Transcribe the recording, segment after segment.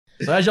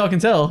So as y'all can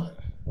tell,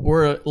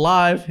 we're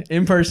live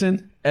in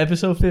person,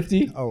 episode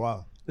 50. Oh,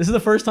 wow. This is the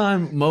first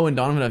time Mo and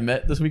Donovan have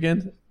met this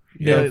weekend.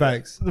 Yeah,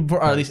 facts.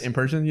 Or at least in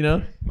person, you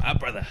know? My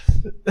brother.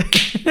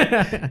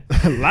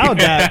 Loud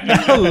dab.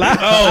 Loud.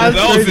 Oh,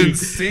 that was crazy. in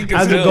sync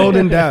as As a hell.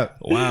 golden dab.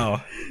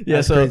 Wow. Yeah,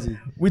 That's so crazy.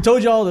 we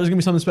told y'all there's going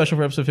to be something special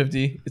for episode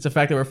 50. It's the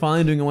fact that we're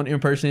finally doing one in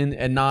person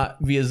and not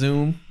via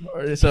Zoom.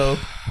 So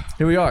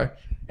here we are.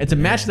 And to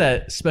match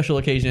that special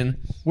occasion,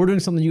 we're doing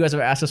something you guys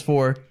have asked us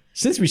for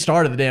since we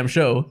started the damn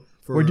show.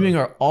 We're real. doing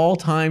our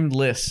all-time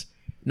list.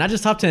 Not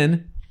just top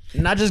 10,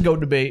 not just GOAT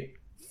debate,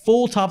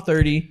 full top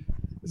 30.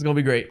 It's going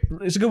to be great.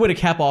 It's a good way to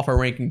cap off our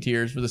ranking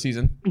tiers for the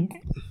season.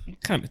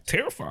 Kind of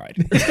terrified.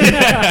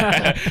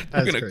 They're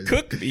going to crazy.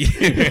 cook me.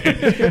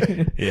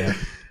 Yeah.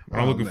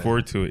 I'm looking man.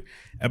 forward to it.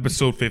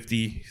 Episode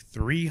 50,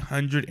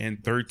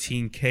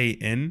 313K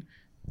in.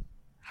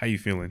 How you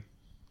feeling?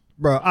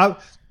 Bro,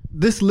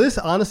 this list,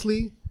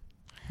 honestly,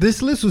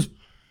 this list was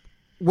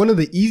one of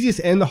the easiest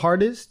and the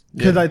hardest.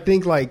 Because Yeah. I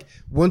think, like,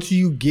 once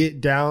you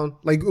get down,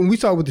 like, when we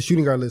started with the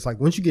shooting guard list, like,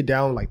 once you get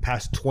down, like,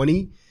 past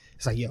 20,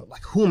 it's like, yo,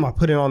 like, who am I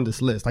putting on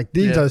this list? Like,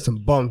 these Yeah. are some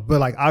bums. But,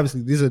 like,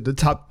 obviously, these are the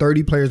top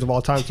 30 players of all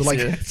time. So, like,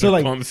 Yeah.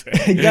 Bums.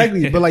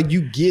 exactly. But, like,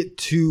 you get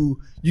to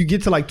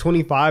like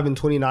 25 and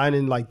 29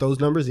 and, like, those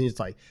numbers. And it's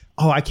like,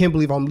 oh, I can't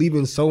believe I'm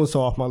leaving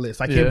so-and-so off my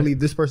list. I can't Yeah. believe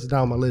this person's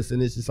down my list.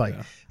 And it's just like,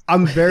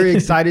 I'm very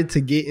excited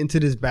to get into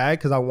this bag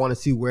because I want to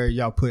see where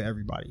y'all put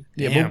everybody.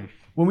 Yeah, Damn. but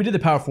when we did the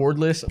power forward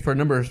list for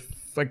number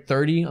like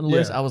 30 on the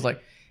list, Yeah. I was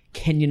like,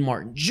 Kenyon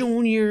Martin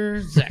Jr.,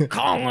 Zach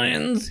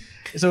Collins.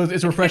 So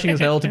it's refreshing as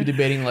hell to be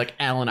debating like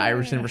Allen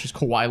Iverson versus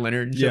Kawhi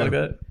Leonard and shit Yeah. like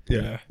that.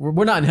 Yeah.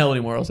 We're not in hell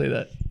anymore, I'll say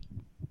that.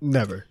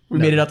 Never. We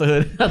made it out the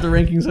hood, out the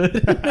rankings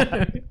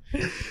hood.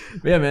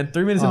 But yeah, man,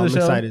 3 minutes Oh, I'm into the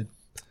show. excited.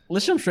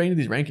 Let's jump straight into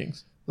these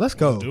rankings. Let's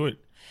go. Do it.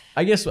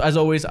 I guess, as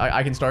always,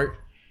 I can start.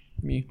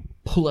 Let me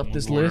pull up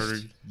this Order,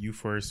 list. You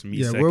first, me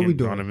Yeah, second, what are we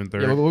doing? Donovan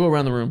third. Yeah, we'll go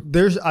around the room.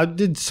 I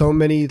did so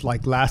many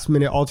like last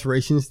minute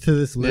alterations to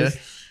this list.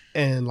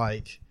 And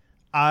like,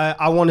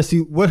 I want to see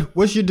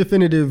what's your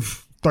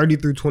definitive 30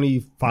 through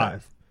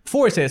 25?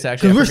 Before I say this,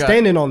 actually, Because I we're forgot.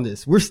 standing on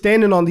this. We're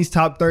standing on these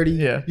top 30.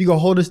 Yeah. You gonna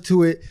hold us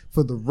to it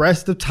for the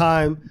rest of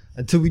time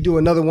until we do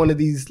another one of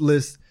these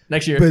lists.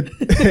 Next year. But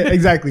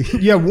exactly.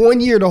 You have 1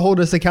 year to hold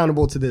us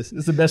accountable to this.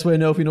 It's the best way to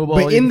know if you know ball.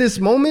 But in this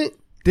moment,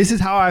 this is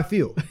how I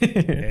feel.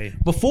 Hey.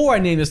 Before I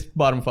name this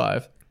bottom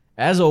five,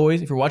 as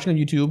always, if you're watching on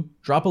YouTube,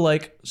 drop a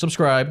like,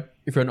 subscribe.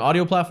 If you're on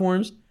audio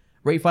platforms,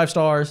 rate 5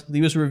 stars,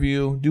 leave us a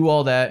review, do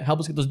all that. Help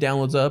us get those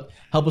downloads up.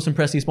 Help us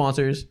impress these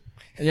sponsors.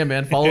 And yeah,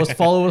 man, follow us.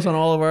 Follow us on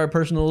all of our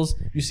personals.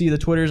 You see the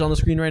Twitters on the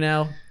screen right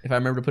now. If I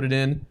remember to put it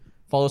in,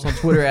 follow us on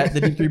Twitter at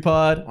the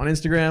D3Pod, on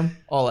Instagram,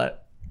 all that.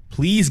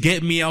 Please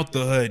get me out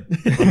the hood.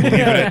 I'm gonna leave it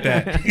at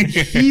that.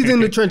 He's in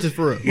the trenches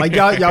for real. Like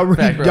y'all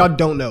Fact, bro. y'all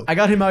don't know. I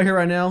got him out here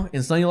right now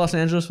in sunny Los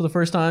Angeles for the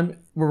first time.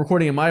 We're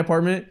recording in my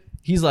apartment.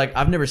 He's like,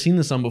 I've never seen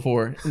the sun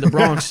before. In the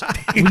Bronx,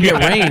 we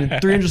get rain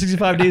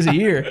 365 days a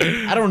year.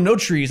 I don't know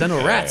trees. I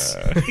know rats.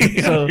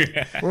 So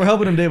we're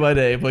helping him day by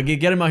day. But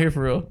get him out here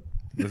for real.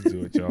 Let's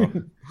do it, y'all.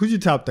 Who's your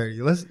top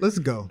 30? Let's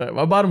go. All right,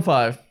 my bottom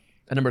five.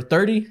 At number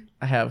 30,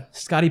 I have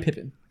Scottie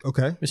Pippen.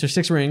 Okay. Mr.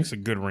 6 rings. It's a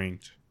good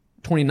range.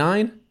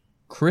 29,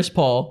 Chris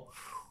Paul.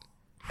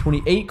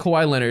 28,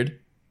 Kawhi Leonard.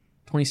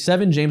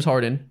 27, James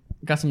Harden.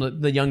 Got some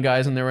of the young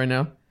guys in there right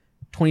now.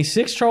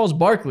 26, Charles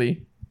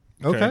Barkley.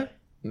 Okay.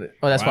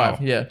 Oh, that's Wow.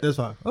 5. Yeah. That's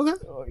fine. Okay.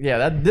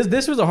 Yeah,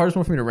 this was the hardest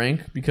one for me to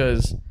rank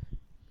because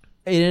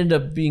it ended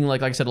up being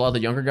like I said, a lot of the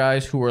younger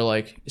guys who were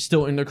like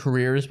still in their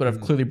careers but have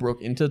clearly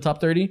broke into the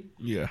top 30.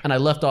 Yeah. And I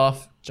left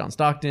off John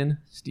Stockton,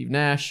 Steve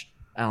Nash,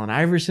 Allen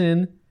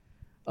Iverson,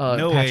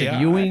 No Patrick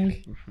AI.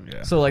 Ewing.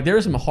 Yeah. So like there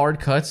were some hard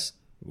cuts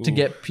to Ooh.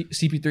 get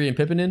CP3 and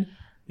Pippen in.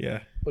 Yeah.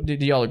 But do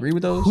y'all agree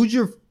with those?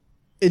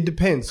 It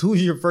depends.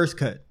 Who's your first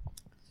cut?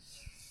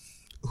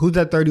 Who's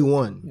at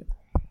 31?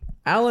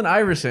 Allen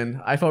Iverson.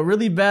 I felt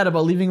really bad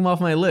about leaving him off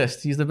my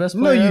list. He's the best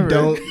No, player you ever.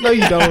 don't. No,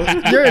 you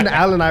don't. You're an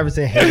Allen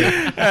Iverson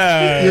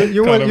hater.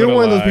 You're one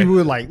of those people who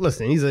are like,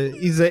 listen, he's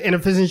an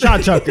inefficient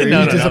shot chucker. No,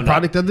 He's no, just no, a no.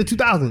 product of the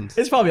 2000s.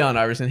 It's probably Allen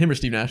Iverson, him or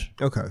Steve Nash.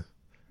 Okay.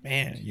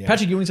 Man. Yeah.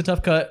 Patrick Ewing's a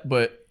tough cut,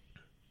 but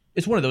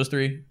it's one of those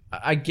three.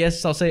 I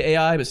guess I'll say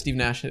AI, but Steve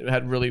Nash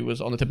was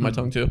on the tip of my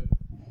tongue too.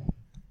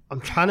 I'm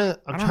trying to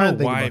I don't think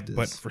know why, about this.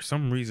 but for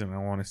some reason, I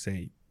want to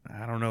say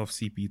I don't know if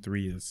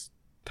CP3 is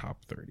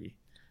top 30.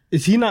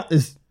 Is he not?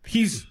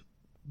 He's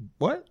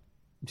What?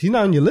 Is he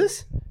not on your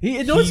list?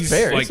 It's he's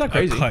fair. Like It's not a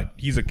crazy.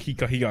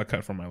 cut. He got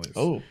cut from my list.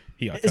 Oh,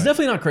 He got it's cut.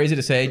 definitely not crazy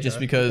to say just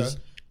because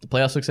the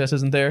playoff success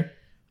isn't there.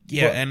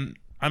 Yeah, Well- and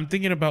I'm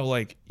thinking about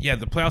like the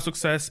playoff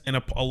success, and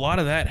a lot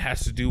of that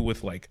has to do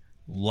with like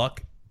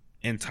luck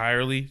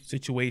entirely,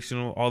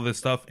 situational, all this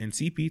stuff. And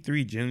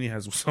CP3 generally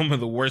has some of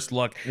the worst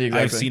luck Exactly.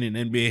 I've seen in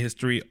NBA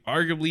history,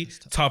 arguably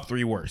top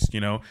 3 worst,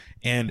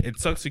 And it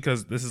sucks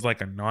because this is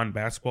like a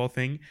non-basketball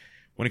thing.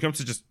 When it comes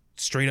to just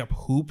straight up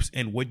hoops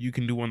and what you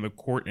can do on the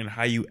court and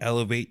how you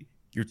elevate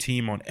your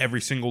team on every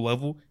single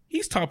level,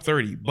 he's top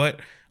 30. But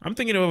I'm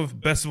thinking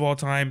of best of all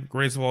time,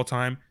 greatest of all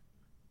time.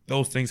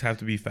 Those things have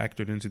to be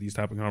factored into these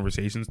type of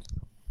conversations.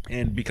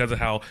 And because of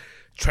how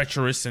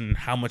treacherous and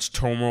how much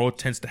turmoil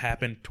tends to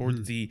happen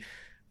towards the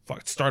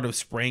start of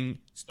spring,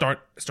 start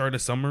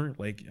of summer,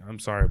 like, I'm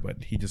sorry,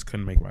 but he just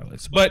couldn't make my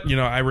list. But, you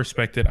know, I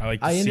respect it. I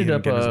like to see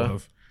him get his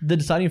love. The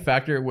deciding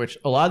factor, which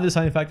a lot of the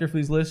deciding factor for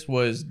these lists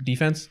was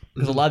defense,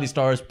 because a lot of these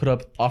stars put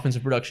up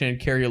offensive production,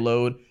 carry a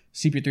load.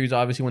 CP3 is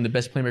obviously one of the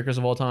best playmakers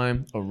of all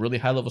time, a really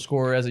high-level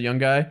scorer as a young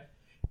guy.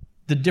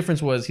 The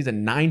difference was he's a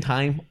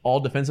 9-time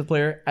all-defensive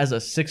player as a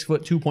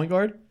 6'2" point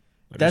guard.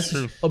 That's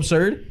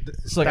absurd.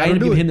 So, like, I need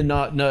to give him the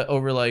nut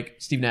over, like,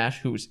 Steve Nash,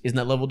 who isn't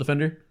that level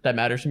defender. That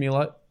matters to me a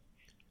lot.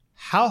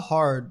 How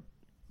hard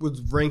was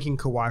ranking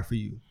Kawhi for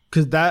you?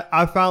 Because that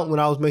I found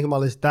when I was making my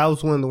list, that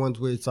was one of the ones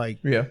where it's like,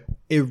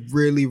 it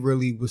really,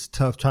 really was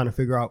tough trying to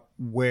figure out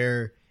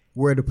where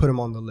to put him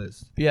on the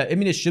list. Yeah, I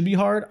mean, it should be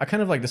hard. I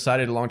kind of like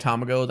decided a long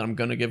time ago that I'm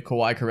going to give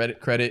Kawhi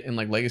credit in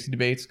like legacy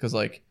debates because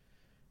like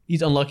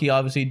he's unlucky,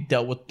 obviously,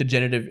 dealt with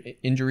degenerative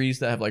injuries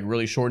that have like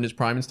really shortened his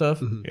prime and stuff.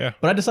 Yeah.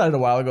 But I decided a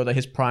while ago that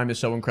his prime is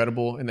so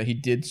incredible and that he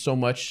did so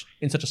much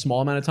in such a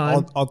small amount of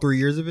time. All 3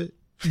 years of it?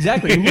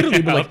 Exactly,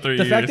 literally. But like the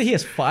fact years. that he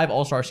has 5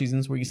 All-Star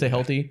seasons where you stay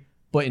healthy,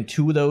 but in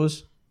 2 of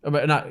those,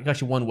 but not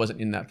actually one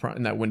wasn't in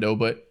that window,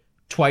 but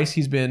twice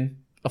he's been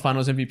a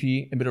Finals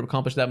MVP and been able to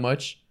accomplish that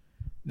much.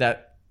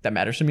 That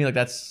matters to me. Like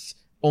that's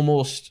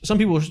almost some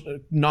people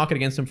knock it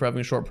against him for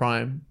having a short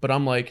prime, but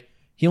I'm like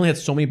he only had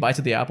so many bites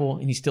at the apple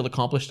and he still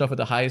accomplished stuff at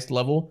the highest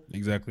level.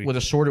 Exactly. With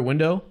a shorter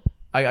window.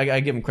 I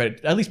give him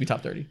credit. At least be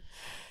top 30.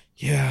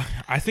 Yeah,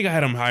 I think I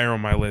had him higher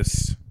on my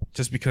list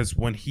just because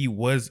when he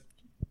was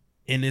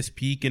in his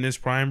peak, in his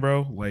prime,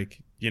 bro,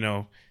 like, you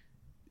know,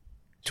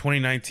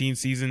 2019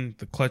 season,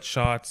 the clutch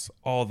shots,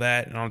 all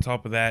that, and on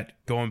top of that,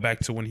 going back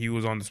to when he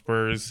was on the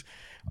Spurs,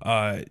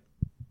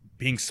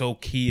 being so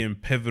key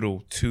and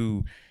pivotal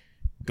to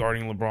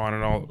guarding LeBron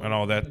and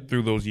all that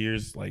through those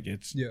years, like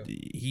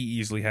he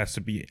easily has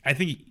to be. I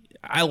think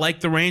I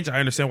like the range. I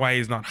understand why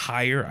he's not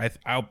higher.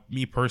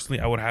 Me personally,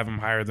 I would have him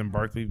higher than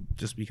Barkley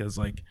just because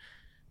like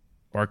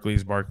Barkley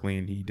is Barkley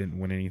and he didn't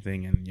win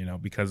anything, and you know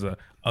because of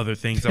other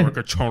things that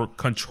were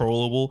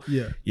controllable.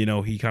 You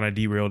know he kind of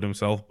derailed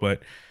himself,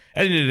 but.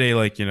 At the end of the day,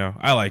 like, you know,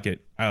 I like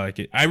it.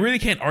 I really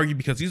can't argue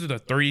because these are the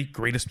 30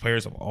 greatest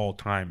players of all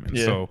time. And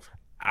so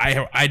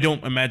I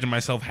don't imagine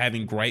myself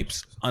having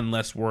gripes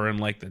unless we're in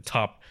like the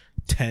top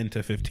 10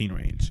 to 15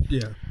 range.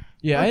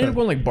 Yeah, I ended up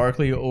going like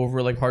Barkley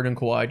over like Harden and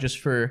Kawhi just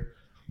for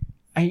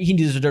he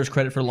deserves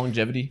credit for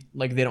longevity.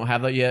 Like they don't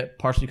have that yet,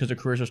 partially because their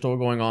careers are still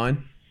going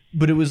on.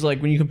 But it was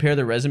like when you compare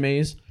their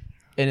resumes,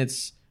 and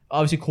it's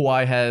obviously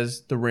Kawhi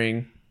has the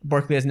ring,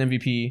 Barkley has an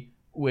MVP,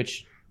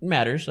 which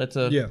matters. That's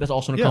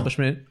also an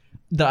accomplishment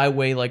that I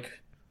weigh like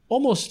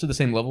almost to the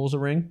same level as a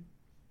ring.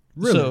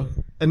 Really? So,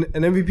 an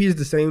MVP is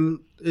the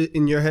same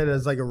in your head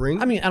as like a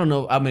ring? I mean, I don't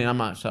know. I mean, I'm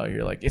not sure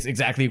here. Like it's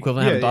exactly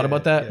equivalent. I haven't thought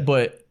about that. Yeah.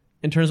 But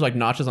in terms of like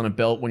notches on a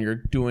belt when you're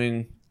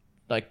doing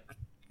like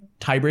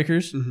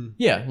tiebreakers,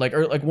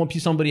 like one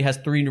piece somebody has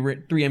three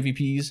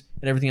MVPs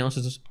and everything else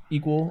is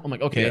equal. I'm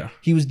like, okay,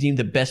 he was deemed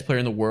the best player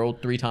in the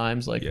world 3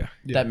 times. Like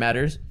that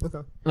matters. Okay.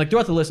 And like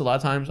throughout the list, a lot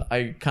of times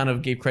I kind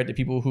of gave credit to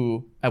people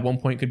who at one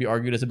point could be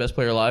argued as the best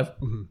player alive.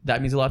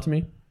 That means a lot to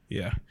me.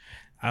 Yeah.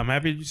 I'm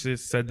happy you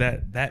just said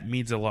that. That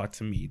means a lot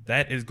to me.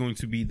 That is going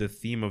to be the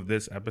theme of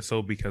this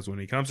episode because when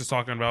it comes to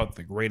talking about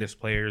the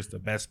greatest players, the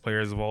best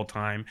players of all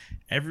time,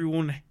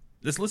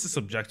 this list is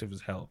subjective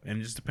as hell, and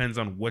it just depends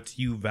on what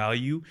you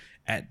value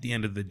at the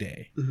end of the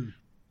day.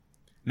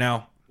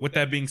 Now, with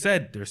that being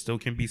said, there still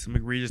can be some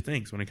egregious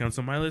things. When it comes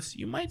to my list,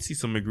 you might see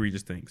some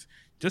egregious things.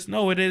 Just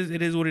know it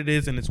is what it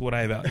is, and it's what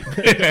I value.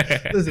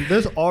 Listen,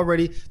 there's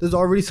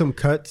already some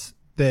cuts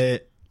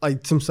that,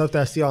 like some stuff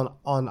that I see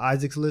on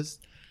Isaac's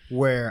list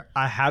where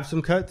I have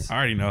some cuts. I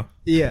already know.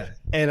 Yeah,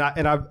 and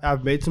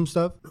I've made some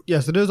stuff. Yeah,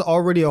 so there's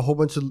already a whole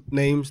bunch of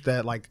names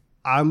that like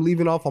I'm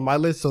leaving off on my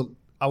list, so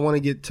I want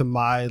to get to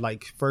my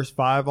like first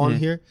 5 on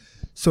here.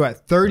 So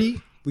at 30,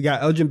 we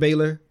got Elgin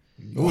Baylor.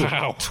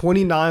 Wow.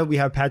 29, we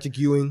have Patrick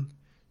Ewing.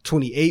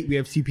 28, we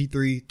have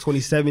CP3.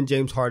 27,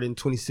 James Harden.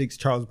 26,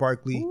 Charles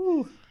Barkley.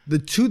 Ooh. The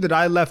 2 that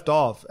I left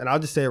off, and I'll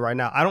just say it right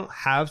now, I don't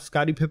have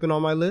Scottie Pippen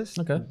on my list.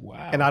 Okay.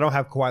 Wow. And I don't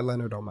have Kawhi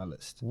Leonard on my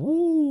list.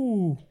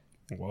 Ooh.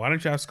 Well, why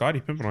don't you have Scottie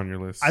Pippen on your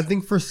list? I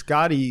think for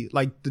Scottie,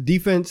 like the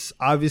defense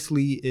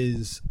obviously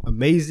is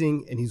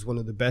amazing, and he's one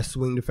of the best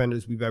swing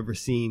defenders we've ever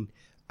seen.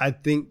 I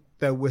think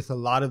that with a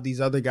lot of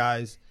these other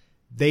guys,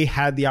 they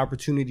had the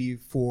opportunity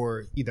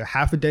for either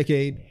half a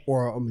decade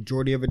or a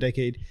majority of a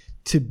decade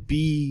to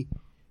be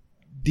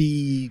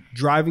the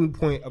driving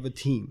point of a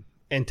team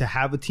and to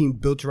have a team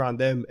built around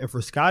them. And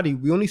for Scottie,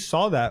 we only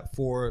saw that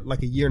for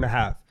like a year and a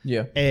half.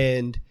 Yeah.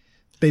 And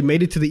they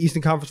made it to the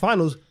Eastern Conference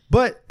Finals,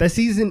 but that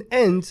season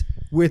ends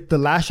with the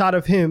last shot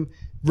of him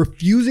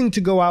refusing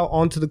to go out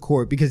onto the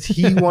court because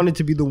he wanted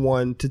to be the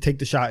one to take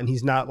the shot, and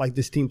he's not like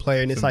this team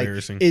player. And it's like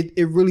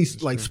it really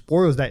like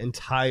spoils that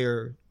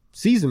entire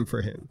season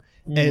for him.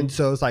 And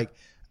so it's like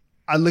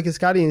I look at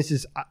Scottie and it's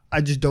just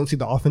I just don't see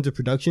the offensive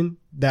production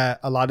that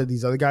a lot of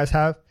these other guys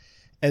have.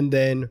 And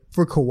then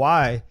for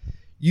Kawhi,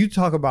 you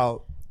talk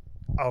about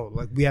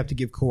like we have to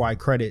give Kawhi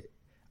credit.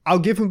 I'll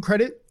give him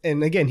credit.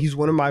 And again, he's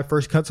one of my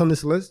first cuts on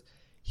this list.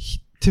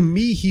 To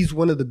me, he's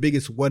one of the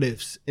biggest what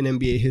ifs in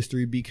NBA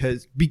history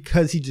because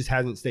he just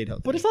hasn't stayed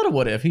healthy. But it's not a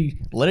what if. He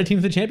led a team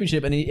to the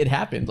championship and it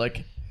happened.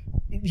 Like,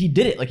 he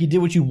did it. Like, he did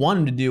what you want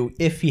him to do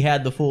if he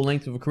had the full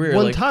length of a career.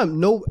 One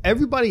time. No,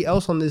 everybody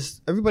else on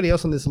this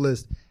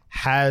list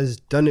has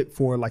done it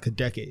for like a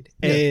decade.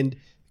 Yeah. And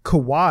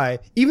Kawhi,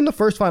 even the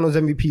first Finals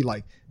MVP,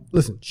 like,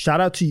 listen, shout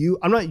out to you.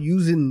 I'm not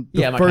using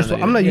the first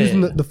one. I'm not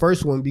using the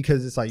first one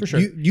because it's like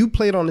you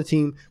played on the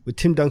team with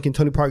Tim Duncan,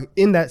 Tony Parker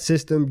in that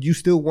system. You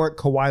still weren't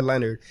Kawhi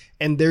Leonard.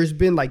 And there's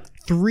been like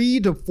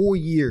 3 to 4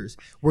 years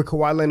where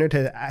Kawhi Leonard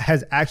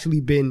has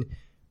actually been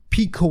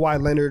peak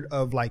Kawhi Leonard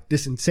of like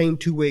this insane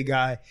two-way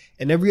guy.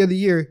 And every other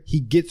year he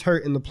gets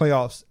hurt in the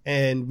playoffs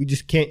and we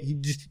just can't,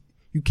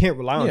 you can't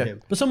rely on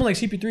him. But someone like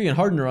CP3 and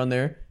Harden are on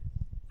there.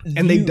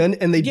 And they've done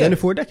it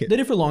for a decade. They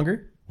did it for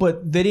longer.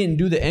 But they didn't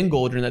do the end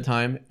goal during that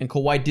time, and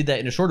Kawhi did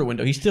that in a shorter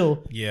window. He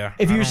still,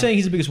 if you're saying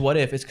he's the biggest what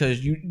if, it's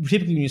because you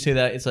typically when you say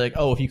that, it's like,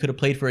 oh, if he could have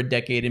played for a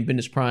decade and been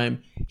his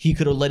prime, he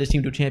could have led his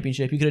team to a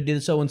championship. He could have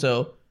did so and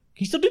so.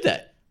 He still did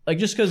that. Like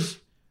just because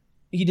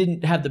he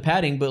didn't have the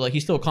padding, but like he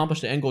still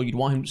accomplished the end goal. You'd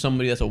want him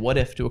somebody that's a what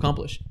if to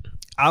accomplish.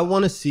 I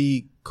want to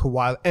see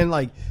Kawhi, and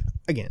like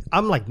again,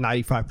 I'm like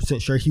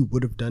 95% sure he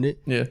would have done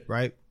it. Yeah,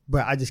 right.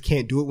 But I just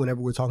can't do it whenever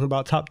we're talking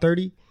about top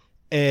 30,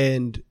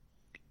 and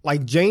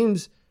like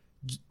James.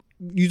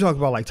 You talk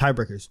about like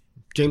tiebreakers.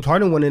 James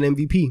Harden won an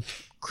MVP.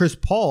 Chris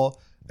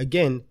Paul,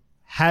 again,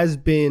 has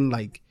been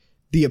like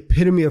the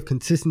epitome of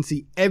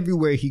consistency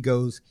everywhere he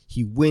goes.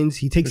 He wins.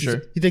 He takes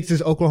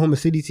this Oklahoma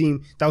City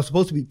team that was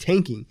supposed to be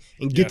tanking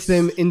and gets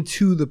them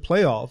into the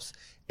playoffs.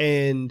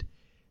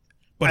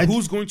 But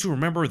who's going to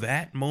remember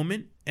that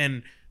moment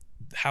and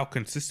how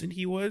consistent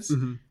he was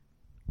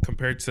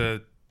compared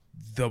to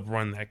the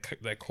run that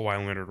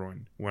Kawhi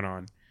Leonard went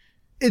on?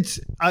 It's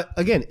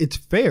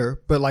fair,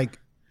 but like,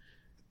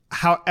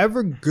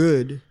 however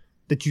good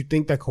that you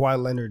think that Kawhi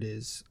Leonard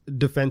is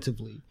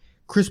defensively,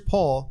 Chris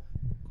Paul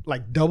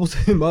like doubles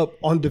him up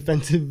on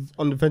defensive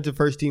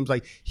first teams.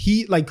 Like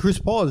Chris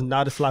Paul is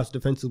not a slouch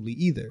defensively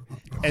either.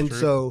 And true.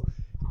 So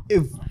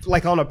if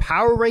like on a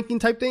power ranking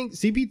type thing,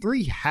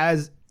 CP3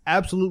 has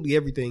absolutely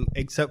everything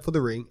except for the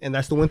ring, and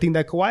that's the one thing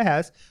that Kawhi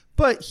has.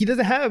 But he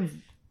doesn't have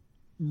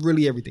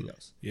really everything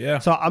else. Yeah.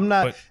 So I'm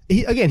not.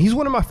 He's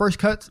one of my first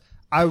cuts.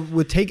 I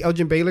would take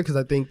Elgin Baylor because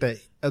I think that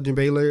Elgin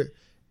Baylor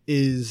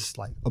is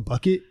like a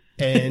bucket,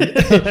 and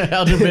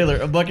Elgin Baylor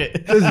a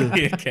bucket. Listen,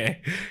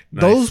 okay,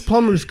 nice. Those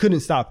plumbers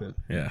couldn't stop him.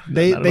 Yeah,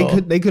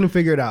 they couldn't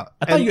figure it out.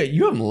 I thought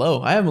you have him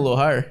low. I have him a little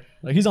higher.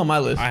 Like he's on my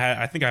list.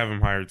 I think I have him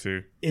higher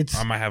too.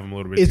 I might have him a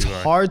little bit. It's too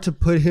high. hard to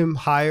put him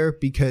higher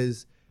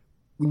because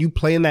when you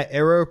play in that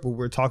era where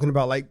we're talking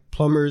about like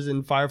plumbers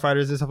and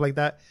firefighters and stuff like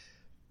that,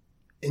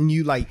 and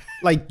you like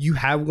you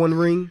have one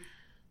ring,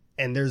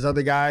 and there's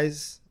other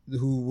guys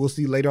who we'll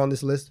see later on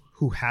this list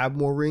who have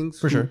more rings,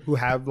 who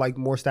have like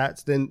more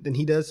stats than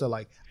he does. So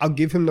like I'll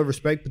give him the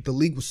respect, but the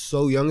league was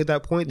so young at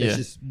that point that it's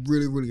just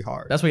really, really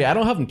hard. That's why I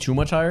don't have him too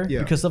much higher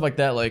because stuff like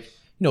that, like,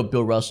 you know,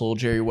 Bill Russell,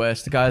 Jerry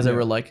West, the guys that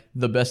were like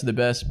the best of the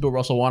best. Bill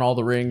Russell won all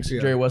the rings. Yeah.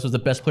 Jerry West was the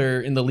best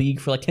player in the league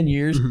for like 10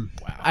 years. Mm-hmm.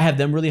 Wow. I have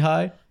them really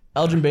high.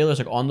 Elgin Baylor's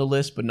like on the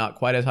list, but not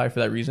quite as high for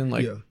that reason.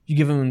 Like you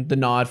give him the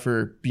nod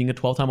for being a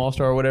 12-time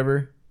All-Star or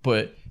whatever,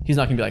 but he's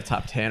not gonna be like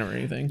top 10 or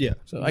anything. Yeah,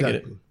 so exactly. I get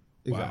it.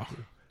 Exactly.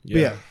 Wow.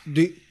 Yeah.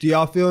 Do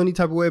y'all feel any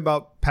type of way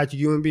about Patrick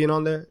Ewing being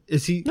on there?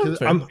 Is he? No,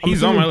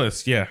 he's on my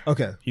list. Yeah.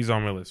 Okay. He's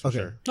on my list for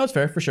sure. That's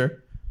fair for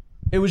sure.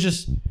 It was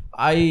just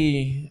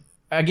I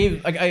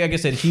gave like I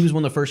said he was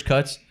one of the first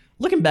cuts.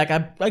 Looking back,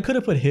 I could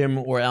have put him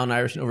or Allen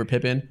Iverson over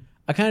Pippen.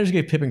 I kind of just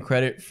gave Pippen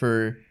credit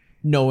for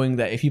knowing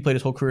that if he played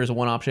his whole career as a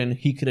one option,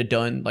 he could have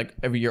done like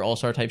every year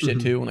All-Star type shit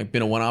too and like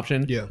been a one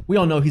option. Yeah. We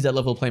all know he's that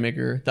level of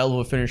playmaker, that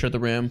level of finisher at the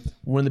rim,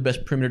 one of the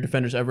best perimeter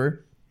defenders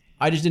ever.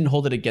 I just didn't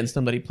hold it against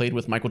him that he played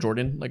with Michael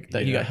Jordan, like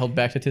that he got held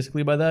back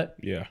statistically by that.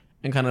 Yeah.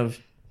 And kind of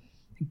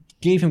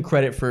gave him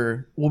credit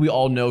for what we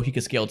all know he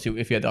could scale to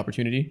if he had the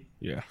opportunity.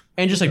 Yeah.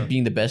 And just like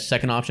being the best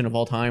second option of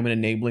all time and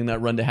enabling that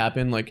run to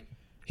happen. Like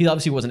he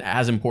obviously wasn't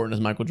as important as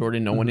Michael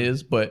Jordan. No one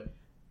is. But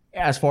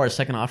as far as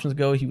second options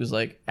go, he was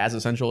like as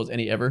essential as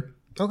any ever.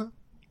 Okay.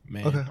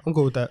 Man. Okay, I'm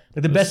good with that.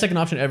 Like the best second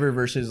option ever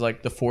versus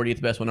like the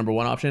 40th best number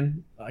one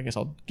option. I guess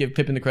I'll give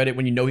Pippen the credit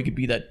when you know he could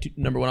be that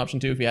number one option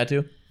too if he had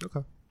to.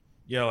 Okay.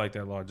 Yeah, I like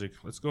that logic.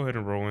 Let's go ahead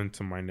and roll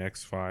into my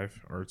next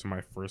 5 or to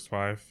my first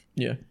 5.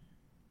 Yeah.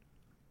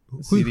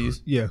 Let's see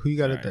these. Yeah, who you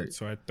got at 30? Right,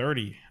 so at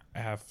 30, I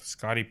have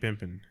Scottie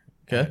Pippen.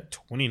 Okay. At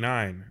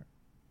 29,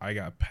 I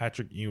got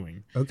Patrick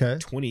Ewing. Okay.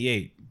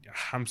 28,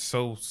 I'm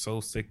so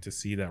sick to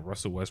see that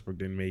Russell Westbrook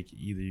didn't make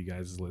either of you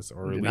guys' list,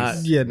 or at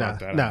least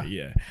nah.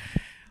 Yeah.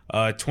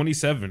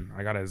 27,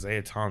 I got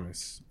Isaiah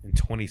Thomas. And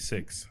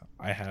 26,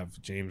 I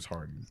have James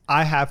Harden.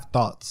 I have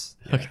thoughts.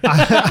 Okay.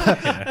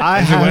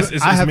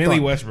 It's mainly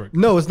Westbrook.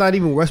 No, it's not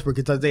even Westbrook.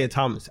 It's Isaiah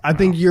Thomas. I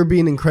think you're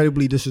being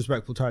incredibly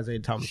disrespectful to Isaiah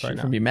Thomas right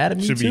now. Be mad at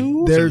me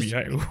too.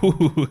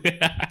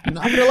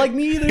 Not gonna like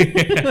me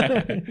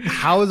either.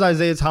 How is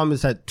Isaiah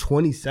Thomas at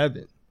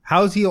 27?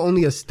 How is he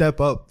only a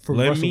step up from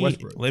Russell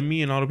Westbrook? Let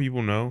me and all the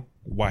people know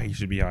why he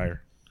should be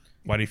higher.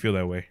 Why do you feel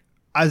that way?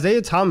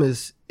 Isaiah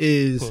Thomas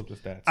is Pull up the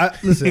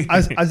stats. listen.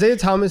 Isaiah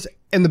Thomas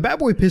and the Bad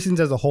Boy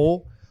Pistons as a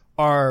whole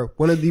are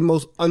one of the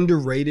most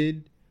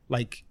underrated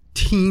like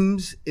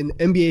teams in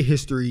NBA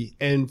history.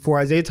 And for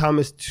Isaiah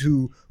Thomas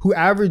who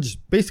averaged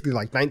basically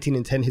like 19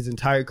 and 10 his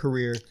entire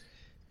career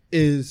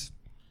is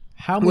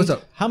what's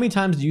up? How many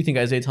times do you think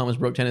Isaiah Thomas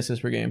broke 10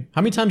 assists per game?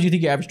 How many times do you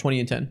think he averaged 20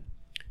 and 10?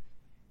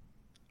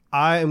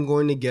 I am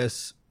going to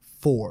guess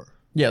 4.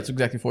 Yeah, it's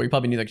exactly 4. You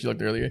probably knew that 'cause you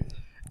looked earlier.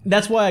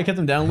 That's why I kept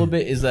him down a little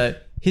bit, is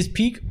that his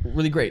peak,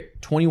 really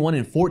great. 21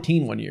 and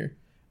 14 one year.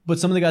 But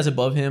some of the guys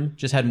above him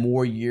just had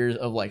more years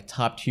of like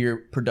top tier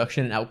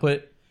production and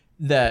output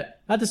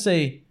that, not to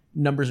say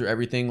numbers are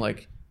everything,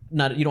 like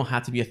not you don't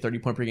have to be a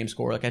 30-point per game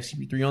scorer. Like I have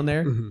CP3 on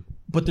there. Mm-hmm.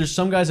 But there's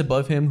some guys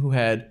above him who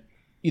had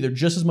either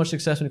just as much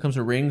success when it comes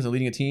to rings and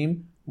leading a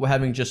team, while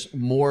having just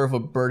more of a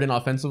burden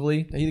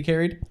offensively that he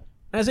carried.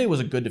 Isaiah was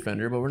a good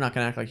defender, but we're not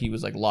going to act like he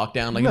was like locked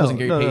down. Like he wasn't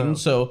Gary Payton. No.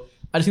 So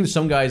I just think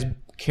some guys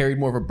carried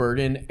more of a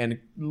burden and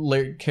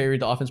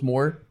carried the offense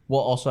more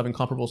while also having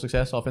comparable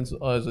success offense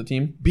as a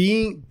team.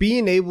 Being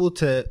able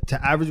to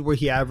average what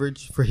he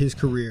averaged for his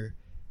career,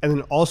 and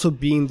then also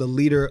being the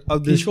leader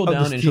of this. Can you scroll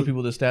down and show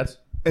people the stats?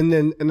 And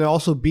then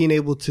also being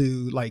able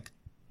to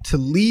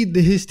lead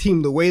his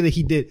team the way that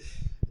he did.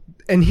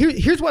 And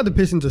here's why the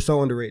Pistons are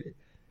so underrated.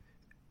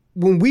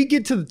 When we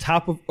get to the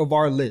top of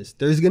our list,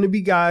 there's going to be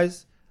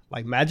guys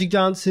like Magic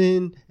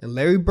Johnson and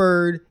Larry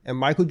Bird and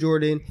Michael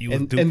Jordan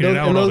and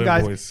those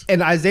guys. Boys.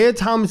 And Isaiah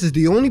Thomas is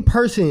the only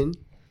person,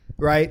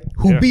 right,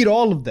 who beat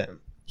all of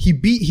them. He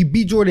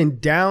beat Jordan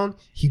down.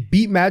 He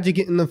beat Magic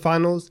in the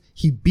finals.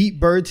 He beat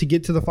Bird to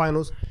get to the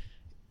finals.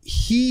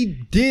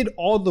 He did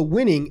all the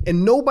winning,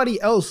 and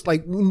nobody else,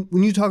 like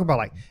when you talk about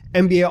like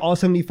NBA All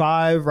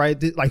 75,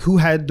 right, like who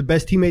had the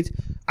best teammates,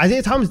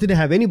 Isaiah Thomas didn't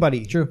have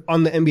anybody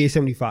on the NBA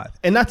 75.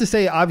 And not to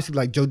say obviously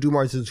like Joe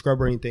Dumars is a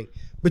scrub or anything,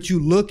 but you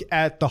look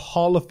at the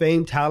Hall of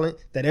Fame talent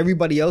that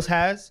everybody else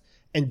has,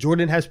 and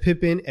Jordan has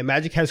Pippen, and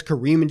Magic has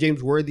Kareem and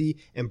James Worthy,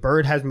 and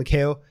Bird has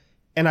McHale,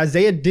 and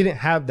Isaiah didn't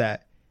have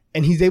that,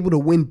 and he's able to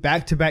win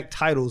back-to-back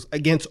titles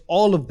against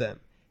all of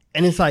them.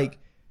 And it's like,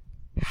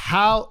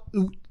 how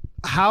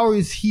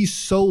is he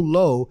so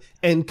low?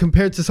 And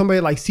compared to somebody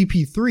like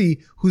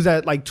CP3, who's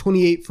at like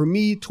 28 for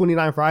me,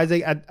 29 for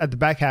Isaac at the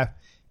back half,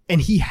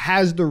 and he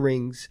has the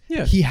rings,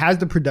 he has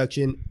the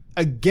production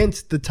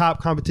against the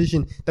top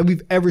competition that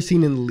we've ever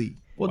seen in the league.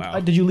 Well, wow.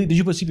 Did you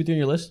put CP3 on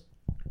your list?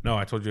 No,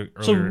 I told you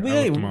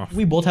earlier. So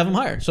we both have him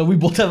higher. So we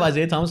both have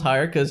Isaiah Thomas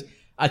higher because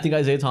I think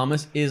Isaiah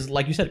Thomas is,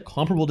 like you said,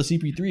 comparable to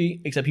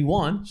CP3, except he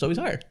won, so he's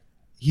higher.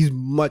 He's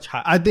much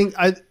higher. I think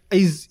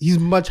he's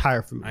much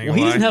higher for me. Well,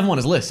 he doesn't have him on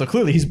his list, so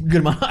clearly he's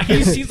good amount higher.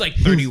 He's like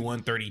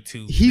 31,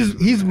 32.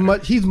 He's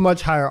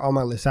much higher on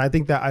my list. I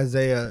think that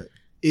Isaiah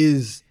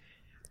is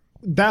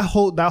that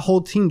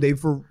whole team. They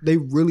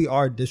really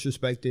are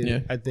disrespected. Yeah.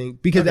 I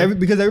think because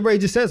everybody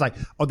just says like,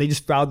 oh, they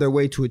just fouled their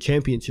way to a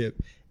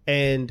championship,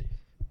 and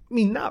I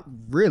mean not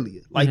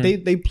really. Like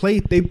they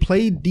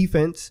played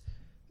defense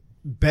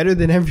better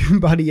than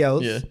everybody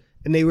else,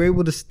 and they were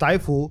able to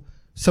stifle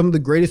some of the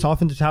greatest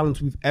offensive talents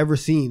we've ever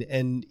seen,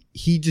 and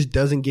he just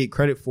doesn't get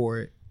credit for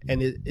it,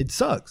 and it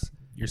sucks.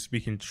 You're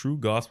speaking true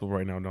gospel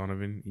right now,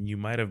 Donovan, and you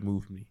might have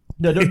moved me.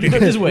 No,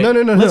 just wait. No.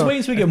 Let's wait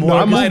until we get more. No,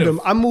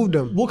 I moved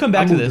him. We'll come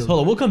back to this.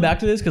 Hold on. We'll come back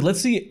to this because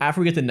let's see after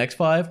we get the next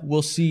 5,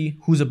 we'll see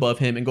who's above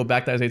him and go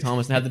back to Isaiah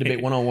Thomas and have the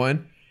debate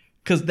one-on-one.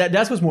 Because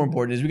that's what's more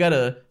important is we got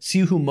to see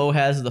who Mo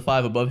has as the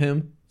 5 above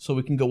him so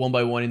we can go one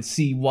by one and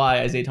see why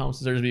Isaiah Thomas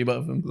deserves to be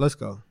above him. Let's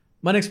go.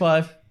 My next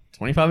 5,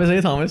 25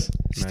 Isaiah Thomas.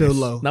 Still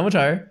low. Not much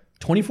higher.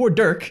 24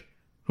 Dirk,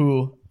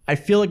 who I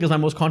feel like is my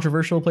most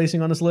controversial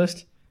placing on this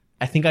list.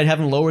 I think I'd have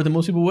him lower than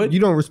most people would. You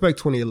don't respect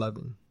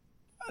 2011.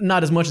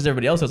 Not as much as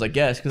everybody else does, I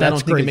guess, because I don't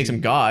think it makes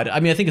him God. I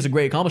mean, I think it's a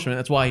great accomplishment.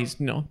 That's why he's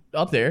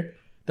up there.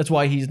 That's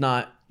why he's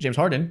not James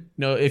Harden.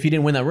 If he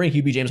didn't win that ring,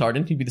 he'd be James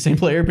Harden. He'd be the same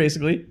player,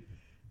 basically.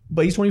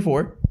 But he's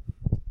 24.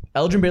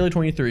 Elgin Baylor,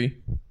 23.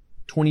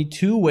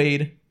 22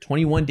 Wade.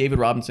 21 David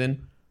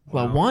Robinson.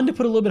 Wow. I wanted to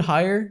put a little bit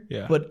higher,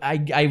 but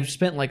I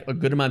spent like a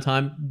good amount of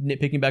time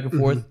nitpicking back and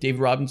forth. David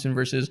Robinson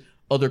versus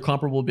other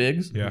comparable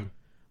bigs. Yeah.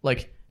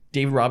 Like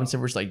David Robinson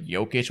versus like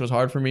Jokic was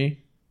hard for me.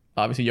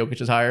 Obviously,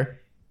 Jokic is higher.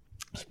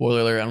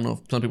 Spoiler alert, I don't know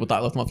if some people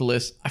thought I left him off the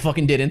list. I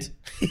fucking didn't.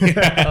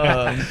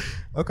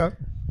 Okay.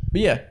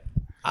 But yeah.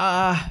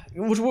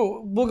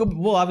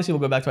 We'll obviously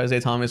go back to Isaiah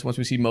Thomas once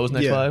we see Mo's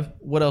next 5.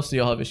 What else do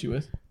y'all have issue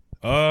with?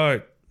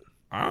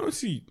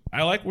 Honestly,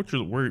 I like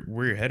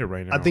where you're headed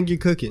right now. I think you're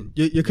cooking.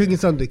 You're cooking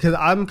something because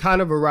I'm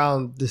kind of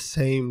around the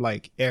same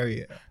like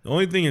area. The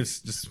only thing is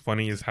just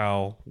funny is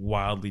how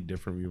wildly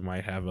different we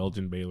might have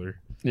Elgin Baylor.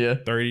 Yeah,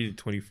 30 to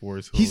 24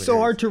 is hilarious. He's so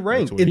hard to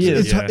rank.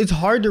 It's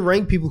hard to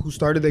rank people who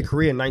started their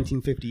career in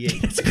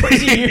 1958. It's a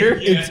crazy year.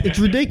 It's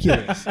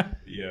ridiculous.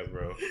 Yeah,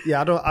 bro. Yeah,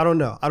 I don't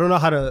know. I don't know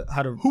how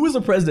to. Who was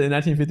the president in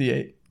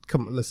 1958?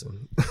 Come on,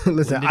 listen.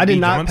 I did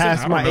not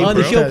pass my A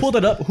push test. Pulled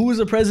it up. Who was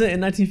the president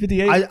in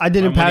 1958? I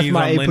didn't pass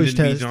my A push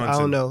test. I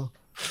don't know.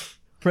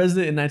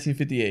 President in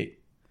 1958.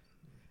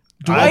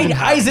 Dwight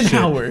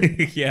Eisenhower.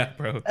 Yeah,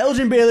 bro.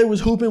 Elgin Baylor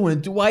was hooping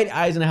when Dwight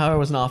Eisenhower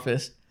was in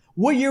office.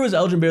 What year was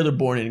Elgin Baylor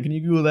born in? Can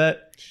you Google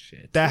that?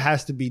 Shit. That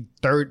has to be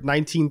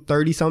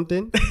 1930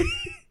 something.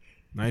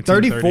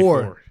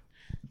 1934.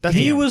 That's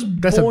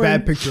that's a born-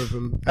 bad picture of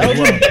him as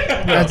well.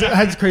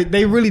 That's crazy.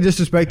 They really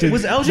disrespected.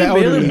 Was Elgin the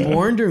Baylor elderly.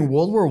 born during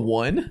World War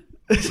One?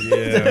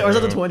 Yeah, or was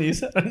that the bro.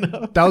 20s? I don't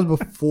know. That was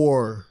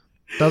before.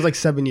 That was like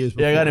 7 years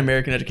before. Yeah, I got an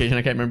American education.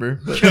 I can't remember.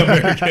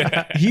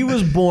 But he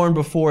was born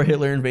before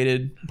Hitler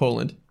invaded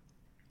Poland.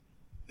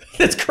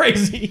 That's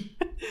crazy.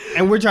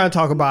 And we're trying to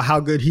talk about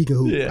how good he can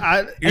hoop.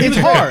 Yeah. It's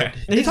hard.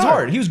 It's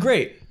hard. He was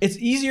great. It's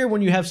easier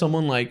when you have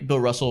someone like Bill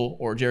Russell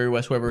or Jerry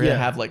West, whoever, Yeah.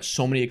 have like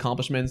so many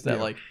accomplishments that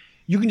like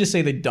you can just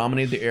say they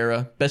dominated the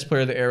era, best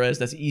player of the era.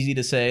 That's easy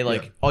to say.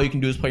 Like all you can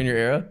do is play in your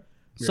era.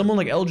 Someone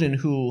like Elgin,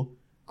 who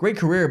great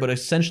career, but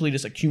essentially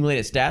just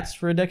accumulated stats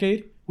for a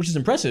decade, which is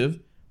impressive.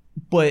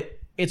 But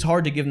it's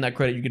hard to give him that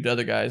credit you give to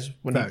other guys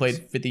when Facts. he played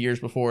 50 years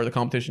before the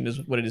competition is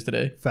what it is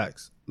today.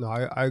 Facts. No,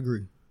 I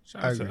agree.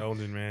 Shout out to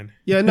Elgin, man.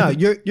 Yeah, no,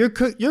 you're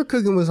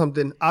cooking with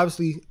something.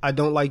 Obviously, I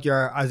don't like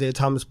your Isaiah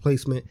Thomas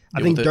placement. I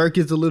Deal think with it. Dirk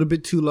is a little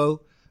bit too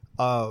low.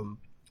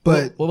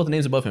 But What about the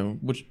names above him?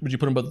 Would you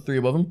put him above the three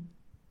above him?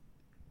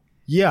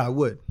 yeah, I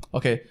would.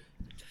 Okay,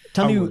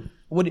 tell me would.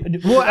 what.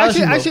 Well,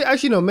 Alex,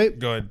 actually, no.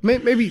 Go ahead.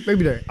 Maybe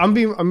there. I'm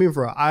being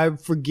for real. I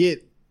forget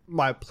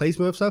my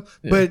placement of stuff,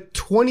 but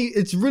 20.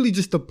 It's really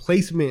just the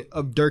placement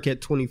of Dirk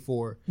at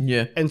 24.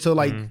 yeah, And so,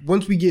 like,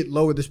 once we get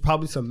lower, there's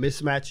probably some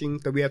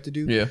mismatching that we have to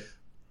do. yeah.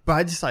 But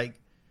I just like,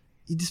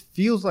 he just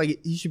feels like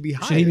he should be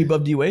higher. Should he be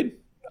above D Wade?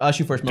 I'll ask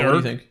you first, Mo. What do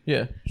you Dirk? think?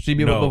 Yeah, should he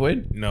be above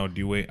Wade? No,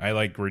 D Wade. I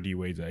like where D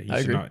Wade's at. He I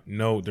should agree. not.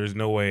 No, there's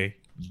no way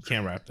you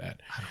can't wrap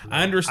that. I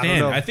I understand.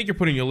 don't know. I think you're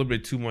putting a little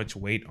bit too much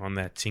weight on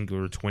that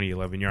singular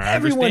 2011 year. I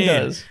Everyone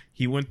understand. does.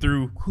 He went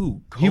through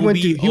who? Kobe, He went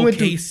through-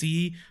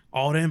 OKC,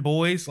 all them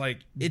boys.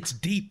 Like it's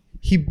deep.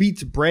 He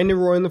beats Brandon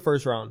Roy in the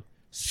first round,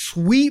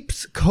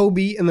 sweeps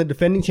Kobe and the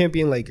defending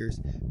champion Lakers,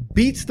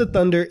 beats the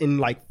Thunder in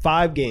like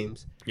 5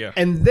 games, Yeah.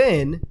 and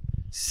then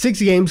 6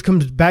 games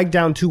comes back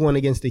down 2-1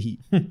 against the Heat.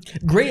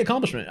 Great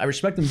accomplishment. I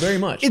respect him very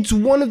much. It's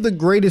one of the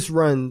greatest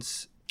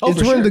runs. Oh, It's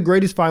for one of sure. the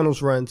greatest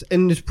finals runs,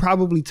 and it's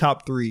probably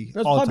top 3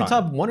 That's all probably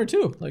time. top 1 or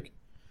 2. Like,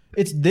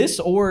 it's this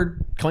or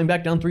coming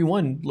back down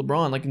 3-1,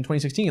 LeBron, like in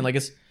 2016. Like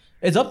it's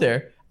up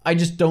there. I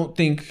just don't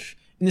think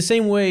in the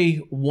same way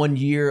 1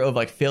 year of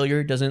like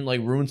failure doesn't like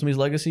ruin somebody's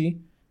legacy.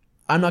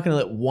 I'm not gonna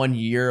let 1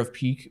 year of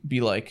peak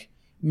be like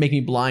make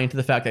me blind to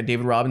the fact that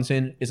David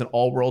Robinson is an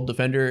all-world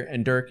defender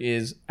and Dirk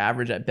is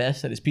average at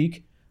best at his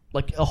peak.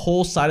 Like a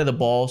whole side of the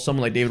ball,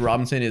 someone like David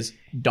Robinson is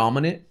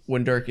dominant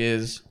when Dirk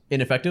is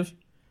ineffective.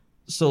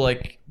 So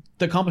like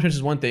the accomplishments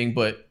is one thing,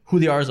 but who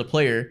they are as a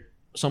player.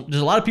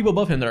 There's a lot of people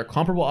above him that are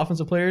comparable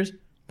offensive players,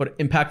 but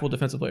impactful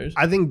defensive players.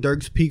 I think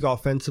Dirk's peak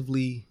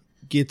offensively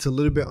gets a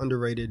little bit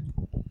underrated,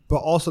 but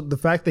also the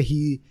fact that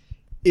he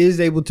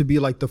is able to be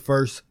like the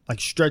first like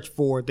stretch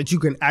forward that you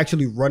can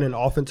actually run an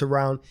offense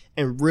around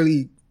and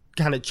really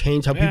kind of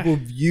change how people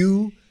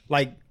view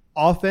like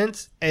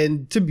offense.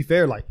 And to be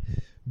fair, like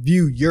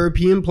view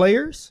European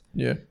players.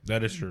 Yeah.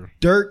 That is true.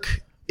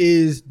 Dirk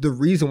is the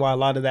reason why a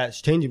lot of that's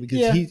changing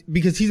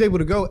because he's able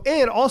to go.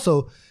 And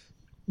also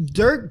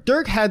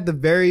Dirk had the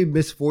very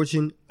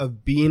misfortune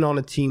of being on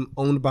a team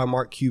owned by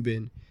Mark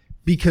Cuban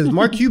because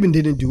Mark Cuban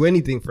didn't do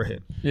anything for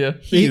him. Yeah.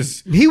 He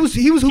was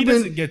hooping. He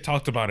doesn't get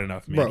talked about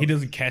enough, man. Bro. He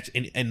doesn't catch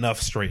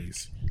enough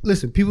strays.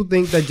 Listen, people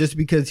think that just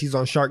because he's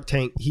on Shark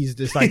Tank, he's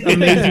this like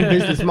amazing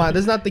business mind.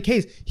 That's not the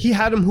case. He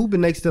had him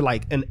hooping next to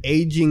like an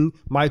aging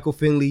Michael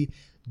Finley,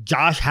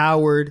 Josh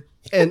Howard,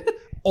 and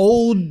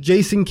old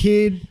Jason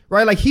Kidd,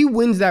 right? Like he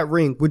wins that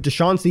ring with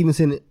Deshaun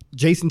Stevenson,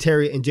 Jason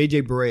Terry, and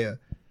JJ Barea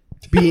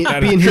being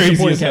That is his crazy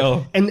supporting as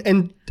hell.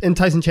 cast. And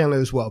Tyson Chandler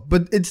as well.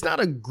 But it's not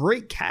a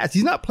great cast.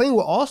 He's not playing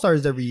with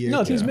all-stars every year.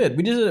 No, team's mid.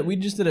 We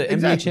just did an NBA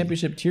Exactly.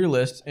 championship tier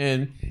list,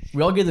 and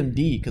we all give them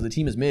D because the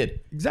team is mid,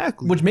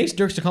 Exactly. which makes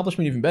Dirk's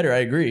accomplishment even better. I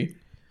agree.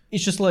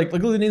 It's just like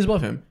look at the names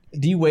above him.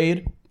 D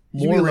Wade,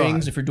 be more a little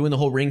rings high. if you're doing the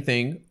whole ring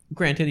thing.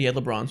 Granted, he had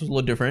LeBron, so it's a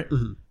little different.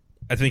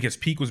 I think his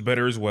peak was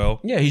better as well.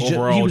 Yeah, he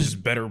overall was-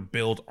 just better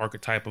built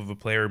archetype of a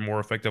player, more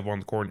effective on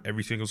the court in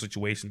every single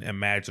situation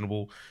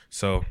imaginable.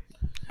 So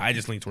I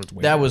just lean towards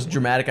Wade. That was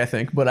dramatic, I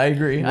think, but I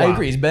agree. I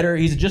agree. He's better.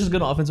 He's just as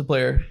good an offensive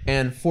player,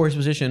 and for his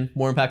position,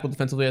 more impactful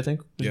defensively. I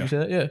think. Did Yeah. you say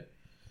that? Yeah. Can-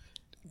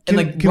 And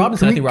like can-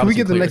 Robinson, I think can we Robinson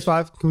get the clears. next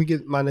 5? Can we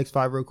get my next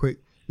 5 real quick?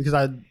 Because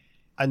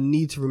I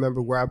need to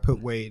remember where I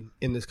put Wade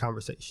in this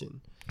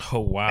conversation. Oh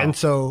wow. And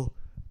so,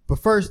 but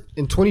first,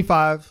 in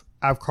 25,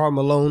 I have Karl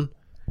Malone.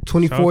 Shout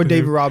 24, out to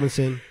David him.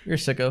 Robinson. You're a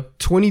sicko.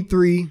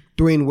 23,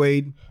 Dwayne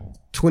Wade.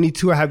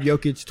 22, I have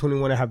Jokic.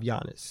 21, I have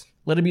Giannis.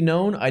 Let it be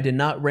known, I did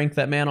not rank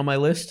that man on my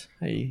list.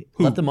 I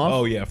let them off.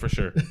 Oh yeah, for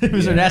sure.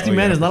 Mr. Nasty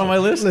Man is not on my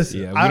list.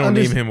 Listen, Yeah, we don't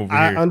name him over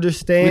I here.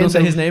 understand. We don't say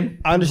that- his name?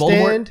 I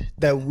understand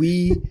that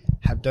we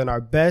have done our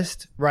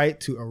best, right,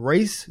 to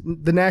erase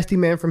the Nasty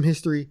Man from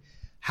history.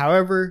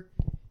 However,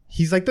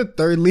 he's like the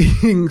 3rd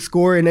leading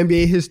scorer in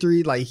NBA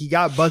history. Like he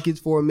got buckets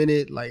for a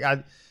minute. Like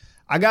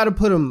I got to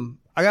put him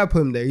I gotta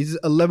put him there. He's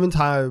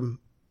 11-time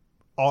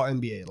All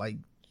NBA. Like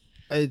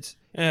it's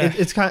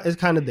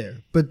kind of there.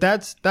 But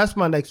that's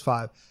my next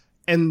 5,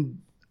 and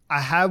I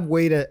have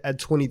Wade at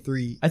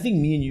 23. I think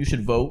me and you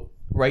should vote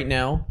right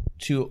now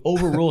to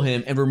overrule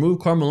him and remove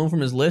Karl Malone from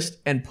his list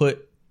and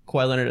put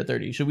Kawhi Leonard at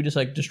 30. Should we just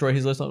like destroy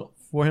his list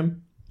for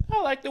him? I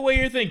like the way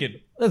you're thinking.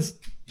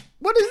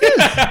 What is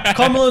this?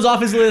 Karl Malone's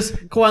off his list.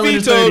 Kawhi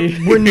Leonard's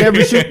 30. We're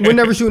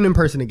never shooting in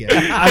person again.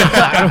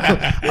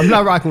 I'm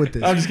not rocking with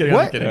this. I'm just kidding.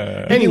 What? I'm kidding.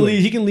 Anyway,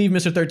 He can leave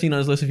Mr. 13 on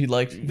his list if he'd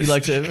like. If he'd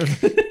like to.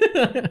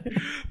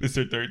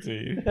 Mr.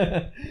 13.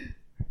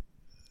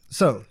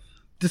 So,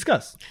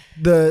 discuss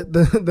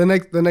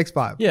the next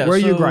 5. Yeah, Where are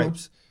your so-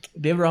 gripes?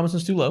 David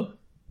Robinson's too low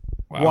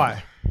Wow.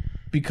 Why?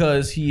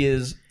 because he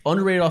is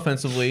underrated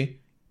offensively.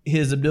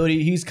 His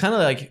ability, he's kind of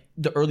like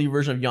the early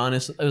version of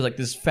Giannis. It was like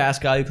this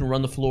fast guy who can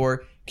run the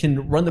floor,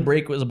 can run the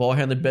break as a ball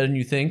handler better than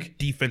you think.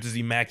 Defense is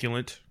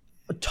immaculate.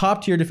 A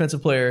top tier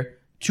defensive player,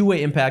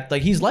 two-way impact.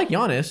 Like he's like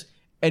Giannis,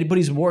 but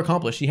he's more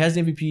accomplished. He has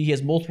the MVP. He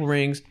has multiple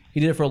rings. He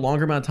did it for a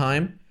longer amount of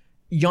time.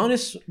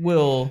 Giannis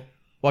will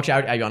watch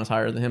out. Giannis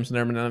higher than him, so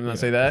never mind. I'm not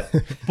say that.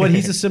 But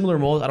he's a similar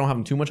mold. I don't have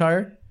him too much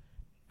higher.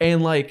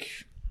 And like,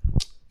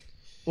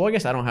 well, I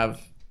guess I don't have.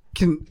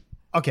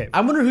 Okay.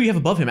 I wonder who you have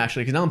above him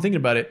actually, because now I'm thinking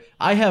about it.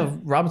 I have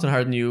Robinson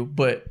higher than you,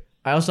 but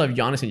I also have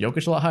Giannis and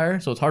Jokic a lot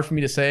higher, so it's hard for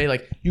me to say.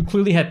 Like, you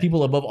clearly have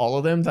people above all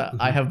of them that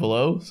I have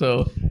below.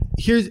 So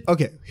Here's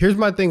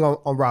my thing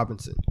on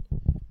Robinson.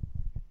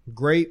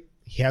 Great,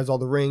 he has all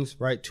the rings,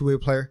 right? Two-way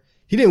player.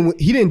 He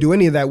didn't do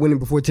any of that winning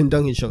before Tim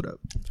Duncan showed up.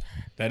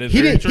 That is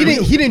He very didn't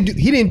true.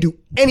 he didn't do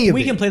any of it.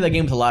 we can play that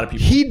game with a lot of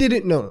people. He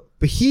didn't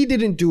but he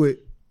didn't do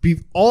it.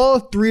 All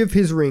 3 of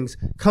his rings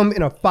come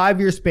in a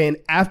 5-year span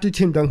after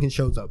Tim Duncan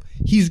shows up.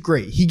 He's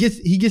great. He gets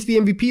the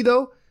MVP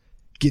though.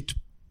 Gets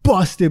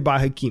busted by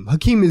Hakeem.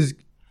 Hakeem is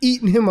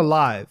eating him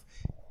alive,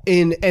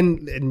 and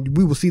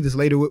we will see this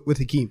later with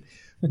Hakeem.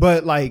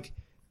 But like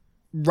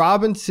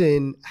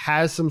Robinson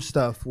has some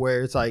stuff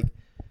where it's like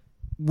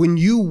when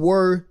you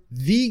were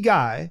the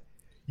guy,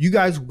 you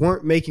guys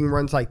weren't making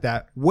runs like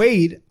that.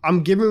 Wade,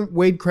 I'm giving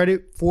Wade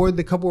credit for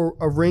the couple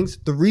of rings.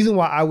 The reason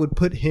why I would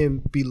put him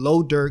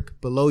below Dirk,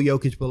 below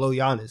Jokic, below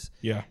Giannis.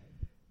 Yeah.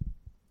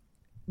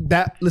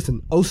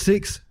 Listen,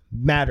 06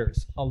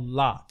 matters a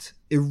lot.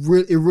 It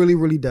really,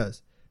 really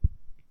does.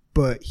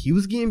 But he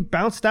was getting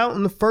bounced out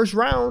in the first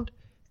round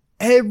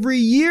every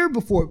year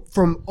before.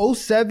 From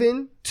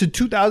 07 to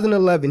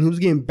 2011, he was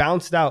getting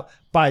bounced out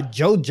by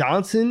Joe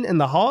Johnson and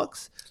the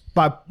Hawks,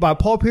 by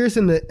Paul Pierce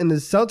and the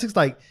Celtics.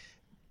 Like,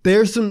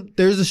 there's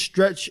a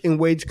stretch in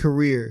Wade's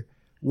career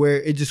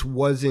where it just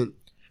wasn't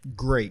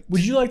great.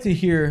 Would you like to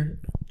hear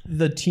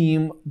the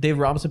team Dave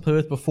Robinson played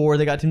with before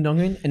they got Tim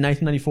Duncan in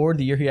 1994,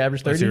 the year he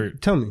averaged 30?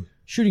 Tell me.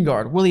 Shooting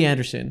guard, Willie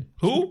Anderson.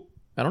 Who?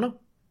 I don't know.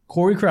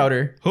 Corey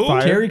Crowder. Who?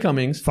 Fire. Kerry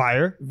Cummings.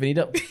 Fire. Vinny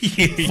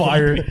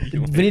Fire.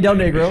 Vinny Del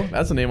Negro.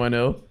 That's a name I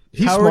know.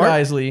 He's Howard smart.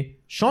 Isley.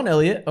 Sean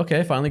Elliott.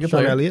 Okay, finally good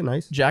Sean player. Elliott,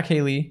 nice. Jack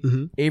Haley.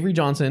 Avery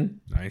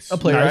Johnson. Nice. A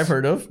player Nice. I've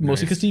heard of,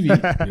 mostly Nice. because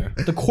TV. Yeah.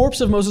 The corpse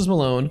of Moses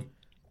Malone.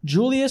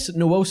 Julius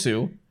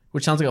Nwosu,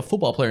 which sounds like a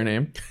football player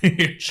name.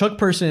 Chuck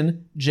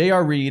Person.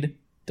 J.R. Reed.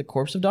 The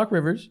corpse of Doc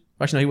Rivers.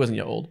 Actually, no, he wasn't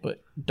yet old,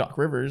 but Doc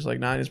Rivers, like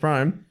not in his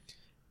prime.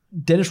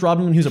 Dennis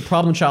Rodman, who's a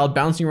problem child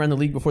bouncing around the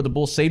league before the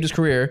Bulls saved his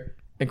career.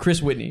 And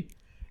Chris Whitney.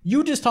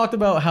 You just talked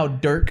about how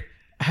Dirk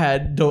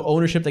had the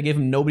ownership that gave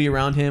him nobody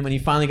around him, and he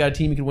finally got a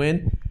team he could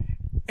win.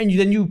 And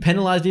then you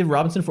penalized David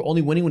Robinson for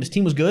only winning when his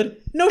team was good?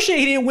 No shit,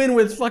 he didn't win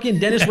with fucking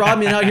Dennis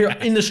Rodman out here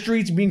in the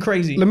streets being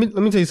crazy. Let me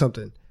tell you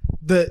something.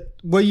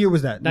 What year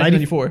was that?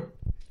 1994.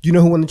 You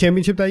know who won the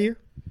championship that year?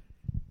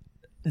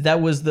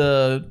 That was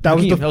the That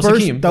was Hakeem. the first.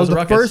 Hakeem. That was the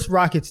Rockets. first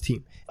Rockets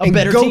team. A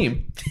better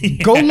team.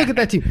 Go look at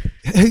that team.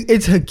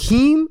 It's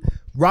Hakeem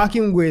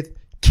rocking with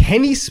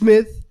Kenny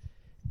Smith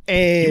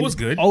and He was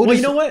good. Otis, Well,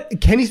 you know what?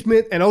 Kenny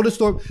Smith and Otis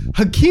Thorpe.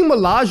 Hakeem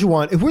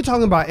Olajuwon. If we're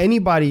talking about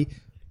anybody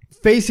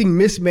facing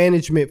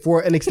mismanagement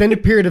for an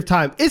extended period of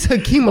time, it's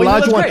Hakeem Well, you know,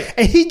 that's Olajuwon, great.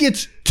 and he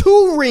gets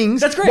 2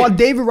 rings. That's great. While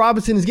David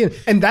Robinson is getting,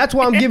 and that's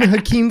why I'm giving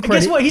Hakeem And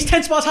credit. guess what? He's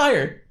 10 spots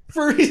higher.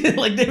 For a reason.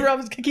 Like David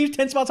Robinson. Hakeem's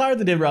 10 spots higher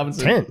than David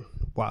Robinson. 10.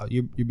 Wow,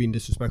 you're being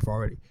disrespectful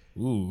already.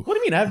 Ooh. What do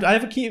you mean? I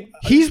have Hakeem.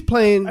 He's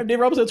playing. I have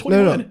David Robinson at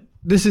 21.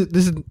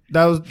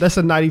 No. That's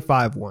a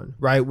 95 one,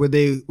 right? Where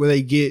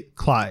they get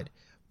Clyde.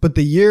 But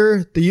the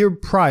year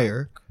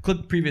prior,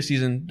 Click previous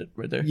season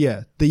right there.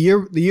 yeah, the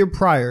year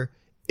prior,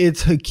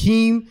 it's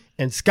Hakeem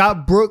and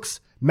Scott Brooks,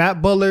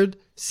 Matt Bullard,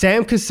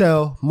 Sam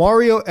Cassell,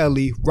 Mario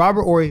Elie,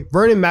 Robert Horry,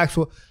 Vernon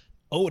Maxwell.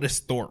 Otis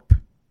Thorpe.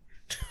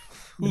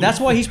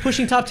 That's why he's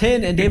pushing top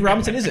 10 and David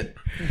Robinson isn't.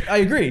 I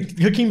agree.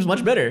 Hakeem's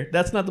much better.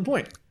 That's not the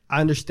point. I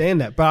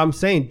understand that, but I'm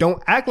saying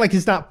don't act like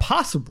it's not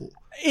possible.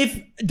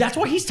 If that's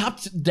why he's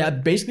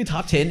basically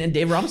top 10 and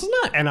David Robinson's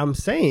not. And I'm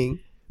saying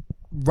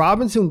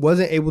Robinson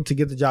wasn't able to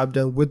get the job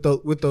done with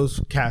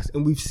those casts,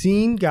 and we've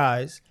seen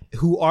guys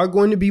who are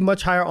going to be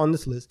much higher on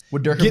this list.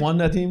 Would Dirk have won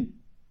that team?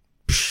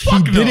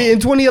 Fuck He did it in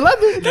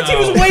 2011. That team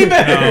was way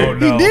better.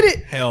 No, He did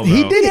it. Hell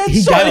He no. did it.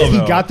 He So- got it. He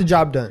no. got the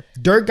job done.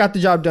 Dirk got the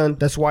job done.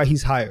 That's why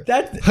he's higher.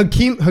 That-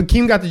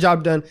 Hakeem got the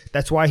job done.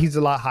 That's why he's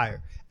a lot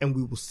higher. And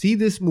we will see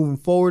this moving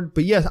forward.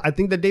 But yes, I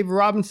think that David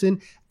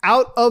Robinson,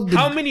 out of the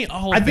How many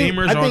Hall I of think-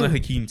 Famers I are on the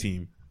think- Hakeem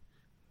team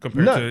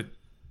compared None. to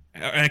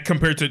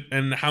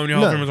and how many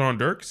Hall of None. Famers are on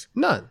Dirk's?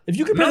 none. If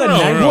you compare No, that, no,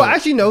 Nike- no. Well,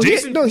 actually, no. He had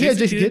Jason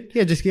Jason Kidd? Kidd. He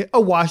had Jason Kidd. A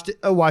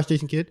washed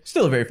Jason Kidd.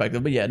 still very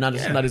effective, but yeah, not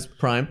his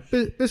prime.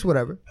 But it's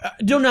whatever.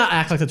 Do not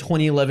act like the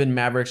 2011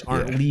 Mavericks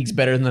aren't leagues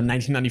better than the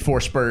 1994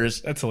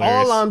 Spurs. That's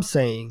hilarious.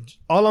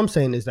 All I'm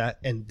saying is that,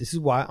 and this is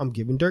why I'm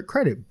giving Dirk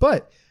credit,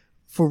 but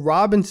for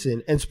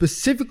Robinson and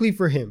specifically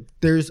for him,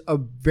 there's a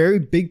very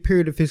big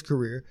period of his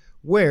career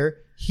where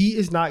he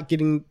is not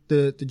getting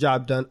the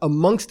job done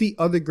amongst the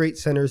other great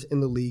centers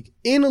in the league,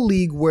 in a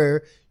league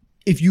where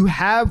if you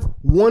have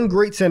one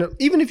great center,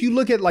 even if you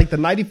look at like the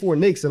 94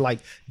 Knicks and like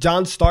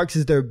John Starks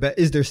is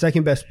their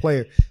second best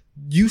player,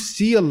 you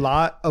see a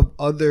lot of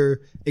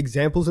other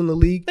examples in the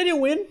league. They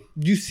didn't win.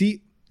 You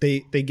see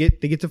they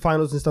get to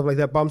finals and stuff like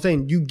that. But I'm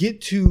saying you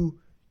get to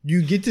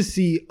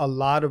see a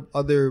lot of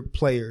other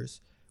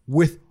players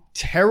with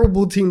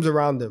terrible teams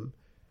around them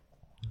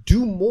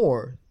do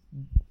more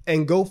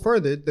and go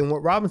further than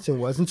what Robinson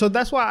was. And so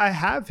that's why I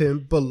have him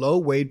below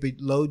Wade,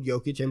 below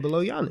Jokic, and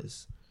below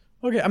Giannis.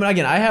 Okay, I mean,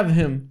 again, I have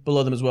him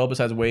below them as well,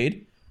 besides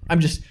Wade. I'm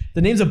just,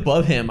 the names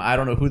above him, I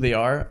don't know who they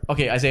are.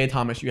 Okay, Isaiah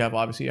Thomas, you have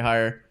obviously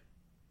higher.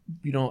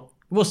 You don't,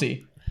 we'll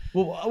see.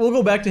 We'll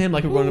go back to him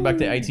like we're going back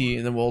to IT,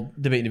 and then we'll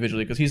debate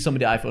individually, because he's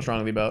somebody I feel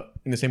strongly about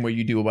in the same way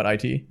you do about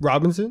IT.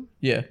 Robinson?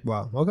 Yeah,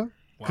 Wow. Okay.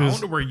 Wow, I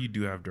wonder where you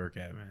do have Dirk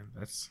at, man.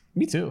 That's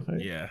me too.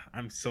 yeah.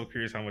 I'm so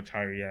curious how much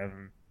higher you have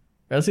him.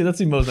 Let's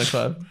see Mo's next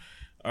five.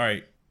 All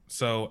right,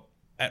 so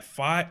at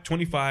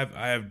 25,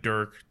 I have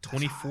Dirk.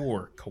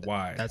 24,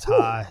 Kawhi. That's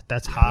high.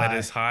 That's high. That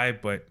is high,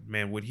 but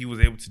man, what he was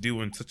able to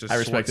do in such a I short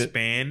respect it.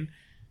 span,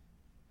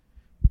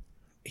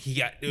 he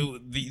got the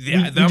we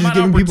amount just of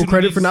giving people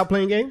credit for opportunities- not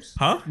playing games?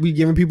 Huh? We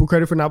giving people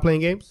credit for not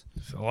playing games?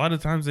 A lot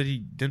of times that he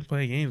didn't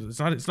play games, it's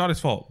not his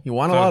fault. You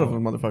won a It's not lot his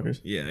of fault. them,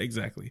 motherfuckers. Yeah,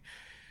 exactly.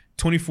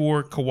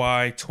 24,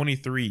 Kawhi.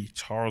 23,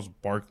 Charles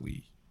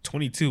Barkley.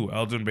 22,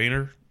 Elgin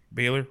Baylor,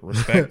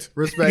 respect.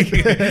 Respect.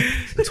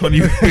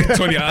 20,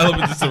 I love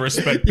it, just a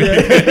respect.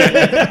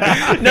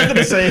 Nothing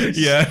to say.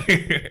 Yeah.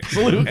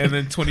 Salute. And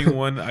then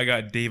 21, I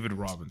got David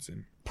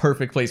Robinson.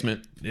 Perfect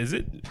placement. Is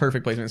it?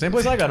 Perfect placement. Same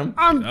place I got him.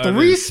 I'm it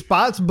 3 is.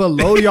 spots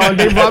below y'all and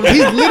Dave Robinson.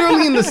 He's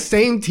literally in the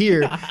same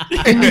tier.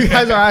 And you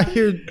guys are out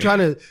here trying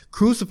to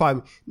crucify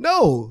me.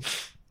 No.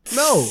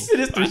 It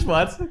is 3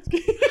 spots.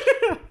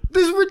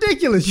 This is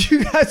ridiculous.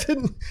 You guys are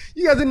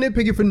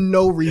nitpicking for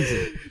no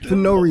reason. For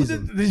no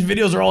reason. These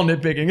videos are all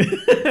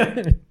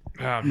nitpicking.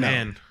 Oh,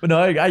 man. But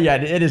no, yeah,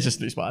 it is just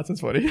 3 spots.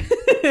 That's funny.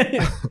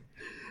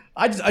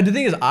 The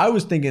thing is, I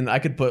was thinking I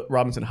could put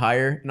Robinson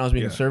higher, and I was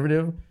being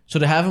conservative. So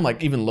to have him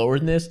like even lower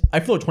than this, I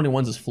feel like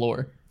 21's his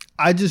floor.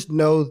 I just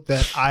know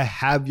that I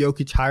have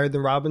Jokic higher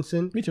than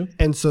Robinson. Me too.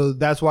 And so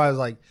that's why I was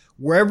like,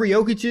 wherever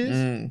Jokic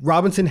is,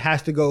 Robinson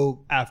has to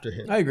go after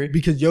him. I agree.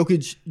 Because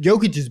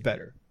Jokic is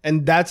better.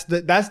 And that's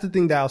the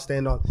thing that I'll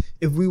stand on.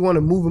 If we want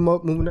to move him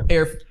up, moving up.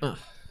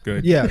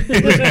 Good. Yeah.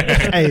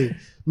 Hey,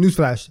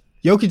 newsflash.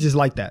 Jokic is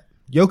like that.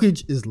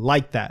 Jokic is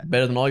like that.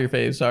 Better than all your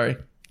faves. Sorry.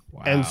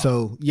 Wow. And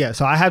so, yeah,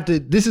 so I have to,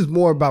 this is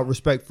more about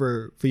respect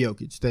for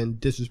Jokic than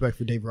disrespect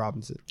for David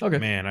Robinson. Okay.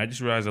 Man, I just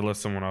realized I left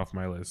someone off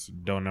my list.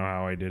 Don't know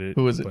how I did it.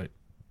 Who is it? But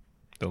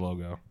the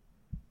logo.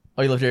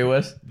 Oh, you left Jerry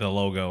West? The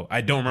logo.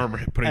 I don't remember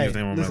putting his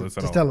name on my list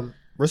at just all. tell him,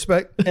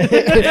 respect.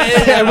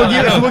 And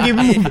we'll give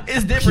him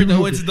It's different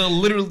though. It's the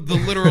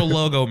literal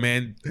logo,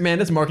 man. Man,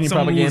 that's marketing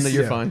Someone propaganda. who's-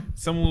 You're yeah. fine.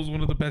 Someone was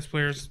one of the best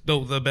players,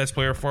 though the best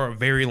player for a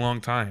very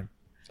long time.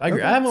 I agree.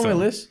 Okay. I have him on my So-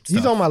 list.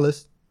 He's on my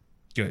list.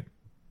 Good.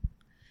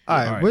 All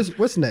right, All right.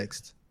 what's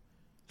next?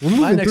 We're My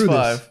moving next through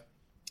 5. this.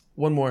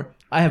 One more.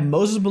 I have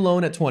Moses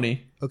Malone at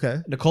 20, Okay.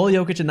 Nikola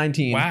Jokic at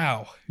 19,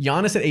 Wow.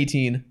 Giannis at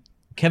 18,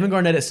 Kevin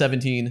Garnett at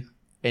 17,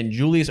 and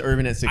Julius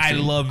Erving at 16. I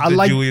love I the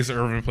like- Julius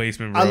Erving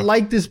placement, bro. I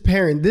like this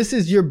pairing. This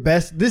is your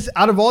best. This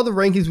out of all the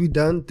rankings we've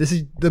done, this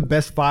is the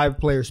best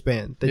 5-player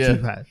span that Yeah.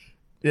 you've had.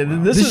 Yeah,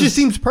 This is, just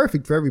seems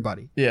perfect for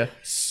everybody. Yeah.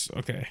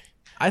 Okay.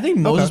 I think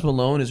Moses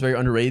Malone is very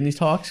underrated in these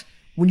talks.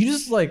 When you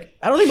just like,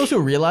 I don't think most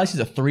people realize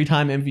he's a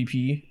 3-time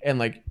MVP and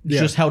like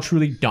just how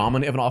truly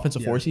dominant of an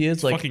offensive force he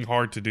is. Like, Fucking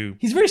hard to do.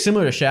 he's very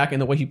similar to Shaq in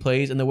the way he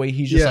plays and the way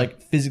he's just Yeah.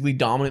 like physically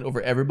dominant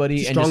over everybody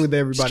and Stronger just, than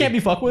everybody. just can't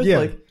be fucked with. Yeah.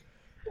 Like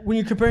when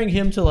you're comparing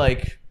him to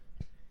like,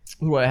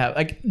 who do I have?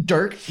 Like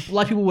Dirk. A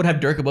lot of people would have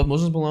Dirk above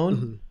Moses Malone.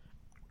 Mm-hmm.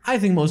 I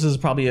think Moses is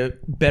probably a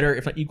better,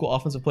 if not equal,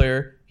 offensive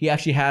player. He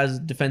actually has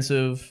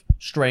defensive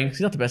strength.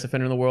 He's not the best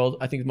defender in the world.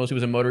 I think mostly it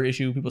was a motor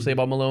issue people say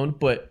about Malone,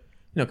 but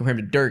compared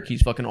to Dirk,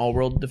 he's fucking all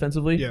world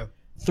defensively. Yeah.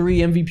 3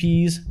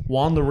 MVPs,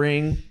 won the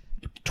ring,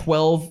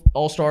 12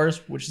 All-Stars,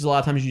 which is a lot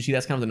of times you see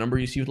that's kind of the number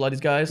you see with a lot of these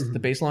guys, the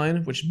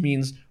baseline, which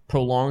means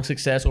prolonged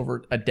success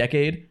over a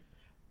decade.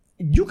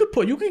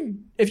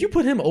 If you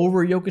put him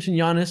over Jokic and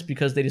Giannis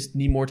because they just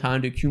need more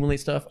time to accumulate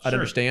stuff, I'd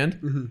understand.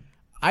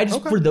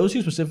 For those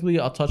two specifically,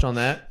 I'll touch on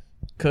that.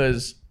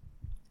 because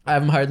I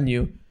have him higher than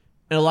you,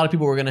 and a lot of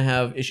people were going to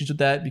have issues with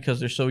that because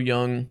they're so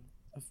young.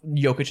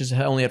 Jokic has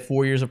only had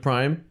 4 years of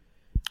prime.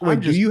 Wait,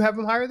 do you have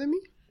him higher than me?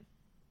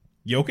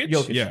 Jokic?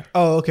 Jokic.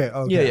 Oh, okay.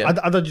 Yeah.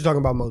 I thought you were talking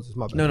about Moses.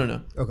 My bad.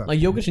 No. Okay. Like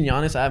Jokic and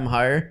Giannis, I have them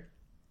higher.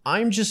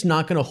 I'm just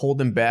not going to hold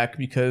them back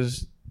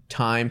because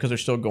they're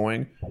still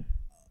going.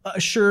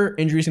 Sure,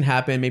 injuries can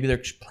happen. Maybe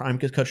their prime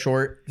gets cut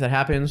short. If that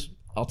happens,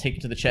 I'll take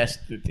it to the chest.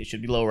 They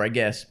should be lower, I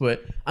guess.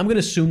 But I'm going to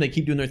assume they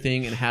keep doing their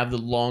thing and have the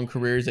long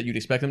careers that you'd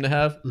expect them to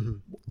have. Mm-hmm.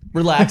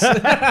 Relax.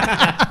 And,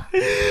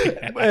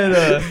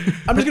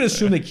 I'm just going to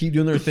assume they keep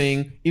doing their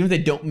thing. Even if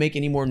they don't make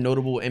any more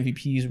notable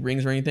MVPs,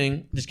 rings, or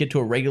anything, just get to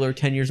a regular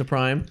 10 years of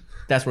prime.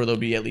 That's where they'll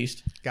be at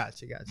least.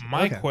 Gotcha.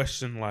 My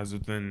question lies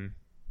within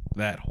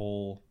that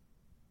whole...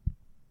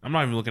 I'm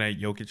not even looking at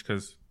Jokic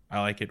because I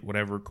like it,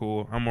 whatever,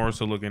 cool. I'm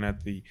also looking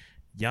at the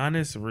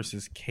Giannis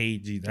versus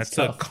KG. That's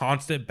a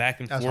constant back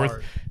and forth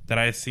hard. that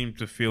I seem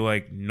to feel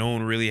like no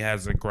one really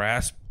has a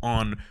grasp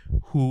on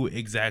who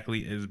exactly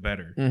is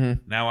better.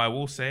 Mm-hmm. Now, I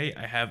will say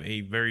I have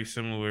a very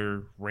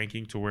similar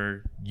ranking to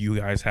where you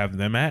guys have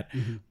them at.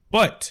 Mm-hmm.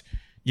 But,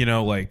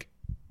 like,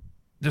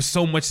 there's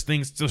so much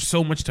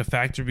to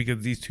factor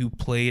because these two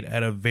played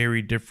at a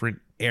very different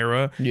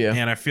era. Yeah.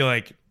 And I feel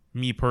like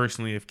me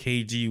personally, if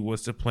KG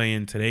was to play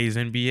in today's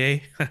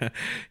NBA,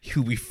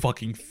 he'll be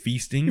fucking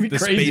feasting. The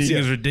spacing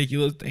is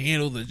ridiculous. The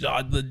handle,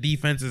 the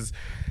defense is.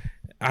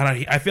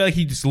 I feel like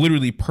he's just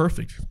literally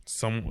perfect.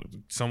 Somewhat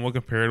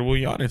comparable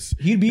to Giannis.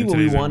 He'd be what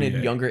we wanted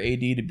NBA. Younger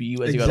AD to be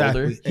as he got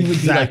older. He would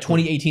be like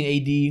 2018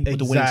 AD with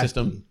the winning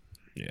system.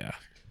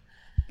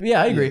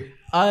 Yeah, I agree.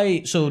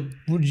 So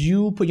would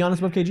you put Giannis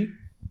above KG?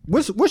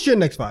 What's your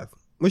next five?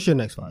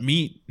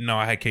 Me? No,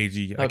 I had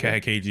KG. Okay. I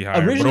had KG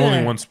higher, but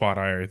only one spot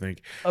higher, I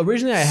think.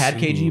 Originally, I had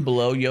KG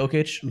below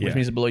Jokic, which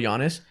means below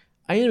Giannis.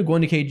 I ended up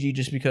going to KG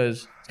just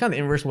because it's kind of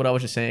the inverse of what I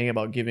was just saying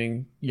about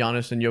giving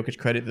Giannis and Jokic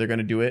credit that they're going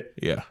to do it.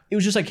 Yeah. It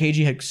was just like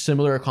KG had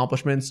similar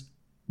accomplishments,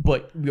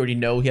 but we already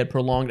know he had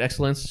prolonged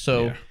excellence,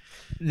 so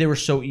they were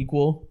so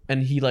equal,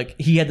 and he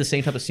had the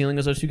same type of ceiling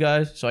as those two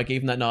guys, so I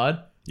gave him that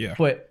nod. Yeah.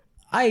 But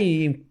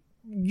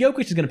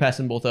Jokic is going to pass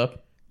them both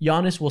up.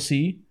 Giannis, we'll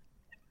see.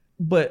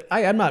 But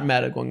I'm not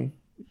mad at going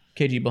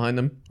KG behind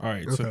them. All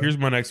right, so here's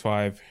my next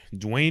five.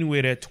 Dwayne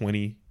Wade at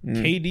 20.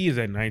 KD is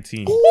at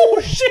 19.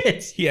 Oh,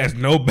 shit. He has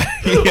no back.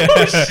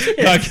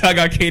 I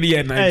got KD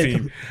at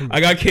 19.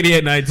 I got KD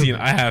at 19.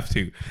 I have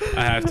to.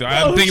 I'm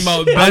thinking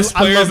about best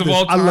players of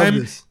all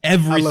time.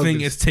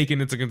 Everything is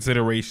taken into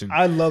consideration.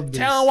 I love this.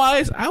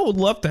 Talent-wise, I would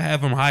love to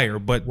have him higher,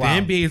 but the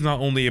NBA is not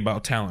only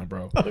about talent,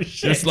 bro. Oh,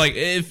 shit. It's like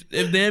if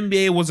the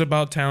NBA was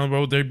about talent,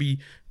 bro, there'd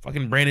be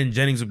fucking Brandon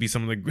Jennings would be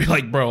some of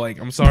the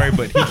I'm sorry,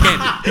 but he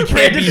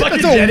can't be.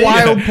 That's a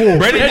wild pull.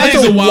 Brandon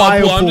Jennings is a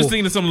wild pull. I'm just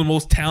thinking of some of the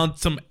most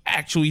some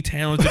actually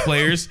talented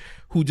players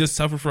who just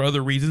suffer for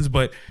other reasons.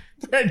 But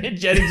Brandon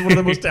Jennings is one of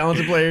the most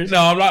talented players. No,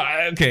 I'm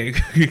not. Okay,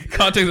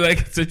 context of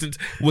that sentence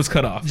was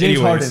cut off. James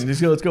Harden.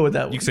 Let's go with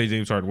that one. You can say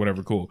James Harden,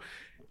 whatever. Cool.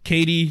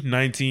 KD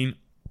 19.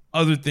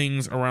 Other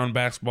things around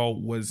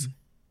basketball was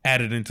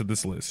added into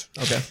this list.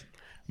 Okay.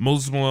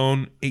 Moses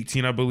Malone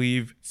 18, I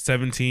believe.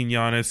 17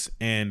 Giannis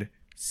and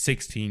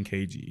 16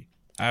 KG.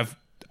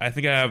 I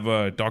think I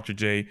have Dr.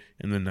 J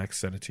in the next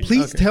set of teams.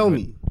 Please tell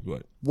me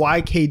what?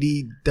 Why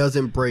KD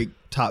doesn't break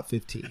top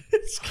 15.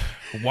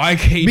 Why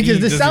KD? Because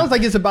this sounds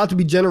like it's about to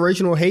be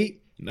generational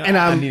hate, and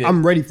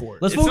I'm ready for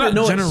it. Let's move on.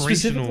 No,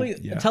 specifically,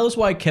 tell us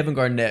why Kevin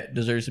Garnett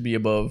deserves to be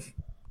above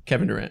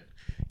Kevin Durant.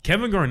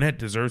 Kevin Garnett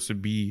deserves to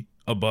be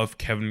above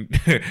Kevin.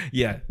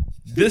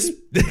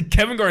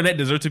 Kevin Garnett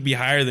deserves to be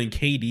higher than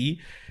KD.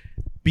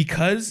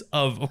 Because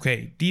of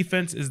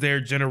defense is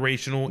there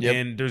generational,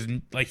 and there's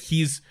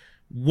he's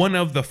one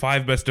of the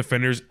 5 best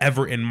defenders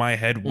ever in my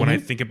head when I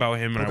think about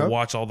him and I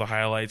watch all the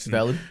highlights. And,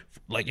 Valid.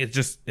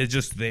 It's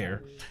just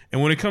there.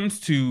 And when it comes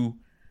to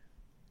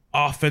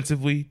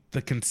offensively,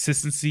 the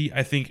consistency,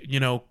 I think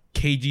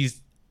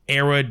KG's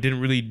era didn't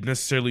really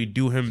necessarily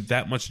do him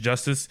that much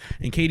justice.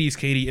 And KD's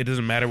KD. It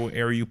doesn't matter what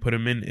era you put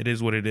him in. It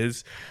is what it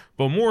is.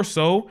 But more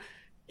so,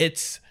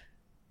 it's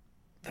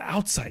the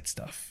outside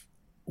stuff.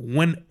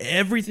 When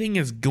everything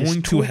is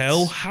going to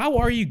hell, how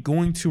are you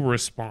going to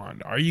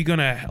respond? Are you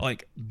gonna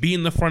be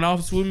in the front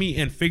office with me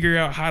and figure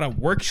out how to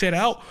work shit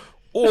out,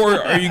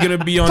 or are you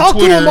gonna be on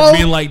Twitter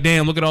being like,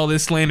 "Damn, look at all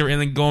this slander," and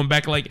then going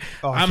back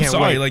 "I'm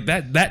sorry,"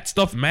 that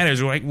stuff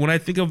matters. When I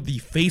think of the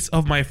face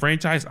of my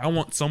franchise, I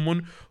want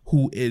someone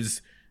who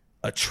is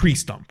a tree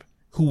stump,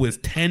 who is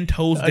 10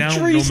 toes down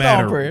no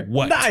matter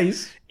what.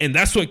 Nice. And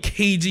that's what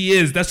KG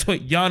is. That's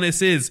what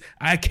Giannis is.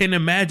 I can't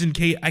imagine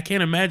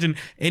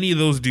any of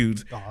those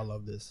dudes. Oh, I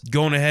love this.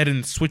 Going ahead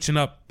and switching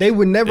up. They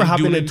would never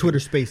hop into Twitter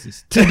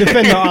Spaces to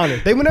defend their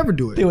honor. They would never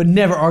do it. They would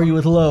never argue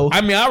with Lowe.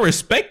 I mean, I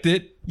respect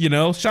it.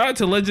 Shout out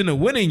to Legend of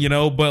Winning.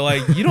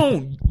 But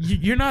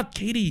you're not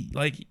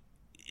KD.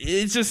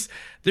 It's just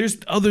there's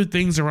other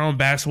things around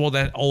basketball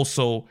that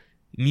also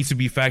needs to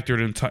be factored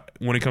in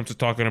when it comes to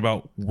talking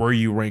about where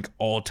you rank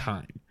all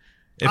time.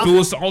 If it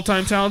was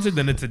all-time talented,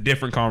 then it's a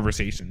different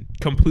conversation.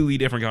 Completely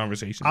different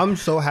conversation. I'm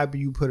so happy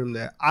you put him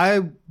there.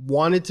 I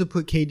wanted to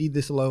put KD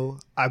this low.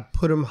 I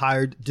put him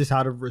higher just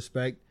out of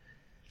respect.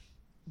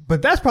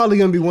 But that's probably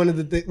going to be one of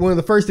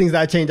the first things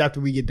that I change after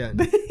we get done.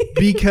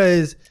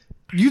 Because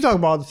you talk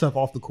about all the stuff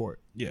off the court.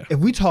 Yeah. If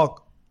we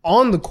talk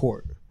on the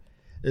court,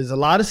 there's a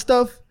lot of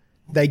stuff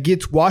that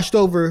gets washed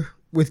over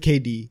with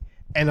KD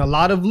and a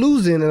lot of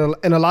losing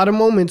and a lot of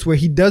moments where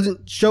he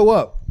doesn't show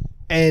up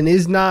and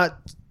is not,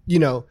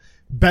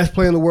 best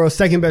player in the world,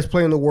 second best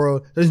player in the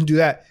world, doesn't do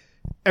that.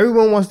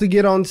 Everyone wants to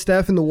get on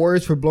Steph and the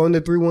Warriors for blowing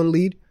their 3-1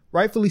 lead.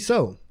 Rightfully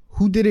so.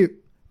 Who did it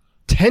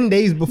 10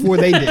 days before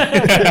they did?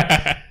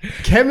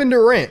 Kevin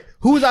Durant,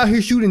 who was out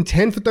here shooting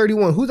 10 for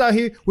 31, who's out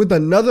here with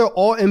another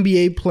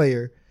all-NBA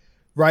player,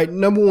 right?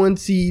 Number 1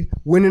 seed,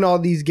 winning all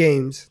these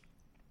games,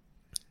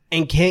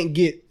 and can't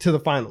get to the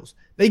finals.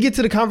 They get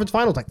to the conference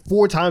finals like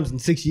 4 times in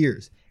 6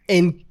 years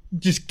and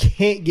just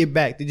can't get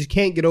back. They just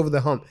can't get over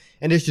the hump.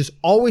 And there's just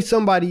always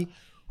somebody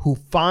who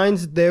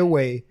finds their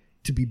way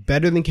to be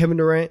better than Kevin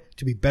Durant,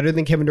 to be better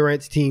than Kevin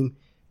Durant's team.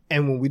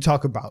 And when we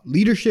talk about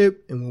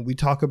leadership and when we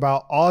talk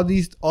about all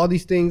these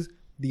things,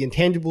 the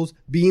intangibles,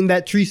 being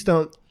that tree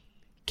stump,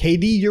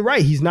 KD, you're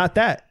right. He's not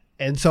that.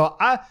 And so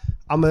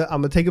I'm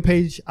gonna take a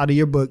page out of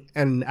your book,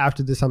 and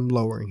after this, I'm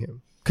lowering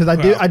him because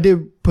I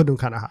did put him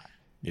kind of high.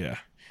 Yeah,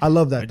 I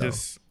love that though.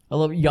 I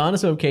love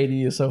Giannis over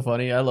KD is so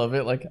funny. I love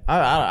it. Like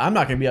I'm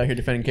not gonna be out here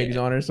defending KD's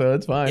honor, so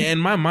it's fine. In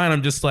my mind,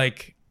 I'm just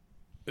like,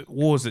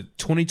 what was it,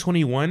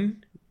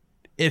 2021?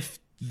 If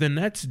the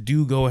Nets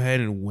do go ahead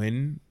and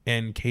win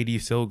and KD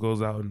still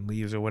goes out and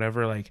leaves or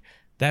whatever, like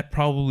that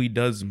probably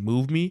does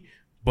move me.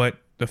 But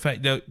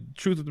the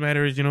truth of the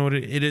matter is,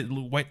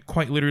 it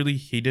quite literally,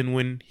 he didn't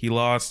win. He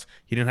lost.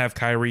 He didn't have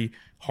Kyrie.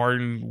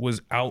 Harden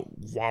was out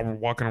while we're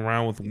walking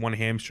around with one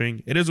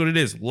hamstring. It is what it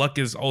is. Luck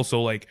is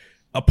also like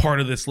a part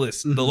of this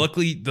list.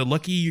 Mm-hmm. The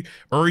luckier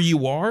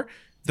you are,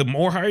 the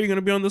more higher you're going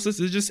to be on this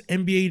list. It's just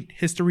NBA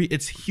history.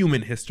 It's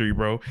human history,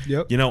 bro.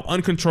 Yep.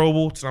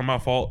 Uncontrollable. It's not my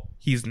fault.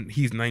 He's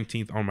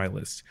 19th on my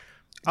list.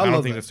 I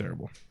don't think that's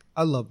terrible.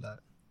 I love that.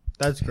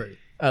 That's great.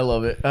 I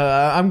love it.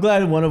 I'm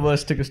glad one of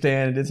us took a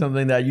stand and did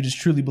something that you just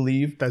truly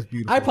believe. That's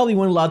beautiful. I probably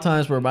went a lot of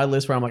times where my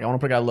list where I'm like, I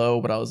want to put a guy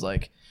low, but I was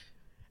like,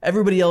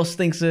 everybody else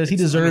thinks this. He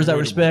deserves that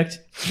respect.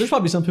 There's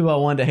probably some people I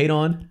wanted to hate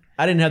on.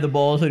 I didn't have the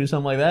balls to do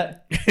something like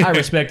that. I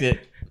respect it.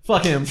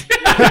 Fuck him.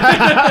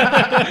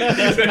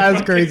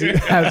 That's crazy.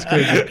 That's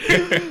crazy.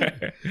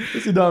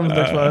 Let's see Donovan's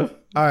next 5.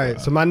 All right.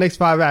 So my next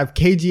 5, I have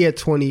KG at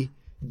 20,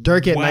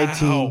 Dirk at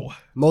 19,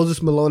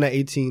 Moses Malone at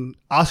 18,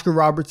 Oscar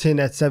Robertson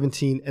at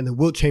 17, and then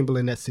Wilt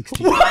Chamberlain at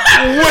 16. Wilt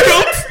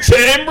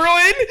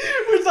Chamberlain?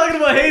 We're talking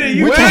about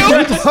hating.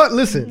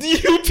 Listen.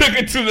 You took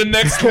it to the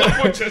next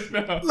level just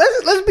now.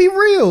 Let's be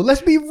real.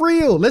 Let's be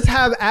real. Let's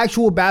have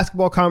actual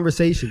basketball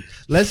conversation.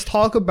 Let's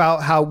talk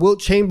about how Wilt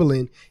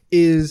Chamberlain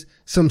is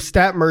some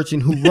stat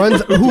merchant who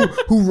runs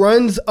who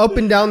runs up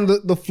and down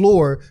the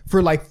floor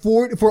for like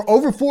for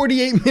over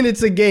 48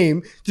 minutes a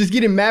game, just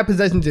getting mad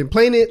possessions and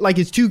playing it like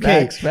it's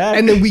 2K. Facts.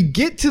 And then we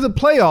get to the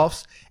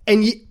playoffs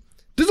and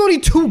there's only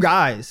 2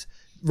 guys,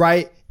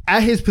 right,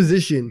 at his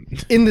position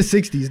in the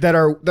 60s that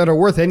are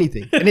worth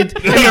anything. And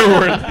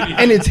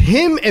it's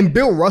him and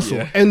Bill Russell.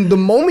 Yeah. And the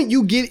moment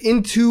you get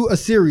into a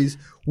series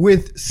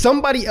with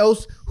somebody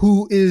else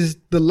who is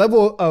the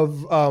level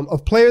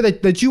of player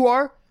that you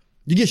are,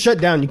 you get shut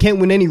down. You can't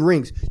win any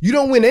rings. You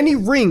don't win any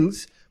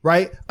rings,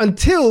 right,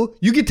 until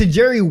you get to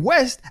Jerry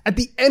West at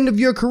the end of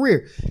your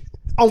career.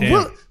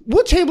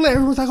 Wilt Chamberlain,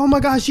 everyone's like, oh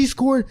my gosh, he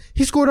scored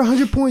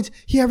 100 points.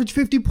 He averaged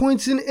 50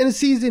 points in a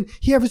season.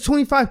 He averaged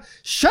 25.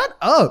 Shut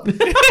up.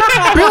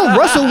 Bill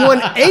Russell won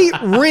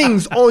 8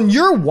 rings on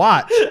your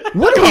watch.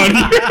 What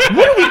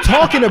are we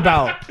talking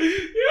about?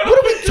 What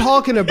are we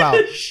talking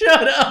about?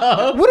 Shut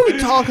up. What are we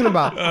talking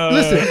about?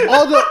 Listen,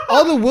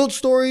 all the Wilt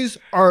stories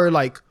are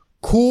like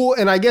cool,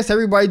 and I guess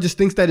everybody just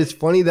thinks that it's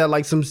funny that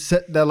like some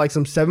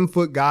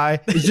 7-foot guy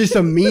is just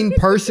a mean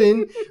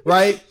person,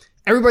 right?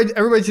 Everybody.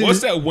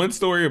 What's that one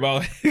story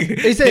about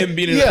him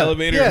being in an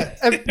elevator? Yeah,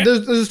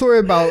 there's a story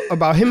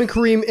about him and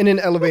Kareem in an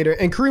elevator,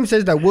 and Kareem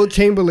says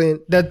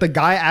that the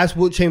guy asked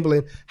Wilt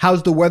Chamberlain,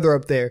 "How's the weather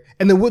up there?"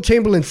 And then Wilt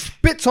Chamberlain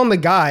spits on the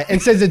guy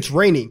and says it's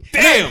raining.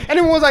 Damn! And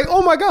everyone's like,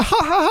 "Oh my god, ha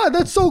ha ha!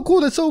 That's so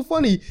cool. That's so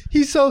funny.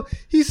 He's so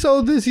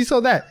this. He's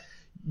so that."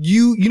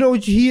 You know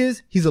what he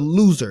is? He's a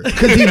loser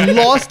because he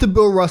lost to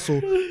Bill Russell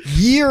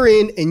year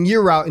in and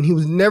year out, and he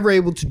was never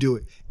able to do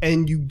it.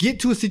 And you get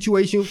to a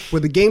situation where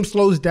the game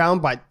slows down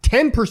by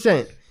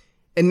 10%,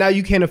 and now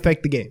you can't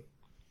affect the game.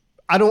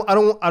 I don't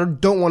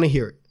want to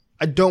hear it.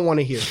 I don't want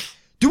to hear it.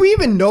 Do we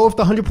even know if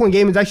the 100-point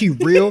game is actually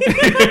real?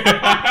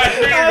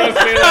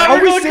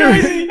 Are we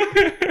serious?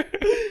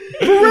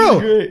 For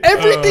real?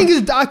 Everything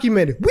is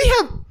documented.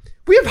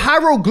 We have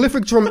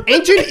hieroglyphics from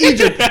ancient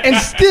Egypt, and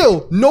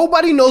still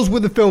nobody knows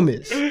where the film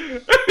is.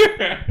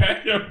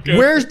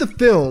 Where's the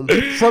film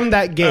from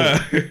that game?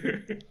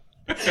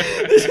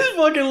 This is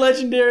fucking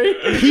legendary.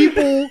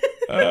 People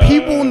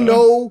People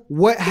know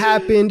what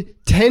happened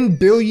 10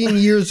 billion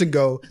years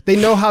ago. They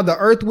know how the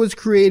earth was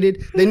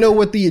created. They know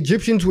what the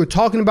Egyptians were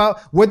talking about,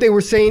 what they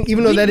were saying,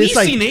 even though We've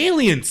seen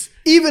aliens.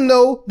 Even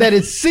though that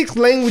is 6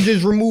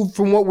 languages removed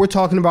from what we're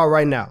talking about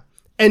right now.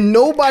 And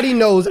nobody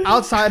knows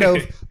outside of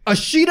a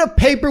sheet of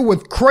paper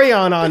with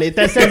crayon on it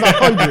that says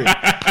 100.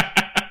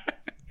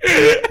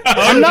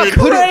 I'm not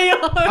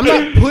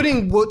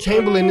putting Wilt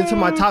Chamberlain into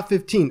my top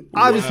 15.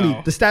 Obviously,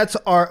 Wow. the stats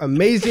are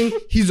amazing.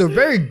 He's a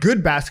very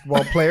good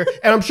basketball player,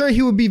 and I'm sure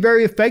he would be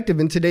very effective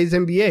in today's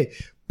NBA.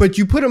 But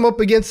you put him up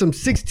against some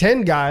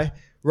 6'10" guy,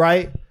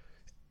 right?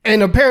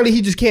 And apparently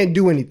he just can't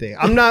do anything.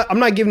 I'm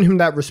not giving him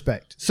that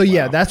respect. So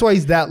yeah, that's why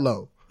he's that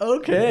low.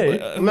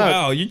 Okay.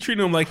 Wow, you treat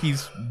him like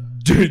he's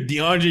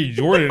DeAndre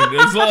Jordan.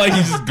 It's not like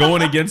he's just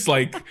going against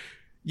like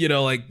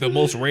the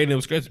most random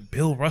scratch.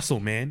 Bill Russell,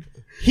 man.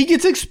 He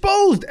gets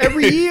exposed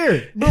every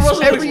year. Bill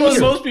Russell every exposed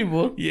year. most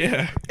people.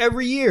 Yeah,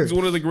 Every year. he's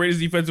one of the greatest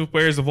defensive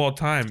players of all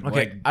time. Okay,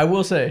 Like, I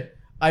will say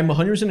I'm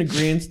 100%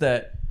 agreement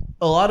that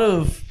a lot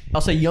of,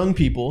 I'll say, young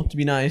people, to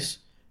be nice,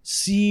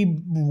 see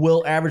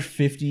Will average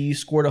 50,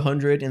 scored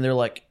 100, and they're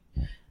like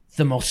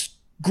the most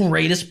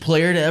greatest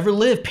player to ever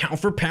live, pound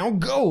for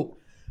pound, GOAT.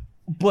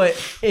 But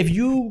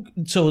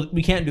so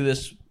we can't do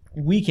this.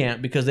 We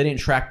can't because they didn't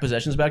track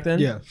possessions back then.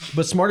 Yeah.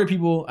 But smarter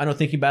people, I know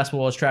Thinking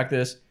Basketball has tracked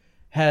this,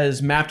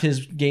 has mapped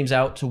his games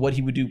out to what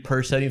he would do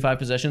per 75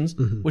 possessions,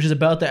 which is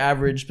about the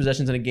average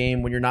possessions in a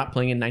game when you're not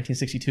playing in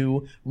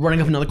 1962, running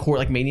up another court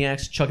like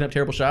maniacs, chucking up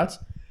terrible shots.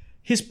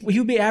 He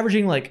would be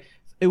averaging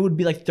it would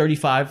be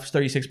 35,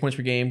 36 points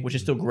per game, which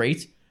is still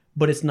great,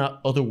 but it's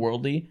not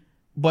otherworldly.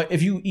 But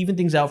if you even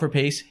things out for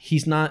pace,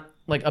 he's not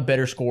a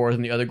better scorer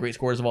than the other great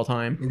scorers of all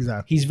time.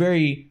 Exactly. He's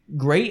very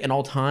great in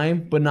all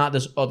time, but not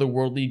this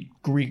otherworldly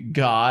Greek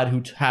god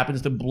who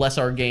happens to bless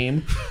our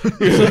game.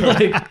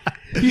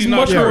 He's not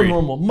much more Curry.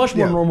 normal, much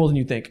more normal than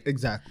you think.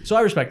 Exactly. So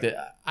I respect it.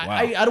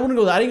 I don't want to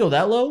go. I didn't go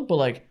that low,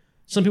 but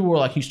some people were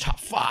like, he's top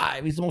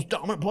 5. He's the most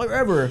dominant player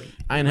ever.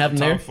 I didn't have him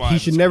there. top 5. He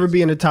should never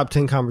be in the top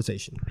 10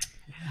 conversation.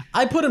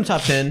 I put him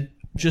top 10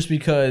 just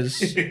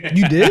because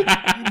You did?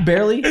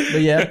 barely,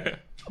 but yeah,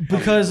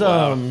 because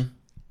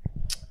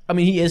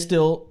he is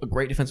still a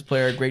great defensive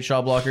player, great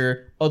shot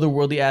blocker,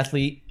 otherworldly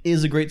athlete,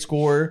 is a great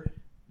scorer,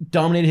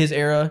 dominated his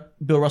era.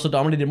 Bill Russell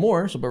dominated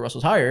more, so Bill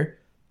Russell's higher.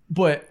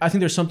 But I think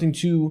there's something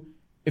to,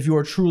 if you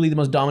are truly the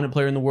most dominant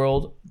player in the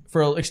world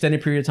for an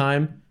extended period of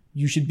time,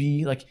 you should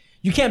be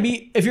you can't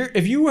be,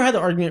 if you had the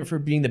argument for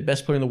being the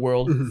best player in the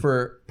world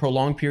for a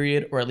prolonged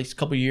period or at least a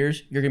couple of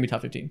years, you're gonna be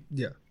top 15.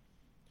 Yeah.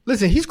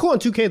 Listen, he's cool on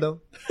 2K though.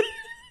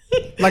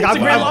 It's a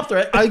great lob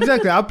threat.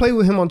 Exactly. I play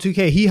with him on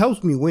 2K. He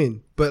helps me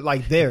win, but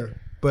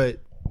But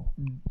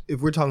if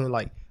we're talking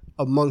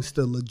amongst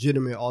the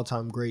legitimate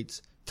all-time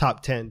greats,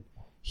 top 10,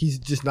 he's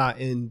just not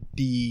in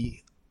the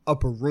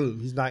upper room.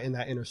 He's not in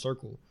that inner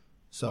circle.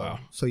 So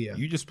yeah.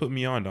 You just put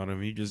me on,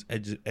 Donovan. You just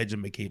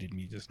edumacated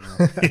me just now.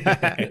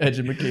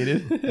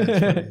 Edumacated.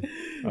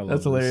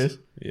 That's hilarious.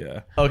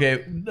 Yeah.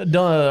 Okay,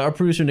 our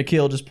producer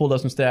Nikhil just pulled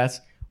up some stats.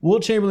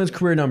 Wilt Chamberlain's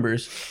career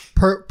numbers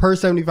Per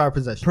 75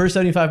 possessions. per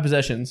 75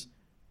 possessions: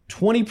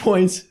 20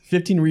 points,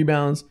 15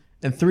 rebounds,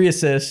 and 3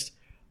 assists,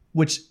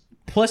 which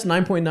plus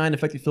 9.9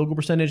 effective field goal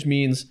percentage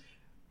means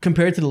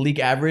compared to the league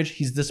average,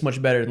 he's this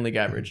much better than league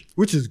average.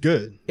 Which is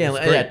good.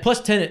 Yeah, plus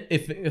 10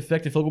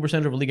 effective field goal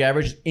percentage over league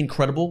average is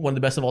incredible, one of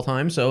the best of all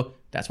time. So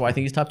that's why I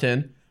think he's top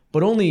 10.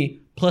 But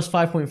only plus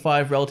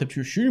 5.5 relative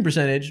to shooting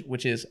percentage,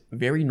 which is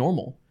very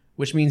normal,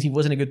 which means he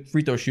wasn't a good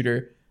free throw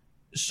shooter.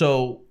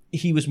 So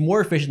he was more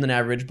efficient than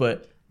average,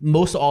 but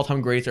most all-time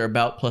greats are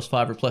about plus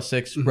 5 or plus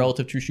 6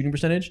 relative to shooting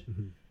percentage.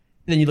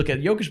 Then you look at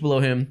Jokic below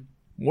him,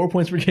 more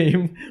points per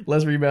game,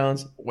 less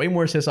rebounds, way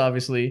more assists,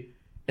 obviously,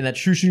 and that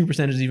true shooting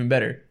percentage is even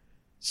better.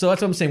 So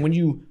that's what I'm saying. When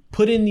you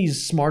put in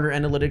these smarter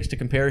analytics to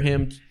compare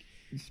him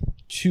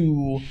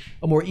to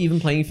a more even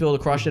playing field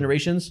across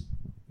generations,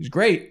 he's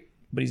great,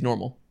 but he's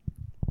normal.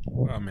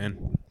 Oh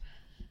man.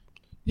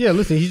 Yeah,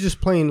 listen, he's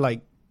just playing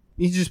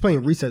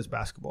recess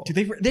basketball.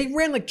 Dude, they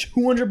ran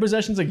 200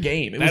 possessions a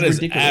game. It That was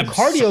is ridiculous.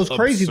 Cardio's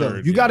crazy though.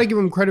 absurd, You yeah. got to give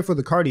him credit for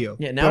the cardio.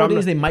 Yeah, But I'm nowadays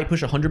not- they might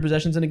push 100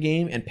 possessions in a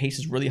game, and pace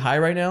is really high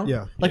right now.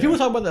 Yeah. People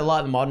talk about that a lot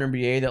in the modern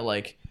NBA. That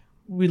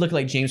we look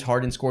at James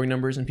Harden scoring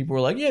numbers, and people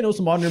were like, "Yeah, no, it's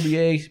the modern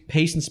NBA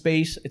pace and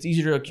space. It's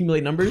easier to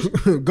accumulate numbers."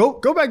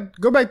 go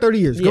back 30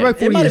 years. Go Yeah, back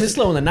 40 it might have been years.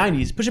 slow in the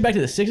 90s. Push it back to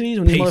the 60s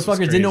when these Pace was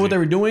motherfuckers didn't know what crazy. they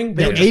were doing.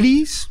 They The were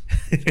just,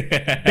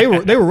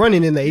 80s, they were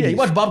running in the 80s. yeah, you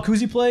watch Bob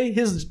Cousy play.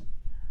 His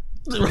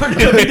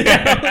running up and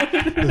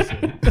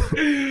down.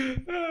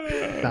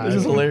 Nah, This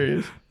is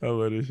hilarious. I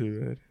love it, shit,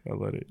 man. I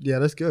love it. Yeah,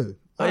 that's good.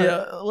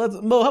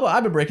 Mo, how about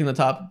I've been breaking the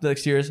top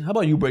next years. How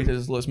about you break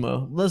this list,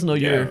 Mo? Let us know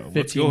your 15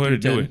 let's go ahead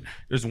and through do 10. it.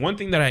 There's one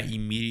thing that I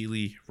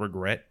immediately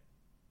regret,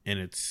 and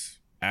it's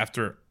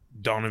after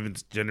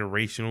Donovan's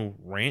generational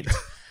rant.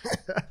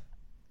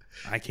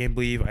 I can't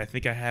believe I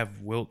think I have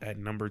Wilt at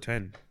number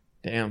 10.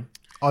 Damn.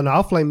 Oh no,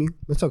 I'll flame you.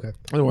 It's okay.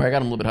 Don't worry, I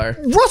got him a little bit higher.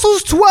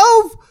 Russell's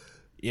 12.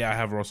 Yeah, I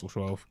have Russell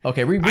 12.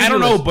 Okay, read I your don't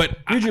know, list. but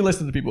read your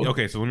list of the people.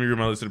 okay, so let me read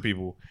my list of the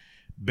people.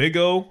 Big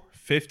O,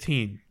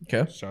 15.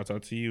 Okay. Shouts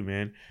out to you,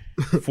 man.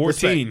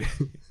 14,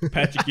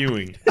 Patrick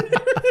Ewing.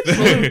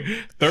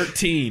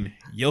 13,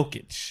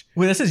 Jokic.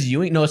 Wait, that says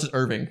Ewing? No, it says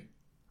Irving.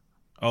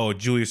 Oh,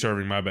 Julius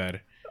Erving, my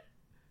bad.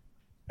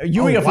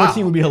 Ewing at wow.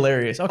 14 would be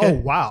hilarious. Okay. Oh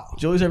wow.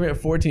 Julius Irving at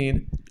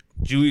 14.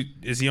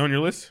 Is he on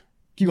your list?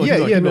 Keep going. Yeah, keep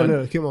going, yeah, keep no,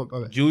 going. no, come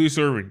on. Okay. Julius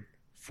Erving,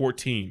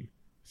 14.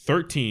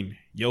 13,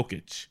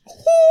 Jokic. Ooh,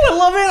 I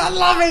love it. I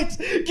love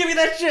it. Give me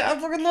that shit. I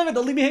fucking love it.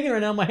 Don't leave me hanging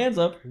right now. My hands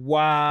up.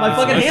 Wow. My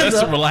fucking hands Let's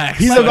up. relax.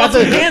 He's about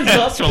to. hands up.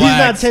 Let's He's not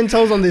relax. 10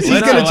 toes on this. He's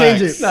Let's gonna relax.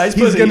 change it. Nah, he's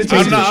he's pussy. gonna He's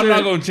change I'm it.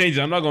 not going to change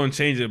it. I'm not going to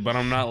change it, but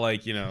I'm not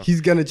like,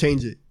 He's gonna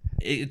change it.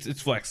 it's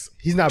flex.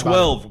 He's not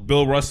 12,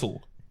 Bill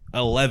Russell.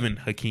 11,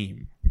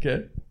 Hakeem.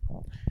 Okay.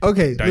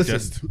 Okay, Digest.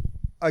 listen.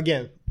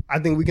 Again, I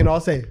think we can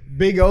all say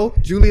Big O,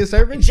 Julius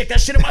Erving. Check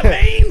that shit in my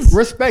veins.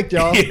 Respect,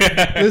 y'all.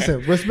 Yeah.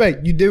 Listen,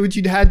 respect. You did what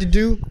you had to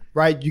do,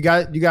 right? You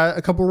got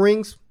a couple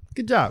rings.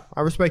 Good job.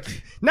 I respect you.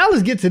 Now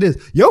let's get to this.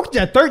 Jokic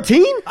at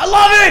 13? I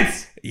love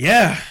it.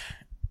 Yeah.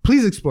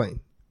 Please explain.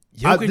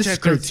 Jokic this is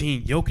at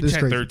crazy. 13. Jokic This is at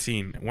crazy.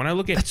 13. When I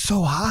look at, That's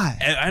so high.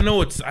 I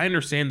know I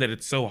understand that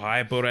it's so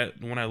high, but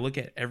when I look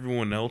at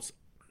everyone else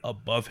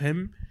above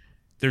him,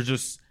 there's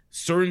just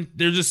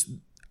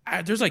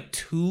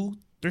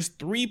there's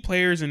 3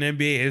 players in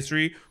NBA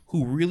history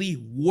who really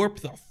warp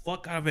the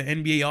fuck out of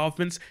an NBA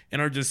offense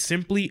and are just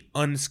simply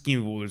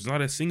unschemable. There's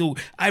not a single,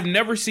 I've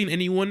never seen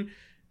anyone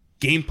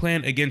game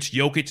plan against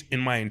Jokic in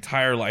my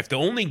entire life. The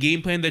only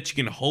game plan that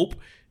you can hope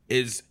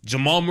is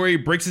Jamal Murray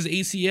breaks his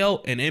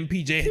ACL and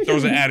MPJ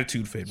throws an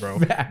attitude fit, bro.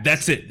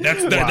 That's it.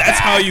 That's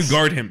how you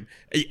guard him.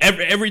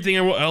 Everything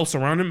else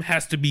around him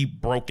has to be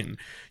broken,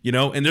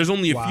 And there's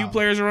only a few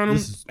players around him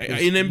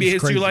in NBA history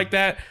crazy. like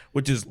that,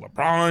 which is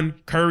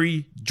LeBron,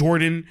 Curry,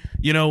 Jordan.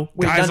 Wait,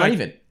 Guys not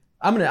even.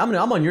 I'm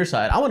on your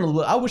side.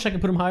 I wish I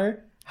could put him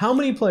higher. How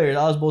many players,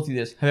 I'll ask both of you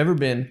this, have ever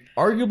been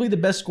arguably the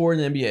best scorer in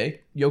the NBA?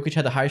 Jokic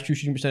had the highest true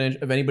shooting percentage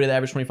of anybody that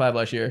averaged 25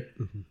 last year,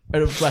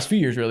 or the last few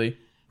years really,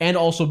 and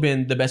also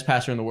been the best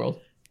passer in the world.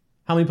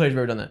 How many players have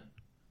ever done that?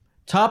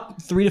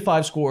 Top 3 to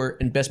 5 scorer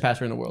and best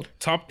passer in the world.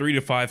 Top 3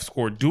 to 5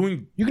 score.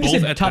 Doing You can both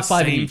just say at top the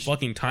 5 in same each.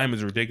 fucking time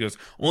is ridiculous.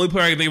 Only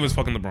player I can think of is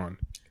fucking LeBron.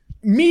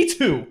 Me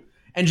too.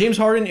 And James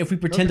Harden, if we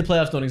pretend the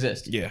playoffs don't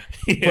exist. Yeah.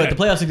 But the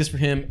playoffs exist for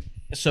him,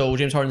 so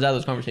James Harden's out of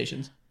those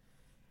conversations.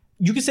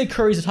 You could say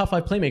Curry's a top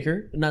 5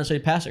 playmaker, not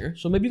necessarily passer.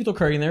 So maybe you could throw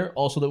Curry in there,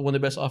 also one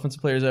of the best offensive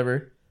players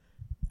ever.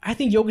 I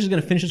think Jokic is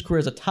going to finish his career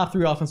as a top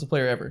 3 offensive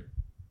player ever.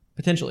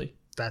 Potentially.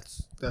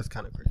 That's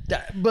kind of crazy.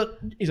 But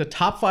he's a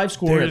top 5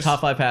 scorer and a top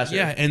 5 passer.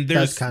 Yeah, and That's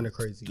there's kind of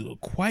crazy.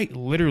 quite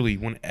literally,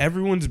 when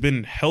everyone's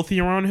been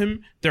healthy around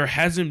him, there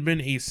hasn't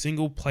been a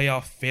single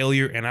playoff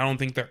failure, and I don't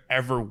think there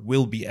ever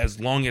will be as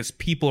long as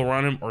people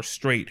around him are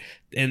straight.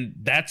 And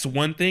that's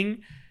one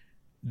thing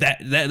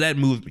that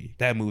moved me.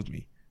 That moved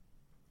me.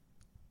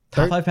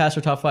 Top 5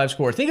 passer, top 5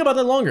 scorer. Think about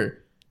that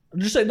longer.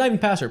 Just like, not even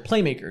passer,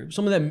 playmaker.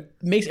 Someone that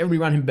makes everybody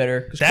around him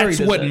better. 'cause Curry That's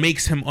does what that.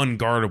 makes him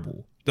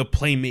unguardable. The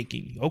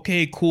playmaking.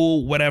 Okay,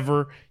 cool,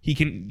 whatever. He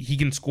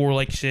can score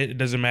like shit. It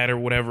doesn't matter.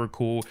 Whatever,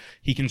 cool.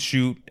 He can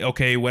shoot.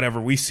 Okay, whatever.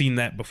 We've seen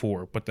that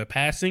before. But the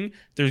passing,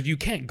 you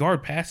can't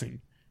guard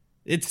passing.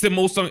 It's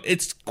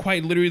it's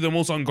quite literally the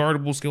most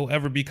unguardable skill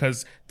ever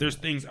because there's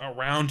things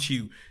around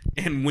you,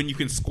 and when you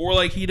can score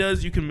like he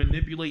does, you can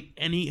manipulate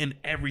any and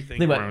everything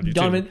Think about around it. you.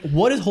 Donovan, Too.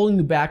 what is holding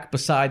you back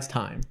besides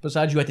time?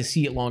 Besides you have to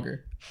see it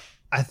longer.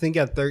 I think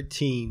at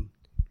 13,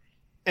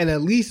 and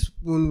at least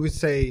when we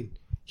say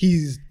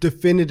he's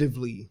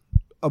definitively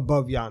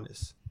above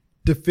Giannis,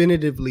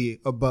 definitively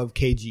above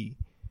KG,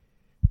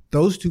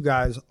 those two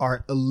guys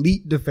are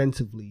elite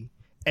defensively.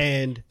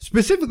 And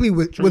specifically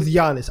with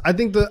Giannis, I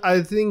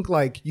think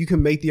like you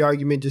can make the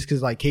argument just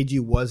because like KG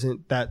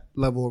wasn't that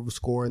level of a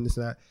scorer and this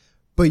and that,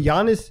 but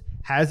Giannis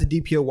has a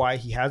DPOY,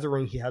 he has a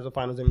ring, he has a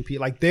Finals MVP.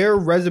 Like their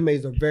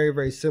resumes are very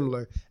very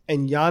similar,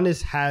 and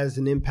Giannis has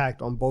an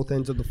impact on both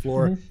ends of the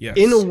floor Yes.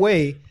 in a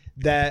way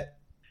that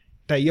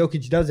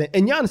Jokic doesn't.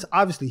 And Giannis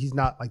obviously he's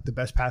not like the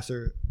best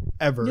passer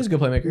ever. He's a good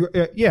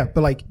playmaker. Yeah,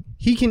 but like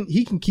he can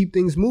keep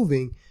things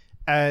moving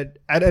at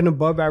an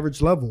above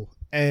average level,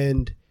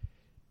 and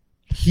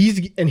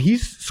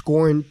he's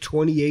scoring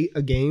 28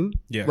 a game.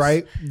 Yes.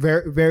 Right,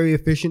 very very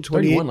efficient.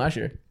 28 31 last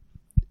year.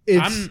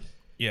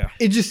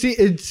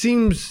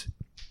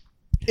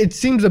 It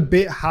seems a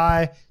bit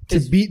high to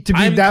be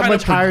I'm that kind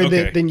much of higher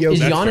okay. than Is Jokic.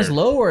 That's Giannis fair.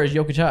 low or is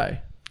Jokic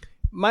high?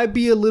 Might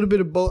be a little bit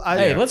of both.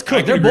 Hey, let's I cook.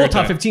 can They're agree both with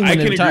top that. 15 I when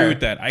they can retire. agree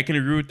with that. I can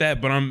agree with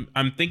that, but I'm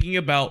thinking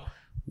about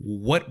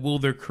what will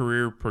their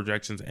career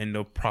projections end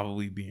up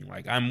probably being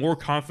like. I'm more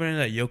confident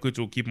that Jokic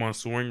will keep on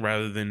soaring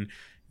rather than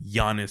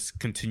Giannis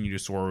continue to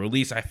soar. Or at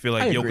least I feel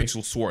like I agree. Jokic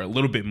will soar a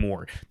little bit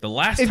more. The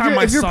last If time you're-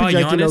 I if you're saw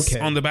projecting, Giannis okay.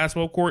 on the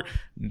basketball court,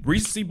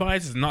 recency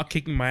bias is not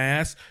kicking my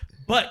ass.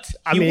 But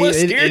I he mean, was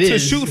it scared to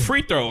is. shoot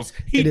free throws.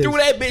 He It threw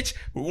is. that bitch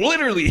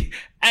literally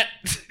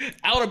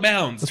out of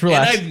bounds. Let's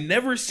relax. And I've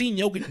never seen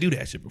Jokic do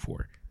that shit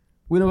before.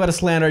 We don't got to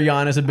slander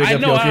Giannis and big I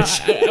up know.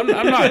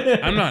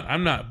 Jokic.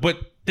 I'm not. But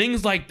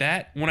things like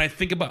that, when I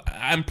think about,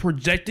 I'm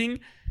projecting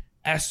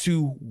as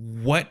to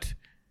what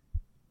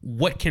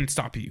what can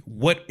stop you?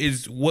 What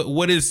is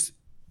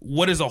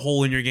a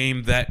hole in your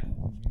game that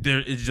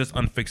there is just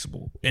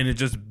unfixable, and it's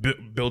just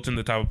built in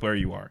the type of player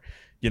you are,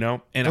 you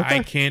know? And Okay.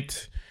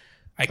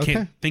 I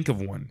can't think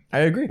of one. I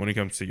agree. When it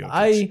comes to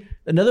Jokic.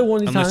 Another one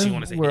of these Unless you times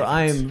wanna say where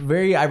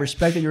defense. I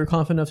respect that you were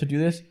confident enough to do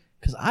this,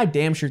 because I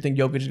damn sure think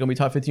Jokic is going to be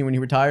top 15 when he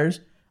retires.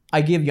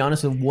 I give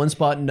Giannis a one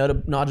spot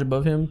notch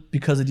above him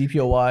because of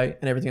DPOY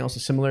and everything else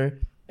is similar.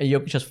 And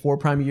Jokic has 4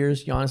 prime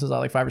years. Giannis is at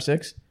like 5 or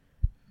 6.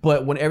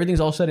 But when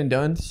everything's all said and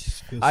done,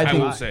 I I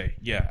think will say,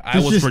 yeah, I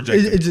It's was just,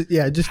 projecting.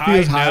 it just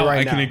feels high now, right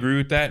I now. can agree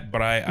with that,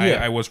 but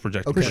I was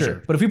projecting for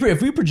sure. But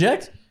if we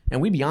project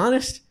and we be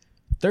honest,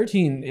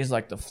 13 is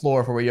like the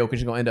floor for where Jokic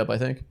is going to end up. I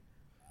think,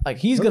 like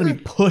he's going to be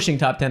pushing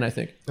top 10. I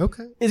think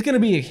Okay. it's going to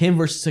be him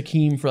versus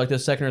Hakeem for like the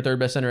second or third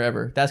best center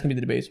ever. That's going to be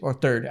the debate, or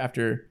third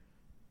after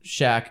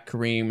Shaq,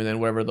 Kareem, and then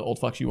whatever the old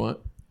fucks you want.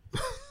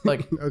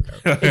 Like Okay.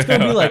 it's going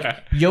to be like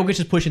Jokic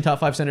is pushing top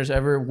 5 centers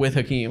ever with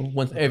Hakeem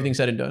once everything's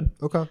said and done.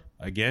 Okay.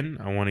 Again,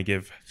 I want to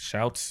give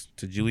shouts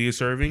to Julius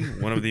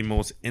Erving, one of the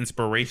most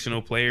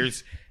inspirational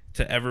players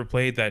to ever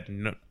play that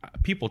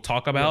people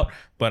talk about,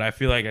 but I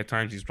feel like at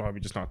times he's probably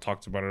just not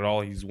talked about at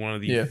all. He's one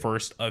of the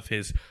first of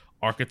his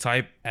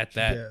archetype at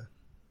that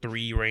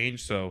 3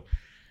 range. So,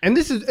 And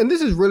this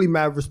is really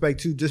mad respect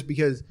too, just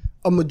because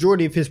a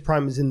majority of his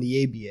prime is in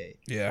the ABA.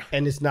 yeah.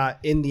 And it's not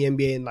in the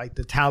NBA, and like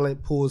the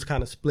talent pool is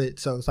kind of split.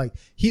 So it's like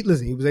he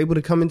was able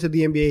to come into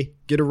the NBA,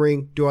 get a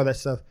ring, do all that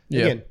stuff.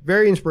 Yeah. Again,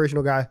 very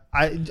inspirational guy.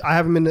 I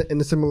have him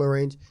in a similar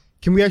range.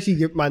 Can we actually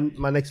get my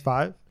next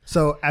 5?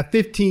 So at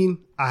 15,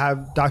 I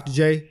have Dr.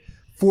 J,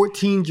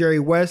 14 Jerry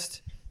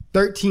West,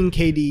 13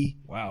 KD,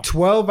 Wow.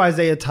 12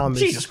 Isaiah Thomas,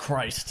 Jesus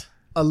Christ.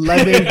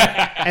 11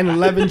 and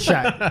 11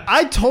 Shaq.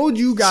 I told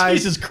you guys.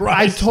 Jesus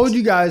Christ. I told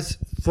you guys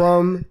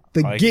from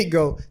the like get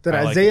go that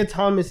I like Isaiah it.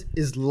 Thomas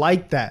is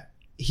like that.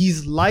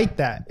 He's like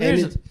that.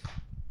 And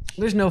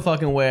There's no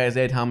fucking way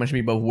Isaiah Thomas should be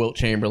above Wilt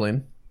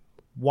Chamberlain.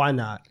 why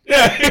not?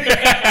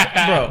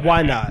 Bro,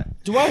 Why not?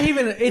 do I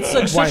even... It's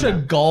like Why such a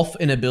not? golf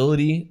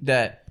inability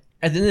that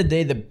at the end of the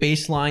day, the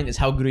baseline is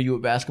how good are you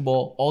at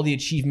basketball. All the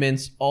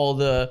achievements, all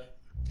the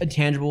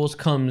intangibles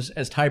comes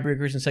as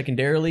tiebreakers and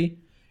secondarily.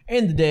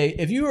 End of the day,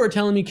 if you are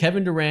telling me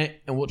Kevin Durant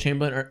and Wilt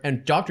Chamberlain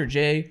and Dr.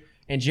 J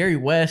and Jerry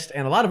West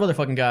and a lot of other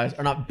fucking guys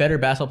are not better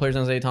basketball players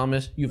than Isaiah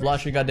Thomas, you've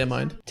lost your goddamn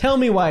mind. Tell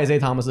me why Isaiah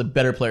Thomas is a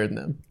better player than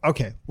them.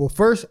 Okay. Well,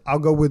 first I'll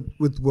go with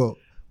Wilt.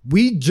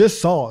 We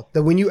just saw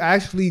that when you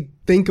actually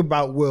think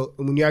about Wilt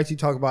and when you actually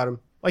talk about him,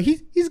 like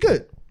he's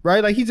good,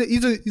 right? Like he's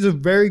a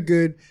very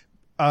good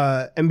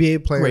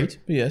NBA player. Great,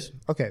 but yes.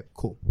 Okay,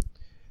 cool.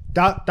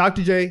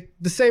 Dr. J,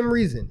 the same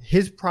reason.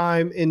 His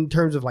prime in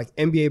terms of like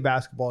NBA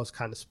basketball is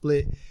kind of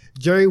split.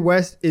 Jerry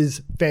West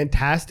is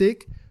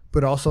fantastic,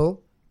 but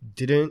also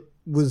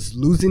was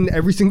losing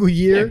every single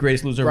year. Yeah,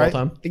 greatest loser of all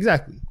time.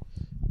 Exactly.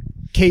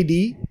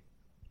 KD,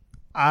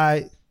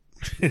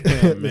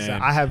 listen,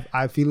 Man. I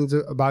have feelings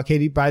about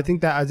KD, but I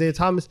think that Isaiah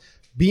Thomas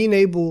being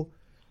able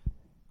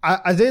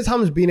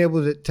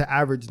to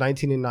average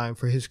 19 and 9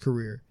 for his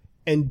career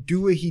and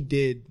do what he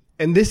did.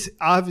 And this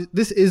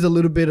is a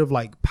little bit of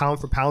like pound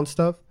for pound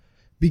stuff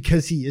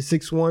because he is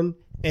 6'1"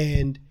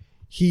 and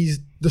he's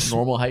the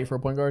Normal height for a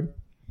point guard.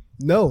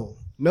 no.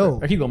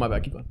 Or keep going, my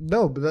bad, keep going.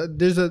 No, but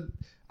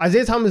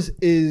Isaiah Thomas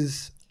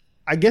is,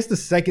 I guess, the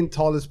second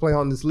tallest player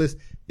on this list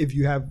if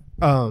you have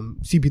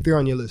CP3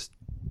 on your list.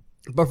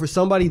 But for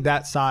somebody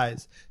that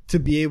size to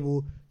be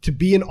able to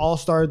be an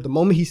all-star the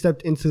moment he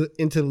stepped into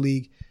the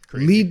league,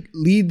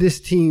 lead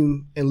this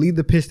team and lead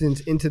the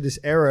Pistons into this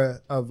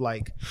era of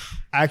like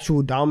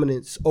actual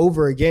dominance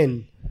over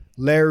again,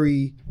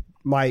 Larry,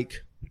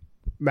 Mike,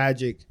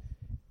 Magic.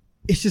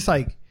 It's just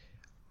like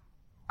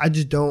I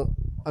just don't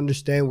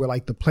understand where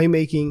like the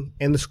playmaking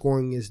and the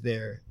scoring is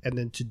there, and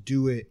then to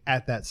do it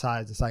at that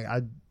size, it's like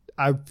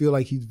I feel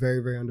like he's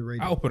very, very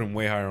underrated. I'll put him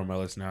way higher on my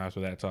list now after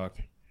that talk.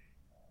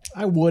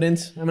 I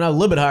wouldn't. I mean, a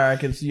little bit higher. I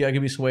could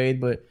be swayed,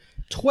 but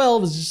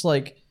 12 is just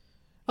like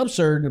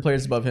absurd. And the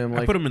players above him,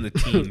 like I put him in the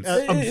teens.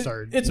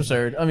 Absurd. It's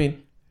absurd. I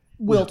mean,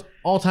 Wilt,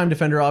 all-time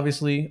defender,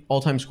 obviously,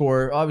 all-time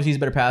scorer. Obviously, he's a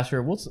better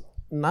passer. Wilt's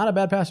not a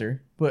bad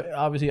passer, but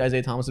obviously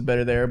Isaiah Thomas is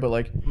better there. But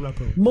like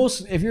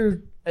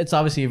it's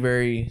obviously a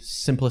very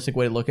simplistic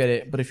way to look at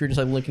it. But if you're just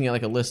like looking at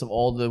like a list of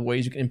all the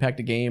ways you can impact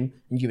a game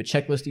and you give a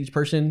checklist to each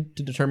person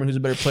to determine who's a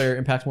better player,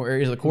 impacts more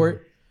areas of the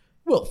court,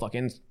 Wilt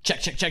fucking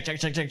check,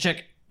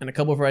 and a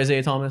couple for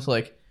Isaiah Thomas.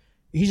 Like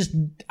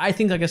I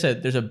think, like I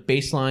said, there's a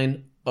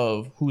baseline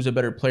of who's a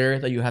better player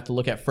that you have to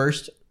look at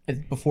first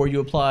before you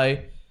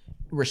apply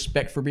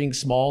respect for being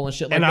small and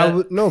shit like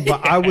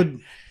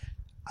that.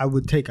 I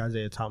would take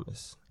Isaiah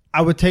Thomas.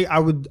 I would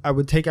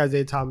take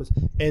Isaiah Thomas.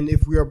 And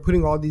if we are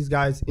putting all these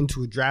guys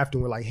into a draft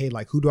and we're like, hey,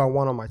 like who do I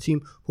want on my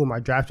team? Who am I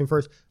drafting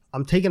first?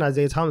 I'm taking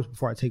Isaiah Thomas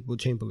before I take Wilt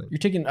Chamberlain. You're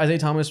taking Isaiah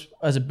Thomas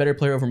as a better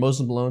player over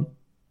Moses Malone?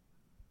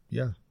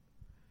 Yeah.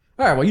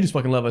 All right, well, you just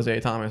fucking love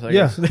Isaiah Thomas, I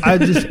Yeah. guess. I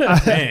just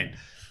Man,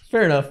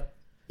 Fair enough.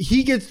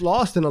 he gets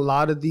lost in a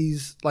lot of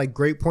these like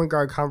great point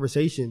guard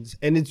conversations,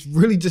 and it's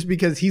really just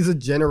because he's a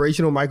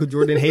generational Michael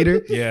Jordan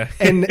hater. Yeah.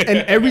 And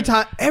every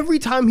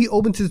time he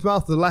opens his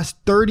mouth the last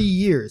 30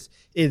 years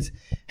is,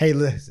 hey,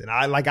 listen,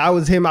 I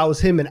was him.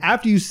 And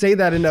after you say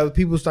that enough,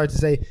 people start to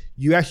say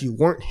you actually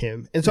weren't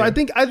him. And so I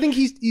think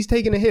he's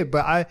taking a hit,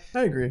 but I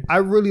agree. I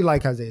really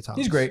like Isaiah Thomas.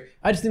 He's great.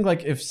 I just think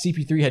like if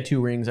CP3 had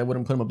 2 rings, I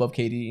wouldn't put him above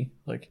KD.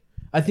 Like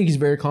I think he's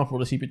very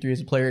comparable to CP3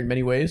 as a player in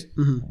many ways.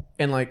 Mm-hmm.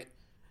 And like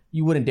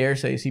you wouldn't dare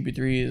say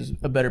CP3 is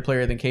a better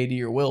player than KD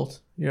or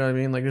Wilt. You know what I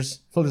mean? Like there's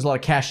a lot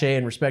of cachet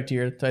and respect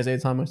here to Isaiah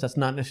Thomas. That's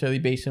not necessarily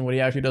based on what he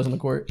actually does on the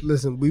court.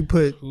 Listen, we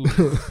put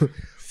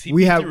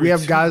we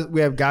have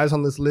guys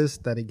on this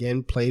list that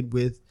again played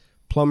with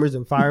plumbers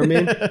and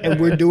firemen, and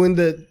we're doing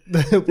the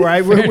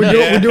right. We're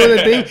doing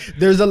the thing.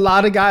 There's a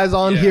lot of guys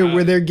on here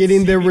where they're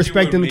getting their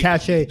respect and the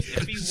cachet.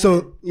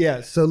 So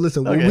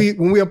listen,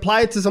 when we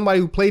apply it to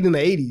somebody who played in the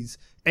 80s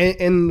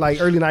and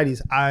like early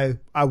 90s, I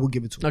will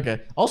give it to him.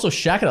 Okay. Also,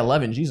 Shaq at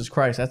 11. Jesus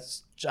Christ, I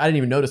didn't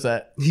even notice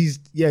that. He's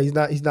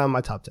not in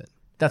my top 10.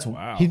 That's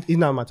wow. He's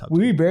not in my top 10.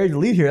 We buried the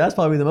lead here. That's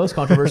probably the most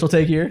controversial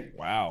take here.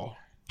 Wow.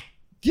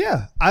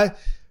 Yeah,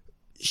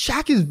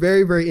 Shaq is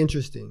very, very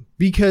interesting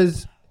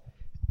because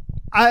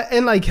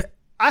I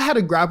had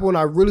a grapple and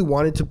I really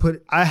wanted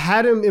to I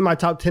had him in my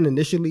top 10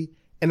 initially,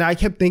 and I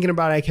kept thinking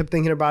about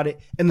it.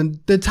 And then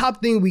the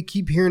top thing we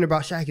keep hearing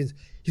about Shaq is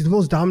he's the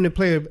most dominant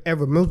player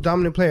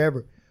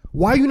ever.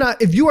 Why are you not,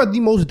 if you are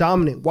the most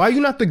dominant, why are you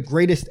not the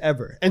greatest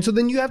ever? And so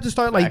then you have to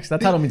start like, that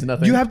title means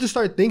nothing. You have to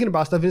start thinking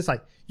about stuff, and it's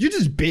like, you're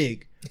just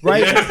big,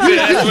 right? You're just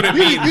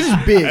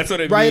big, that's what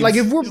it right? means. Like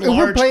if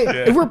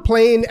we're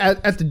playing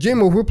at the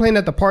gym or we're playing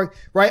at the park,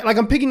 right? Like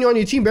I'm picking you on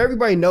your team, but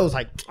everybody knows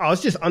like, oh,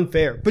 it's just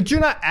unfair. But you're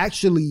not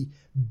actually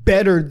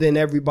better than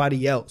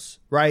everybody else,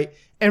 right?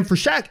 And for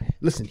Shaq,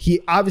 listen, he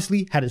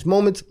obviously had his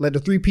moments, led to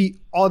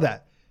 3-peat, all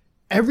that.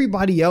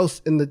 Everybody else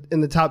in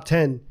the top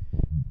 10,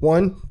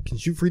 1, can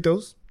shoot free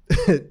throws.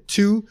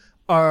 2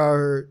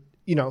 are,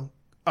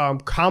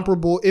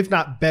 comparable, if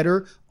not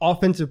better,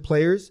 offensive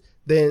players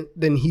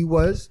than he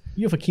was.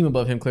 You have Hakeem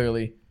above him,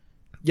 clearly.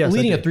 Yes,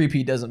 leading a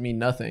 3-peat doesn't mean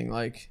nothing.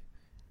 Like,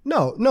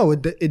 no,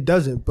 it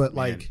doesn't. But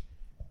like,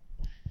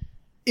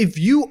 if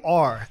you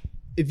are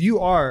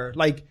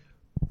like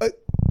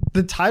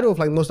the title of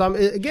like most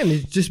dominant, again,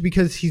 it's just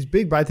because he's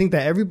big. But I think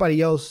that everybody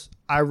else,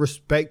 I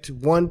respect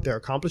their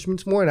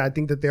accomplishments more, and I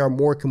think that they are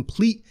more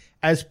complete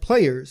as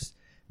players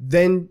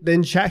than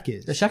Shaq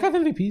is. Does Shaq have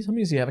MVPs? How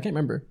many does he have? I can't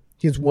remember.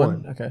 He has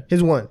one. Okay.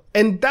 His one.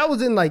 And that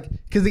was in like,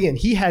 because again,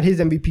 he had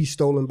his MVP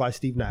stolen by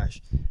Steve Nash.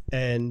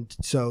 And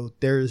so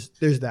there's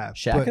that.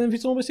 Shaq and MVP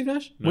stolen by Steve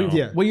Nash? No.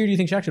 What year do you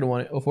think Shaq should have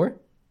won it? 04?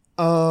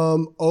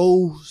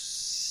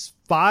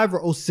 05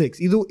 or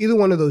 06. Either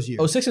one of those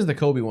years. 06 is the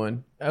Kobe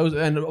one. And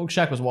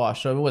Shaq was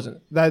washed, so it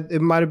wasn't.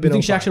 It might have been. You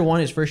think Shaq should have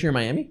won his first year in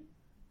Miami?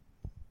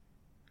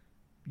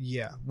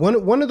 Yeah.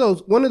 One of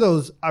those,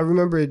 I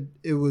remember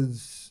it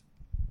was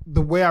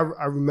the way I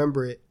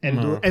remember it, and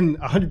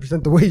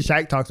 100% the way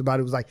Shaq talks about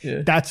it was like,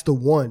 that's the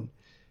one.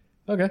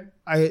 Okay.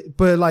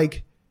 But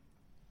like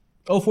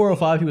 04,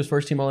 05, he was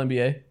first team All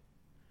NBA.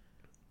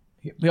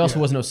 He also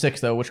wasn't 06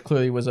 though, which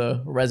clearly was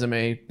a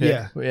resume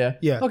pick.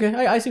 Yeah. Okay,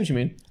 I see what you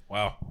mean.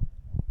 Wow.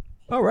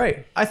 All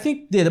right. I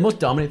think the most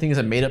dominant thing is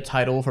a made up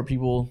title for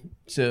people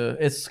to.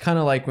 It's kind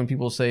of like when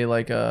people say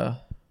like. I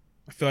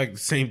feel like the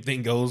same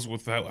thing goes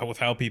with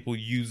how people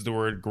use the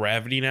word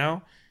gravity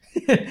now.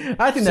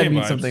 I think that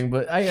means something,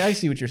 but I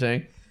see what you're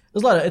saying.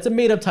 There's it's a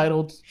made up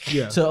title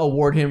to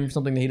award him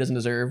something that he doesn't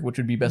deserve, which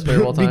would be best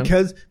player of all time.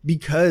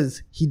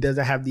 because he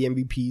doesn't have the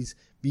MVPs,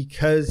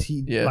 because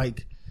he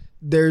like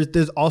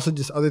there's also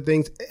just other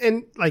things.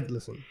 And like,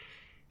 listen,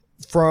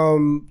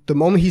 from the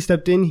moment he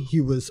stepped in,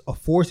 he was a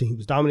force and he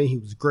was dominant, he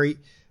was great.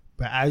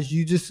 But as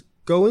you just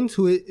go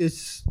into it,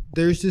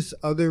 there's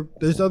other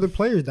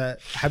players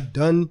that have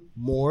done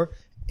more.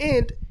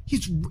 And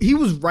he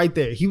was right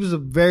there. He was a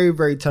very,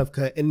 very tough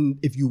cut. And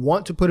if you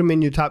want to put him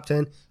in your top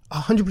 10,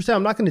 100%,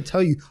 I'm not going to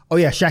tell you, oh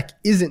yeah, Shaq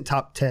isn't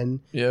top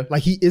 10. Yeah.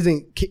 Like he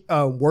isn't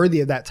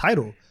worthy of that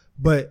title.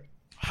 But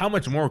how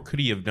much more could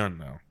he have done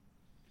though?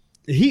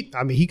 He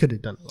could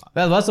have done a lot.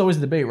 That's always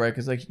the debate, right?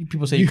 Because like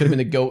people say he could have been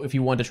the GOAT if he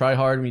wanted to try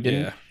hard and he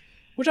didn't. Yeah.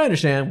 Which I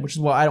understand, which is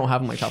why I don't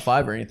have him like top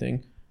 5 or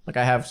anything. Like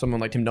I have someone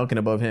like Tim Duncan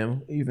above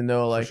him, even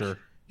though like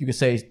you could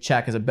say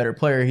Shaq is a better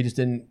player. He just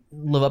didn't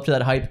live up to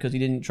that hype because he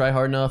didn't try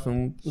hard enough,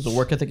 and it was a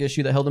work ethic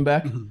issue that held him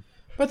back. Mm-hmm.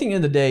 But I think at the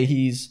end of the day,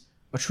 he's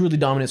a truly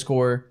dominant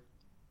scorer.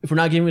 If we're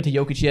not giving it to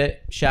Jokic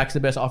yet, Shaq's the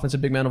best offensive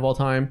big man of all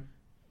time.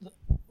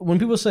 When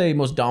people say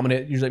most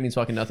dominant, usually that means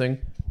fucking nothing.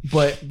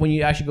 But when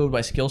you actually go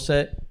by skill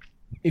set,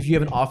 if you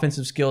have an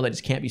offensive skill that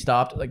just can't be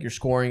stopped, like your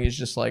scoring is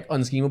just like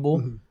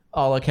unschemable,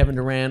 a la Kevin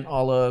Durant,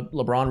 a la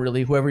LeBron,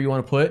 really, whoever you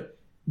want to put,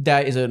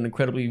 that is an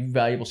incredibly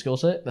valuable skill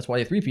set. That's why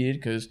they three-peated,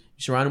 because you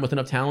surround them with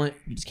enough talent,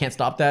 you just can't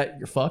stop that,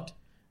 you're fucked.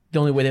 The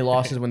only way they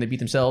lost is when they beat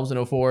themselves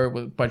in 04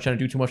 by trying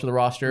to do too much of the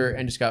roster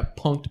and just got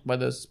punked by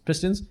the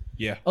Pistons.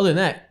 Yeah. Other than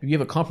that, if you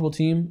have a comparable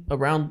team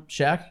around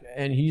Shaq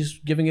and he's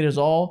giving it his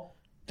all,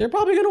 they're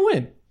probably going to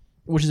win,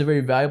 which is a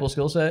very valuable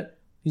skill set.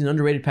 He's an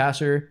underrated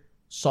passer,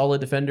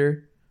 solid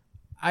defender.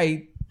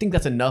 I think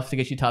that's enough to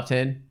get you top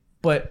 10.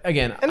 But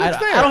again, I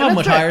don't have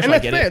much higher, so I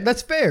get it.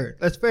 That's fair.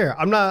 That's fair.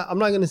 I'm not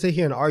going to sit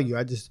here and argue.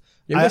 I just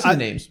Yeah, let's see the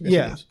names.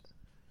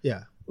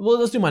 Yeah. Well,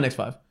 let's do my next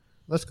 5.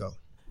 Let's go.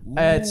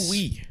 At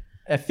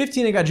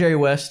 15, I got Jerry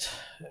West.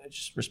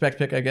 Just respect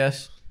pick, I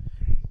guess.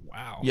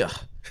 Wow. Yeah.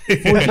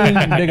 14,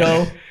 Big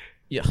O.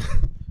 Yeah.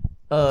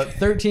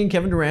 13,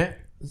 Kevin Durant.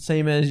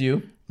 Same as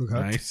you. Okay.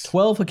 Nice.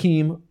 12,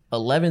 Hakeem.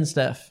 11,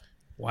 Steph.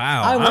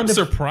 Wow. I wanted I'm to-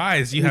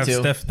 surprised you Me have too.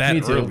 Steph that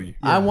Me too. early.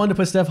 I wanted to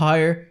put Steph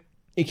higher.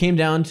 It came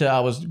down to I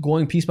was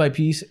going piece by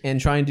piece and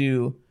trying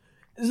to.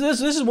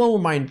 This is one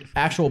where my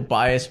actual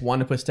bias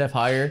wanted to put Steph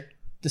higher.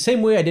 The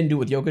same way I didn't do it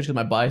with Jokic because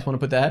my bias wanted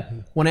to put that.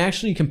 When I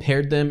actually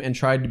compared them and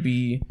tried to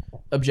be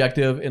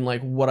objective in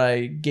like what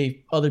I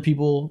gave other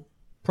people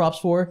props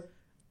for,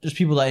 just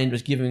people that I ended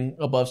up giving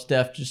above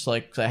Steph just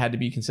like because I had to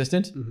be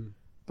consistent.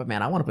 But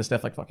man, I want to put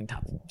Steph like fucking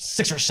top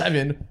 6 or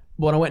 7.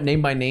 But when I went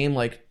name by name,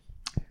 like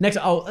next,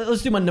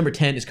 let's do my number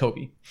 10 is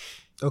Kobe.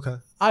 Okay.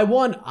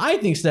 I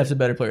think Steph's a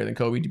better player than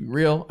Kobe, to be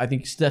real. I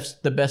think Steph's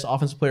the best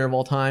offensive player of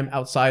all time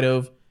outside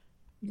of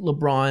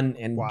LeBron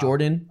and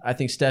Jordan. I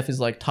think Steph is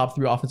like top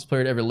 3 offensive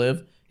player to ever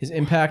live. His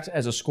impact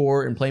as a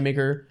scorer and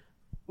playmaker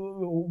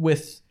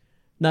with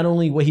not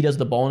only what he does with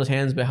the ball in his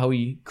hands, but how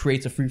he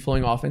creates a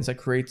free-flowing offense that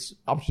creates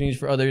opportunities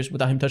for others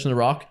without him touching the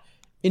rock,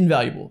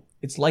 invaluable.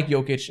 It's like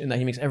Jokic in that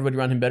he makes everybody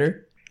around him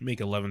better. Make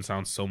 11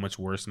 sound so much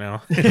worse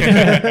now.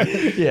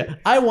 Yeah,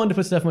 I wanted to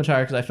put Steph much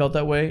higher because I felt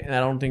that way, and I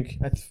don't think.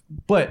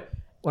 But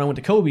when I went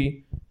to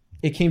Kobe,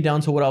 it came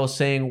down to what I was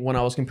saying when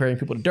I was comparing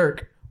people to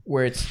Dirk,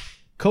 where it's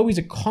Kobe's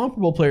a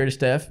comparable player to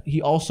Steph.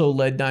 He also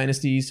led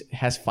dynasties,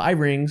 has 5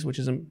 rings, which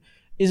isn't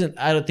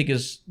I don't think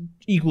is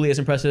equally as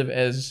impressive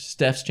as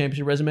Steph's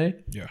championship resume.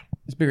 Yeah.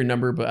 It's a bigger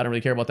number, but I don't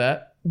really care about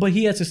that. But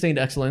he had sustained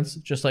excellence,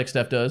 just like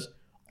Steph does.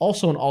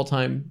 Also an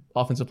all-time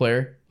offensive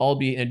player,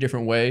 albeit in a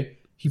different way.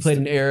 He played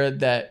an era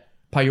that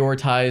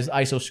prioritized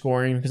ISO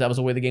scoring because that was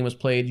the way the game was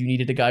played. You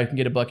needed a guy who can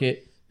get a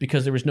bucket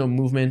because there was no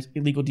movement.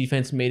 Illegal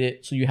defense made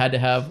it so you had to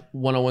have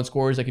one-on-one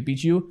scorers that could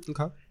beat you.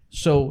 Okay.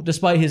 So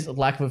despite his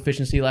lack of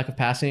efficiency, lack of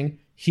passing,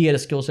 he had a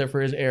skill set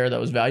for his era that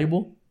was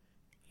valuable.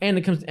 And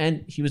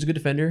he was a good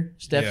defender.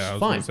 Steph's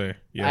fine.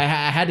 I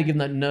had to give him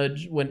that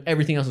nudge when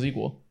everything else was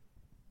equal.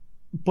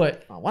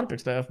 But I want to pick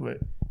Steph, but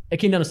it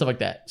came down to stuff like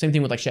that. Same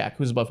thing with like Shaq,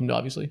 who's above him,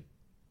 obviously.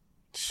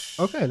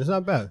 Okay, that's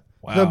not bad.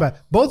 Wow. Not bad.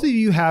 Both of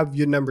you have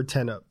your number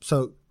 10 up.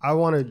 So I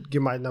want to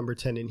get my number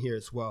 10 in here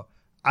as well.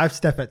 I have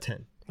Steph at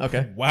 10.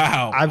 Okay.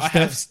 Wow. I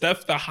have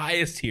Steph the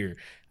highest here.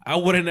 I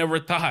would have never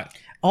thought.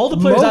 All the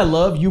players I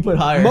love, you put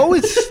higher. Mo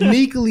is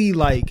sneakily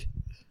like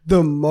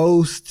the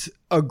most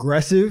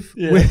aggressive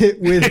with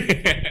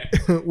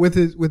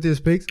his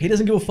picks. He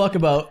doesn't give a fuck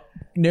about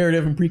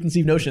narrative and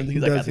preconceived notions.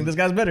 He's like, I think this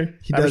guy's better.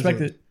 I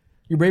respect it.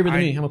 You're braver than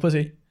me. I'm a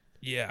pussy.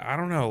 Yeah, I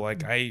don't know.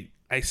 Like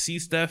I see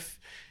Steph.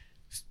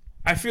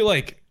 I feel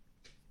like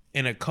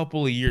in a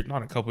couple of years,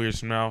 not a couple of years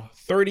from now,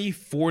 30,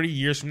 40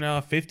 years from now,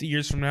 50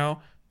 years from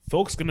now,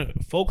 folks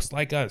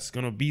like us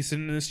gonna be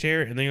sitting in this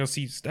chair and they're gonna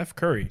see Steph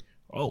Curry.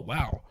 Oh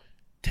wow,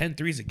 10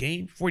 threes a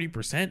game,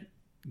 40%.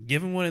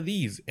 Give him one of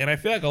these. And I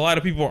feel like a lot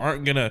of people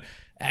aren't gonna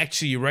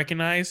actually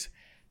recognize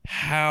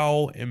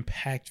how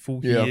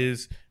impactful he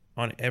is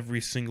on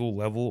every single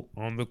level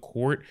on the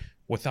court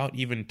without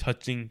even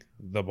touching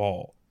the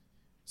ball.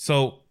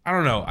 So I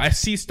don't know. I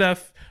see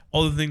Steph,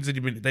 all the things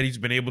that he's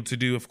been able to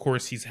do. Of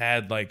course, he's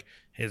had like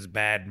his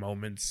bad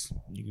moments.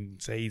 You can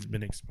say he's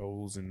been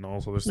exposed and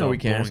all sorts of stuff. No, we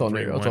can't. It's all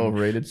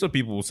overrated. So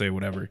people will say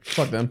whatever.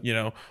 Fuck them. You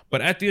know.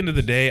 But at the end of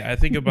the day, I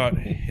think about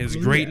his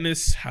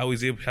greatness, how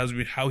he's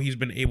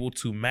been able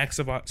to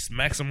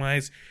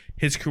maximize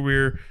his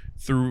career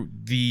through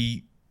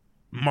the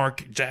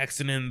Mark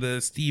Jackson and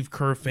the Steve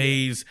Kerr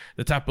phase,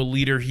 the type of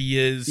leader he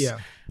is. Yeah.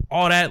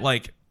 All that,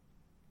 like,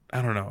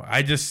 I don't know.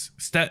 I just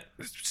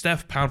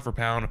Steph pound for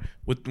pound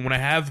when I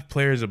have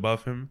players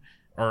above him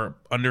or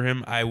under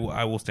him, I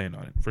will stand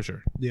on it for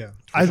sure. Yeah,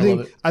 I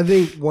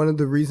think one of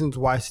the reasons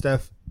why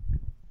Steph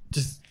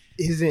just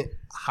isn't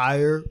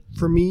higher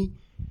for me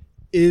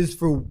is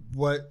for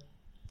what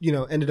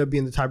ended up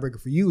being the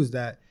tiebreaker for you is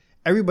that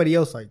everybody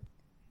else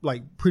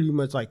like pretty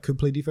much like could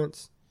play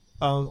defense.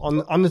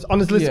 On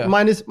this list,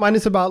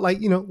 minus about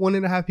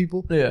 1.5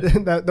 people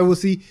that we'll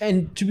see.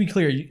 And to be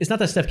clear, it's not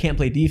that Steph can't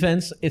play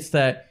defense. It's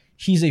that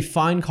he's a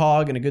fine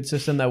cog in a good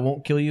system that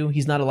won't kill you.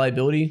 He's not a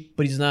liability,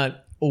 but he's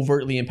not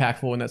overtly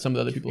impactful in that some of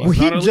the other people are.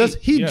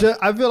 Well,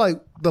 I feel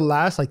like the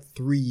last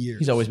 3 years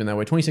he's always been that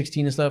way.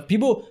 2016 and stuff.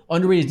 People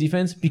underrate his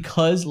defense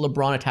because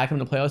LeBron attacked him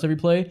in the playoffs every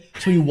play.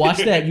 So you watch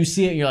that, you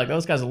see it, and you're like, oh,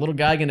 this guy's a little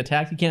guy getting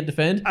attacked. He can't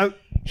defend.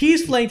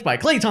 He's flanked by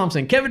Klay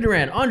Thompson, Kevin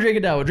Durant, Andre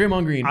Iguodala,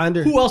 Draymond Green.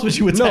 Who else would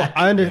you attack?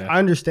 No, I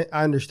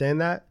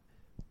understand that,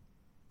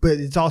 but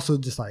it's also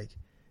just like,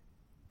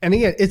 and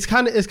again, it's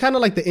kind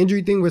of like the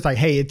injury thing where it's like,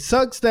 hey, it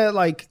sucks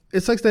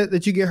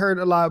that you get hurt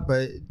a lot,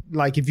 but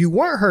like if you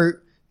weren't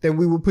hurt, then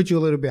we would put you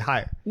a little bit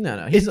higher.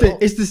 No, it's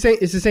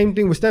the same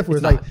thing with Steph, where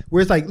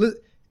it's like look,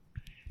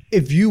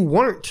 if you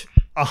weren't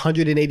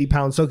 180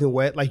 pounds soaking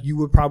wet, like you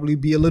would probably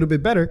be a little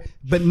bit better.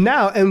 But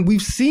now, and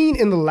we've seen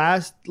in the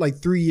last like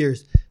 3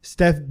 years,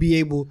 Steph be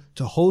able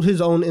to hold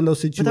his own in those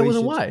situations. But that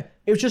wasn't why.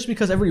 It was just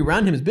because everybody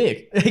around him is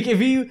big. Like if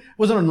he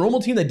was on a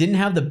normal team that didn't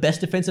have the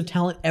best defensive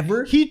talent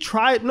ever, He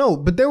tried, no,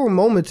 but there were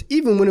moments,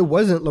 even when it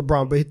wasn't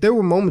LeBron, but there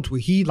were moments where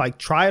he like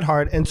tried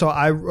hard. And so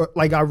I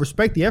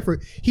respect the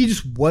effort. He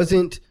just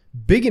wasn't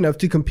big enough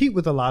to compete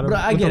with a lot of, but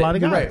I with get a lot it.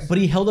 of You're guys. right. But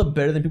he held up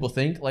better than people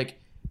think. Like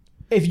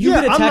if you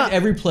Yeah, get I'm attacked not-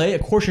 every play,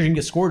 of course you're gonna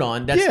get scored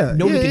on. That's Yeah,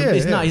 nobody yeah, can. yeah,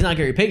 It's yeah. not. He's not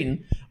Gary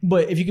Payton.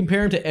 But if you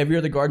compare him to every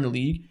other guard in the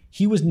league,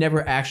 he was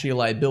never actually a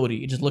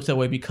liability. It just looks that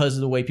way because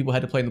of the way people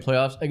had to play in the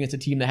playoffs against a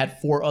team that had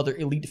 4 other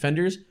elite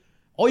defenders.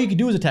 All you could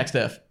do is attack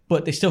Steph,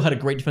 but they still had a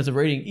great defensive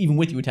rating even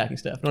with you attacking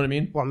Steph. You know what I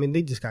mean? Well, I mean,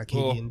 they just got KD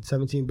Well, in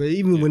 17, but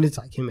even when it's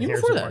like him and Even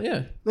Harrison before that,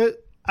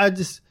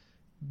 Barnes,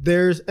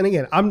 yeah. and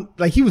again, I'm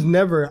like, he was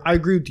never, I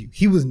agree with you.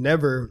 He was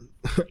never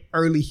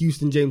early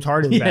Houston James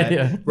Harden bad,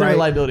 Yeah. Never right? a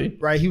liability.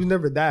 Right. He was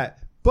never that.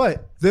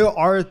 But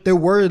there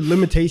were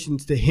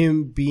limitations to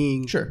him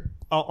being Sure.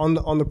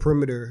 on the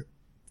perimeter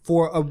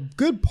for a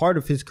good part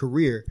of his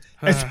career,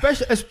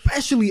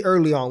 especially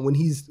early on when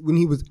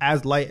he was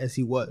as light as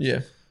he was.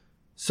 Yeah.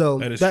 So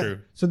That is true.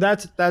 So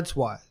that's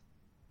why.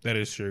 That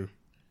is true.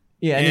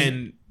 Yeah.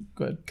 And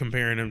Go ahead.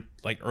 comparing him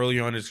like early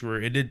on in his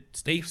career,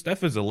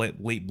 Steph is a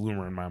late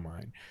bloomer in my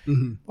mind.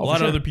 Mhm. A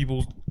lot of other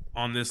people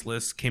on this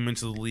list came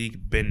into the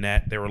league, been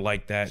that, they were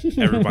like that.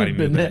 Everybody knew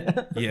Been that.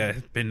 that. Yeah,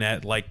 been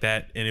that, like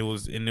that, and it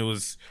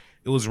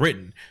was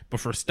written. But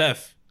for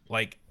Steph,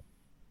 like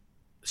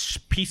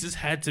pieces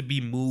had to be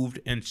moved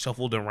and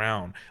shuffled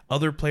around.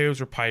 Other players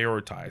were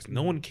prioritized.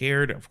 No one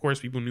cared. Of course,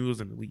 people knew he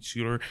was an elite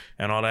shooter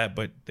and all that,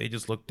 but they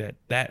just looked at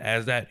that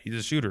as that. He's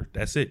a shooter.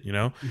 That's it, you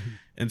know? Mm-hmm.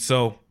 And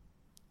so,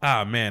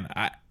 man,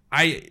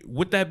 I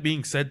with that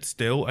being said,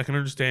 still, I can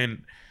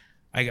understand.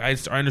 I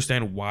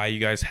understand why you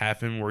guys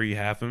have him where you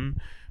have him,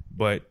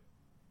 but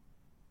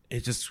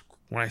it just,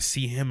 when I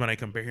see him and I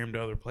compare him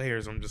to other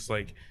players, I'm just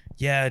like,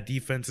 yeah,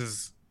 defense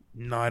is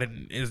not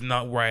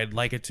where I'd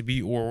like it to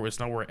be, or it's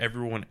not where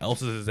everyone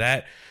else's is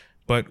at.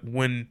 But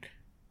when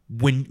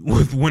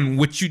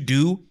what you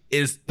do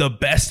is the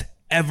best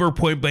ever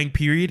point blank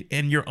period,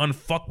 and you're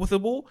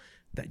unfuckwithable,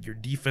 that your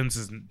defense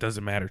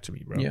doesn't matter to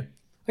me, bro. Yeah.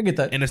 I get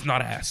that. And it's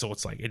not ass, so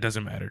it's like it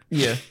doesn't matter.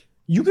 Yeah.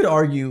 You could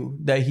argue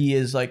that he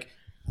is like,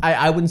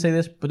 I wouldn't say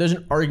this, but there's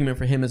an argument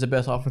for him as the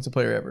best offensive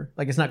player ever.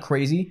 Like, it's not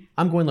crazy.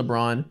 I'm going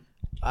LeBron.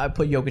 I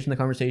put Jokic in the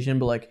conversation,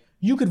 but like,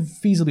 you could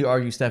feasibly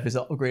argue Steph is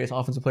the greatest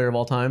offensive player of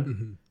all time.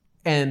 Mm-hmm.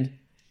 And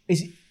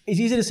it's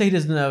easy to say he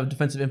doesn't have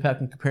defensive impact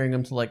and comparing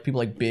him to like people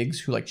like Biggs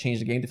who like change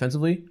the game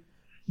defensively.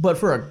 But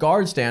for a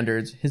guard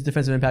standards, his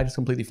defensive impact is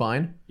completely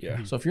fine.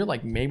 Yeah. So if you're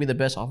like maybe the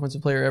best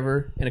offensive player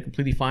ever and a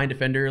completely fine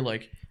defender,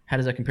 like how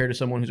does that compare to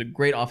someone who's a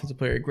great offensive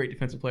player, a great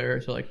defensive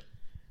player? So like,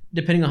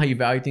 depending on how you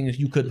value things,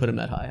 you could put him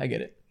that high. I get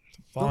it.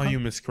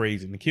 Volume is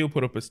crazy. Nikhil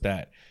put up a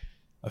stat.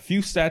 A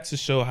few stats to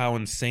show how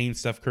insane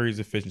Steph Curry's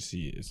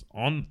efficiency is.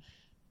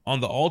 On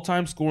the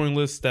all-time scoring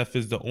list, Steph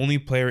is the only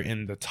player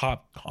in the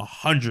top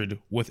 100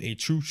 with a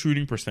true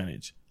shooting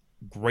percentage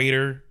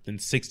greater than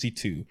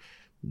 62.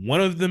 One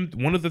of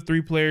the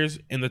 3 players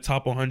in the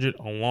top 100,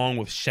 along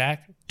with Shaq,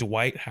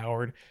 Dwight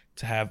Howard,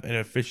 to have an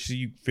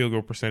efficiency field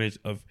goal percentage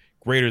of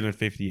greater than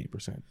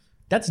 58%.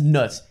 That's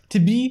nuts. To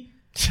be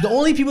the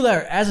only people that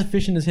are as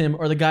efficient as him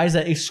are the guys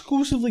that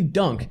exclusively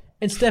dunk,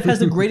 and Steph has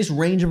the greatest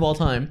range of all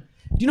time.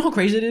 Do you know how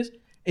crazy it is?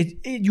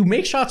 You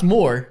make shots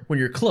more when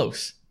you're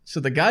close. So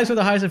the guys with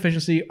the highest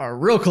efficiency are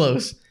real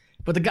close,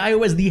 but the guy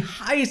who has the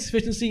highest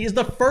efficiency is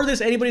the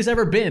furthest anybody's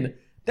ever been.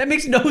 That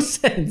makes no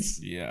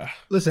sense. Yeah.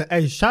 Listen,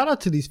 hey, shout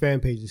out to these fan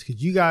pages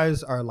because you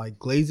guys are like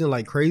glazing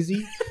like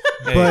crazy,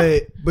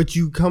 Hey. but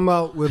you come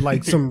out with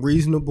like some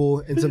reasonable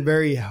and some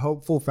very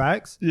helpful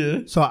facts.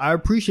 Yeah. So I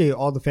appreciate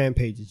all the fan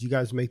pages. You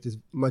guys make this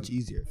much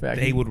easier. Fact.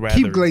 They would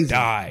rather glazing.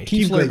 die.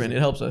 keep glazing. slurping. It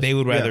helps us. They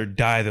would rather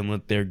die than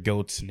let their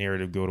GOAT's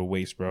narrative go to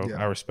waste, bro.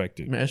 Yeah. I respect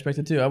it. Man, I respect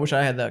it too. I wish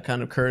I had that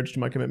kind of courage to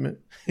my commitment.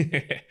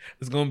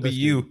 It's gonna be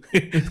you.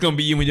 It's gonna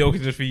be you and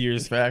Jokic in a few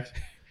years. Fact.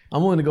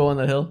 I'm willing to go on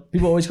that hill.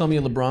 People always call me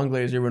a LeBron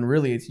Glazer when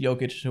really it's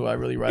Jokic who I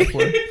really ride for.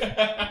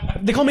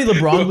 They call me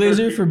LeBron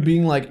Glazer for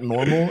being like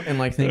normal and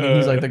like thinking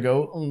he's like the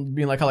GOAT, and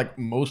being like how like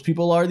most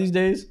people are these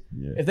days.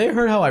 Yeah. If they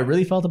heard how I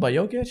really felt about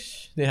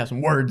Jokic, they have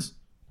some words.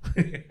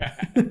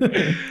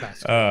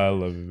 I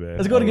love it, man.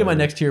 Let's go to get my I love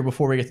next tier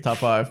before we get to top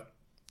 5.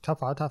 Top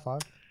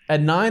 5.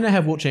 At 9, I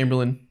have Wilt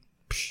Chamberlain.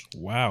 it.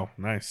 Wow,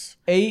 nice.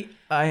 8,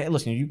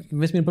 listen. You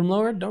convinced me to put him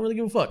lower. Don't really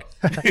give a fuck.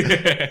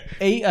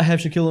 8, I have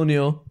Shaquille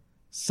O'Neal.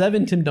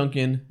 7, Tim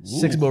Duncan.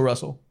 6, Ooh. Bill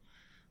Russell.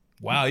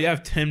 Wow, you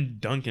have Tim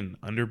Duncan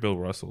under Bill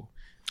Russell.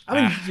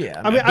 I mean,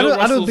 yeah. I mean, Bill I don't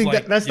Russell's think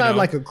like, that's you not know,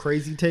 like a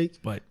crazy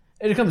take. But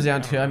It comes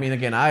down to, I mean,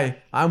 again,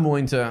 I'm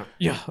willing to,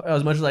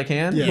 as much as I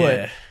can. Yeah.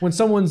 But when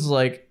someone's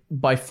like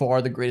by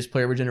far the greatest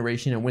player of a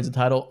generation and wins a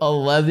title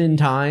 11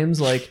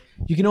 times, like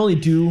you can only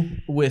do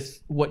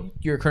with what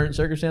your current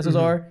circumstances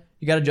are.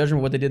 You got to judge them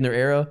on what they did in their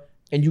era,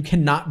 and you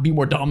cannot be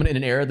more dominant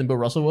in an era than Bill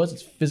Russell was.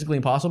 It's physically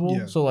impossible.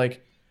 Yeah. So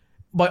like,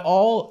 by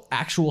all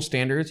actual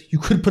standards, you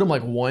could put him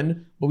like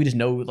 1, but we just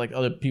know like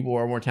other people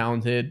are more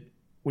talented.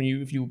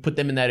 If you put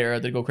them in that era,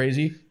 they go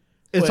crazy.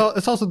 It's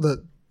also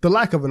the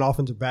lack of an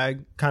offensive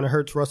bag kind of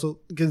hurts Russell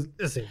because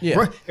listen,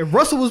 Yeah. if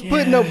Russell was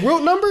putting up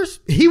real numbers,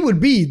 he would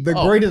be the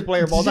greatest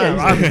player of all time,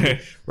 obviously,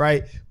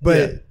 right?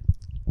 But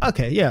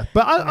okay, yeah,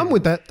 but I'm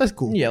with that. That's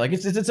cool. Yeah, like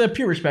it's a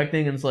pure respect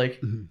thing, and it's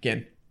like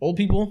again, old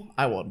people,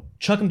 I will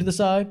chuck him to the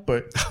side,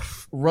 but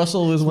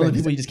Russell is one of the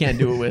people you just can't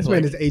do it with. This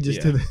man Like, is ages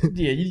to the.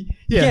 yeah, you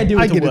can't do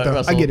it I to get it though.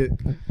 Russell. I get it.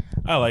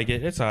 I like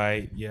it. It's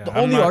alright. Yeah. The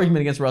only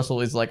argument against Russell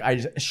is like I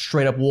just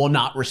straight up will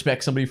not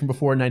respect somebody from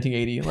before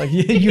 1980. Like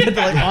you have to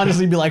like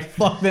honestly be like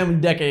fuck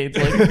them decades.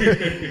 Like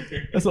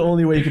that's the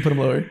only way you can put him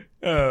lower.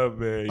 Oh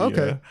man.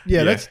 Okay,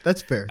 yeah,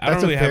 that's fair. I don't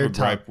That's really have fair a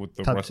gripe top- with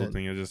the top Russell 10.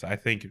 thing. It's just I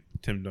think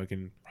Tim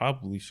Duncan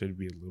probably should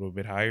be a little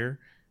bit higher.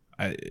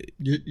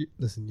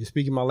 Listen, you're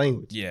speaking my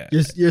language. Yeah.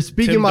 You're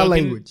speaking Tim my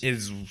Duncan language.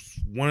 is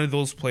one of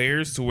those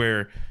players to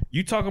where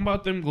you talking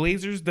about them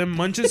Glazers, them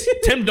Munches.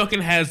 Tim Duncan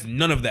has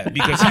none of that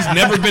because he's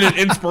never been an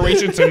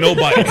inspiration to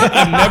nobody.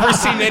 I've never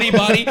seen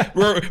anybody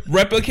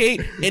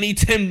replicate any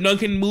Tim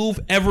Duncan move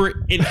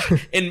ever in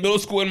middle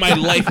school in my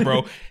life,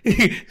 bro.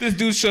 This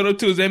dude showed up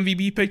to his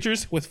MVP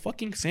pictures with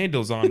fucking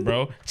sandals on,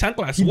 bro.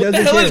 Chanclas. What the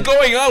doesn't hell is care.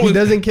 going on? He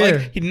doesn't care.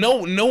 Like,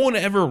 no one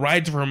ever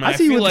rides for him. I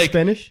see you feel with like the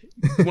Spanish.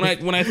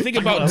 when I think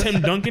about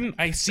Tim Duncan,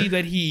 I see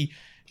that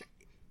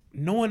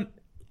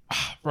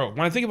when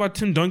I think about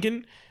Tim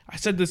Duncan, I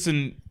said this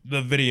in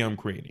the video I'm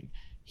creating.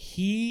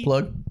 He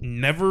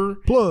never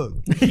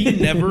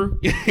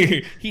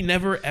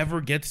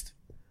ever gets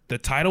the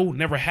title,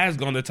 never has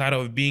gone the title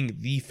of being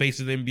the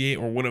face of the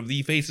NBA or one of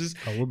the faces.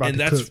 And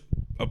that's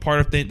a part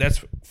of thing that's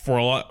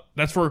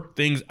for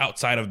things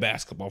outside of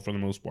basketball for the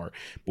most part.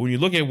 But when you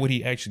look at what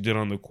he actually did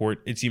on the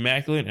court, it's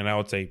immaculate, and I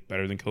would say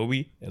better than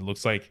Kobe. It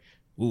looks like,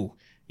 ooh,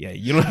 yeah,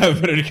 you don't have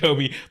better than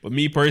Kobe. But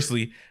me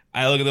personally,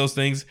 I look at those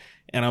things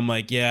and I'm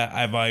like, yeah,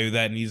 I value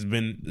that, and he's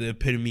been the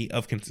epitome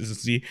of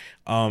consistency.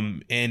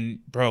 And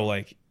bro,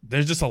 like,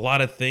 there's just a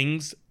lot of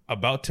things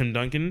about Tim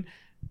Duncan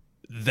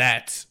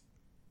that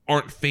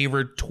aren't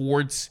favored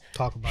towards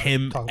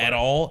him at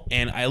all.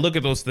 And I look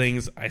at those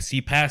things, I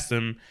see past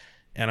him,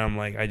 and I'm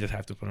like, I just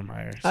have to put him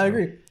higher. So. I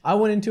agree. I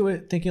went into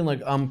it thinking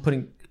like I'm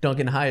putting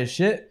Duncan high as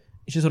shit.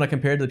 It's just when I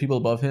compared to the people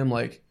above him,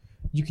 like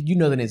you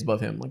know the names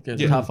above him. Like there's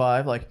the top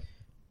 5. Like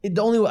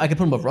the only way I could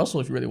put him above Russell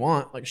if you really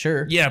want. Like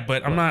sure. Yeah,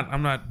 but I'm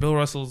not. Bill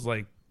Russell's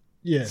like.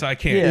 Yeah. So I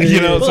can't. Yeah.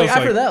 You know. But So like it's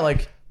after that,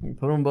 like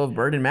put him above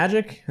Bird and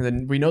Magic, and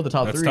then we know the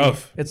top That's 3.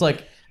 tough. It's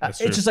like That's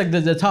it's true. just like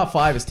the top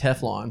 5 is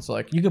Teflon. So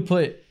like you could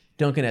put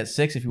Duncan at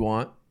 6 if you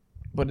want,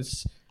 but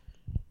it's.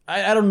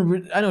 I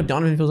know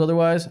Donovan feels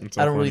otherwise.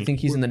 I don't really think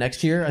he's in the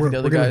next tier. I think the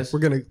other guys. We're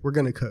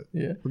gonna cook.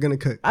 Yeah. We're gonna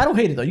cook. I don't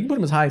hate it though. You can put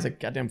him as high as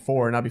like goddamn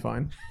 4, and I'll be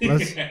fine.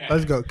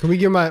 Let's go. Can we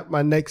get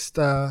my next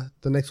the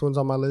next ones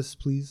on my list,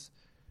 please?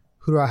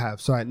 Who do I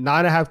have? So at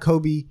 9 I have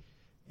Kobe,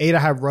 8 I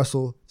have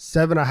Russell,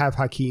 7 I have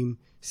Hakeem,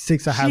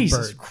 6 I have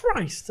Jesus Bird.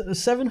 Christ,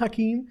 7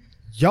 Hakeem.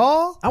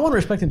 Y'all, I want to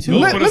respect him too.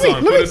 Let me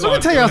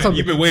tell y'all something.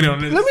 You've been waiting on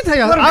this. Let me tell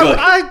y'all,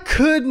 I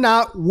could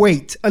not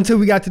wait until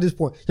we got to this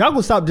point. Y'all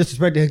gonna stop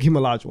disrespecting Hakeem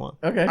Olajuwon.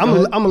 Okay,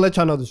 I'm gonna let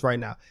y'all know this right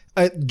now.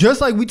 Just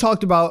like we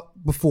talked about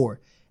before,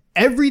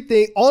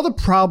 everything, all the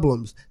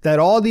problems that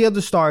all the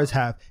other stars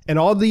have, and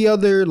all the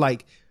other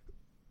like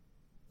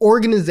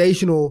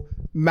organizational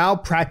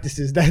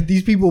malpractices that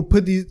these people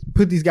put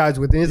these guys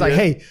with, and it's like,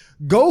 hey,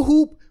 go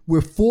hoop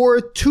with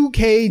 4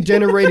 2K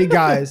generated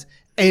guys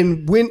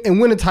and win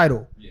a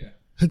title.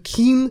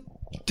 Hakeem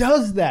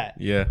does that.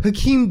 Yeah.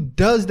 Hakeem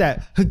does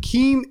that.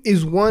 Hakeem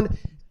is one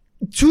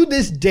to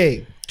this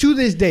day,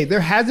 there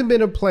hasn't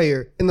been a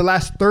player in the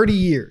last 30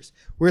 years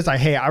where it's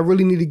like, hey, I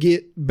really need to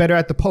get better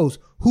at the post.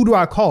 Who do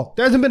I call?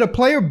 There hasn't been a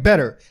player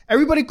better.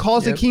 Everybody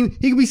calls Hakeem.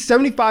 He could be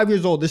 75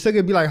 years old. They're still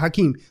gonna be like,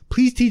 Hakeem,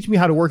 please teach me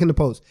how to work in the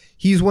post.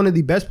 He's one of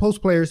the best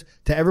post players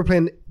to ever play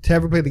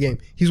the game.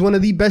 He's one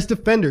of the best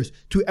defenders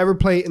to ever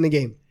play in the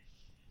game.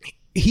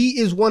 He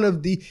is one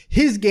of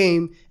his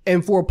game,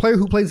 and for a player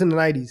who plays in the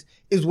 90s,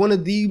 is one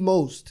of the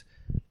most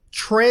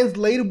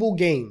translatable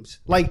games.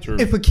 Like,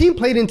 if Hakeem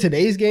played in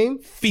today's game,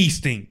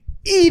 feasting,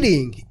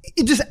 eating,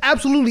 just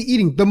absolutely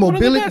eating. The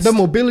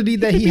mobility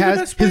that he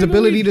has, his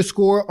ability to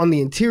score on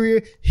the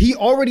interior. He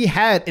already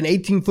had an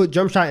 18-foot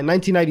jump shot in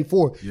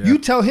 1994. Yeah. You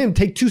tell him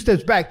take 2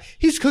 steps back,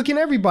 he's cooking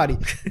everybody.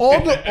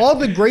 All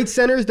the great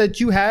centers that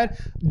you had,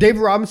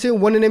 David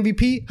Robinson won an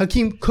MVP.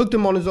 Hakeem cooked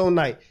him on his own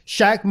night.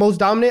 Shaq, most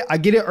dominant. I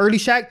get it. Early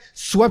Shaq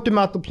swept him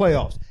out the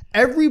playoffs.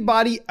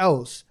 Everybody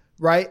else,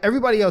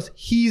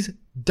 he's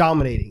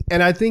dominating.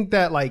 And I think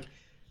that like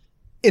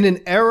in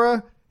an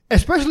era,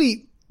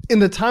 especially in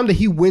the time that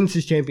he wins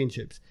his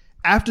championships,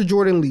 after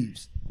Jordan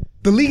leaves,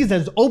 the league is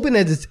as open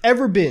as it's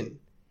ever been.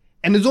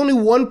 And there's only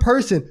one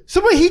person.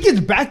 Somebody he gets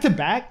back to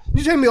back.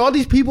 You tell me all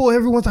these people,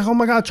 everyone's like, oh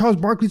my God, Charles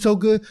Barkley's so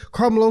good.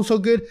 Karl Malone's so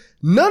good.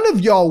 None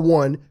of y'all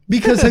won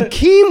because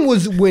Hakeem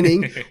was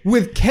winning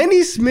with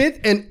Kenny Smith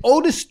and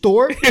Otis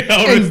Thorpe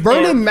and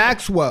Vernon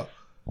Maxwell.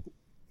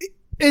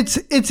 It's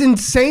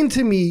insane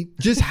to me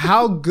just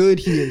how good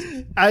he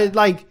is.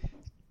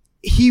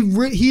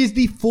 he is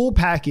the full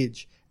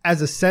package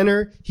as a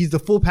center. He's the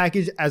full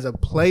package as a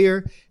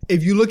player.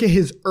 If you look at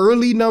his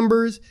early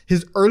numbers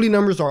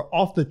are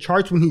off the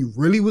charts when he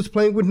really was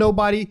playing with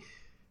nobody.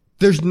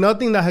 There's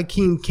nothing that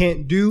Hakeem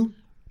can't do.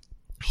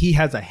 He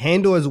has a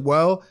handle as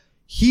well.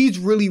 He's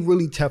really,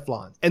 really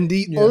Teflon. And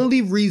the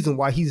only reason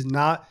why he's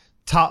not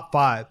top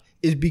 5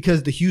 is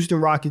because the Houston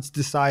Rockets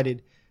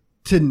decided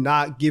to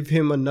not give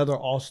him another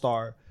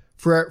all-star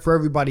for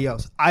everybody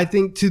else. I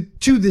think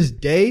to this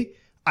day,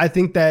 I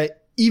think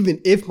that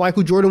even if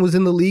Michael Jordan was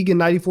in the league in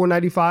 94,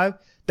 95,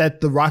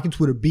 that the Rockets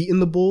would have beaten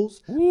the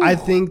Bulls. Ooh. I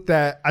think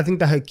that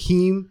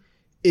Hakeem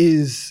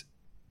is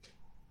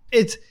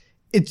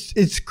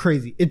it's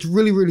crazy. It's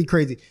really, really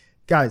crazy.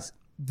 Guys,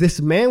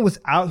 this man was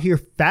out here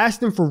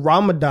fasting for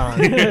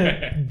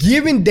Ramadan,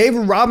 giving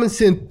David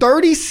Robinson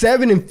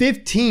 37 and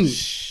 15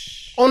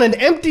 on an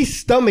empty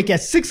stomach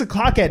at 6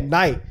 o'clock at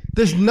night.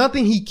 There's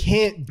nothing he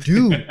can't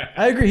do.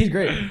 I agree. He's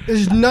great.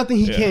 There's nothing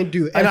he can't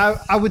do. And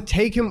I would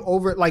take him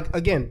over. Like,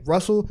 again,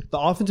 Russell, the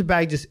offensive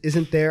bag just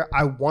isn't there.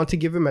 I want to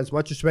give him as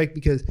much respect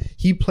because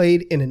he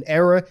played in an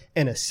era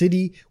and a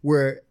city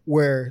where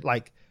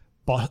like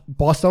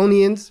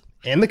Bostonians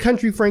and the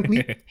country,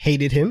 frankly,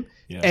 hated him.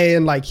 Yeah.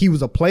 And like he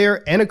was a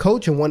player and a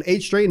coach and won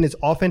 8 straight and it's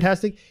all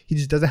fantastic. He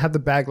just doesn't have the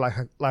bag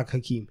like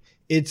Hakeem.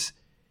 It's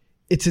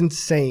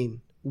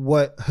insane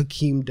what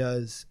Hakeem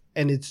does.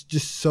 And it's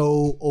just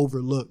so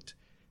overlooked.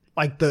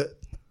 Like the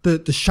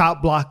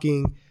shot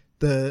blocking,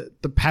 the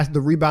pass, the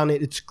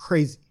rebounding, it's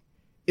crazy.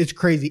 It's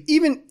crazy.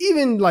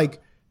 Even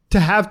like to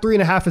have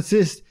 3.5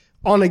 assists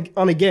on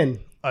again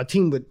a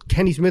team with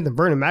Kenny Smith and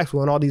Vernon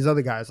Maxwell and all these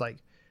other guys. Like,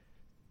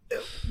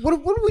 what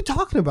are we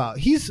talking about?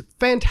 He's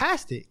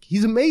fantastic.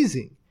 He's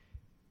amazing.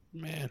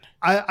 Man,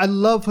 I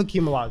love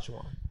Hakeem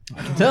Olajuwon.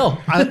 I can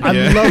tell. I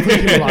love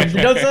Hakeem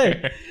Olajuwon. Don't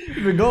say.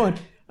 We're going.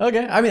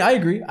 Okay. I mean, I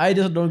agree. I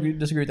just don't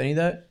disagree with any of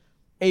that.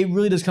 It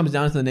really just comes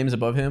down to the names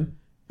above him.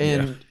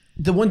 And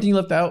the one thing you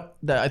left out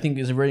that I think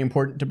is very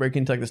important to break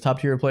into like this top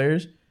tier of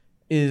players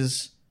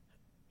is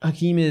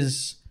Hakeem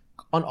is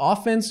on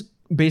offense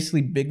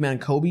basically big man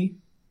Kobe,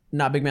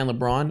 not big man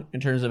LeBron in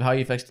terms of how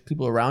he affects the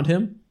people around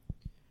him.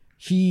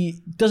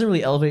 He doesn't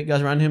really elevate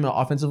guys around him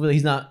offensively.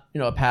 He's not,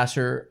 a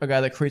passer, a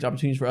guy that creates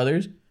opportunities for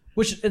others,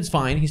 which it's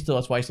fine.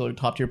 That's why he's still a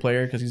top tier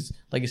player because he's,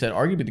 like you said,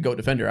 arguably the GOAT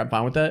defender. I'm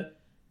fine with that.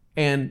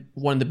 And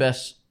one of the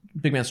best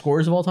big man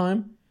scorers of all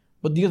time.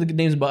 But the other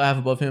names I have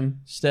above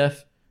him,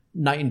 Steph,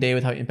 night and day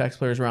with how he impacts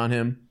players around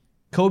him.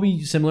 Kobe,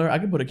 similar. I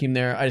could put Hakeem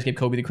there. I just gave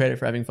Kobe the credit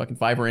for having fucking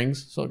 5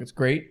 rings, so it's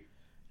great.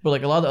 But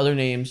like a lot of the other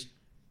names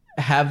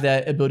have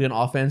that ability on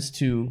offense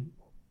to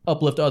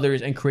uplift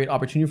others and create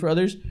opportunity for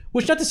others.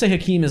 Which not to say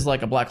Hakeem is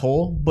like a black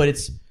hole, but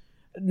it's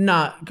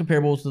not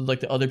comparable to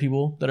like the other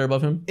people that are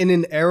above him. In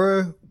an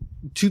era,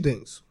 2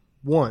 things.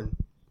 1,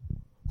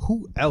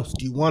 who else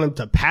do you want him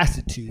to pass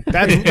it to?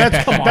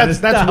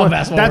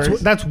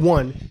 That's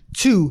 1.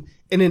 2,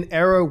 in an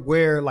era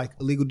where like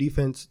illegal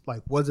defense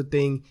like was a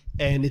thing,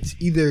 and it's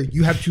either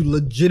you have to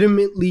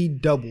legitimately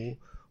double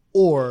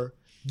or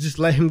just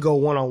let him go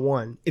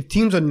 1-on-1. If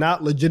teams are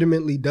not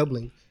legitimately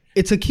doubling,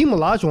 it's Hakeem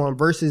Olajuwon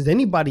versus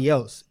anybody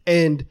else.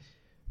 And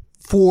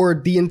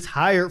for the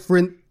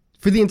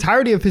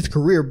entirety of his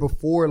career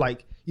before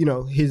like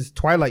his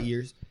twilight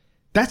years,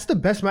 that's the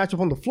best matchup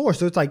on the floor.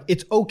 So it's like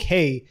it's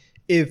okay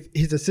if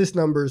his assist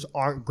numbers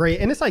aren't great.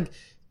 And it's like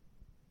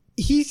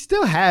he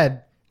still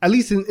had, at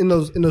least in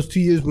those 2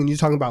 years when you're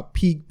talking about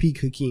peak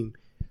Hakeem,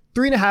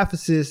 3.5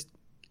 assists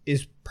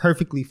is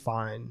perfectly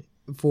fine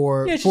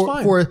for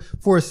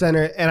a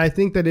center. And I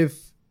think that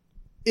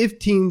if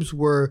teams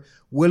were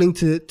willing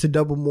to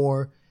double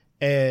more,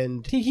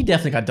 and he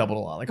definitely got doubled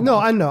a lot. Like, no,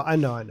 I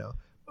know.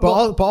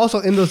 But also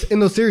in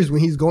those series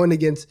when he's going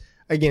against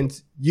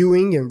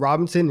Ewing and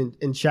Robinson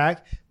and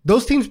Shaq,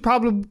 those teams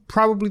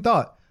probably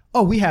thought,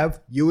 oh, we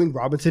have Ewing,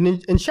 Robinson,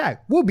 and Shaq.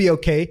 We'll be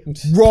okay.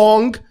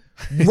 Wrong.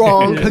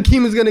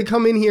 Hakeem is going to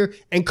come in here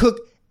and cook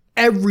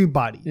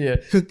everybody. Yeah.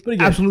 Cook again,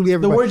 absolutely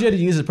everybody. The word you had to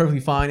use is perfectly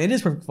fine. It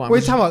is perfectly fine.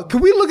 Wait, time out.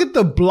 Can we look at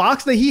the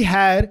blocks that he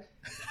had?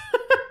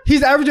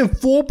 He's averaging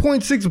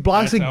 4.6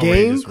 blocks a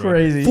game.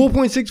 Crazy.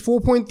 4.6,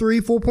 4.3,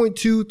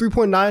 4.2,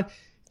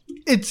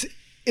 3.9.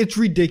 It's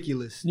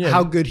ridiculous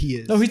how good he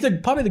is. No, he's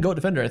probably the GOAT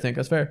defender, I think.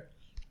 That's fair.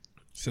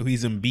 So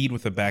he's Embiid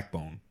with a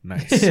backbone.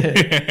 Nice. This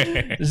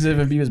is if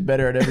Embiid was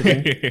better at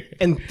everything.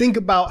 And think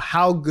about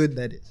how good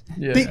that is.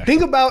 Yeah.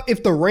 Think about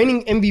if the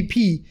reigning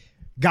MVP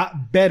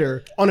got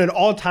better on an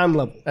all-time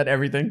level. At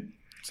everything.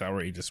 It's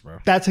outrageous, bro.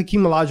 That's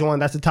Hakeem Olajuwon.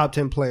 That's the top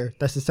 10 player.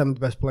 That's the 7th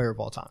best player of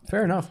all time.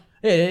 Fair enough.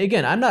 Yeah,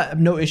 again, I have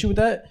no issue with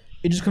that.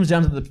 It just comes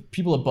down to the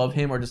people above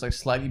him are just like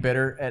slightly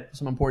better at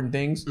some important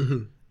things.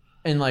 Mm-hmm.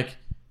 And like,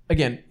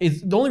 again,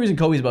 the only reason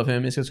Kobe's above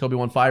him is because Kobe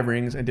won 5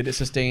 rings and did it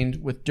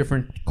sustained with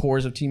different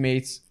cores of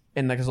teammates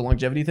and like as a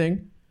longevity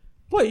thing.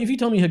 But if you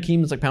tell me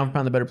Hakeem is like pound for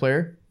pound the better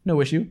player, no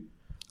issue.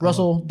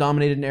 Russell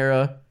dominated an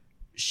era.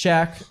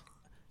 Shaq,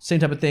 same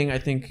type of thing. I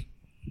think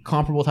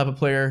comparable type of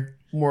player,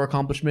 more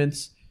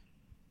accomplishments.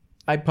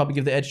 I'd probably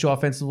give the edge to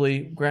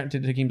offensively.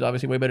 Granted, Hakeem's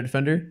obviously a way better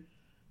defender.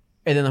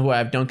 And then who I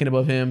have Duncan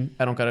above him.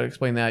 I don't gotta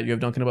explain that. You have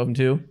Duncan above him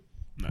too.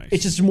 Nice.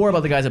 It's just more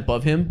about the guys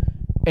above him,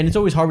 and it's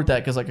always hard with that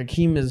because like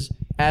Hakeem is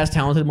as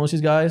talented as most of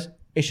these guys.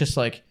 It's just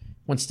like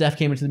when Steph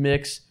came into the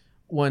mix,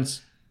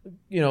 once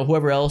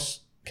whoever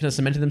else kind of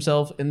cemented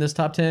themselves in this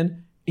top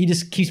 10, he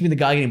just keeps being the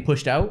guy getting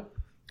pushed out.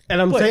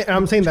 And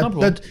I'm saying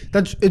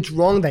that's it's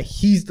wrong that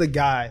he's the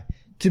guy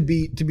to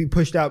be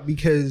pushed out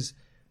because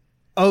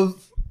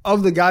of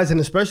the guys, and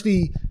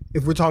especially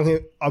if we're talking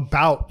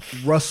about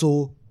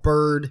Russell,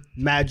 Bird,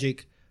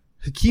 Magic,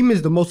 Hakeem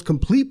is the most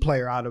complete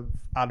player out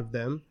of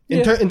them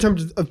in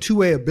terms of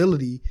two-way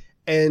ability.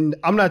 And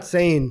I'm not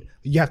saying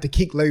you have to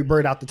kick Larry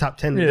Bird out the top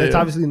 10. That's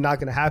obviously not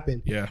going to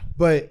happen. Yeah.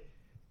 But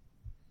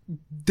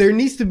there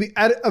needs to be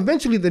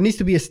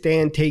a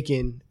stand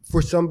taken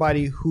for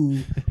somebody who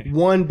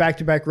won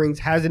back-to-back rings,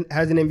 has an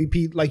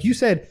MVP. Like you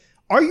said,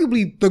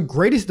 arguably the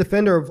greatest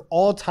defender of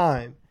all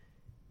time.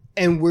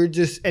 And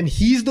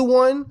he's the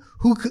one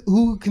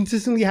who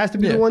consistently has to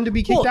be the one to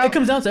be kicked out. It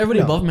comes down to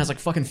everybody above him has like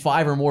fucking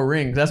 5 or more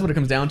rings. That's what it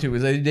comes down to.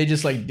 Is they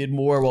just like did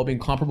more while being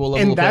comparable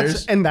level of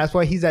players. And that's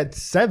why he's at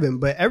 7.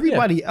 But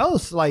everybody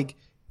else, like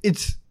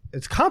it's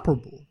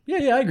comparable.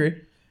 Yeah, I agree.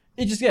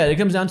 It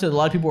comes down to a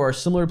lot of people are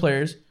similar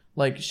players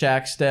like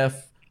Shaq,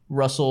 Steph,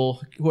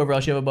 Russell, whoever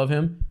else you have above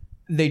him.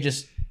 They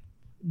just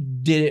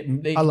did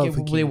it.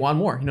 They want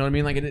more. You know what I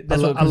mean? Like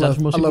that's what it comes down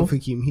to most people. I love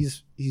Hakeem.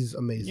 He's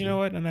amazing. You know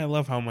what? And I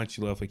love how much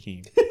you love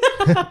Hakeem.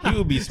 He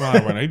would be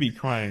smiling right now. He'd be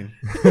crying.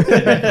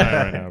 Right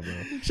now, bro.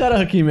 Shout out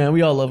Hakeem, man.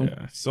 We all love him.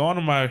 Yeah. So on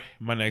to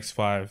my next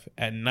 5.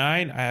 At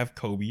 9, I have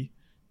Kobe.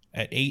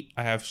 At 8,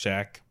 I have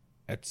Shaq.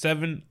 At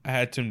 7, I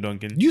had Tim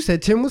Duncan. You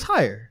said Tim was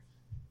higher.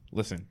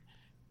 Listen,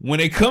 when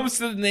it comes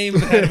to the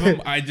names ahead of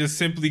him, I just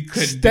simply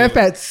couldn't. Steph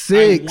at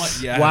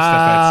 6.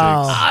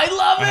 Wow. I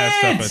love it. I have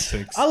Steph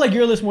at 6. I like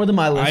your list more than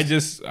my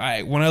list.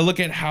 When I look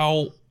at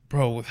how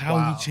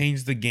he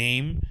changed the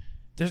game,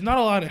 there's not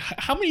a lot of.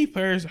 How many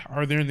players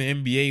are there in the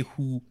NBA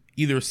who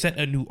either set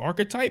a new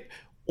archetype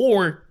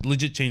or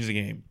legit changed the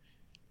game?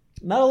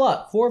 Not a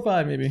lot. 4 or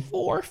 5 maybe.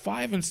 4 or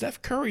 5, and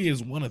Steph Curry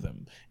is one of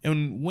them.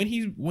 And when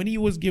he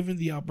was given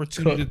the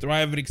opportunity to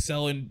thrive and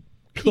excel and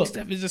peak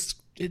Steph is just.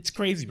 It's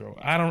crazy, bro.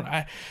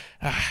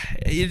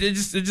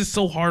 It's just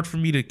so hard for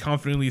me to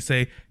confidently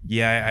say,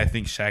 I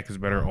think Shaq is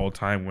better all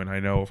time when I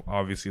know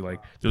obviously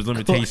like there's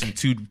limitations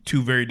to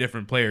two very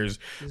different players.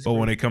 But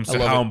when it comes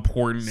to how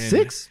important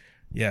 6?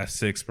 Yeah,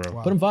 6, bro.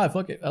 Wow. Put him 5.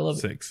 Fuck it. I love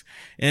 6.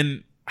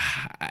 And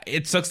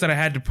it sucks that I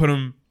had to put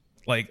him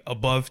like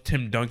above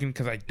Tim Duncan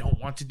because I don't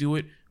want to do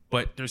it.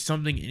 But there's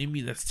something in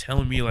me that's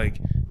telling me like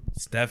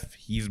Steph,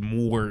 he's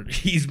more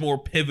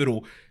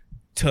pivotal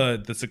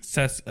to the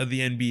success of the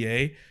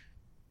NBA.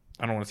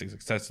 I don't want to say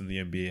success in the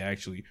NBA,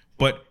 actually.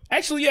 But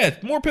actually, yeah,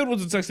 more pivotal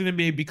to success in the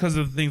NBA because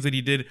of the things that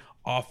he did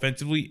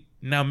offensively.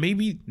 Now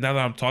that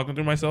I'm talking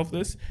to myself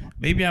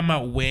maybe I'm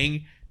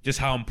outweighing just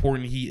how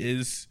important he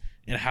is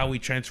and how he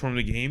transformed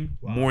the game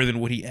more than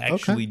what he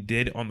actually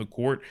did on the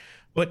court.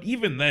 But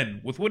even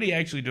then, with what he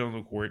actually did on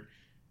the court,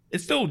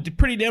 it's still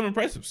pretty damn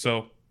impressive.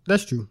 So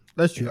that's true.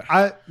 Yeah.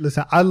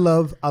 I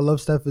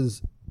love Steph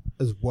as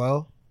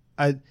well.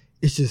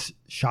 It's just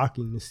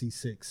shocking to see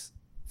 6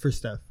 for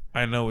Steph.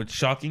 I know it's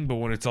shocking, but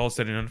when it's all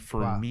said and done,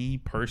 for me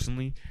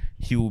personally,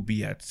 he will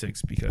be at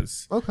 6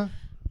 because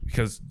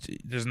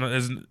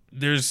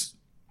there's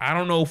I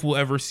don't know if we'll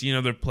ever see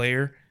another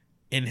player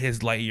in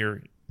his light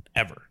year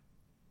ever.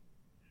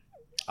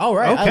 All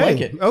right, I like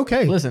it.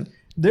 Okay, listen,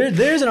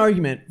 there's an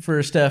argument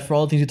for Steph for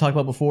all the things we talked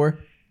about before,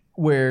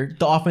 where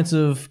the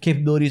offensive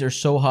capabilities are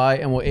so high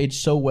and will age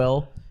so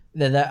well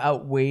that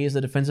outweighs the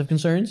defensive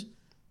concerns.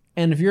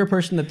 And if you're a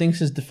person that thinks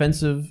his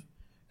defensive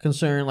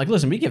concern, like,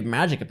 listen, we give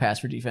Magic a pass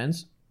for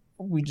defense.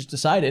 We just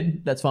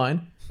decided that's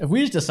fine. If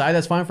we just decide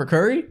that's fine for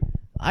Curry,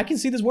 I can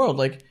see this world.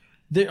 Like,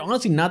 they're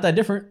honestly not that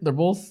different. They're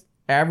both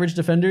average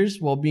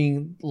defenders while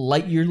being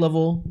light year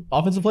level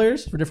offensive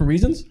players for different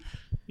reasons.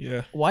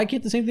 Yeah. Why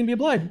can't the same thing be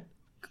applied?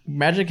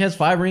 Magic has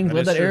 5 rings,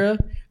 led that era.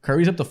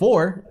 Curry's up to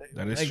 4.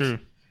 That is true.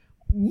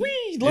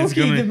 We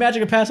low-key give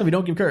Magic a pass and we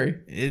don't give Curry.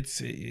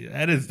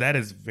 That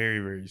is very,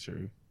 very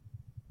true.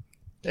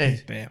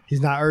 Hey, damn.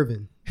 He's not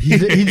Irvin.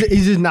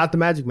 He's just not the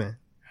Magic Man.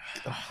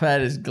 Oh,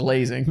 that is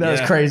glazing. That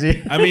is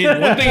crazy. I mean,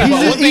 one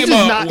thing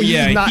about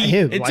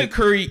him. It took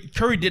Curry.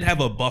 Curry did have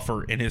a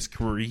buffer in his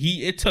career.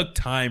 It took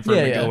time for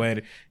him to go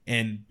ahead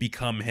and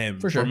become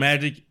him. For sure. For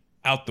Magic,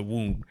 out the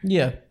womb.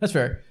 Yeah, that's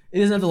fair. It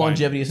doesn't have the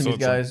longevity of some of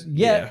these guys.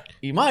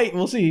 He might.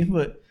 We'll see.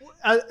 But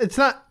it's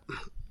not.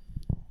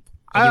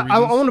 I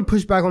want to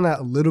push back on that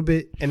a little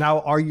bit, and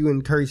I'll argue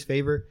in Curry's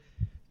favor.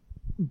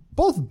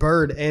 Both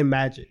Bird and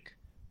Magic,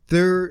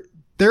 their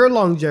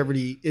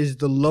longevity is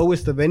the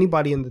lowest of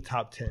anybody in the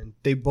top 10.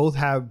 They both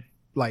have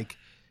like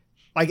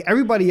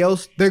everybody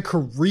else, their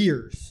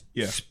careers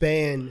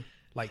span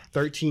like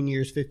 13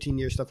 years, 15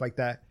 years, stuff like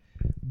that.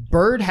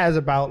 Bird has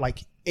about like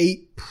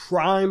 8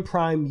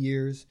 prime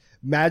years.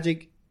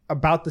 Magic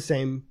about the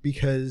same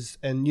because,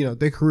 and you know,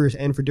 their careers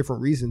end for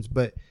different reasons.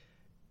 But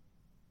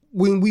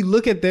when we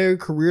look at their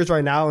careers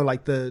right now and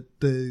like the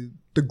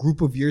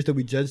group of years that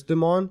we judged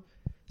them on,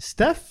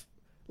 Steph,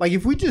 Like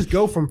if we just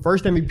go from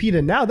first MVP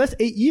to now, that's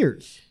 8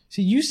 years.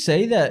 See, you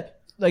say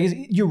that, like,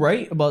 you're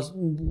right about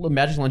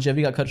Magic's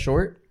longevity got cut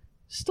short.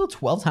 Still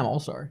 12-time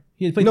All-Star.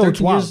 He had played 13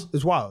 It's wild. years.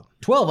 It's wild.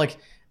 12, like,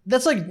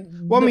 that's like...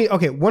 Well, I mean,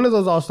 okay, one of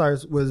those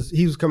All-Stars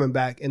he was coming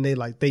back and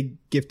they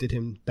gifted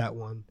him that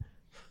one.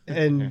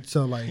 And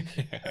so, like...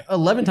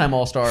 11-time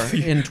All-Star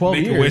in 12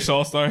 Make years. a wish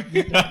All-Star.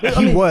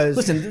 He was.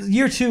 Listen,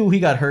 year 2, he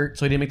got hurt,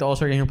 so he didn't make the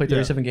All-Star game. He played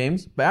 37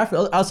 games. But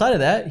outside of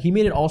that, he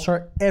made an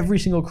All-Star every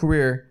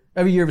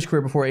year of his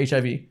career before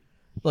HIV.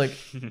 Like,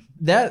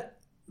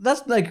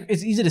 that's like,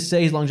 it's easy to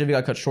say his longevity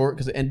got cut short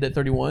because it ended at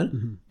 31.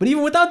 Mm-hmm. But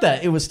even without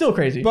that, it was still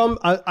crazy. But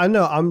I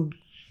know,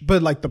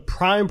 but like the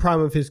prime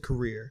of his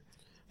career,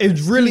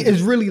 it's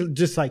really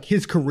just like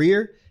his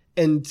career.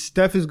 And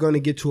Steph is going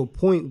to get to a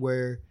point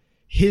where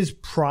his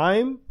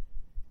prime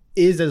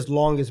is as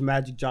long as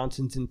Magic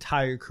Johnson's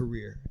entire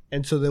career.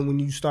 And so then when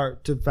you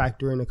start to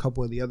factor in a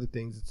couple of the other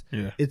things,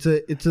 it's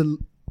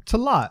a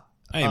lot.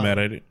 I ain't mad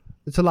at it.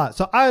 It's a lot.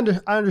 So I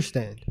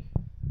understand.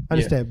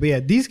 But yeah,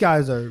 these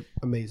guys are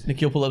amazing.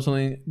 Nikhil pulled up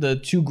something. The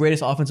 2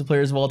 greatest offensive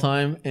players of all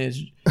time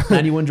is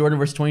 91 Jordan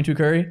versus 22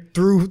 Curry.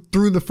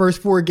 Through the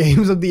first 4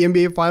 games of the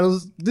NBA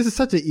Finals, this is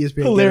such an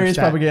ESPN hilarious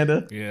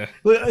propaganda. Yeah,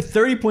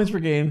 30 points per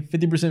game,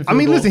 50%. I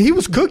mean, listen, he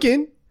was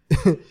cooking.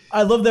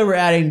 I love that we're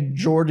adding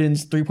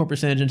Jordan's 3-point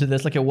percentage into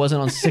this, like it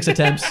wasn't on 6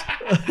 attempts.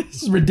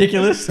 This is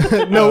ridiculous.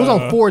 No, it was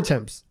on 4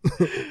 attempts.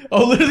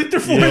 Oh, literally through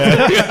 4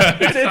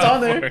 attempts. It's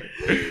on there.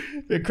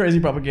 Crazy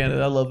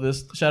propaganda. I love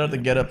this. Shout out the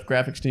Get Up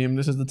graphics team.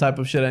 This is the type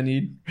of shit I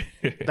need.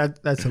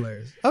 That's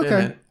hilarious. Okay.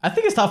 Yeah, I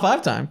think it's top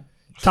 5 time.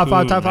 Top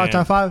five.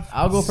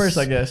 I'll go first,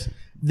 I guess.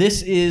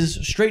 This is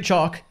straight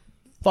chalk.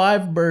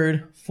 5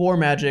 Bird, 4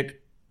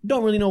 Magic.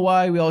 Don't really know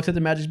why. We all accept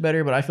the Magic's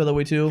better, but I feel that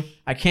way too.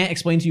 I can't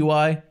explain to you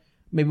why.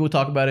 Maybe we'll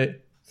talk about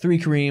it. 3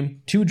 Kareem,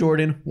 2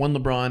 Jordan, 1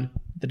 LeBron.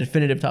 The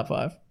definitive top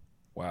 5.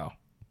 Wow.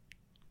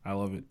 I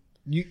love it.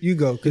 You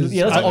go.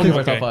 Yeah, let's all do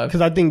our top 5. Because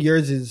I think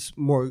yours is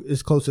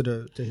closer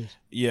to his.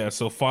 Yeah,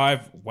 so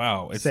 5.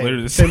 Wow. It's Same.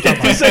 literally the same. Same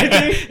top 5. Same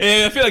thing.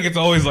 Yeah, I feel like it's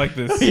always like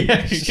this.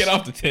 Yeah. Get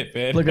off the tip,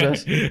 man. Look at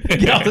us.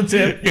 Get off the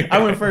tip. I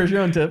went first.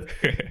 You're on tip.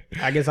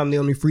 I guess I'm the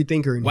only free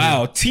thinker in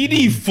Wow.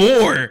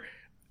 TD4.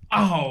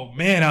 Oh,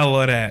 man, I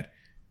love that.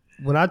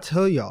 When I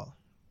tell y'all,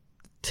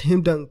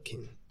 Tim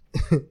Duncan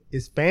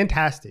is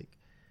fantastic,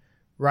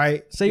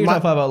 right? Say your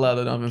top 5 out loud,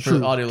 Donovan, for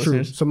the audio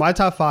listeners. So my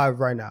top 5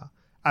 right now,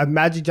 I have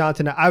Magic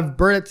Johnson. I have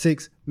Bird at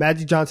 6,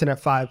 Magic Johnson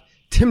at 5,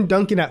 Tim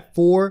Duncan at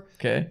 4,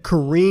 Okay.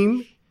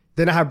 Kareem.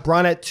 Then I have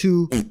Bron at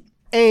 2,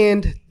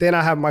 and then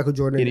I have Michael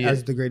Jordan Idiot.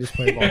 as the greatest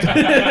player of all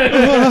time.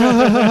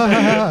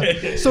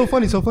 So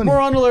funny.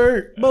 Moron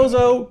alert.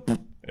 Bozo.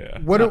 Yeah.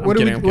 What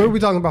are we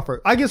talking about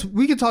first? I guess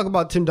we could talk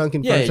about Tim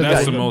Duncan first.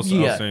 That's the most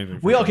outstanding.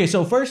 Okay,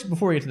 so first,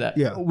 before we get to that,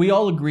 we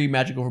all agree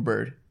Magic over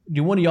Bird.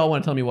 Do one of y'all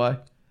want to tell me why?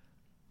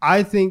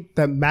 I think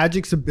that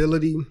Magic's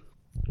ability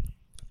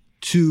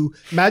to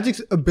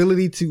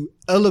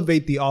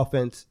elevate the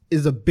offense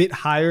is a bit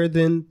higher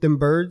than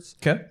Bird's.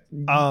 Okay.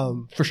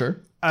 For sure.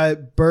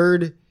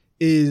 Bird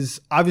is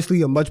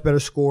obviously a much better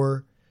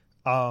scorer.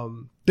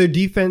 Their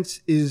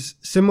defense is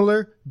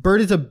similar.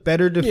 Bird is a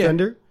better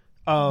defender.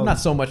 Not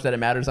so much that it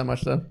matters that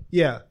much though.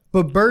 Yeah,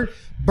 but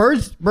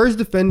Bird's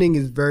defending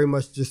is very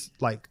much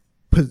just like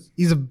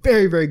he's a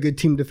very, very good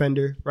team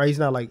defender, right? He's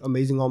not like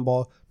amazing on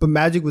ball, but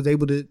Magic was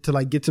able to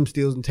like get some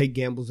steals and take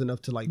gambles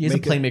enough to like he's a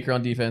playmaker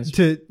on defense.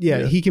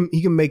 He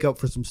can make up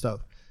for some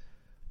stuff.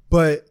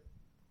 But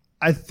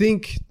I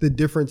think the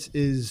difference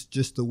is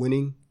just the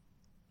winning.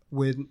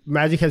 With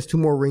Magic has 2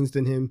 more rings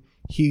than him.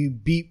 He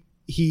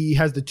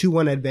has the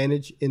 2-1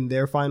 advantage in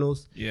their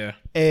finals. Yeah.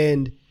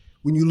 And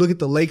when you look at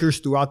the Lakers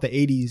throughout the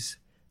 80s,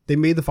 they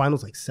made the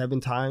finals like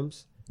 7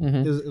 times.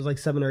 Mm-hmm. It was like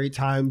 7 or 8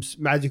 times.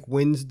 Magic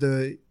wins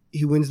the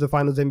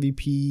finals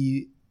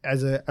MVP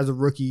as a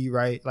rookie,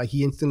 right? Like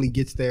he instantly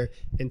gets there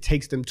and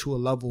takes them to a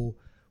level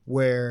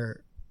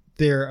where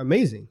they're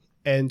amazing.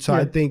 And so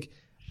I think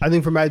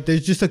for Magic,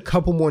 there's just a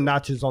couple more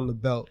notches on the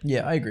belt.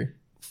 Yeah, I agree.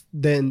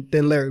 Than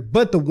Larry.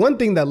 But the one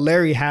thing that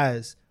Larry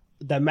has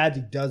that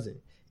Magic doesn't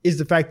is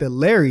the fact that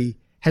Larry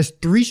has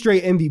 3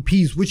 straight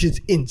MVPs, which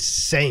is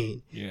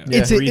insane. Yeah.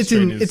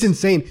 It's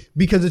insane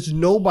because it's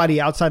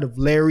nobody outside of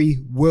Larry,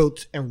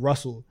 Wilt, and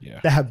Russell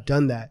that have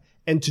done that.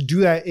 And to do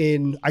that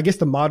in, I guess,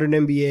 the modern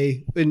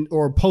NBA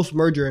or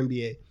post-merger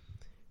NBA,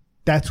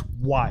 that's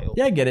wild.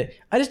 Yeah, I get it.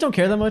 I just don't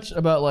care that much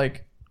about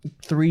like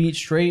 3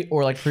 straight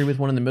or like 3 with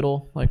 1 in the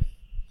middle. Like,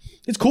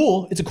 it's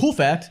cool. It's a cool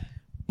fact,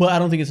 but I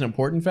don't think it's an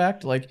important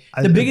fact. Like,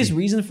 the biggest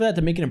reason for that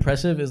to make it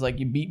impressive is like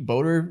you beat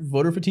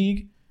voter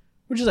fatigue,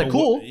 which is like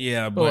cool.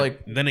 Yeah, but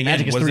like then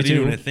again, was it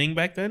even a thing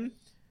back then?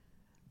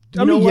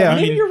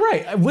 Maybe you're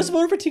right. Was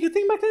voter fatigue a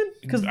thing back then?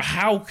 Because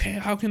how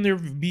can there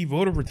be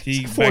voter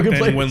fatigue back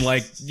then when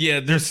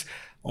there's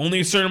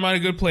only a certain amount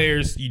of good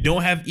players. You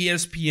don't have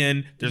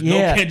ESPN. There's no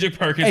Kendrick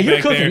Perkins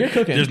back there. You're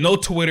cooking. There's no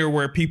Twitter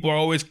where people are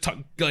always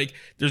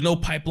there's no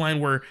pipeline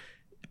where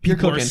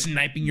people are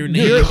sniping your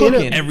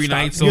name every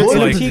night. So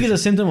voter fatigue is a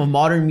symptom of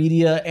modern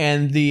media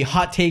and the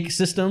hot take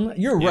system.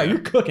 You're right. You're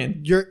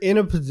cooking. You're in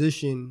a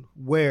position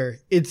where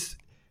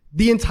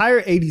the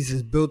entire 80s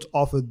is built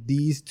off of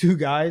these two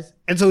guys.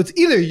 And so it's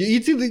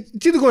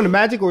either going to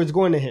Magic or it's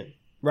going to him,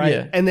 right?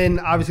 Yeah. And then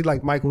obviously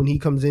like Michael when he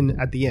comes in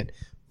at the end.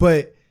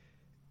 But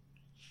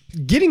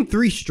getting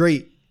 3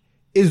 straight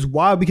is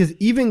wild because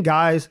even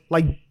guys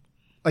like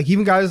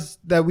even guys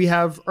that we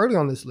have early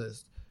on this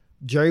list,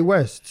 Jerry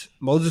West,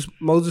 Moses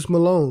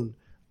Malone,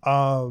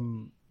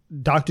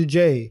 Dr.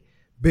 J,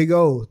 Big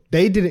O,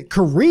 they didn't.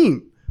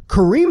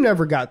 Kareem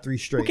never got 3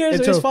 straight. Who cares?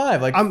 And It's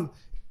 5. Like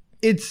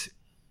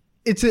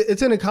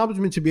it's an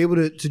accomplishment to be able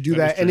to do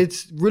that, and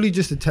it's really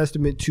just a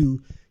testament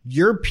to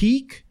your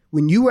peak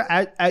when you were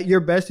at your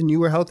best and you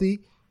were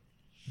healthy.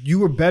 You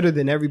were better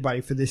than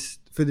everybody for this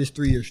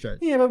 3-year stretch.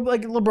 Yeah, but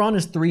like LeBron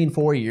is 3 and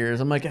 4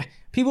 years. I'm like,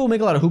 people make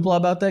a lot of hoopla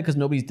about that because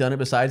nobody's done it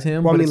besides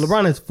him. Well, I but mean,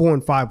 LeBron has 4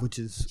 and 5, which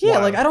is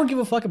wild. like I don't give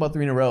a fuck about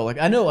 3 in a row. Like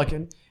I know, like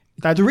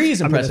 3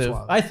 is impressive.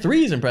 I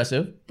 3 is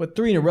impressive, but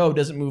 3 in a row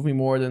doesn't move me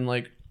more than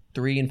like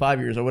 3 in 5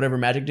 years or whatever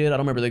Magic did. I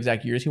don't remember the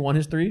exact years he won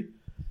his 3.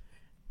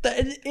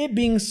 It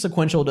being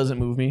sequential doesn't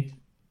move me.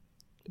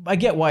 I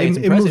get why it's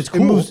impressive. It's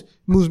cool. It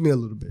moves me a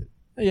little bit.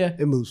 Yeah,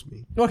 it moves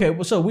me. Okay,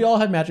 well, so we all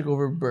had Magic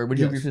over Bird. Would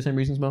you agree for the same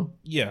reasons, Mo?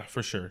 Yeah,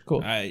 for sure.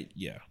 Cool.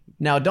 Yeah.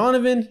 Now,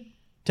 Donovan,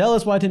 tell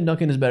us why Tim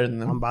Duncan is better than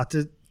them. I'm about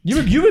to.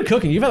 You've been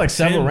cooking. You've had like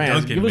several Tim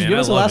rants. Duncan, Give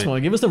us the last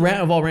one. Give us the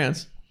rant of all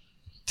rants.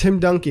 Tim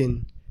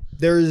Duncan.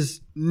 There is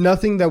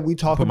nothing that we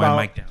talk Put my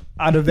about mic down.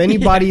 out of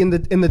anybody in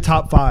the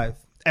top 5.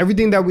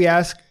 Everything that we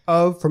ask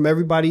of from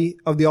everybody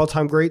of the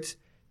all-time greats,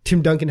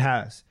 Tim Duncan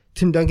has.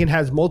 Tim Duncan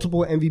has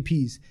multiple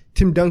MVPs.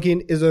 Tim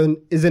Duncan is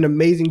an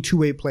amazing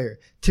two-way player.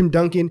 Tim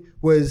Duncan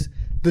was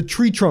the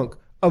tree trunk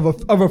of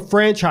a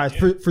franchise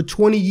for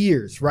 20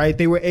 years, right?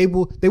 They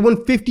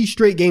won 50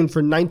 straight games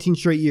for 19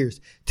 straight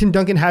years. Tim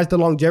Duncan has the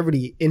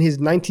longevity in his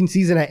 19th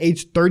season at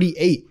age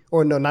 38,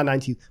 or no, not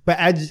 19, but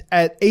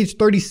at age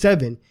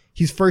 37,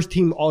 he's first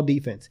team all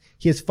defense.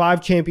 He has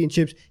 5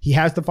 championships. He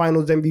has the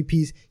finals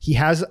MVPs. He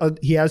has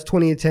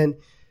 20 and 10.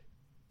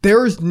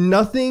 There's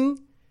nothing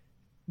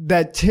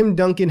that Tim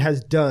Duncan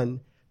has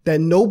done that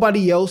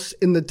nobody else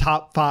in the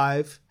top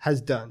 5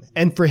 has done.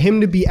 And for him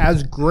to be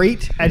as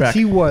great as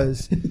he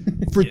was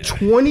for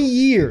 20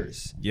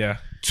 years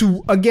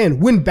to, again,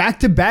 win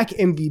back-to-back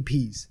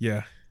MVPs.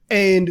 Yeah.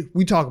 And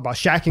we talk about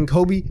Shaq and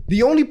Kobe.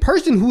 The only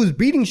person who was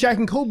beating Shaq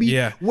and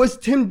Kobe was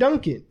Tim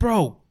Duncan.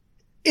 Bro.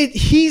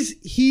 He's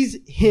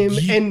him.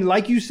 And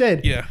like you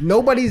said,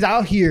 nobody's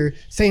out here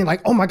saying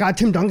like, oh my God,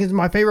 Tim Duncan's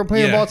my favorite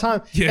player of all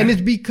time. Yeah. And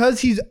it's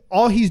because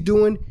all he's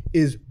doing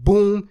is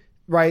boom,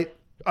 right?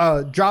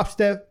 Drop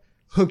step,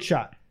 hook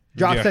shot.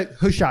 Drop step,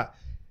 hook shot.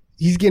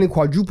 He's getting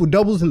quadruple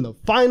doubles in the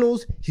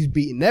finals. He's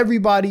beating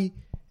everybody.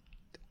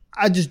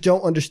 I just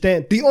don't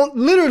understand. Here's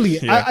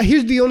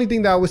the only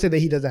thing that I would say that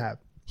he doesn't have.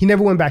 He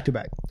never went back to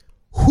back.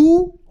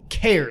 Who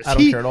cares? I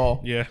don't care at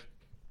all. Yeah.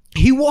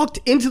 He walked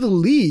into the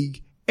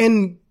league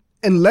and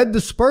led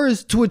the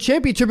Spurs to a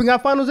championship and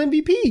got finals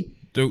MVP.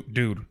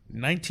 Dude,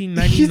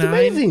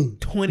 1999,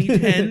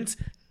 2010s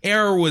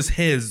era was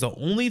his. The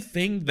only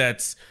thing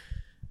that's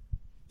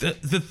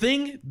the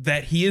thing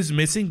that he is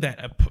missing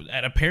that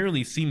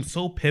apparently seems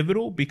so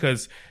pivotal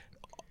because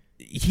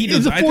he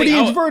does a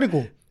 40-inch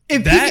vertical.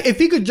 If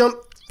he could jump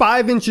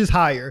 5 inches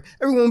higher,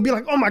 everyone would be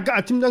like, "Oh my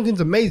God, Tim Duncan's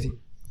amazing."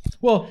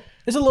 Well,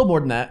 it's a little more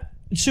than that.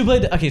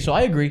 Okay, so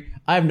I agree.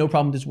 I have no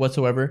problem with this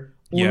whatsoever.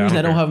 Only reason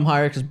I don't have him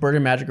higher because Bird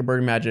and Magic are Bird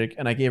and Magic,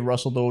 and I gave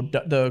Russell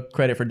the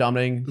credit for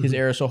dominating his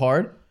era so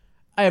hard.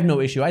 I have no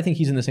issue. I think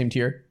he's in the same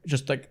tier.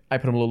 Just like I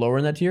put him a little lower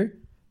in that tier.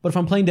 But if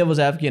I'm playing devil's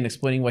advocate and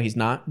explaining why he's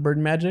not Bird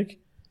and Magic,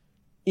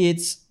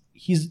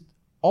 he's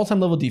all-time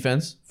level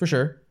defense for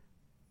sure.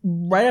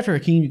 Right after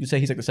Hakeem, you could say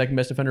he's like the second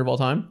best defender of all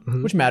time,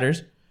 which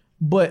matters.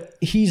 But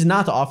he's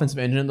not the offensive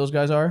engine those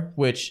guys are,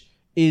 which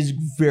is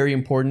very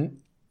important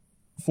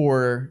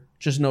for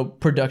just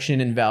production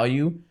and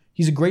value.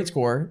 He's a great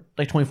scorer,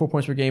 like 24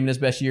 points per game in his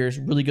best years.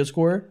 Really good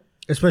scorer.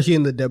 Especially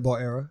in the dead ball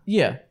era.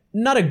 Yeah.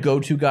 Not a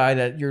go-to guy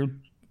that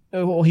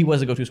he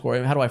was a go-to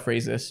scorer. How do I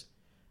phrase this?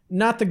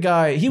 Not the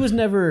guy. He was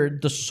never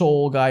the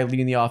sole guy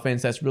leading the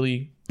offense that's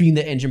really being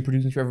the engine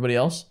producing for everybody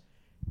else.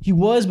 He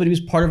was, but he was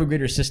part of a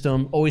greater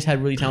system. Always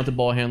had really talented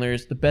ball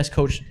handlers. The best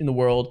coach in the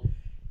world.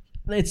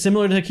 It's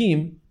similar to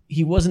Hakeem.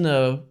 He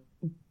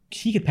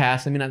could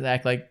pass. I mean, not to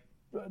act like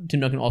Tim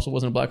Duncan also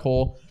wasn't a black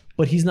hole,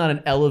 but he's not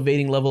an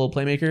elevating level of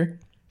playmaker.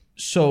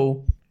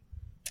 So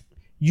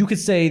you could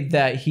say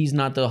that he's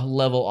not the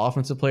level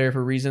offensive player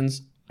for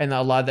reasons, and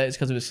a lot of that is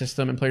because of his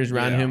system and players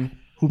around him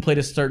who played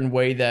a certain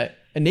way that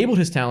enabled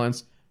his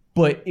talents.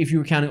 But if you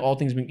were counting all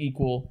things being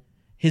equal,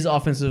 his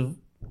offensive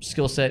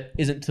skill set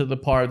isn't to the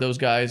par of those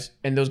guys,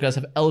 and those guys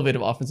have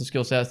elevated offensive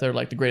skill sets that are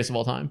like the greatest of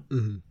all time.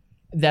 Mm-hmm.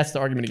 That's the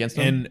argument against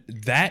him.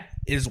 And that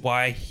is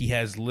why he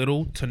has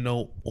little to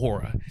no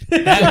aura.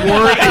 That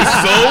word is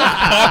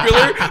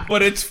so popular,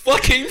 but it's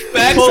fucking facts.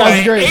 That's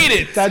I great.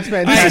 hate it. That's I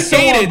fantastic. so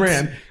hate on it.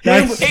 brand. I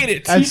That's- hate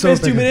it. that's He so spends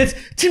 2 fair. minutes.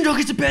 Tim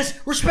Duncan's the best.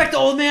 Respect the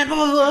old man.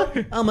 Blah, blah,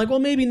 blah. I'm like, well,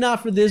 maybe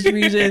not for this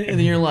reason. And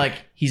then you're like,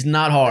 he's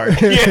not hard.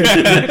 He's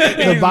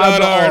vibe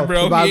not hard, off.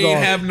 bro. The vibe He ain't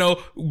off. have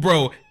no,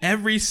 bro.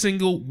 Every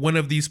single one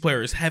of these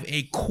players have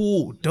a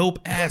cool, dope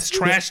ass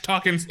trash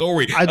talking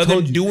story. I of told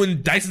them you.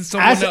 doing dicing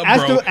someone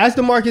up, bro. Ask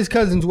DeMarcus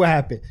Cousins what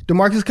happened.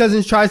 DeMarcus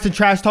Cousins tries to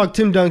trash talk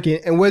Tim Duncan,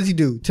 and what does he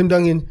do? Tim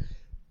Duncan,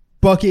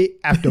 bucket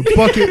after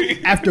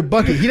bucket after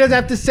bucket. He doesn't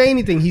have to say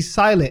anything. He's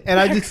silent. And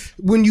I just,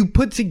 when you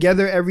put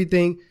together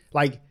everything,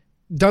 like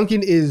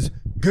Duncan is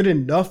good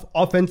enough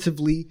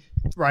offensively,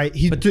 right?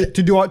 He to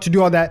do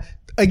all that.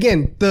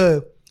 Again,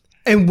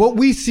 what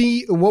we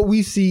see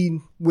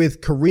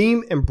with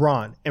Kareem and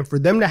Bron, and for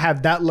them to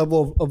have that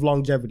level of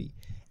longevity,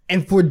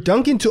 and for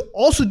Duncan to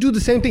also do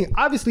the same thing.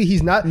 Obviously,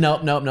 he's not. No.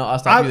 I'll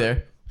stop you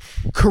there.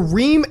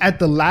 Kareem at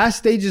the last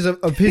stages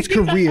of his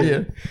career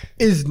Yeah.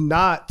 is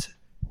not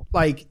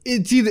like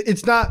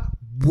it's not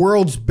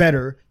worlds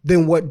better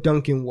than what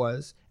Duncan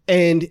was.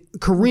 And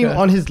Kareem Okay.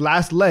 on his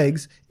last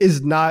legs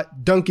is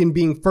not Duncan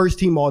being first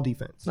team all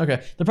defense.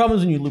 Okay. The problem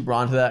is when you loop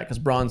Bron to that, because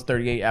Bron's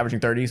 38, averaging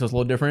 30, so it's a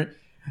little different.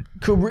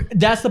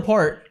 That's the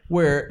part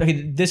where,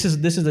 okay, this is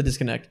a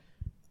disconnect.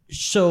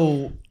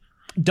 So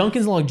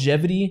Duncan's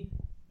longevity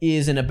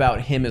isn't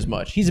about him as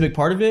much. He's a big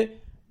part of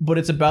it, but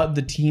it's about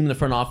the team. The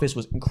front office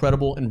was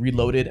incredible and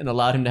reloaded and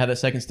allowed him to have that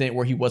second stint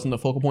where he wasn't the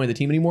focal point of the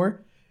team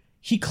anymore.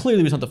 He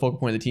clearly was not the focal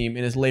point of the team.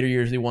 In his later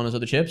years, they won those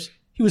other chips.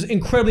 He was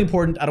incredibly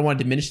important. I don't want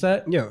to diminish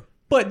that. Yeah.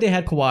 But they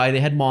had Kawhi, they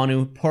had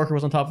Manu, Parker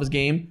was on top of his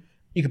game.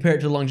 You compare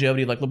it to the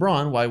longevity of like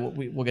LeBron, why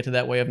we'll get to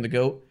that way of him the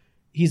GOAT.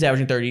 He's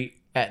averaging 30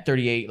 at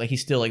 38, like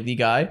he's still like the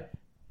guy.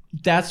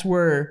 That's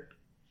where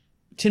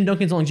Tim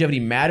Duncan's longevity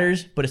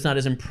matters, but it's not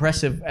as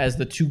impressive as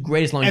the two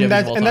greatest longevities of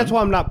all time. And that's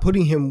why I'm not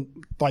putting him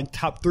like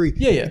top 3.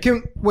 Yeah.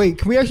 Can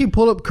we actually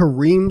pull up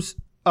Kareem's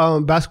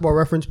basketball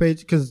reference page?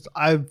 Because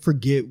I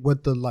forget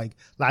what the like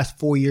last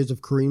 4 years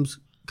of Kareem's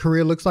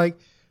career looks like.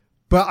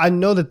 But I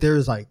know that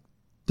there's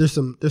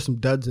some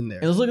duds in there.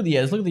 And let's look at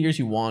the years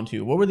he won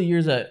too. What were the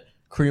years that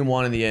Kareem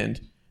won in the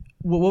end?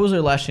 What was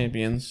their last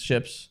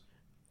championships?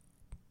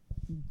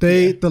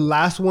 The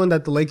last one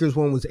that the Lakers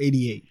won was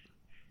 88.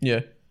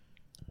 Yeah.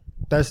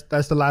 That's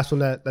the last one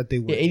that they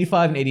won. Yeah,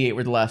 85 and 88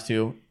 were the last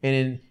two.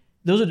 And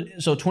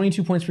those are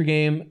 22 points per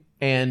game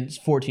and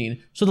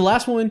 14. So the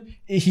last one,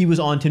 he was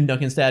on Tim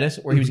Duncan status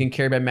where he was getting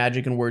carried by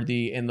Magic and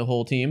Worthy and the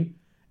whole team.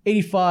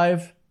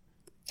 85,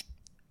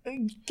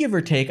 give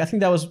or take. I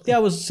think that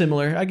was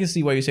similar. I can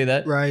see why you say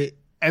that. Right.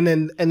 And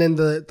then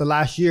the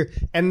last year.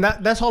 And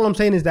that's all I'm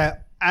saying is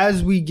that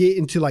as we get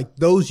into like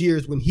those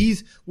years when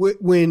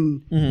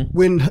when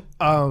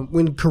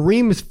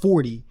Kareem is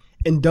 40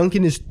 and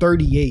Duncan is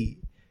 38,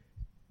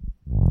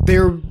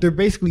 they're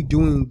basically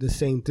doing the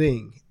same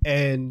thing.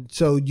 And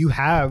so you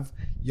have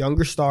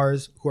younger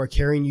stars who are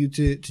carrying you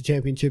to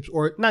championships,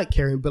 or not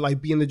carrying, but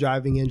like being the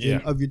driving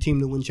engine of your team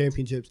to win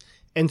championships.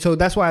 And so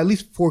that's why, at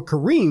least for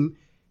Kareem,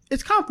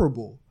 it's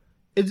comparable.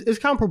 It's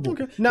comparable.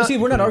 Okay. Now, See,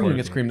 we're not arguing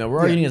against Kareem though. We're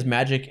arguing against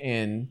Magic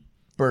and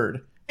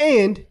Bird.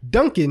 and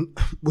Duncan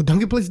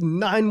plays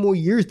 9 more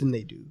years than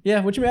they do.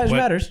 Yeah, which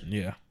matters.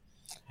 Yeah.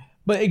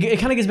 But it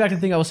kind of gets back to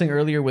the thing I was saying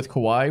earlier with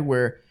Kawhi,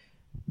 where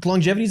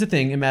longevity is a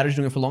thing. It matters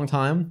doing it for a long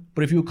time.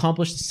 But if you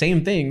accomplish the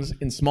same things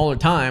in smaller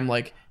time,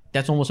 like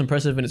that's almost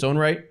impressive in its own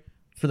right.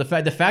 For the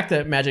fact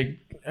that Magic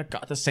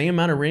got the same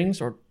amount of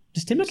rings, or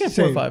just Tim Duncan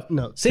 4 or 5,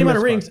 no, same Tim amount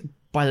of has rings 5.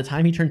 by the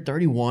time he turned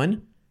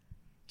 31.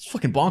 It's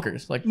fucking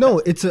bonkers. Like No,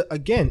 it's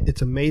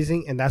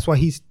amazing, and that's why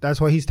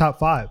he's top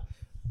 5.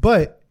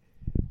 But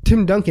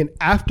Tim Duncan,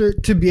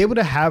 to be able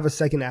to have a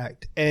second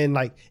act, and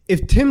like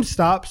if Tim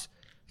stops,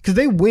 because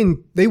they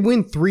win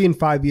 3 in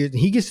 5 years, and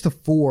he gets to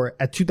 4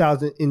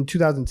 in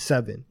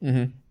 2007,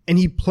 and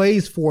he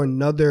plays for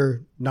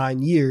another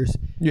 9 years.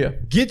 yeah,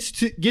 Gets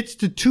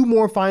to 2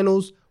 more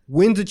finals,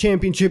 wins a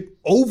championship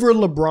over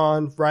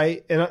LeBron,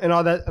 right, and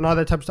all that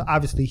type of stuff.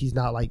 Obviously, he's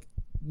not like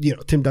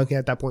Tim Duncan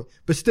at that point,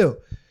 but still.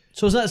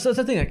 So that's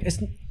the thing. Like, it's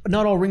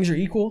not all rings are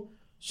equal.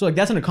 So like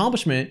that's an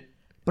accomplishment,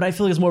 but I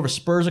feel like it's more of a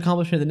Spurs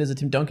accomplishment than it is a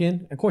Tim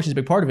Duncan. Of course, he's a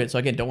big part of it. So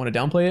again, don't want to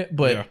downplay it.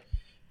 But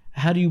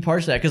how do you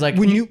parse that? Because like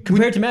when you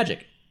compare it to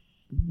Magic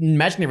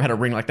never had a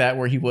ring like that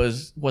where he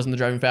wasn't the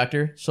driving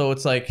factor. So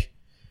it's like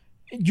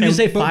you can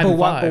say 5 and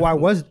 5. But why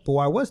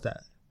was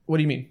that? What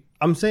do you mean?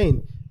 I'm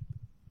saying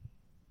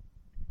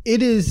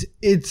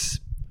it's.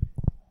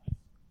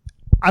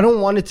 I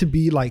don't want it to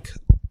be like.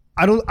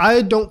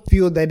 I don't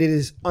feel that it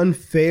is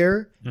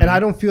unfair, and I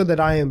don't feel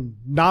that I am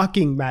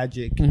knocking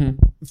Magic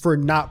for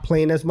not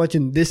playing as much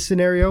in this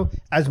scenario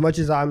as much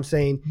as I'm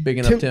saying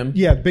Bigging up Tim.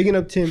 Yeah, bigging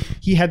up Tim.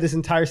 He had this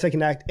entire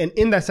second act, and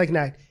in that second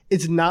act,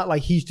 it's not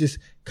like he's just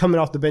coming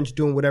off the bench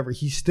doing whatever.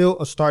 He's still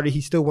a starter.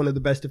 He's still one of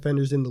the best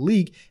defenders in the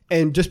league,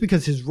 and just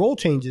because his role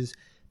changes,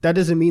 that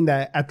doesn't mean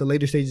that at the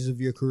later stages of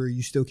your career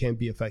you still can't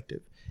be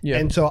effective. Yeah.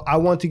 And so I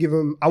want to give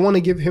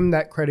him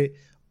that credit,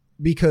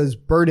 because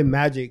Bird and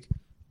Magic,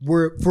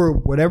 we're, for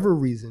whatever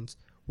reasons,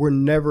 we're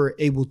never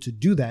able to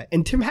do that.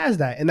 And Tim has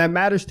that, and that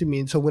matters to me.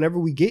 And so whenever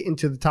we get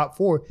into the top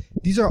 4,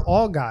 these are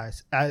all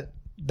guys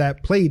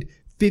that played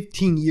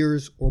 15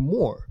 years or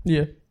more.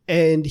 Yeah.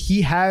 And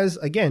he has,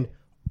 again,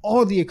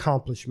 all the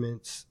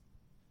accomplishments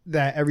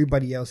that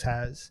everybody else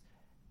has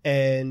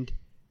and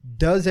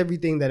does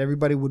everything that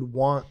everybody would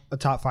want a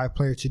top 5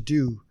 player to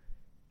do.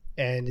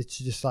 And it's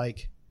just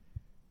like,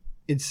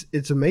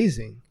 it's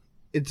amazing.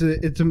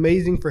 It's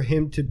amazing for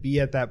him to be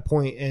at that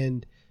point.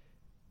 And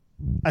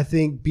I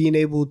think being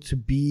able to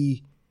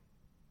be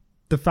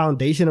the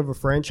foundation of a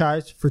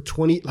franchise for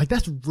 20, like,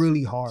 that's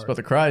really hard. About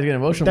to cry, he's getting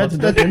emotional. That's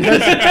really,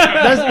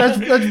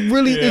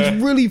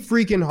 it's really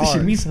freaking hard. This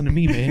shit means something to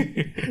me,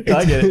 man. No,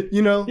 I get it.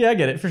 You know? Yeah, I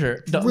get it for sure.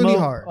 It's really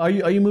hard. Are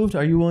you moved?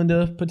 Are you willing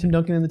to put Tim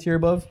Duncan in the tier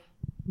above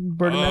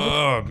Bird and Magic?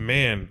 Oh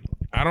man,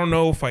 I don't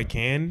know if I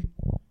can.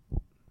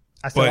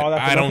 But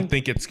I don't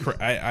think it's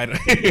I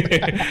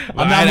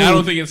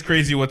don't think it's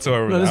crazy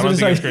whatsoever. No, I don't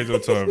think it's crazy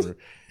whatsoever.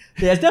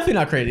 Yeah, it's definitely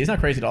not crazy. It's not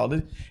crazy at all.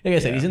 Like I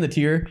said, he's in the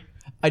tier.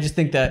 I just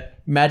think that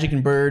Magic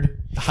and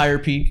Bird, higher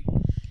peak,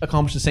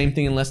 accomplish the same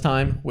thing in less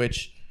time,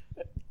 which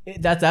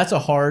that's a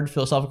hard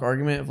philosophical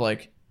argument of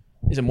like,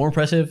 is it more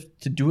impressive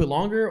to do it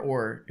longer,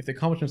 or if the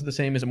accomplishments are the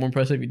same, is it more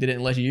impressive if you did it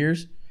in less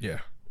years? Yeah.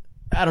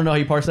 I don't know how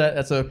you parse that.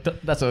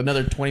 That's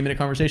another 20-minute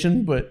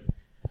conversation, but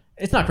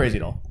it's not crazy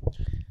at all.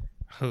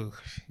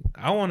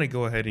 I want to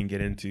go ahead and get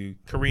into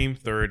Kareem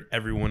third.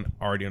 Everyone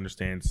already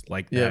understands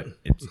like that. Yeah.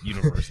 It's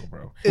universal,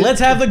 bro.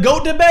 Let's have the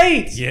GOAT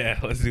debate. Yeah,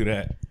 let's do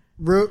that.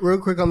 Real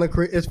quick on the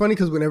Kareem. It's funny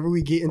because whenever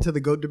we get into the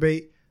GOAT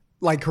debate,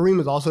 like Kareem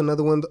is also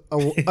another one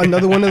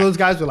of those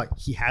guys where like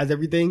he has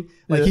everything.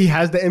 Like he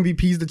has the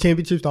MVPs, the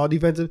championships, the all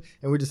defensive,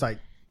 and we're just like,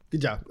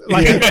 good job.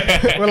 Like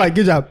we're like,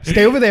 good job.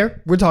 Stay over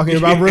there. We're talking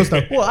about real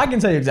stuff. Well, I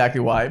can tell you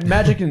exactly why.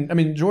 Jordan and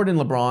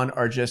LeBron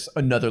are just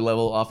another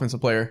level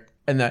offensive player,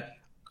 and that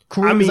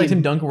Kareem is like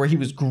Tim Duncan, where he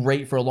was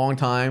great for a long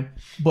time,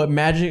 but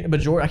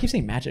Jordan. I keep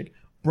saying Magic.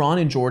 Bron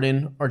and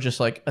Jordan are just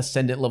like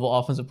ascendant level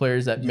offensive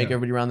players that make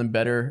everybody around them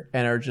better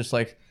and are just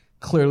like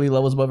clearly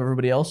levels above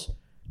everybody else.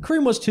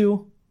 Kareem was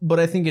too, but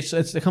I think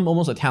it's become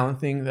almost a talent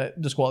thing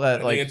that just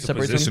that like it's a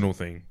separates positional them.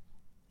 thing.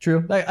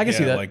 True, I can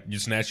see that. Like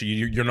just naturally,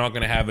 you're not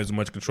going to have as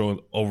much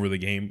control over the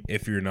game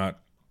if you're not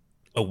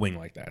a wing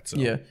like that. So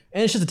yeah,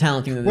 and it's just a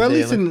talent thing. Well, at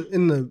least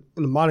in the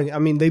modern, I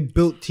mean, they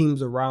built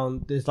teams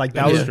around this. Like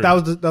that was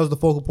the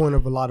focal point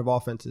of a lot of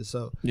offenses.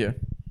 So yeah.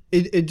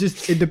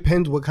 It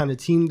depends what kind of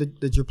team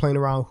that you're playing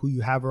around, who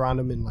you have around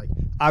them, and like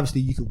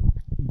obviously you could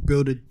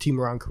build a team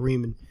around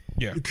Kareem, and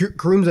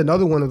Kareem's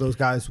another one of those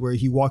guys where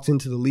he walks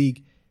into the league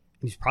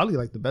and he's probably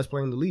like the best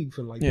player in the league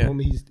from like the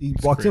moment he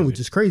walks in, which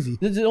is crazy.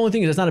 The only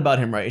thing is it's not about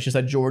him, right? It's just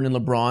that Jordan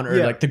and LeBron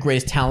are like the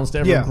greatest talents to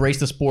ever grace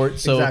the sport.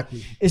 So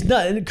it's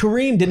not. And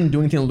Kareem didn't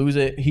do anything to lose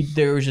it.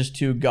 There was just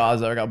 2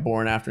 gods that got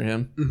born after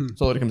him. Mm-hmm.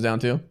 So what it comes down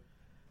to.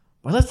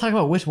 But let's talk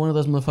about which one of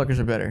those motherfuckers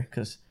are better,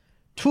 because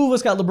 2 of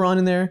us got LeBron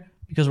in there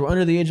because we're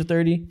under the age of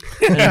 30,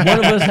 and one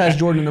of us has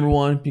Jordan number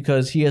 1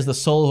 because he has the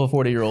soul of a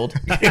 40-year-old.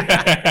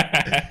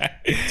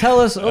 Tell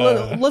us.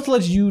 Let's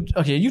let you.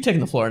 Okay, you've taken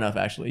the floor enough.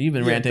 Actually, you've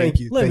been ranting. Thank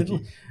you.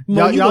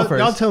 Mo, you go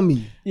first. Y'all tell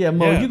me. Yeah,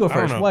 Mo, you go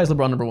first. Why is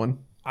LeBron number 1?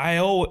 I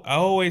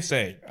always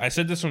say, I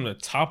said this from the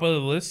top of the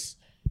list.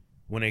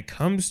 When it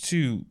comes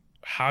to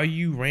how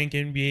you rank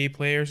NBA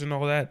players and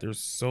all that, there's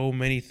so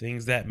many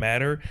things that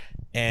matter,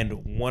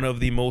 and one of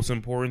the most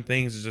important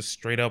things is just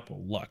straight up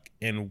luck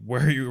and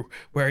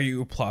where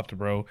you plopped,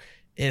 bro.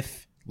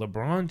 If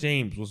LeBron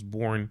James was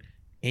born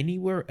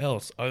anywhere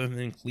else other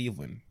than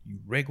Cleveland, you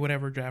rig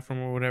whatever, draft from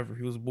or whatever,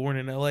 he was born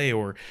in LA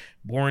or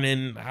born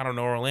in, I don't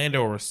know,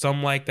 Orlando or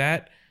something like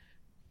that,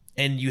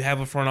 and you have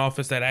a front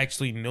office that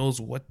actually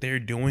knows what they're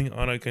doing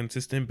on a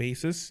consistent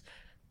basis,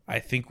 I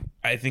think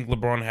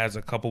LeBron has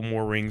a couple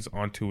more rings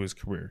onto his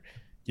career.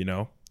 You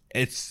know,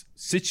 it's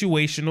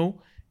situational,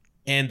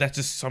 and that's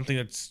just something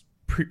that's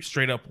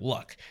straight up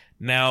luck.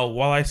 Now,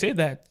 while I say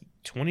that,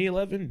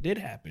 2011 did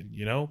happen,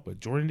 you know,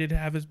 but Jordan did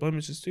have his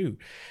blemishes too.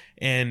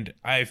 And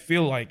I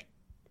feel like,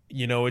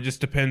 you know, it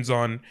just depends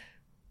on,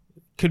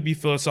 could be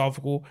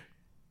philosophical.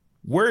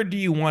 Where do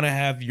you want to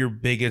have your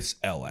biggest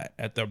L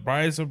at the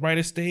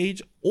brightest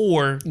stage,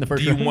 or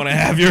do you want to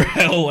have your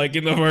L like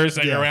in the first,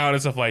 second round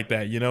and stuff like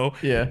that, you know?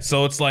 Yeah.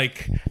 So it's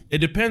like, it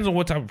depends on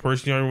what type of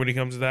person you are when it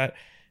comes to that.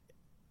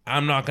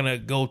 I'm not going to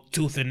go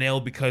tooth and nail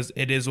because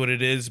it is what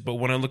it is. But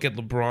when I look at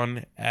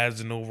LeBron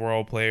as an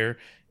overall player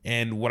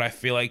and what I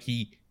feel like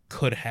he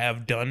could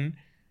have done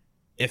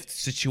if the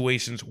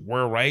situations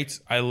were right,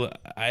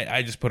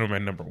 I just put him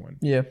at number 1.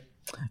 Yeah.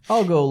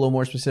 I'll go a little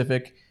more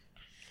specific.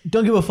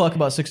 Don't give a fuck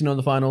about 6-0 in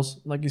the finals.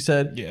 Like you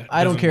said,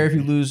 I don't care if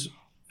you lose.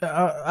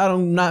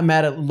 I'm not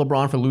mad at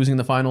LeBron for losing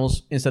the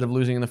finals instead of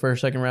losing in the first,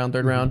 second round,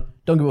 third round.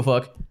 Don't give a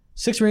fuck.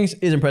 6 rings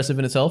is impressive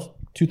in itself.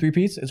 2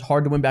 3-peats. It's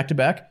hard to win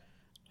back-to-back.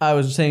 I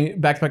was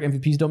saying back-to-back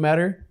MVPs don't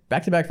matter.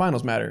 Back-to-back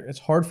finals matter. It's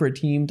hard for a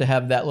team to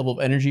have that level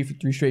of energy for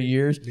 3 straight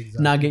years,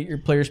 not get your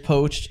players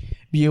poached,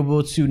 be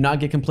able to not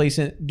get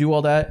complacent, do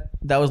all that.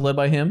 That was led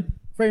by him.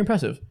 Very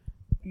impressive.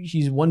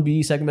 He's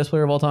 1B, second best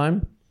player of all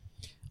time.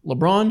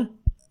 LeBron,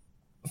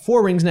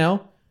 4 rings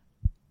now.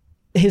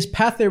 His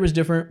path there was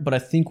different, but I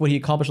think what he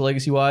accomplished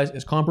legacy-wise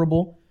is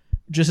comparable.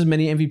 Just as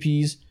many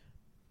MVPs.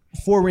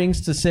 4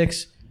 rings to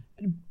 6.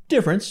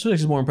 Difference.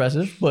 6 is more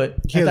impressive, but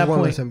He at has that one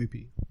point... less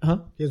MVP. Huh?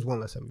 He has one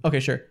less MVP. Okay,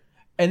 sure.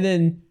 And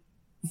then,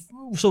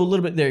 so a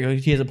little bit there,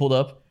 he has it pulled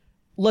up.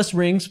 Less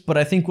rings, but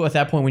I think at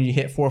that point when you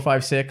hit 4,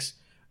 5, 6,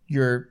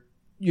 you're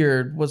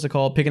what's it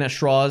called? Picking at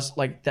straws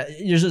like that.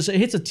 It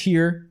hits a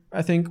tier,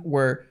 I think,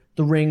 where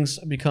the rings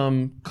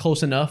become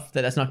close enough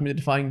that that's not gonna be the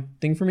defining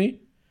thing for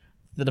me.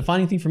 The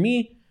defining thing for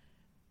me,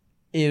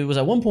 it was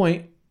at one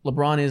point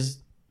LeBron is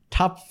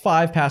top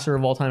 5 passer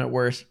of all time at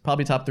worst,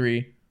 probably top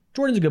 3.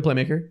 Jordan's a good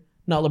playmaker,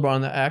 not LeBron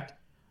in that act.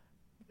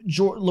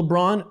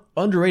 LeBron,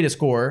 underrated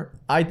scorer,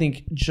 I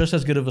think just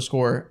as good of a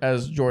scorer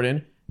as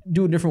Jordan.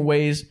 Do it in different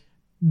ways.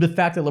 The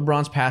fact that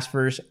LeBron's pass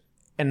first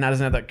and not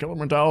doesn't have that killer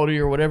mentality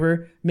or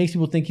whatever makes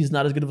people think he's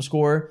not as good of a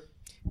scorer.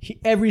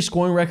 Every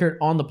scoring record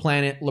on the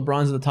planet,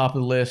 LeBron's at the top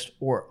of the list,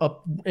 or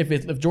up.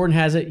 If Jordan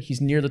has it, he's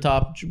near the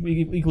top,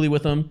 equally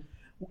with him.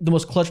 The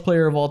most clutch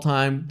player of all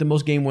time, the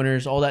most game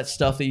winners, all that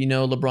stuff that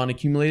LeBron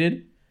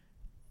accumulated,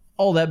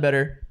 all that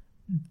better.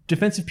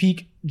 Defensive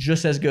peak,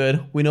 just as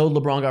good. We know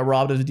LeBron got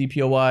robbed of the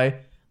DPOY.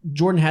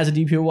 Jordan has a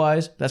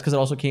DPOYs. That's because it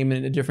also came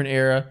in a different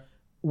era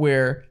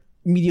where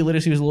media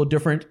literacy was a little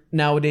different.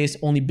 Nowadays,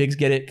 only bigs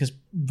get it because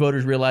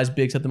voters realize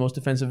bigs have the most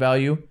defensive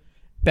value.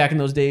 Back in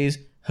those days,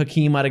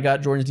 Hakeem might have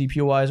got Jordan's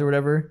DPOYs or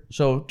whatever.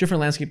 So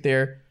different landscape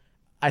there.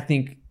 I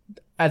think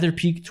at their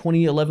peak,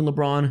 2011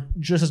 LeBron,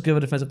 just as good of a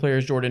defensive player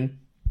as Jordan.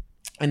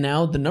 And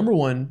now the number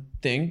one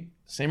thing,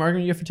 same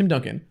argument you have for Tim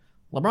Duncan.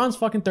 LeBron's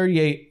fucking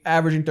 38,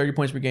 averaging 30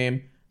 points per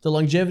game. The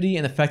longevity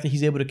and the fact that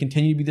he's able to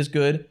continue to be this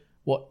good,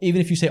 well, even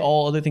if you say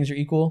all other things are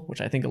equal, which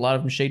I think a lot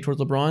of them shade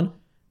towards LeBron,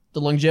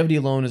 the longevity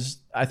alone is,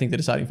 I think, the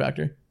deciding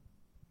factor.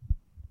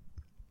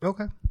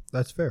 Okay,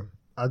 that's fair.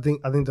 I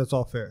think that's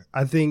all fair.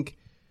 I think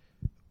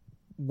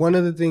one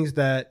of the things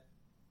that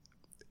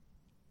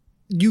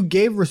you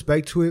gave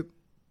respect to it,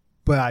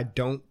 but I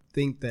don't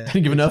think that I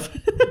didn't give enough.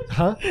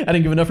 Huh? I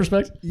didn't give enough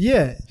respect.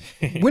 Yeah,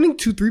 winning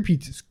 2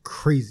 3-peats is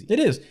crazy. It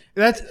is.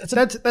 That's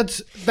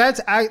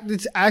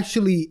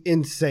actually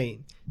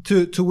insane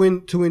to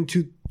win 2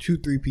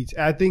 3-peats.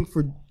 And I think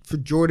for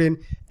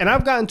Jordan, and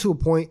I've gotten to a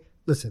point.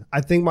 Listen, I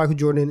think Michael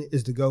Jordan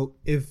is the GOAT.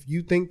 If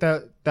you think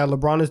that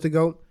LeBron is the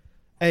GOAT,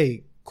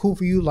 hey, cool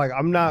for you. Like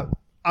I'm not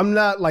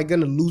like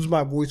gonna lose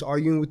my voice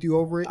arguing with you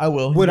over it. I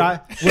will. What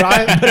I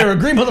better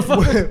agree,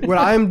 motherfucker. what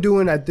I am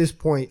doing at this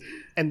point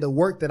and the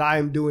work that I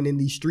am doing in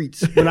these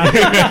streets when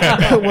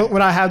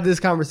I have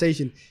this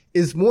conversation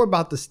is more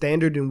about the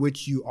standard in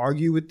which you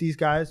argue with these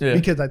guys,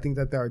 because I think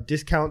that there are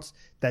discounts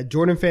that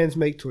Jordan fans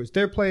make towards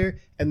their player,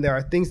 and there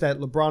are things that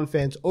LeBron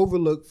fans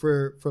overlook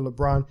for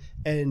LeBron,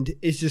 and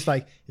it's just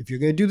like, if you're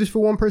going to do this for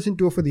one person,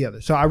 do it for the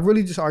other. So I'm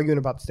really just arguing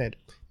about the standard.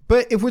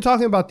 But if we're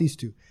talking about these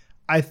two,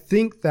 I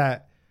think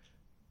that,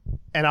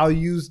 and I'll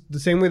use the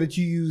same way that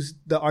you used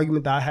the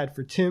argument that I had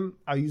for Tim,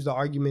 I'll use the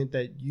argument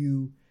that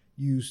you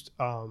used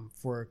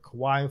for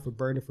Kawhi and for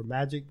Bird and for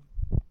Magic,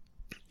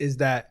 is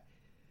that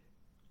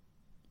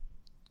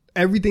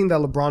everything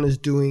that LeBron is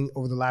doing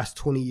over the last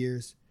 20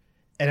 years,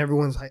 and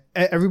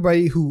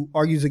everybody who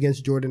argues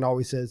against Jordan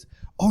always says,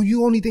 oh,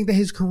 you only think that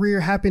his career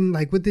happened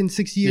like within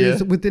 6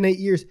 years, within 8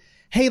 years.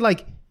 Hey,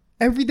 like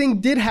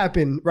everything did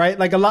happen, right?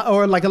 Like a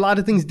lot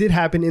of things did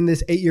happen in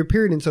this 8-year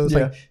period. And so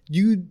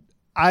it's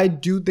I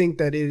do think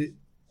that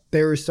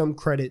there is some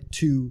credit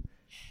to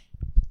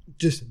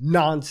just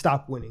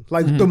nonstop winning.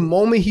 Like the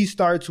moment he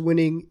starts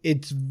winning,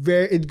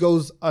 it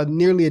goes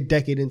nearly a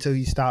decade until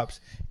he stops.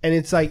 And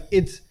it's like,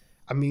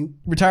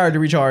 retired to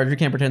recharge. You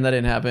can't pretend that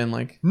didn't happen.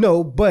 Like,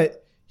 no, but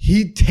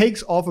he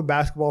takes off of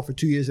basketball for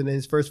 2 years, and then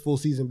his first full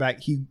season back,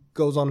 he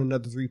goes on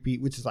another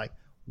 3-peat, which is like,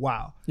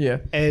 wow. Yeah.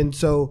 And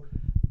so,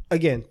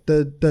 again,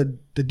 the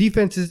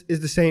defense is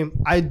the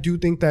same. I do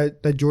think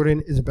that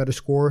Jordan is a better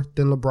scorer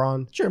than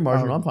LeBron. Sure,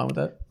 marginal. I'm fine with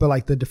that. But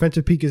like the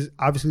defensive peak is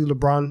obviously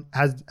LeBron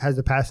has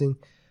the passing.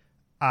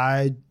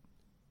 I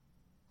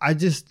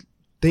just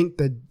think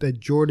that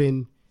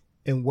Jordan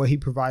and what he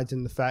provides,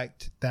 in the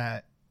fact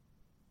that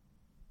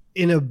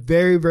in a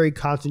very, very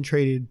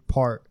concentrated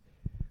part,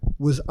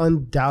 was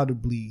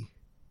undoubtedly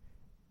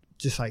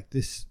just like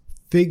this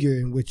figure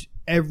in which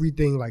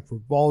everything like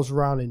revolves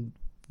around, and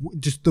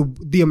just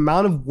the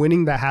amount of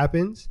winning that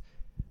happens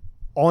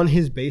on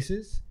his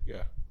basis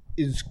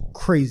is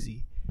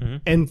crazy. Mm-hmm.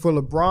 And for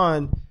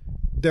LeBron,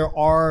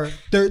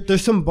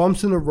 there's some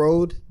bumps in the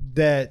road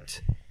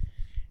that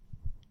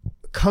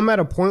come at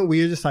a point where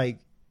you're just like,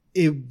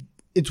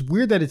 it's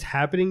weird that it's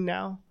happening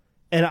now.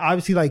 And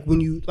obviously, like when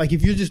you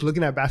if you're just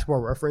looking at Basketball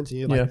Reference and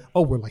you're like,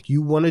 oh, we're like,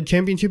 you won a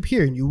championship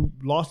here and you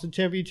lost a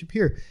championship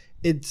here.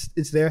 It's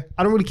there.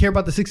 I don't really care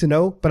about the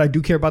 6-0, but I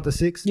do care about the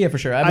 6. Yeah, for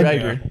sure. I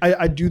agree.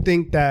 I do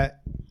think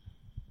that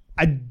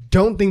I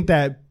don't think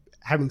that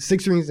having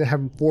 6 rings and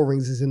having 4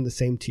 rings is in the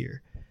same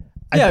tier.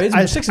 Yeah,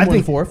 it's 6 and 1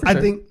 and 4 for sure. I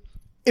think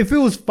if it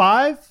was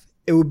 5,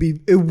 it would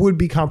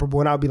be comparable,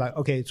 and I'd be like,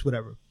 okay, it's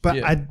whatever.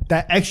 But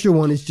that extra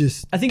one is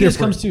just. I think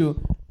different. this comes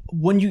to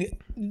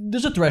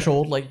there's a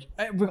threshold. Like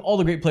all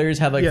the great players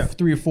have like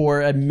 3 or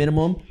 4 at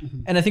minimum,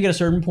 and I think at a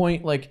certain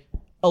point, like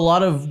a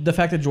lot of the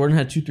fact that Jordan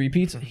had 2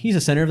 3-peats, he's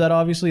a center of that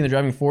obviously in the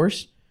driving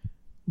force,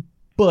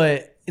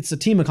 but it's a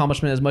team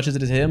accomplishment as much as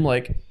it is him.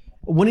 Like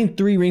winning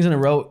 3 rings in a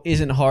row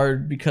isn't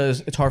hard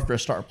because it's hard for a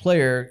star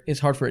player. It's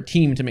hard for a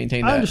team to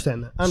maintain that. I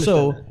understand that.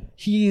 So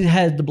he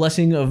had the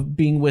blessing of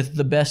being with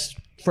the best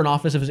front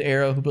office of his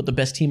era, who built the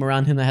best team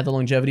around him that had the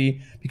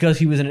longevity, because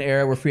he was in an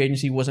era where free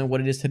agency wasn't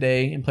what it is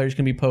today and players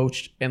can be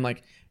poached and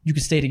like you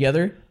can stay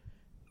together.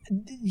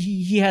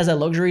 He has that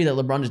luxury that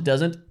LeBron just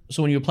doesn't.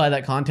 So when you apply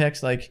that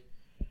context, like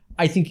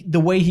I think the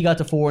way he got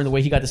to 4 and the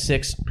way he got to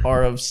 6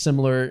 are of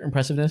similar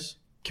impressiveness.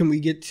 Can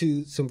we get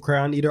to some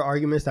crown eater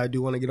arguments that I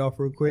do want to get off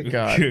real quick?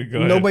 God. Go ahead.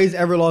 Nobody's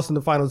ever lost in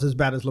the finals as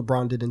bad as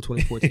LeBron did in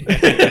 2014.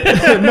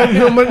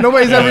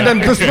 Nobody's ever done.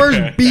 The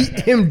Spurs beat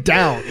him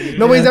down.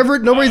 Nobody's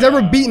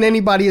ever beaten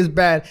anybody as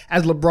bad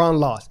as LeBron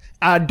lost.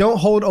 I don't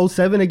hold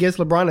 07 against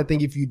LeBron. I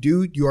think if you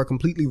do, you are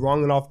completely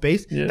wrong and off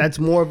base. Yeah. That's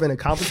more of an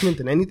accomplishment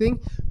than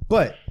anything.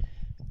 But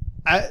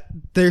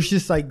there's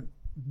just like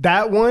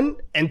that one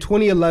and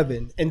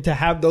 2011, and to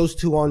have those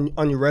two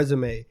on your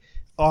resume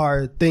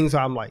are things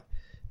where I'm like,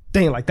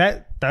 dang, like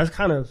that's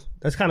kind of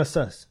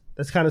sus.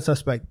 That's kind of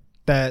suspect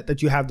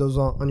that you have those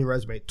on your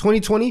resume.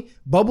 2020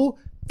 bubble,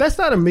 that's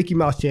not a Mickey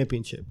Mouse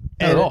championship.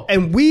 Not at all.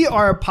 And we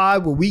are a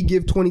pod where we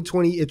give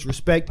 2020 its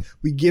respect.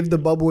 We give the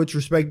bubble its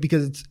respect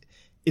because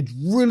it's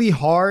really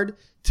hard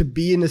to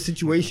be in a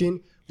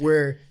situation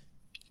where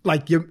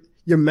like your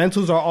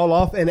mentals are all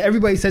off, and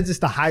everybody says it's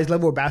the highest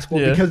level of basketball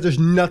because there's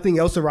nothing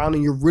else around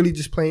and you're really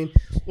just playing.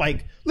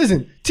 Like,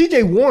 listen,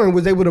 TJ Warren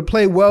was able to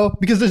play well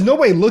because there's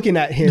nobody looking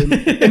at him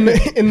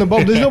in the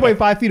bubble. There's nobody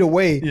 5 feet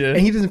away, and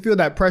he doesn't feel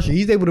that pressure.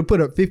 He's able to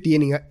put up 50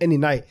 any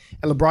night,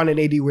 and LeBron and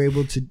AD were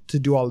able to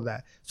do all of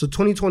that. So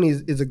 2020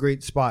 is a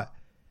great spot.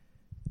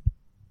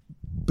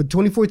 But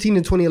 2014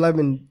 and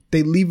 2011,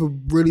 they leave a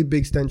really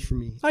big stench for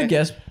me. I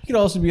guess. You could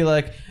also be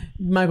like,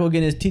 Michael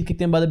getting his teeth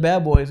kicked in by the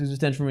bad boys leaves a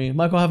stench for me.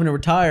 Michael having to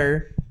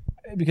retire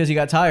because he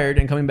got tired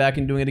and coming back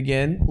and doing it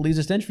again leaves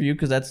a stench for you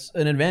because that's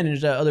an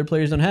advantage that other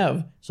players don't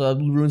have. So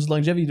that ruins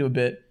longevity to a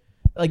bit.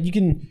 Like you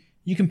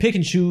can pick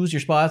and choose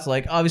your spots.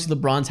 Like obviously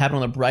LeBron's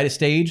happened on the brightest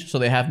stage, so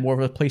they have more of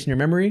a place in your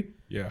memory.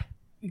 Yeah.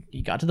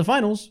 He got to the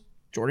finals.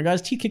 Jordan got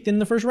his teeth kicked in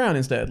the first round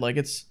instead. Like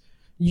it's...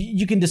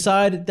 You can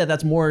decide that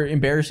that's more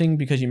embarrassing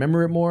because you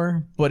remember it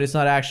more, but it's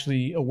not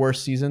actually a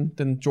worse season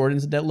than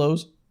Jordan's debt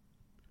lows.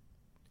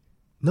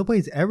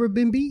 Nobody's ever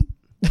been beat.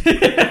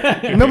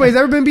 Nobody's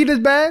ever been beat as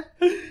bad.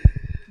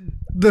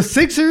 The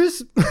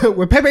Sixers,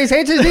 with Pepe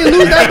Sanchez, didn't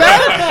lose that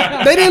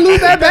bad. They didn't lose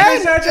that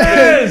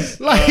bad.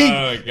 Like,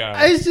 oh, God.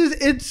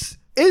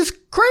 It's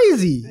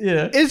crazy.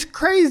 Yeah, it's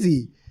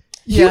crazy.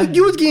 Yeah.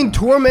 You was getting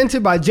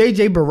tormented by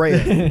JJ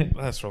Barea.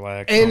 Let's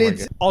relax. And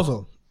it's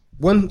also.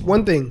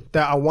 One thing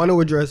that I want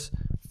to address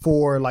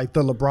for like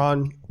the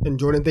LeBron and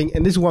Jordan thing,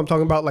 and this is what I'm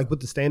talking about, like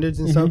with the standards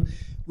and stuff.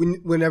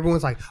 When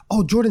everyone's like,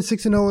 "Oh, Jordan's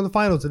 6-0 in the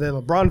finals," and then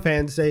LeBron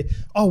fans say,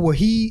 "Oh, well,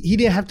 he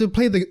didn't have to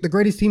play the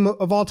greatest team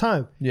of all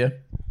time." Yeah,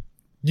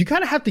 you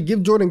kind of have to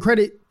give Jordan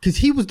credit because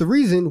he was the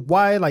reason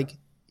why, like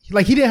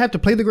he didn't have to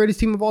play the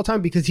greatest team of all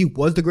time because he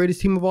was the greatest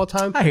team of all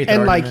time. I hate that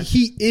and argument. Like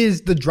he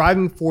is the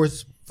driving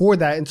force for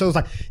that, and so it's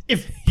like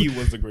if he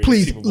was the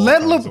greatest team of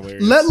all time,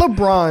 let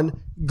LeBron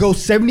go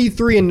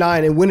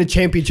 73-9 and win a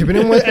championship, and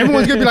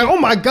everyone's gonna be like, "Oh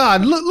my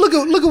God, look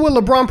at what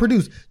LeBron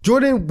produced."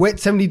 Jordan went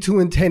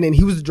 72-10, and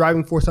he was the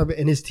driving force of it.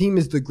 And his team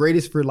is the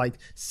greatest for like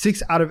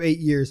 6 out of 8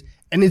 years,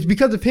 and it's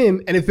because of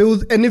him. And if it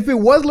was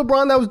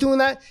LeBron that was doing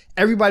that,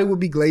 everybody would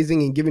be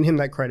glazing and giving him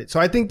that credit. So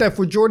I think that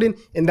for Jordan,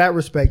 in that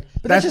respect,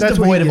 but that's just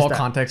devoid of all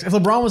context. If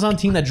LeBron was on a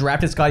team that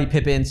drafted Scottie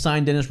Pippen,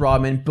 signed Dennis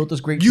Rodman, built this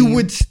great team, you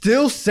would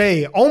still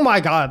say, "Oh my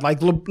God, like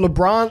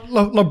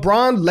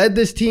LeBron led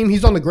this team.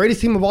 He's on the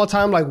greatest team of all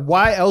time. Like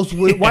why else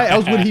would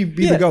he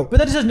be the GOAT?" But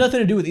that just has nothing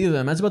to do with either of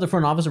them. That's about the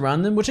front office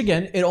around them, which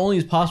again, it only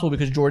is possible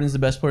because Jordan's the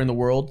best player in the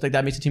world. Like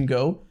that makes the team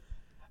go.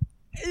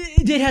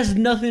 It has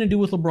nothing to do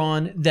with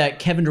LeBron that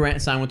Kevin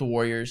Durant signed with the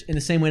Warriors in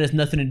the same way it has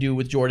nothing to do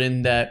with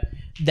Jordan that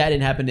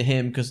didn't happen to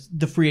him because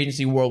the free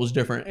agency world was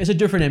different. It's a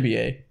different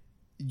NBA.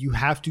 You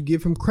have to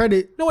give him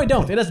credit. No, I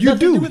don't. It has nothing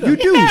to do with him.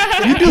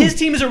 You do. His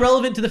team is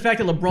irrelevant to the fact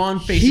that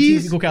LeBron faced a team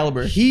of equal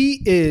caliber.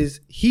 He's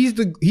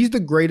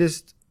the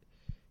greatest.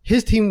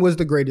 His team was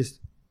the greatest,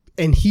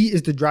 and he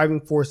is the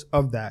driving force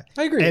of that.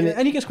 I agree,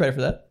 and he gets credit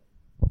for that.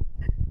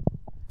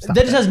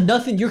 That just has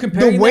nothing. You're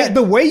comparing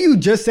the way you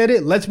just said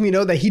it lets me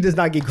know that he does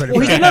not get credit.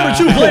 Well, he's the number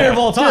 2 player of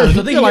all time, so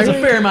I think he gets a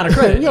fair amount of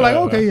credit. You're like,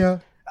 okay, yeah,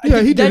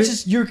 he did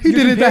it. You're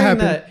comparing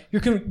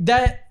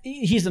that.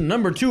 He's the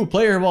number 2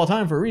 player of all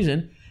time for a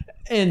reason,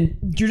 and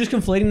you're just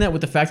conflating that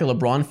with the fact that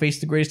LeBron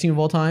faced the greatest team of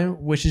all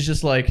time, which is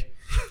just like.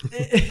 I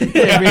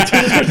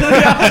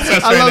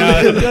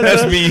love that.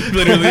 That's me,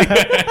 literally.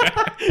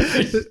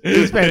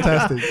 It's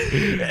fantastic.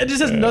 It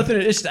just has nothing.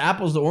 It's just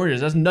apples to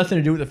oranges. It has nothing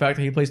to do with the fact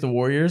that he plays the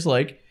Warriors.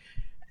 Like.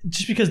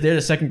 Just because they're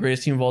the second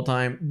greatest team of all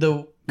time,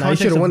 the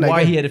context of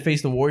why he had to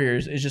face the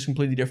Warriors is just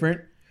completely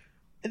different.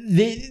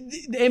 The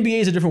NBA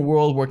is a different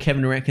world where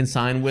Kevin Durant can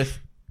sign with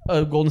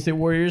Golden State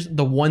Warriors,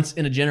 the once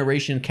in a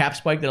generation cap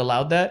spike that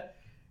allowed that,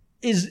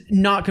 is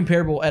not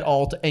comparable at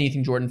all to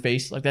anything Jordan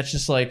faced. Like, that's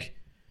just like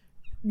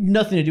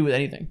nothing to do with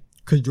anything.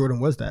 Because Jordan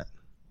was that.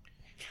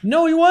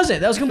 No, he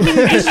wasn't. That was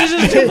completely. This is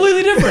just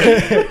completely different.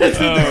 It's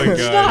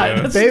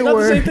not. They not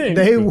were. the same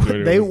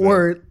thing. They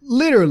were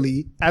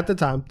literally at the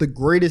time the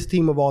greatest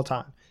team of all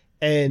time,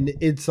 and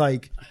it's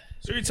like.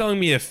 So you're telling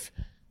me if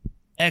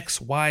X,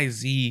 Y,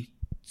 Z,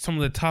 some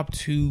of the top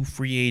 2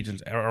 free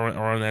agents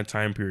around that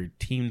time period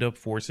teamed up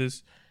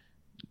forces,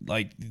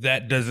 like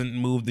that doesn't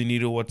move the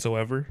needle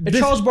whatsoever? If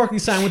Charles Barkley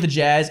signed with the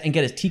Jazz and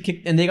get his teeth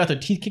kicked, and they got their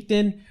teeth kicked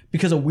in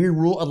because a weird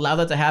rule allowed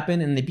that to happen,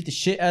 and they beat the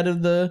shit out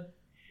of the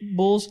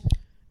Bulls.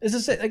 It's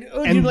just like,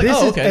 and like, this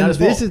oh, is okay, and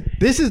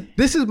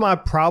this is my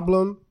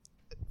problem.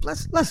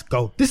 Let's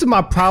go. This is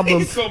my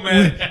problem. He's so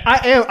mad.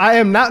 I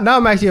am now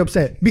I'm actually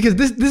upset because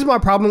this is my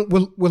problem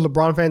with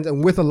LeBron fans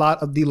and with a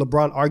lot of the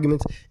LeBron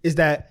arguments is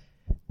that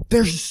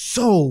there's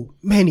so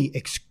many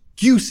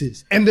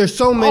excuses and there's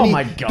so many Oh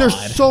my God.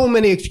 there's so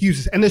many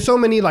excuses and there's so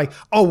many like,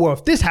 oh well,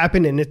 if this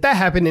happened and if that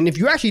happened and if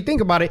you actually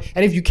think about it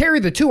and if you carry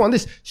the 2 on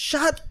this,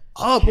 shut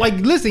up. Like,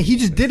 listen, he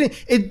just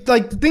didn't, it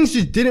like things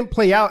just didn't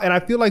play out. And I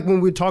feel like when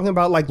we're talking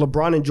about like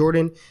LeBron and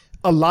Jordan,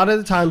 a lot of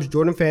the times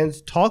Jordan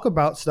fans talk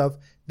about stuff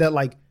that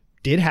like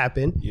did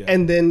happen. Yeah.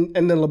 And then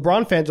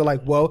LeBron fans are like,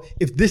 well,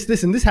 if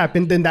this and this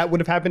happened, then that would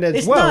have happened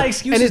as well. It's not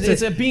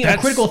excuses. It's being a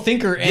critical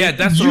thinker and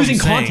that's using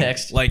what I'm saying.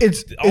 context. Like,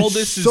 it's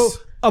this so, is...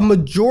 a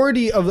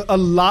majority of a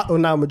lot, or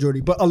not a majority,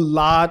 but a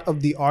lot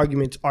of the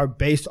arguments are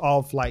based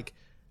off like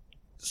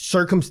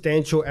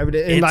circumstantial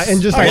evidence and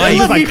just like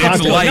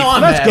context. Life. No,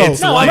 I'm let's mad. go.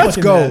 It's no, let's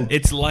go.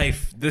 It's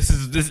life. This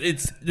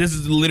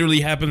is literally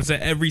happens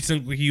to every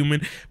single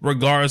human,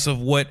 regardless of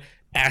what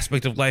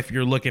aspect of life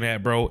you're looking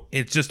at, bro.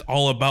 It's just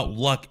all about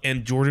luck,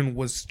 and Jordan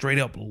was straight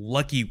up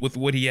lucky with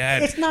what he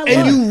had. It's not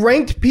And luck. you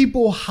ranked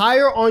people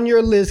higher on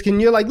your list,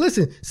 and you're like,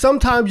 listen,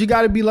 sometimes you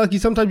got to be lucky,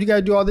 sometimes you got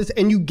to do all this,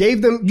 and you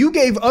gave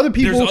other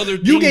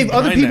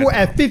people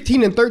at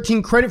 15 and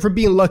 13 credit for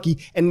being lucky,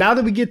 and now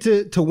that we get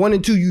to 1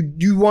 and 2,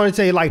 you want to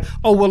say like,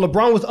 oh well,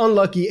 LeBron was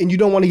unlucky, and you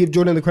don't want to give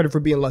Jordan the credit for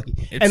being lucky.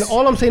 And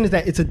all I'm saying is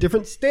that it's a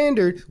different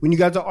standard when you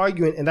guys are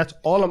arguing, and that's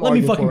all I'm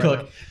arguing for. Let me fucking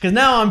cook, because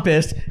now I'm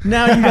pissed.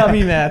 Now you got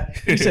me mad.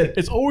 You said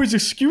it's always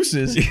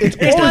excuses.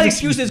 It's not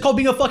excuses. It's called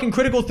being a fucking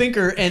critical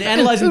thinker and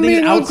analyzing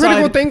things outside.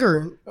 Critical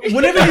thinker.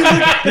 Whenever you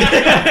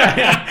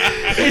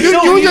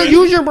look,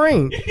 use your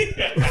brain.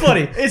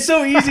 Funny. It's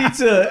so easy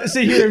to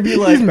sit here and be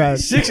like, He's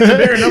mad. 6 is a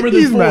bigger number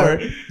than 4.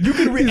 Mad. You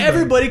can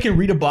everybody can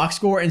read a box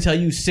score and tell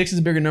you 6 is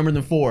a bigger number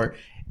than 4.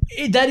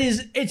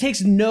 It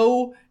takes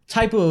no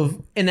type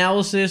of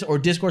analysis or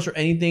discourse or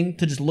anything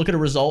to just look at a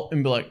result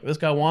and be like, this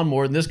guy won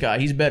more than this guy.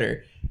 He's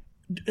better.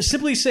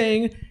 Simply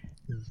saying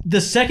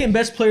the second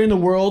best player in the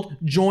world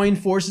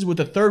joined forces with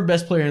the third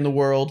best player in the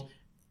world.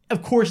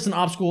 Of course, it's an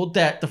obstacle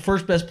that the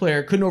first best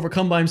player couldn't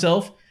overcome by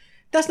himself.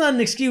 That's not an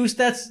excuse.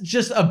 That's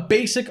just a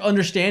basic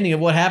understanding of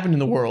what happened in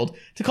the world.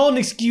 To call it an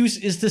excuse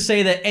is to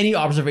say that any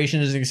observation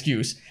is an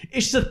excuse.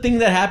 It's just a thing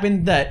that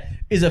happened that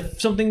is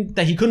something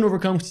that he couldn't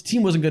overcome because the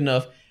team wasn't good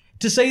enough.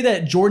 To say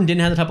that Jordan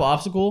didn't have the type of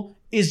obstacle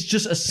is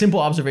just a simple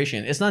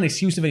observation. It's not an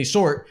excuse of any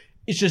sort.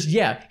 It's just,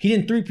 yeah, he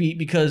didn't three-peat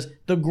because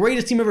the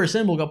greatest team ever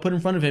assembled got put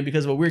in front of him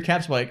because of a weird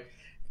cap spike.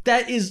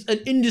 That is an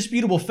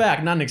indisputable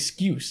fact, not an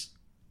excuse.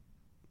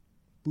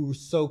 We were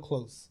so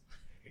close.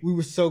 We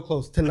were so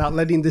close to not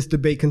letting this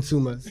debate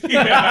consume us.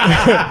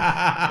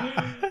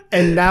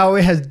 And now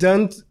it has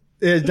done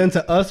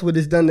to us what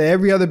it's done to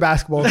every other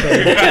basketball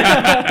player.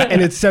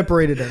 And it's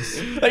separated us.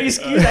 Like,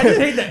 excuse, I just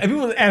hate that.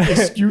 Everyone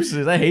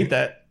excuses. I hate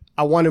that.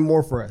 I wanted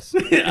more for us.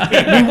 we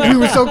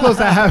were so close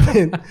to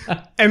having,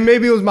 and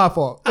maybe it was my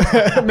fault.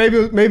 maybe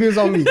it was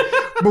on me.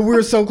 But we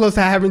were so close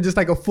to having just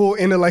like a full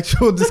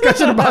intellectual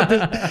discussion about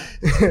this.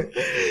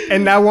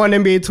 And now we're on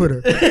NBA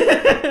Twitter.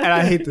 And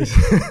I hate this.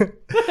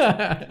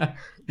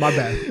 My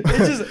bad.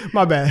 It's just,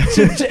 my bad.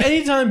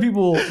 Anytime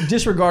people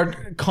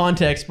disregard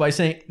context by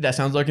saying, that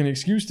sounds like an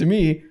excuse to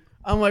me,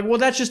 I'm like, well,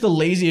 that's just the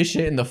laziest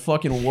shit in the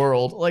fucking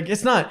world. Like,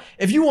 it's not.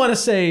 If you want to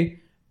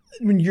say,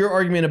 when your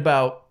argument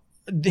about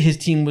his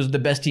team was the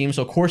best team,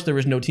 so of course there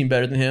was no team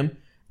better than him,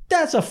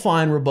 that's a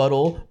fine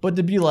rebuttal. But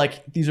to be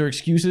like, these are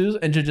excuses,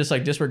 and to just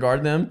like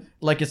disregard them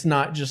like it's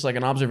not just like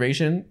an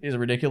observation is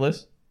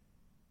ridiculous.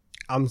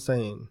 I'm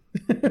saying,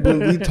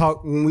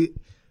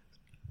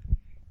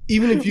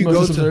 even if you Most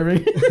go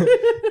observing.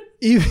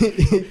 even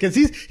because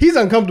he's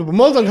uncomfortable,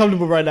 most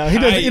uncomfortable right now.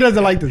 He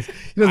doesn't like this.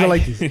 He doesn't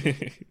like this.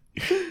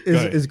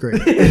 It's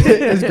great.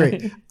 It's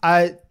great.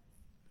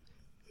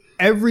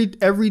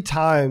 Every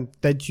time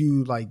that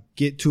you like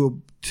get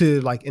to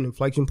like an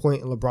inflection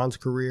point in LeBron's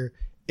career,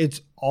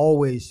 it's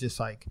always just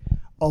like,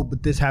 oh,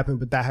 but this happened,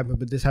 but that happened,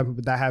 but this happened,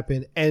 but that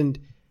happened. And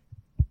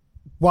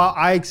while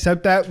I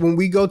accept that, when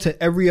we go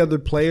to every other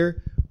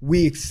player,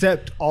 we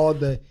accept all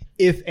the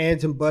if,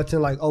 ands, and buts,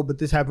 and like, oh, but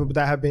this happened, but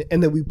that happened,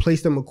 and then we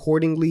place them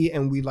accordingly,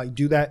 and we like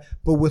do that.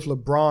 But with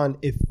LeBron,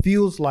 it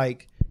feels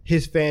like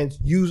his fans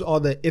use all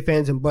the if,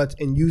 ands, and buts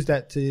and use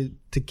that to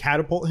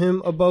catapult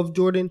him above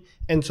Jordan.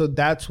 And so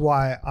that's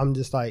why I'm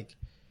just like,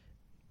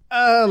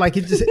 Like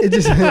it just. Like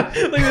this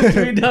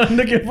tweet down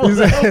Nick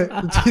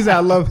and He said, I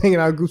love hanging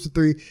out in groups of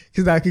three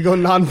because I could go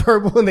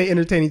nonverbal and they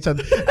entertain each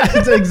other.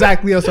 That's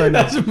exactly us right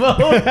now. That's Mo.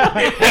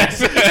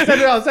 Set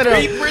it out.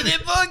 Free for the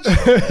book.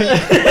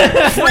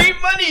 Free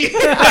money.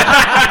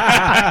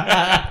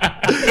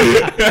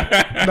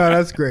 No,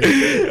 that's great.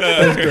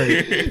 That's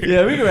great.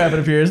 Yeah, we can wrap it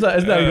up here. It's not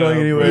going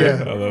anywhere.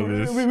 Yeah. I love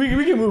this.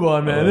 We can move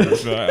on, man.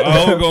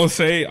 All I'm gonna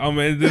say, I'm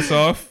gonna end this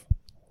off.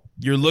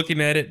 You're looking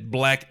at it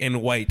black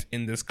and white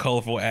in this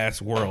colorful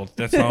ass world.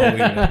 That's all I'm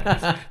leaving it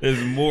as.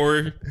 There's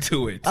more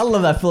to it. I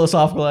love that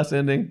philosophical ass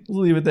ending.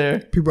 We'll leave it there.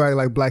 People are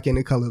like black and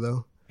in color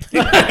though.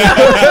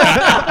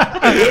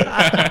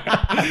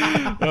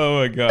 Oh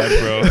my god,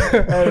 bro.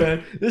 Oh,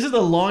 man. This is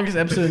the longest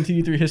episode in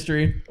TV3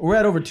 history. We're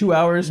at over 2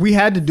 hours. We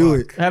had to do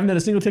it. I haven't done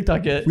a single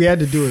TikTok yet. We had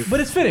to do it. But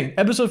it's fitting.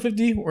 Episode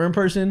 50, we're in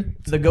person.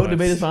 The GOAT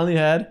debate is finally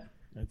had.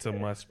 It's a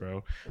must,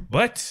 bro.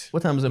 But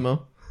What time is it,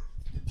 Mo?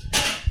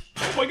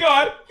 oh my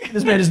god,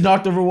 This man just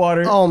knocked over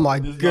water. Oh my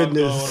This is not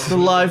goodness. The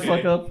live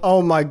fuck up.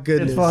 Oh my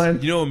goodness. It's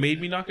fine. you know what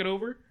made me knock it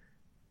over?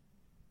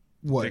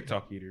 What?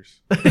 TikTok eaters.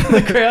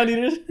 The crayon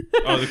eaters.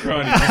 Oh, the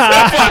crayon eaters.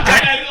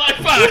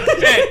 Fuck.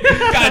 Hey,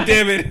 god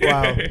damn it.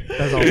 Wow.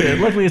 That's all. Yeah,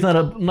 luckily, it's not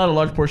a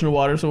large portion of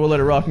water, so we'll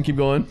let it rock and keep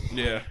going.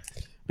 Yeah.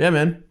 Yeah,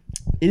 man.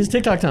 It is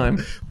TikTok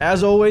time.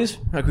 As always,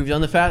 like we've done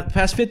the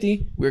past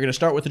 50, we're going to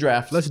start with the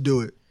draft. Let's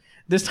do it.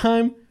 This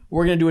time,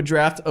 we're going to do a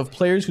draft of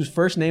players whose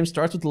first name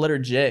starts with the letter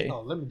J.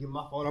 Oh, let me get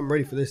my phone. I'm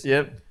ready for this.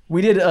 Yep.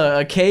 We did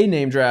a K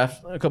name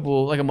draft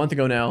a month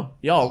ago now.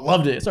 Y'all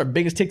loved it. It's our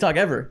biggest TikTok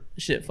ever.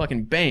 This shit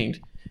fucking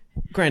banged.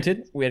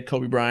 Granted, we had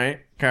Kobe Bryant,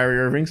 Kyrie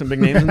Irving, some big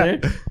names in there.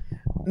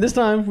 This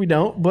time, we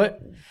don't,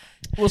 but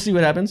we'll see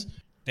what happens.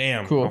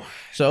 Damn. Cool. Oh,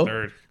 So,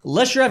 third.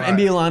 let's draft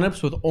NBA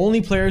lineups with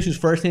only players whose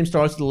first name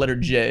starts with the letter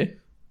J.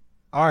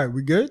 All right,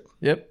 we good?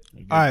 Yep.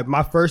 All right,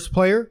 my first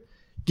player.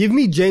 Give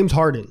me James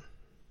Harden.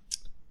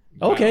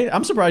 Okay,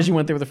 I'm surprised you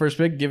went there with the first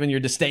pick, given your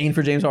disdain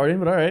for James Harden,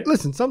 but all right.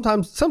 Listen,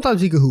 sometimes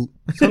he can hoop.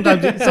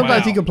 Sometimes Wow.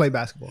 he can play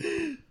basketball.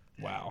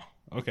 Wow.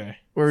 Okay.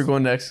 Where are we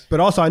going next? But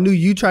also, I knew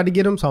you tried to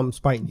get him, so I'm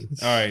spiting you.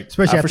 All right.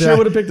 Especially I after for sure that,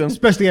 would have picked him.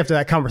 especially after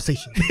that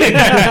conversation.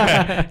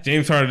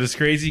 James Harden is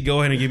crazy. Go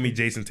ahead and give me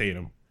Jason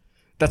Tatum.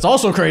 That's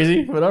also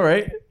crazy, but all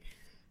right.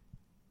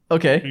 Who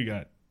Okay, you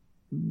got?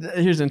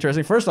 here's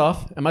interesting. First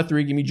off, at my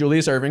 3, give me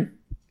Julius Erving.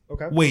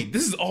 Okay. Wait,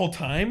 this is all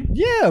time?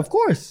 Yeah, of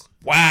course,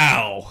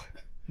 Wow.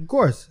 of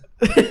course.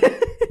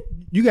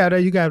 You got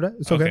it. You got it.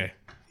 It's okay.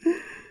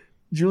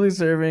 Julius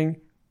Erving,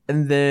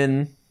 and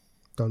then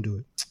Don't do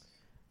it.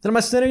 my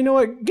center. You know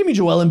what? Give me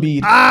Joel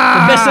Embiid,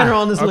 Ah! the best center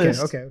on this Okay,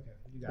 list. okay.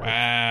 You got it.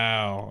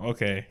 Wow.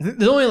 Okay.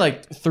 There's only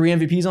like 3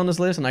 MVPs on this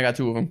list, and I got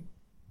 2 of them.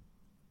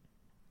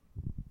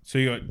 So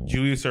you got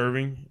Julius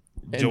Erving,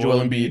 And Joel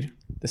Embiid.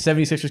 The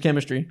 76ers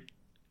chemistry.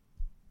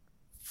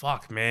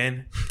 Fuck,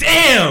 man.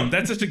 Damn,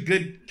 that's such a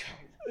good.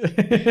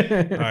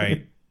 All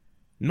right,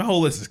 my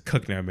whole list is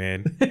cooked now,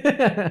 man.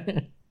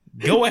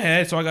 Go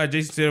ahead. So I got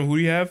Jason Tatum. Who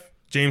do you have?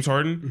 James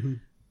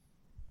Harden.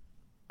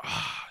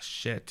 Ah,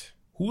 shit.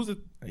 Who's it?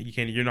 You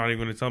can't. You're not even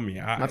going to tell me.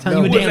 Not telling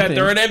you a who was damn that thing.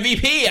 third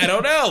MVP? I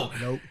don't know.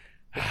 Nope.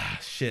 Ah,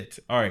 shit.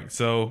 All right.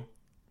 So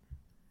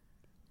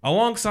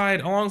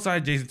alongside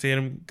Jason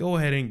Tatum, go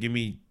ahead and give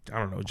me. I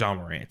don't know, John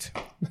Morant.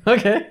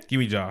 Okay. Give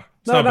me Ja.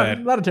 It's No, not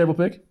bad. not a terrible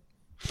pick.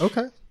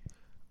 Okay.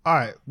 All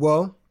right.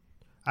 Well,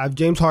 I have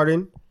James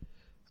Harden.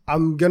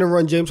 I'm gonna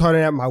run James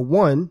Harden at my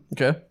 1,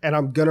 Okay. and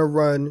I'm gonna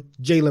run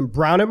Jaylen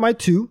Brown at my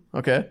 2,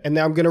 Okay. and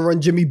then I'm gonna run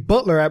Jimmy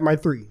Butler at my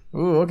 3.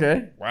 Ooh,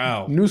 okay.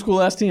 Wow. New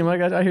school ass team. I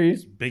hear you.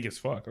 Big as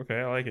fuck. Okay,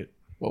 I like it.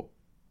 Whoa.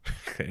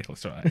 Okay,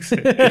 let's relax.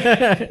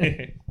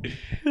 Okay,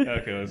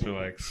 let's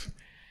relax.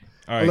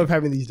 All I right. love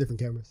having these different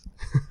cameras.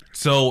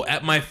 So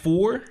at my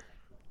 4,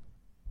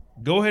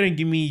 go ahead and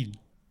give me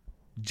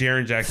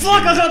Jaren Jackson.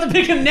 Fuck, I was Jr. about to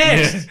pick him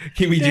next.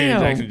 Give me Damn.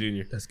 Jaren Jackson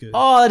Jr. That's good.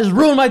 Oh, that just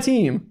ruined my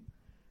team.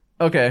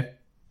 Okay.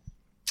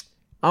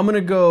 I'm going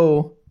to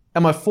go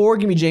at my 4,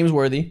 give me James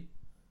Worthy.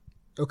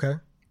 Okay.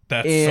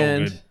 That's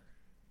And so good.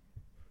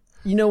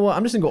 you know what?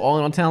 I'm just going to go all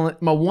in on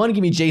talent. My 1,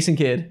 give me Jason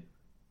Kidd.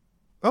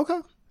 Okay.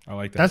 I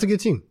like that. That's a good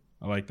team.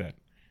 I like that.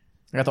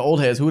 I got the old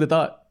heads. Who would have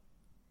thought?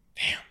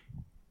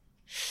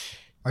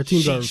 Our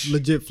teams Sheesh. are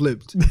legit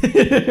flipped.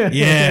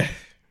 Yeah.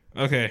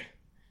 Okay.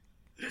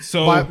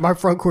 So My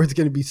front court is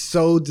gonna be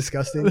so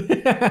disgusting.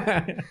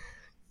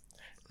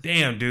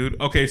 damn, dude.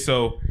 Okay,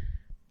 so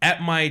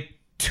at my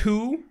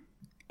 2,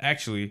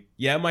 actually,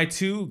 yeah, at my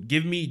 2,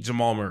 give me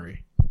Jamal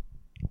Murray.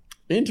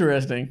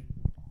 Interesting.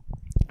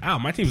 Wow,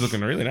 my team's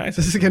looking really nice.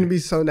 This is gonna be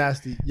so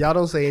nasty. Y'all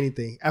don't say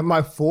anything. At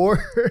my 4,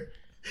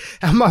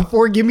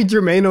 give me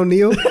Jermaine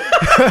O'Neal,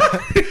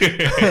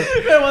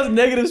 That was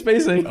negative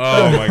spacing.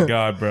 Oh my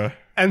god, bro.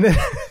 and then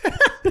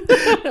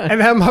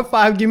at my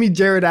 5, give me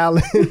Jared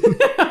Allen.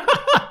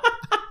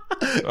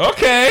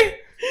 Okay.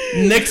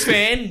 Knicks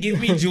fan, give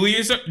me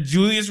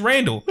Julius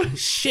Randle.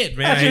 Shit,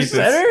 man. I That's your hate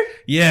this. center?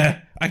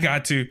 Yeah, I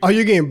got to. Oh,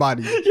 you're getting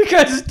bodied. You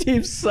guys'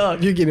 team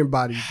suck. You're getting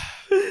bodied.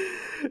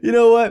 You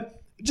know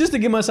what? Just to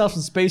give myself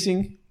some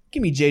spacing,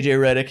 give me JJ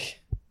Redick.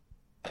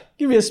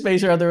 Give me a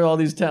spacer out there with all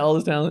this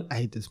talent. I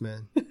hate this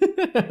man.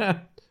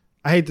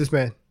 I hate this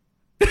man.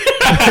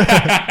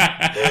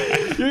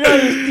 Your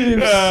guys' team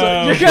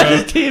suck. Your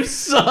guys' team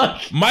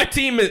suck. My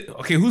team is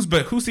okay. Who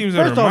seems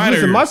better? First off, Mine or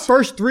listen, my yours?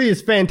 first three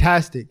is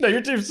fantastic. No,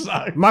 your team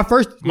sucks.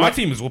 My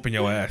team is whooping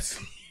your ass.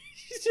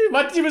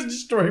 My team is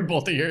destroying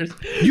both of yours.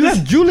 You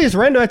have Julius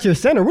Randle at your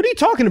center. What are you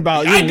talking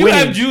about? I You're do winning.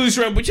 have Julius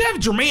Randle, but you have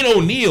Jermaine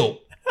O'Neal.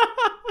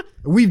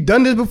 We've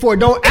done this before.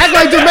 Don't act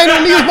like Jermaine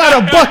O'Neal's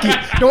not a bucket.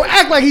 Don't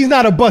act like he's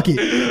not a bucket.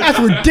 That's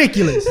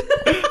ridiculous.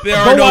 There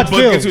are no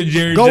buckets with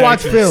Jerry Go watch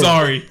Jackson. film.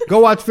 Sorry. Go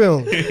watch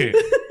film.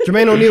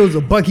 Jermaine O'Neal is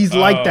a buck. He's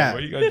like that.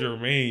 Well, you got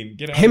Jermaine.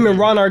 Get out Him of and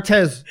here. Ron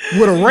Artest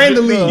would have ran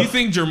the You league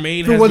think Jermaine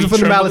if it has wasn't me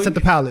for the malice trembling? at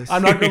the palace.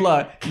 I'm not gonna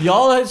lie.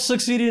 Y'all have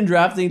succeeded in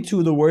drafting two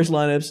of the worst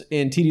lineups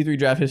in TD3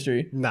 draft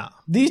history. Nah.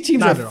 These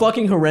teams Not are at all.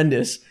 fucking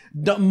horrendous.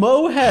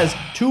 Mo has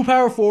 2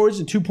 power forwards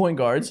and 2 point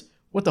guards.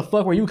 What the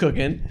fuck were you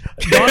cooking?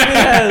 Donovan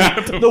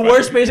has the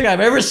worst spacing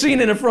I've ever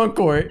seen in a front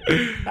court.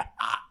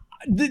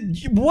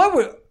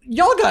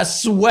 Y'all got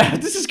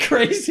swept. This is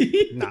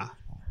crazy. Nah.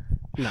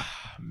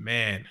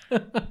 Man,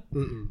 This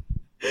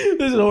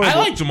is horrible. I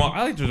like Jamal.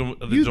 I like the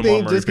You Jamal think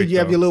Murray just because pick, you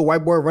have though. your little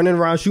white boy running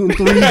around shooting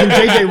threes and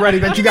JJ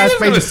Redick that you guys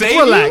That's gonna face? save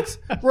you? Relax.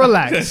 That's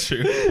Relax.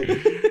 true.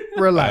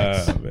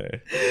 Relax.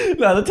 Man.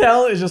 No, the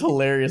talent is just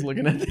hilarious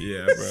looking at this.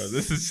 Yeah, bro.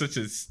 This is such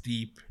a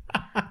steep.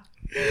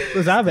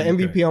 Listen, I have an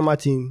MVP on my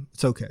team.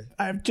 It's okay.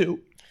 I have 2.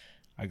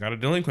 I got a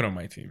delinquent on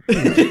my team.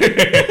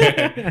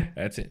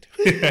 That's it.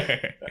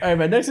 All right,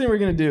 man. Next thing we're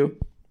gonna do,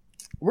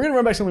 we're gonna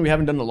run back something we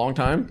haven't done in a long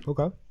time.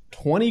 Okay.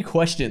 20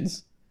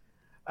 questions.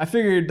 I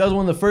figured that was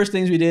one of the first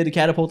things we did to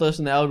catapult us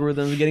in the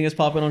algorithms, getting us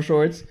popping on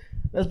shorts.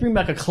 Let's bring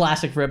back a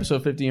classic for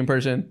episode 50 in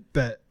person.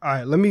 Bet. All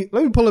right. Let me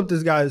pull up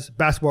this guy's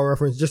basketball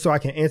reference just so I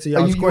can answer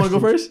y'all's You want to questions. go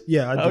first?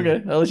 Yeah, I do.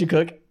 Okay, I'll let you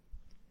cook.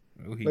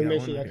 Oh, he Let me got make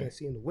one? sure y'all Okay. can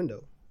see in the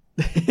window.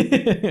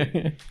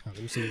 The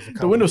Let me see.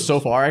 window's so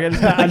far. I I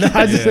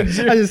got just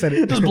said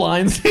it. just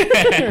blinds. All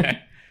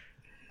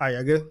right,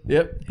 y'all good?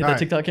 Yep. Hit that All right.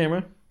 TikTok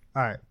camera.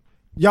 All right.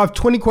 Y'all have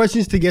 20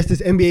 questions to guess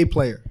this NBA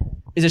player.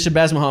 Is it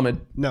Shabazz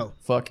Muhammad? No.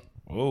 Fuck.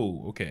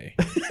 Oh, okay.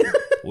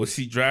 Was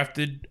he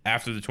drafted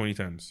after the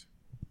 2010s?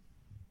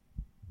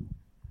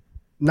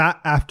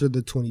 Not after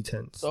the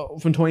 2010s. So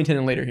from 2010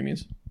 and later, he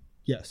means.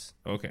 Yes.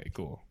 Okay,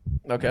 cool.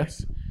 Okay.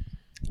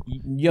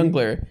 Young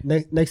player.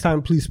 Next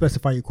time, please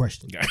specify your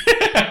question.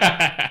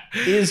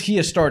 Is he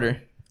a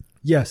starter?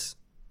 Yes.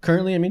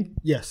 Currently, I mean?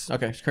 Yes.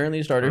 Okay, he's currently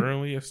a starter.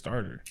 Currently a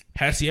starter.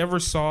 Has he ever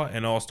saw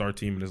an all-star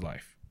team in his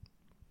life?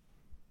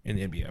 In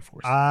the NBA, of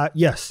course.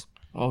 Yes.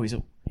 Oh,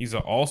 He's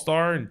an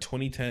all-star in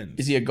 2010s.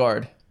 is he a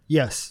guard?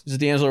 Yes. Is it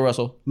D'Angelo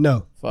Russell?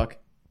 No. Fuck.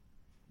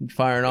 I'm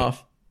firing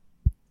off.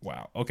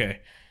 Wow. Okay.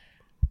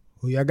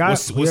 Who y'all got?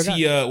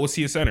 Was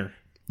he a center?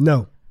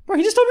 No. Bro,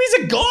 he just told me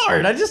he's a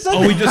guard. I just said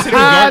Oh, he just hit his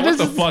guard. What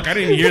the fuck? I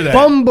didn't even hear that.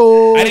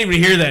 Fumble. I didn't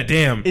even hear that.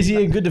 Damn. Is he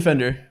a good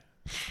defender?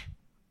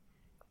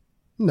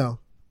 No.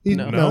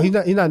 No. No, he's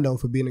not known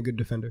for being a good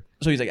defender.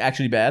 So he's like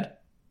actually bad?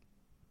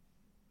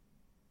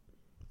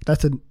 Is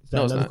that No,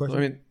 it's another not. question?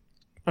 I mean,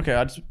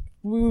 okay,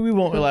 we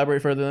won't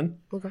elaborate further then.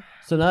 Okay.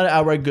 So not an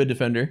outright good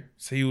defender.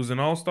 So he was an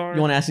all-star?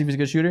 You want to ask if he's a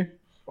good shooter?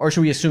 Or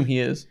should we assume he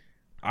is?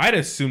 I'd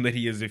assume that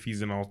he is if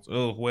he's an all.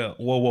 Oh well,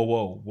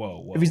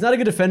 whoa. If he's not a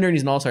good defender and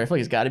he's an all-star, I feel like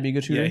he's got to be a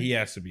good shooter. Yeah, he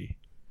has to be.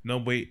 No,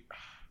 wait.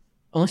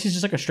 Unless he's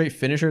just like a straight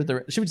finisher.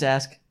 Should we just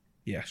ask?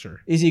 Yeah,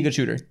 sure. Is he a good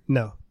shooter?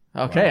 No.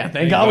 Okay,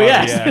 thank God we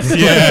asked.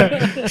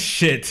 Yeah.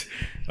 Shit.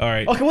 All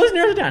right. Okay, well, let's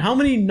narrow it down. How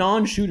many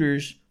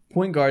non-shooters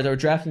point guards that were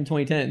drafted in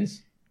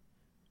 2010s?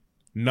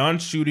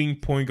 Non-shooting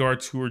point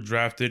guards who were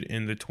drafted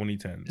in the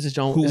 2010s. Is it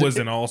John? Who is was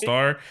it, an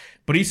all-star?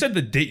 But he said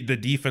the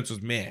defense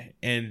was meh,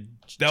 and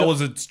that John-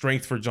 was a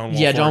strength for John Wall.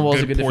 Yeah, for John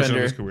Wall's a good good portion defender.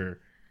 of his career.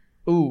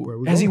 Where Ooh,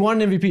 we has he going?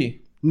 won an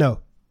MVP? No.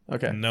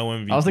 Okay. No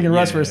MVP. I was thinking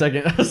Russ Yeah. for a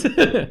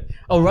second.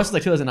 Oh, Russ was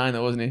like 2009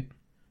 though, wasn't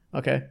he?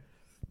 Okay.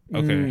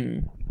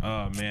 Okay.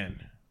 Oh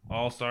man,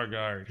 all-star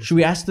guard. Should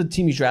we ask the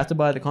team he's drafted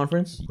by the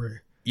conference?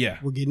 Yeah,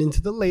 We're getting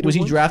into the later Was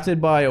he ones.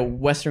 drafted by a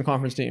Western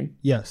Conference team?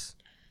 Yes.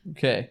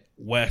 Okay.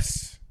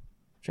 Wes.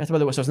 Drafted by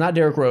the West. So it's not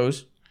Derrick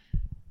Rose.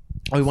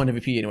 Oh, he won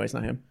MVP anyway. It's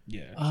not him.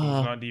 Yeah, so Uh,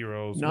 it's not D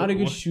Rose. Not a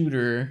good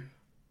shooter.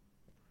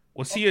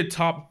 Was he a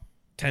top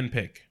 10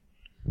 pick?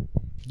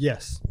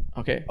 Yes.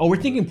 Okay. Oh, we're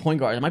thinking point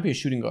guard. It might be a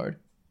shooting guard. How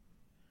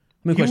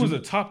many He questions?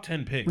 was a top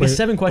 10 pick. We have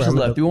 7 questions I'm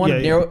gonna- left. Do we want to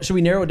yeah, narrow? Should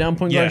we narrow it down?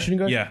 Point guard, Yeah, shooting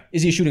guard. yeah.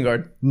 Is he a shooting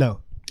guard? No.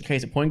 Okay,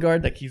 he's a point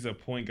guard that He's a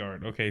point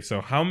guard. Okay,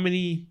 so how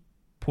many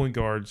point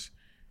guards?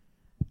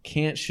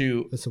 can't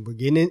shoot. Listen, we're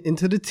getting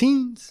into the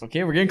teens.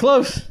 Okay, we're getting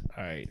close.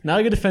 All right. Not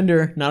a good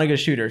defender, not a good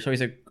shooter. So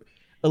he's a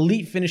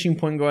elite finishing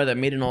point guard that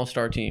made an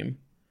all-star team.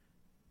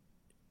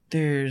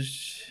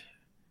 There's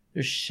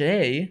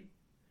Shea.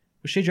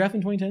 Was Shea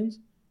drafted in 2010s?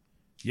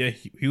 Yeah,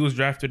 he was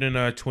drafted in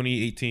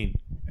 2018.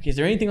 Okay, is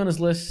there anything on this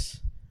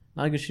list?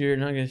 Not a good shooter,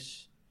 not a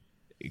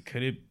good.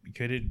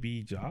 Could it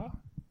be Ja?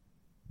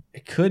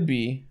 It could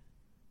be.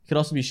 It could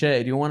also be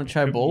Shea. Do you want to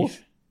try Could be. both?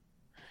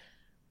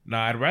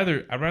 Nah, I'd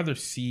rather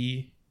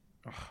see.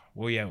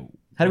 Well, yeah.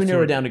 How do we what's narrow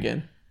the- it down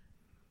again?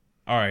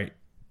 All right.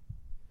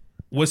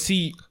 Was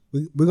he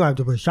We're gonna have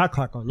to put a shot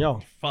clock on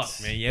y'all. Fuck,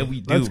 man. Yeah,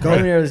 we do. Let's go. How bro.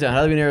 do we narrow this down?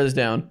 How do we narrow this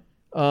down?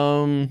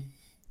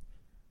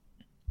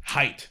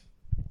 Height.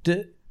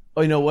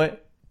 Oh, you know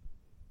what?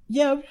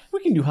 Yeah, we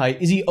can do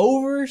height. Is he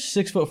over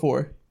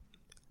 6'4"?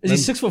 Is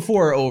he 6'4"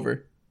 or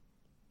over?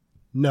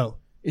 No.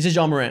 Is it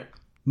John Morant?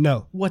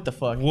 No. What the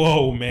fuck?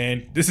 Whoa,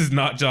 man. This is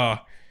not Ja.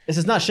 This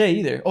is not Shea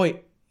either. Oh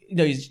wait,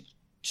 no, he's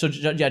so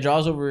yeah.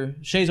 Jaw's over.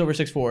 Shea's over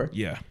 6'4".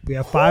 Yeah. We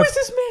have Who five. is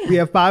this man? We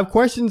have 5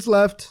 questions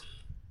left.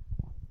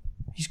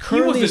 He's He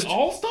currently was an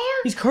all-star?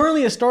 he's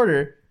currently a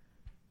starter.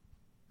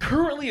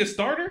 Currently a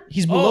starter?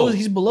 He's below. Oh.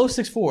 He's below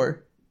 6'4".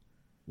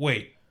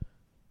 Wait.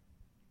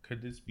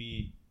 Could this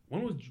be...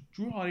 When was...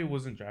 Drew Holiday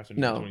wasn't drafted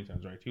in No. the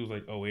 2010s, right? He was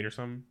like 08 or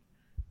something?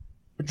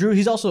 Drew,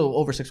 he's also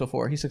over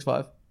 6'4". He's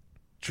 6'5".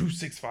 Drew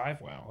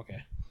 6'5"? Wow,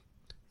 okay.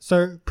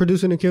 Sir,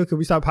 producer Nikhil, can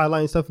we stop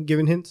highlighting stuff and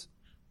giving hints?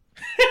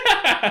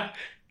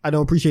 I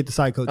don't appreciate the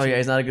side coach. Oh yeah,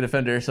 he's not a good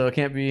defender, so it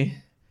can't be.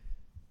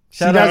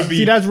 See, Shout out,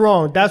 that's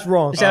wrong. That's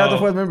wrong. shout out the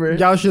fourth member.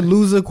 Y'all should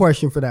lose a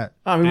question for that.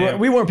 I mean, Damn.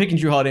 we weren't picking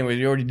Drew Holiday anyways.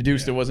 We already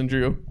deduced it wasn't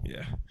Drew.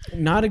 Yeah.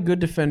 Not a good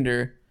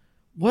defender.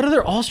 What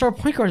other all-star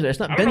point guards there? It's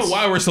not I Ben. don't know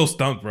why we're so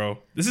stumped, bro.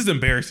 This is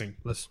embarrassing.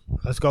 Let's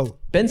go.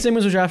 Ben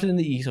Simmons was drafted in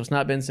the East, so it's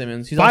not Ben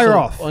Simmons. He's Fire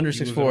also off. under He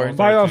was 6'4". on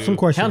Fire off too. some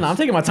questions. Hell no, I'm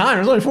taking my time.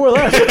 There's only 4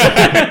 left.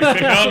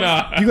 Hell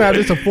no. You gonna have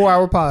this a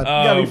 4-hour pod.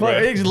 Gotta be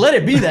fun. bro. Just let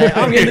it be that.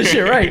 I'm getting this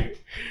shit right.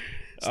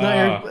 It's not,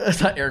 Uh,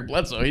 it's not Eric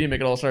Bledsoe. He didn't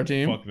make an all-star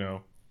team. Fuck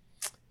no.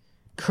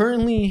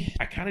 Currently,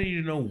 I kind of need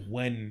to know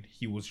when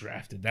he was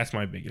drafted. That's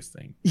my biggest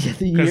thing. yeah,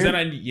 the Because year. then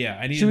I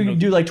need Should to we know.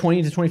 do like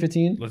 20 to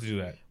 2015? Let's do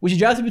that. Was he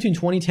drafted between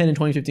 2010 and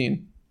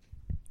 2015?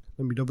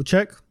 Let me double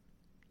check.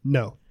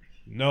 No.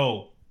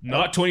 No,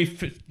 not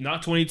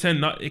 2010.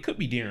 Not it could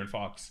be De'Aaron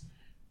Fox.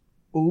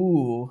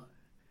 Ooh.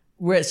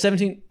 We're at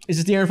 17. Is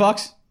this De'Aaron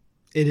Fox?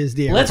 It is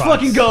the Let's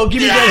fucking go.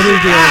 Give me It is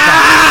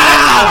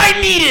that. De'Aaron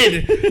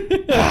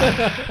Fox. I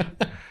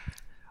needed.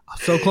 I'm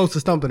so close to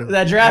stumping him.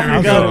 That draft I'm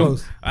we so got.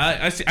 close.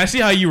 I see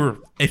how you were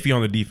iffy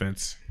on the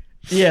defense.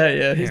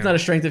 Yeah. He's Yeah. not a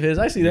strength of his.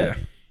 I see that.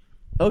 Yeah.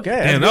 Okay.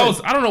 And that's that good.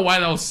 was I don't know why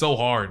that was so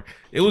hard.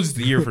 It was just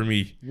the year for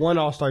me. One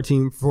All-Star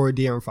team for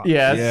De'Aaron Fox.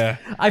 Yeah. Yeah.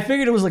 I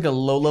figured it was like a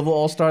low-level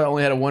all-star that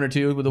only had a 1 or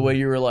 2 with the way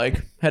you were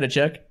like, had a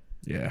check.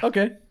 Yeah.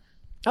 Okay.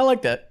 I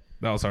like that.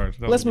 That was hard.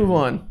 That Let's was move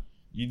weird. on.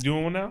 You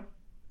doing one now?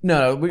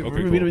 No, Okay, cool.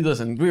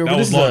 listen. That this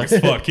was is long as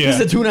fuck, yeah.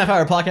 This is a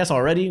 2.5-hour podcast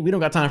already. We don't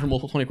got time for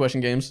multiple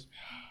 20-question games.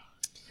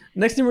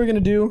 Next thing we're going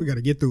to do, We got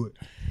to get through it.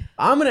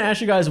 I'm going to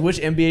ask you guys which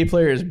NBA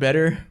player is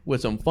better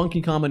with some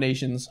funky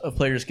combinations of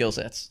player skill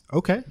sets.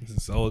 Okay. This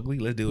is so ugly.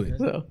 Let's do it.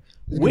 So,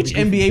 which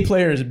NBA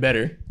player is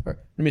better? Or,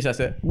 let me just ask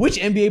that. Which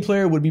NBA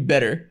player would be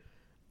better?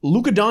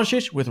 Luka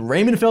Doncic with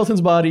Raymond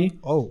Felton's body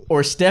Oh.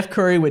 or Steph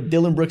Curry with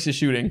Dylan Brooks'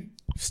 shooting?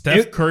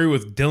 Steph Curry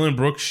with Dylan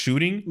Brooks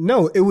shooting.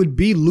 No, it would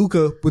be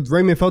Luka with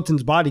Raymond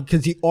Felton's body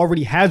because he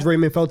already has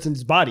Raymond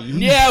Felton's body.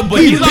 Yeah, but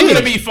he's not big.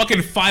 gonna be fucking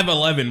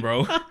 5'11",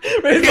 bro.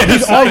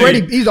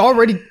 He's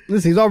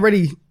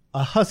already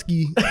a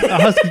husky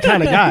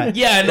kind of guy.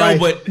 Yeah, no, Right.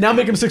 but Now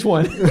make him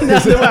 6'1".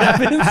 That's what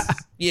happens.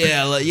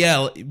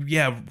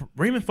 yeah.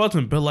 Raymond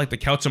Felton built like the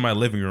couch in my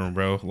living room,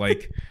 bro.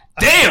 Like,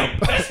 damn,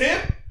 that's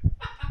him.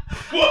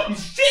 What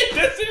shit?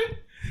 That's him.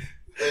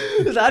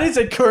 I didn't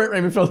say current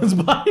Raymond Felton's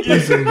body.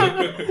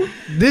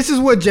 This is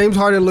what James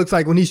Harden looks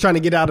like when he's trying to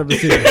get out of a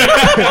city.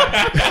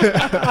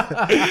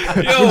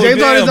 Yo,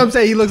 James Harden's damn.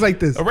 upset. He looks like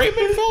this. A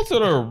Raymond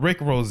Felton or a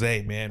Rick Rose,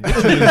 man? Which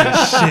one is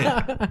this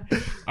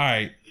shit? All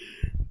right.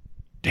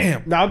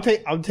 Damn. No, I'm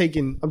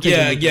taking.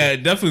 Yeah, Luka. yeah,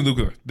 definitely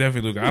Luka.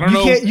 I don't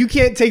know. You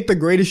can't take the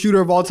greatest shooter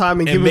of all time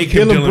and, give make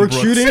him him Dylan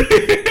Brooks Brooks.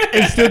 shooting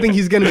and still think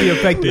he's gonna be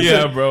effective.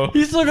 Yeah, bro.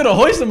 He's still gonna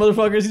hoist the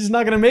motherfuckers. He's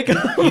not gonna make them.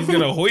 He's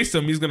gonna hoist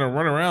him. He's gonna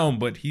run around,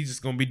 but he's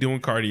just gonna be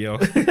doing cardio.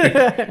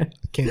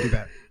 Can't do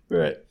that.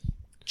 Right.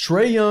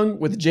 Trey Young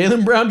with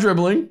Jaylen Brown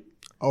dribbling,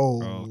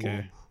 Oh,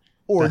 Okay.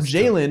 or That's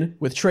Jalen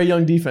with Trey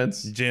Young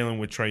defense. Jalen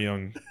with Trae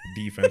Young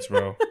defense,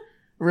 bro.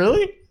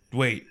 Really?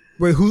 Wait.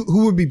 Wait,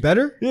 who would be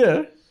better?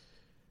 Yeah.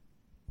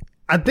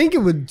 I think it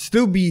would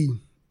still be.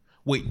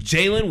 Wait,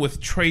 Jalen with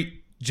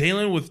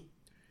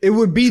It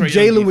would be Trae Young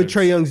Jalen with defense.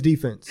 Trey Young's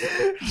defense.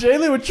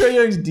 Jalen with Trey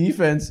Young's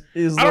defense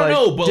is I don't like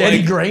know, but Danny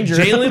like Granger.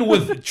 Jalen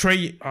with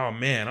Trey. Oh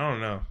man, I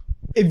don't know.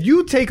 If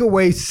you take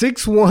away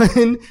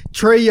 6'1"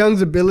 Trey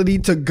Young's ability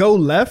to go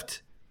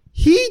left,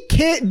 he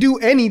can't do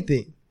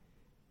anything.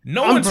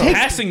 No I'm one's taking-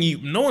 passing you.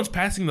 No one's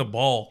passing the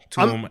ball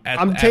to him.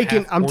 I'm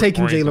taking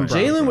Jalen Brown.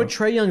 Jalen with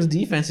Trey Young's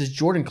defense is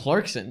Jordan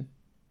Clarkson.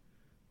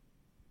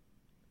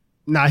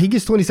 Nah, he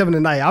gets 27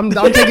 tonight. I'm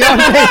taking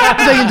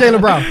Jalen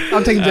Brown.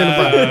 I'm taking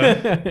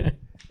Jalen Brown.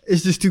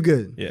 It's just too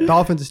good. Yeah. The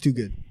offense is too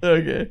good.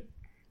 Okay.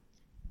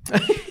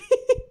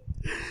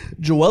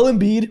 Joel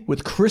Embiid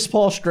with Chris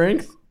Paul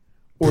strength,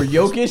 or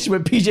Jokic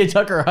with PJ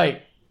Tucker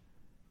height.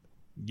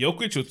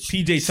 Jokic with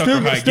PJ Tucker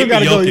height. still Give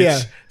me gotta go, Jokic. yeah.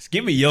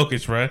 Give me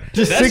Jokic, bro.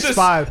 Just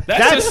 6'5".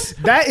 That's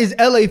That is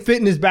LA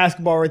Fitness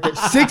basketball right there.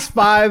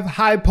 6'5",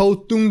 high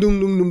post, doom, doom,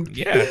 doom, doom.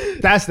 yeah.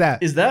 That's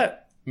that. Is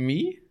that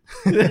me?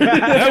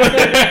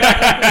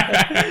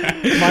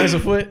 Minus a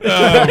foot.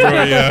 Oh,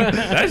 bro, yeah.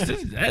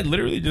 That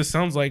literally just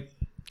sounds like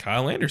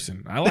Kyle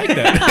Anderson. I like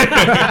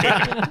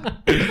that.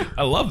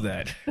 I love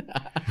that.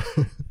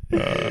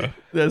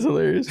 That's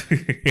hilarious.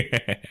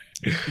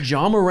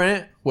 John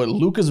Morant with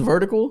Luka's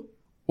vertical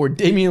or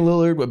Damian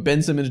Lillard with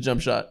Ben Simmons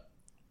jump shot?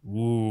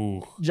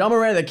 Ooh. John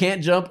Morant that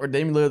can't jump or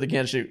Damian Lillard that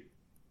can't shoot?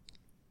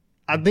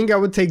 I think I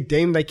would take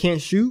Dame that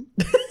can't shoot.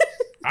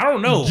 I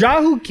don't know.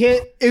 Ja who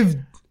can't.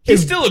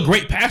 He's still a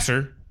great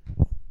passer.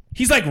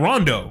 He's like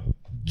Rondo.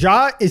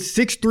 Ja is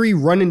 6'3"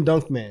 run and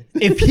dunk man.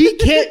 If he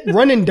can't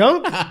run and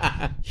dunk,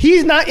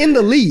 he's not in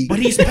the league. But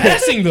he's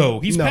passing though.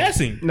 He's No.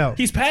 passing. No.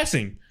 He's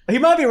passing. He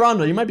might be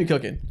Rondo. You might be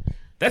cooking.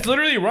 That's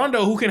literally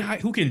Rondo who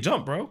can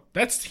jump, bro.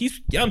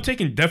 I'm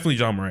taking definitely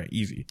John Morant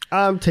easy.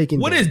 I'm taking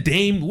What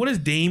Dame. is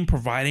Dame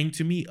providing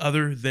to me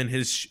other than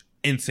his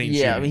insane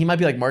Yeah, I shooting? mean, he might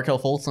be like Markelle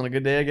Fultz on a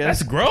good day, I guess.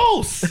 That's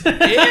gross. Ew.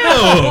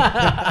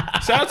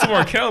 Shout out to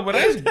Markelle, but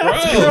that's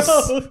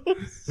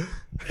gross.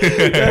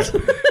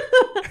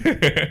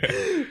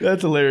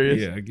 That's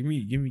hilarious. Yeah, give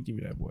me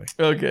that boy.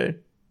 Okay.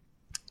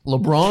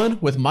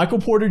 LeBron with Michael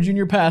Porter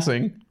Jr.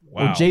 passing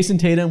or Wow. Jason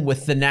Tatum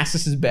with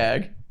Thanasis'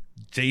 bag?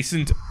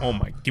 Jason,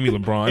 give me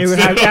LeBron. It would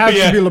have, it has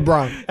to be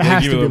LeBron. It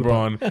has give to me be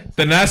LeBron.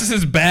 The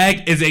Narcissus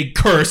bag is a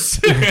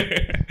curse.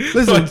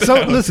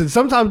 Listen.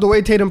 Sometimes the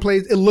way Tatum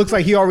plays, it looks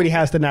like he already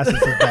has the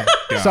Narcissus back.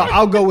 So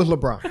I'll go with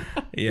LeBron.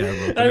 Yeah,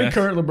 bro. Not even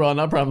current LeBron,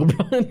 not prime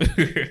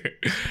LeBron.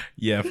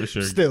 Yeah, for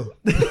sure. Still,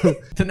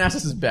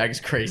 Thanasis' bag is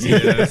crazy.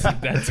 Yeah,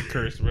 that's a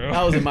curse, bro.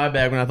 That was in my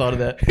bag when I thought of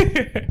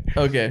that.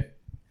 Okay.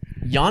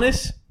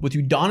 Giannis with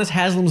Udonis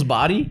Haslam's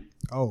body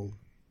oh,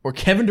 or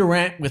Kevin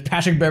Durant with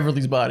Patrick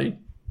Beverley's body?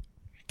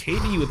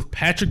 KD with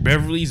Patrick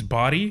Beverley's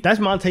body. that's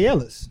Monte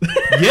Ellis.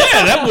 Yeah,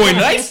 that boy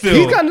nice still.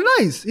 He's kind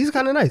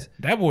of nice.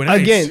 That boy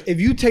nice. Again, if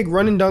you take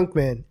run and dunk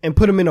man and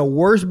put him in a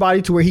worse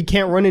body to where he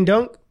can't run and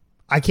dunk,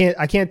 I can't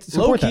Low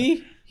support that.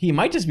 key, he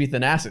might just be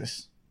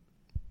Thanasis.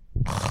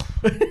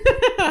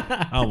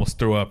 I almost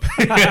threw up.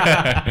 Oh,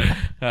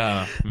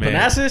 man.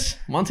 Thanasis?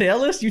 Monte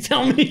Ellis? You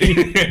tell me.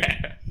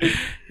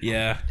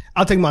 Yeah.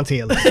 I'll take Monte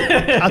Ellis.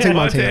 I'll take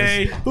Monte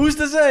Ellis. Monte. Who's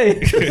to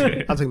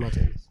say? I'll take Monte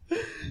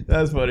Ellis.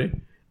 That's funny.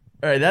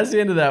 All right, that's the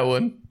end of that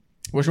one.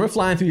 We're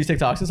flying through these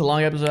TikToks. It's a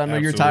long episode. I know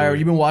you're Absolutely. tired.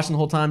 You've been watching the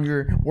whole time.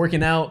 You're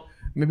working out.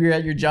 Maybe you're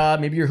at your job.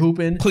 Maybe you're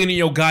hooping. Cleaning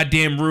your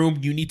goddamn room.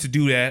 You need to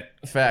do that.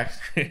 Facts.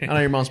 I know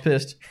your mom's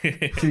pissed.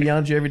 She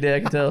yells at you every day, I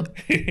can tell.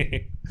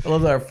 I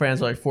love that our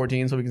fans are like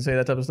 14, so we can say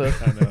that type of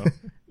stuff. I know.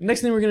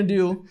 Next thing we're going to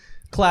do,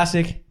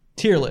 classic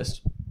tier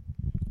list.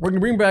 We're going to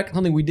bring back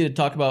something we did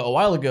talk about a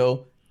while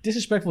ago,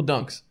 disrespectful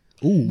dunks.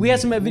 Ooh. We had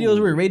some videos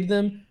where we rated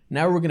them.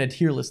 Now we're going to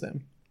tier list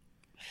them.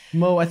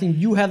 Mo, I think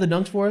you have the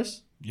dunks for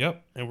us.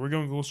 Yep. And we're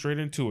going to go straight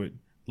into it.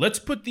 Let's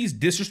put these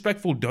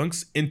disrespectful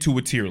dunks into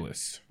a tier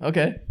list.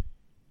 Okay.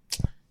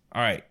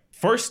 All right.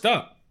 First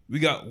up, we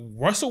got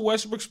Russell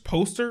Westbrook's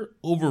poster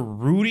over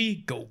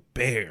Rudy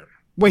Gobert.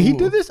 Wait, he Ooh.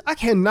 did this? I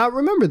cannot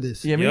remember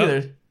this. Yeah, me Yep.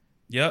 neither.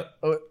 Yep.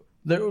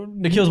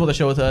 Nikhil's about to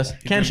show it to us.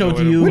 Can't show it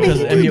to go you When did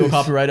because he do NBA will this?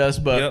 copyright us,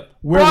 but Yep.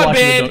 we're watching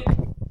the Broadband. dunk.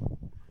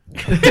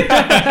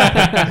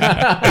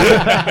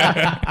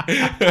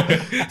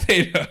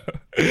 They know.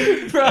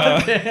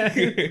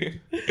 Broadband.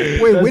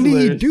 Wait, when did he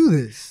hilarious. do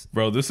this?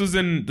 Bro, this is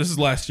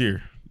last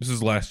year. You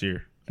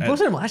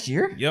posted him last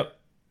year? Yep.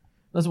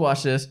 Let's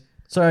watch this.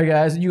 Sorry,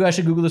 guys. You guys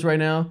should Google this right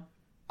now.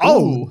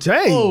 Oh, Ooh.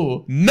 dang.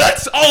 Oh.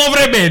 Nuts all over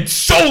that man's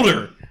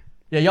shoulder.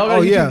 Yeah, y'all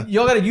gotta, Oh, YouTube, yeah.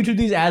 y'all gotta YouTube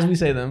these as we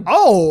say them.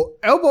 Oh,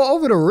 elbow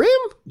over the rim?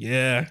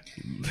 Yeah.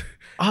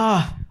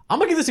 I'm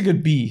gonna give this a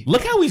good B.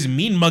 Look how he's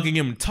mean mugging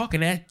him and talking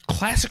that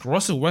classic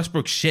Russell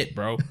Westbrook shit,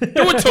 bro.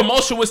 Doing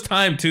tumultuous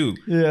time too.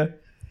 Yeah.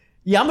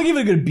 Yeah, I'm gonna give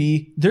it a good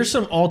B. There's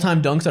some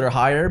all-time dunks that are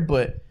higher,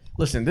 but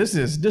listen, this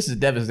is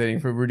devastating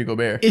for Rudy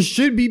Gobert. It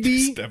should be It's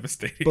B,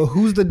 devastating. but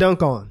who's the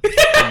dunk on?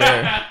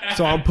 Gobert.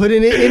 So I'm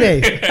putting it in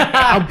A.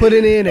 I'm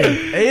putting it in A.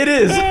 Hey, it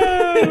is.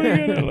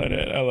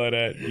 I love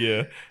that.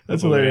 Yeah.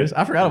 That's hilarious.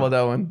 I forgot about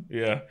that one.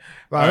 Yeah.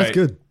 Wow, All that's right.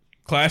 good.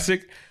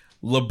 Classic.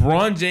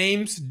 LeBron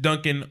James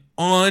dunking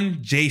on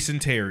Jason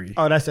Terry.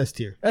 Oh, that's S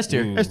tier. S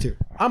tier. Ooh. S tier.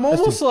 I'm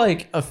almost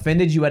like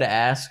offended you had to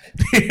ask.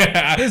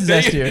 This is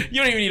S tier.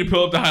 You don't even need to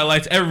pull up the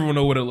highlights. Everyone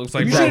know what it looks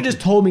like. You bro. should have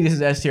just told me this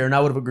is S tier and I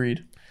would have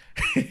agreed.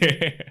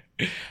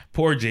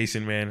 Poor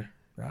Jason, man.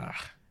 Ah,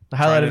 The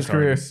highlight of his trying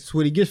career. his That's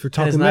what he gets for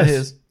And it's talking not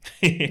mess.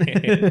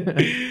 his.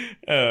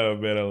 Oh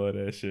man, I love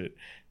that shit.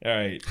 All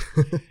right,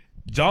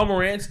 John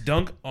Morant's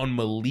dunk on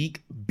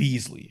Malik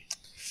Beasley.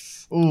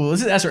 Ooh,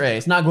 this is S or A.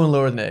 It's not going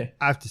lower than A.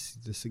 I have to see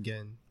this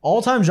again.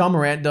 All-time John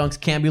Morant dunks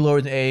can't be lower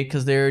than A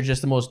because they're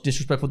just the most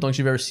disrespectful dunks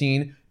you've ever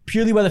seen,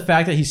 purely by the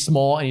fact that he's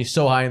small and he's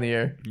so high in the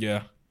air.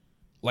 Yeah,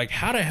 like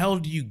how the hell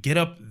do you get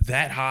up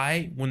that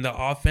high when the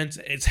offense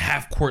it's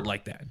half court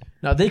like that?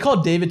 Now, they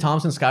called David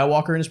Thompson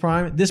Skywalker in his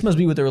prime. This must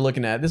be what they were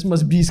looking at. This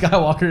must be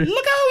Skywalker.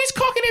 Look how he's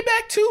cocking it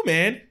back too,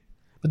 man.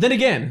 But then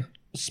again,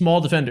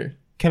 small defender.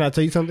 Can I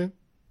tell you something?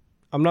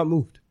 I'm not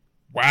moved.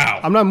 Wow,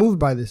 I'm not moved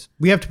by this.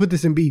 We have to put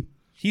this in B.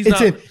 he's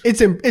It's not.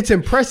 it's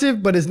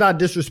impressive, but it's not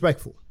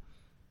disrespectful.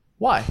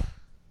 Why?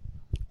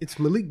 It's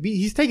Malik B.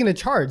 He's taking a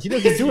charge. He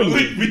doesn't do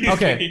anything.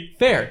 Okay,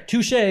 fair.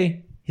 Touche.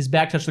 His His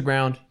back touched the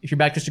ground. If your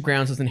back touched the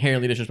ground, so it's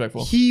inherently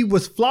disrespectful. He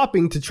was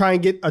flopping to try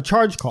and get a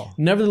charge call.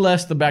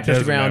 Nevertheless, the back touched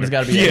the ground has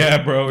got to be A.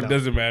 Yeah, bro. It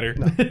doesn't matter.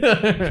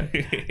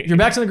 If your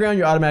back's on the ground,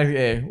 you're automatically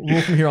A.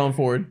 Rule from here on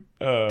forward.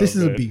 This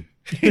is a B.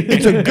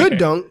 It's a good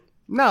dunk,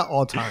 not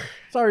all time.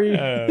 Sorry.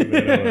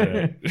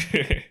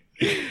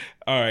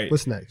 All right.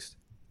 What's next?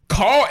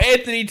 Karl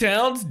Anthony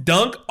Towns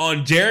dunk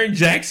on Jaren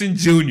Jackson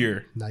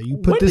Jr. Now you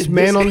put When this did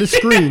man this- on the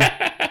screen.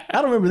 I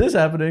don't remember this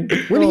happening.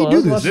 When did he do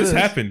let's this? watch This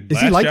happened Is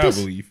he last like year, this?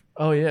 I believe.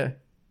 Oh, yeah.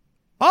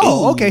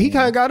 Oh, okay. He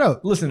kind of got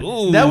up. Listen,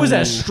 Ooh. that was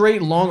that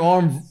straight long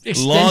arm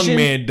extension. Long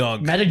man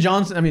dunk. Magic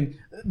Johnson. I mean,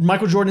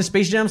 Michael Jordan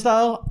Space Jam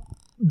style.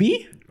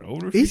 B?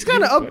 He's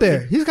kind of up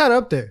there. He's kind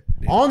of up there.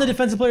 On the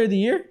Defensive Player of the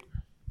Year?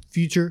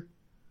 Future.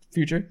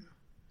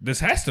 This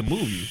has to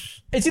move you.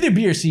 It's either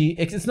B or C.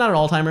 It's not an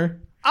all-timer.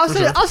 I'll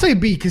say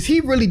B because he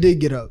really did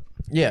get up.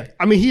 Yeah.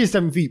 I mean, he is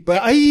 7 feet,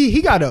 but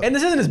he got up. And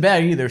this isn't his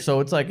bag either, so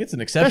it's like it's an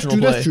That's exceptional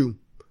true. play. That's true.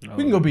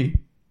 We can go B.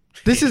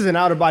 This is an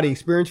out of body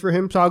experience for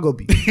him, so I'll go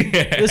B.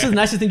 This is the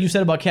nicest thing you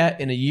said about Cat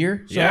in a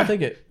year, so I'll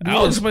take it. I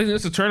was expecting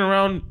this to turn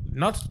around,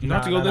 not to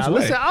go this way.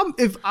 Listen,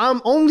 if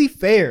I'm only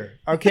fair,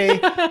 okay?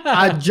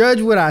 I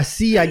judge what I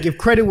see. I give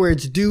credit where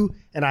it's due,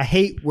 and I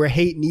hate where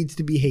hate needs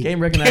to be hated. Game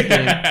recognized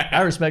game.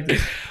 I respect it.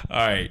 All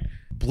right.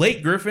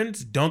 Blake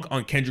Griffin's dunk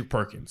on Kendrick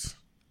Perkins.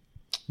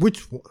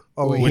 Which one?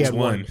 Oh, wait, he Which had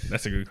one?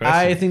 That's a good question.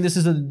 I think this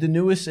is the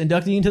newest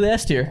inductee into the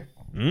S tier.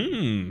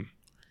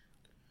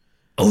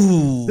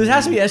 Ooh. This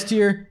has to be S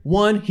tier.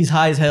 1, he's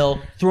high as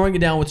hell, throwing it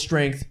down with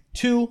strength.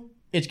 2,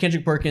 it's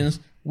Kendrick Perkins.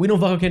 We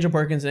don't fuck with Kendrick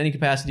Perkins in any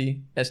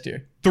capacity. S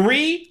tier.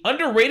 3,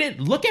 underrated.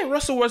 Look at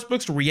Russell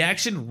Westbrook's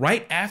reaction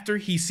right after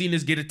he's seen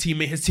his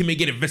teammate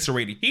get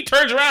eviscerated. He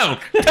turns around,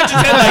 touches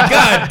his head like,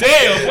 God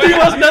damn. He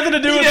wants nothing to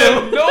do with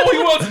him. No, he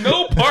wants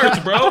no parts,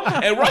 bro.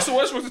 And Russell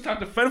Westbrook's the top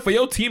defender for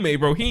your teammate,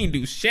 bro. He ain't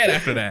do shit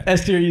after that.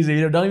 S tier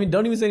easy. Don't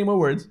even say any more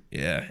words.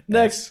 Yeah.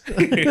 Next.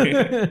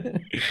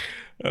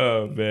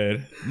 Oh,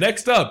 man.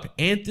 Next up,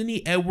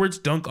 Anthony Edwards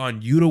dunk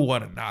on Yuta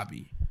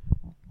Watanabe.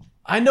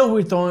 I know who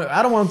we're throwing.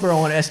 I don't want to throw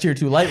on S tier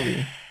too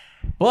lightly,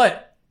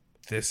 but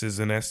This is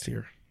an S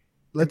tier.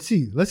 Let's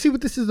see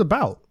what this is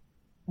about.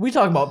 we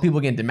talk about people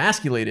getting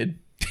demasculated.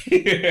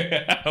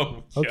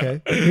 Oh,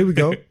 Okay, here we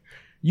go.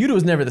 Yuta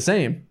was never the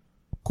same.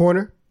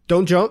 Corner.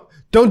 Don't jump.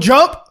 Don't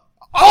jump.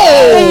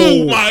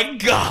 Oh my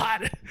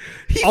God.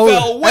 He Oh,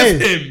 fell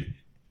with hey. him.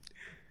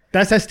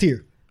 That's S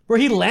tier. Where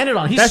he landed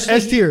on. That's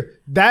S tier.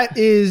 That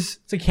is.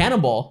 It's a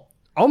cannonball.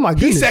 Oh my He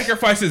goodness.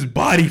 sacrificed his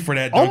body for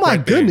that Oh dunk my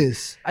right there.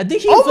 goodness. I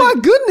think he. Oh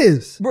my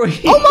goodness. Bro,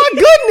 Oh my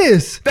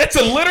goodness. That's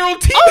a literal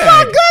teabag. Oh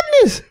my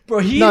goodness. Bro,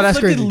 he No, that's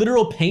inflicted crazy.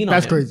 literal pain on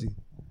That's him. crazy.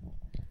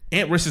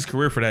 Ant risked his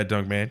career for that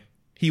dunk, man.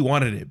 He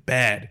wanted it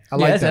bad. I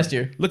Yeah, like that's that. S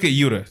tier. Look at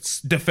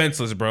Yuta.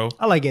 Defenseless, bro.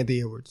 I like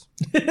Anthony Edwards.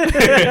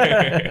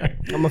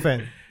 I'm a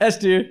fan. S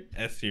tier.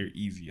 S tier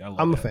easy. I love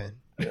I'm a that.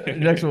 fan.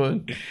 Next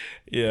one.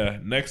 Yeah,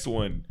 next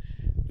one.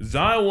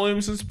 Zion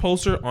Williamson's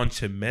poster on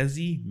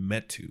Chimezi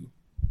Metu.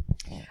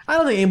 I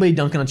don't think anybody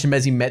dunking on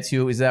Chimezi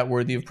Metu is that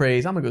worthy of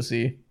praise. I'm gonna go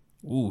see.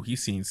 Ooh,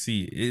 he's seen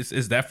C.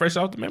 Is that fresh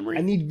out the memory?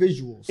 I need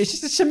visuals. It's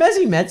just a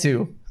Chimezi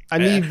Metu. I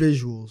need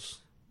visuals.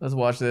 Let's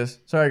watch this.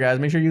 Sorry guys,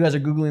 make sure you guys are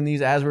googling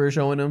these as we're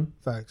showing them.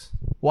 Facts.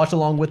 Watch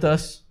along with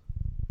us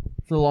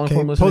for the long Okay.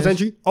 form listeners. Post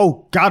entry.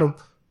 Oh, got him.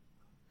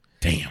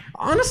 Damn.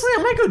 Honestly,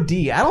 I might go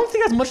D. I don't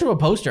think that's much of a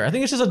poster. I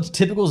think it's just a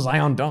typical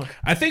Zion dunk.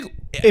 I think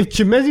If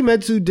Chimezi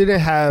Metsu didn't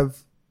have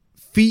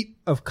feet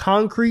of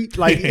concrete,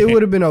 like it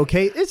would have been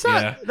okay. It's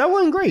not. Yeah. That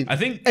wasn't great. I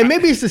think and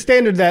maybe it's the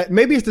standard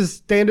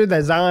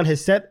that Zion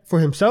has set for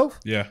himself.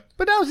 yeah.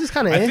 But that was just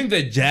kind of. I think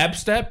the jab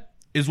step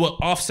is what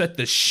offset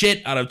the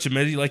shit out of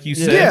Chimezi, like you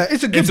said. Yeah,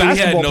 it's a good And so he had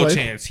basketball no play.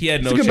 chance. He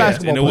had no a good chance,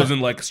 basketball and it play.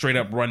 wasn't like a straight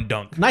up run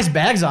dunk. Nice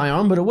bag,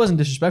 Zion, but it wasn't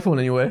disrespectful in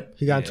any way.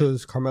 he got into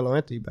his Carmelo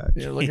Anthony back.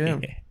 Yeah, look at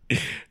him.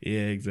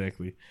 Yeah,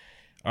 exactly.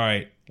 All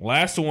right,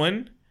 last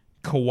one.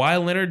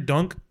 Kawhi Leonard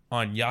dunk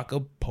on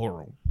Jakob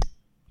Portal.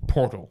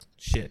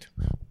 Shit.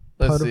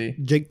 Let's Puddle. see.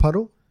 Jake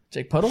Puddle.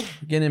 Jake Puddle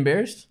getting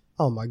embarrassed.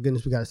 Oh my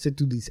goodness, we gotta sit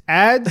through these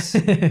ads.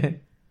 We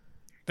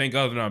Thank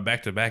God they're not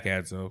back-to-back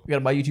ads though. gotta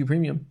buy YouTube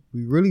Premium.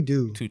 We really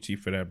do. Too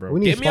cheap for that, bro.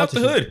 We need Get me out the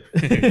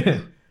sponsorship.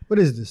 hood. What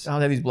is this? I'll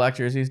have these black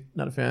jerseys.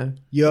 Not a fan.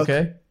 Yuck.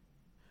 Okay.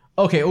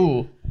 Okay.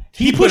 Ooh.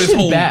 He put pushed his him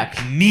whole back.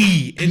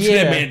 knee into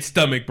Yeah. that man's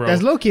stomach, bro.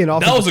 That's low-key an That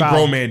offensive was a foul.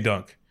 grown man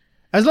dunk.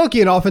 That's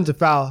low-key an offensive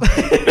foul.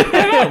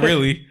 Not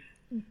really.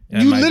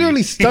 That You might be.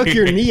 literally stuck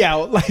your knee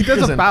out. Like that's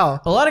Listen, a foul.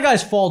 a lot of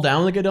guys fall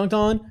down when they get dunked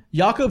on.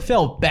 Jakob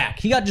fell back.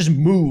 He got just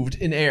moved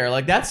in air.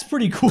 Like that's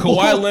pretty cool.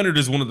 Kawhi Leonard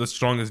is one of the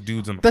strongest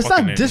dudes in the That's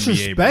fucking not NBA, bro.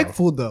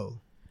 disrespectful though.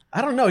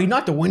 I don't know. He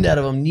knocked the wind out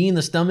of him. Knee in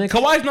the stomach.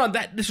 Kawhi's not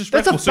that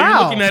disrespectful. That's a So you're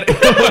foul. looking at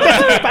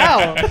That's a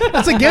foul.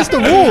 That's against the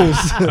rules.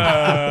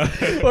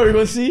 What are we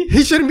gonna see?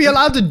 He shouldn't be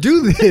allowed to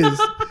do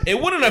this. it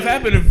wouldn't have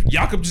happened if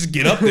Jakob just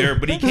get up there,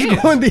 but he He's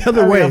can't. going the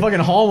other We got a way. fucking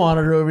hall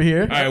monitor over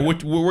here. All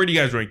right, where do you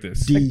guys rank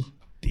this? D.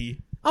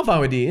 D. I'm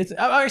fine with D. It's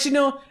I actually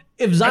no.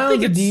 If Zion's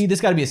a it's- D,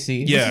 this got to be a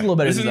C. This is a Yeah, little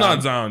better this than is Zion.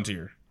 not Zion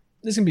tier.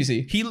 This can be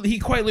C. He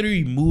quite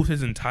literally moved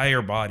his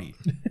entire body.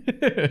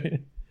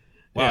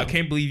 Wow, Yeah. I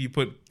can't believe you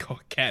put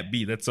Cat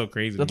B. That's so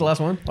crazy. Is that the last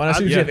one? Oh, I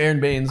see you yeah. have Aaron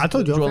Baines. I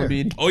told you Joel unfair.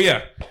 Embiid. Oh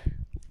yeah,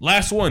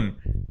 last one.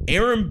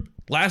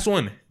 Last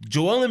one.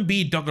 Joel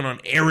Embiid dunking on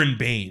Aaron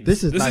Baines.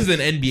 This is nice. an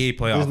NBA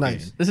playoff This is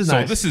nice. game. This is so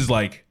nice. This is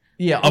like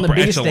Yeah, on the upper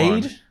biggest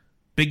echelon. stage.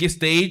 Biggest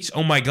stage.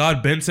 Oh my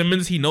God, Ben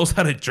Simmons. He knows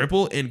how to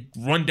dribble and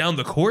run down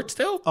the court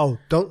still. Oh,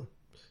 don't.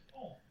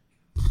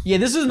 Yeah,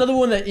 this is another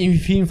one that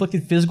if he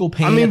inflicted physical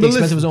pain I mean, at the but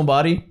expense of listen. his own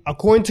body.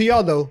 According to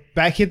y'all, though,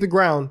 back hit the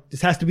ground.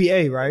 This has to be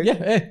A, right? Yeah,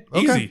 hey.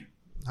 Okay. Easy.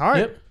 All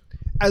right.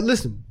 Yep.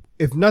 Listen,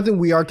 if nothing,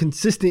 we are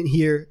consistent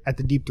here at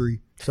the deep three.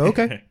 So,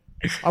 okay.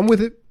 I'm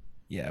with it.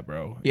 Yeah,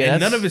 bro. Yeah, and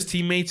that's- none of his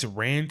teammates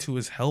ran to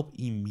his help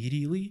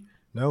immediately.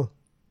 No.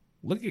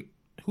 Look at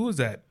who is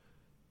that?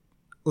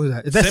 What was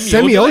that? Is that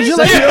Semi Semi Ojale?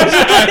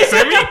 Yeah,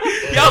 Semi.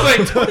 Yeah, I was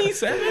like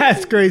 27.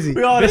 That's crazy.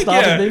 We all had to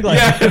stop and think like,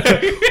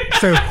 yeah.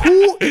 So,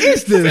 who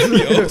is this? Semi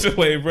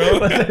Ojale, bro.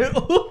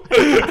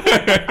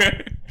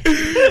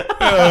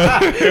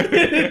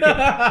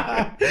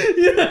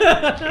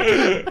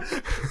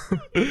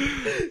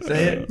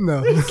 say it.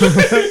 No.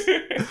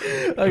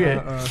 Okay.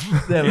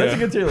 Damn, that's a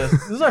good tier list.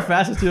 This is our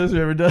fastest tier list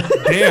we've ever done.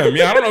 Damn,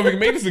 yeah, I don't know if we can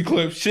make this a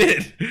clip.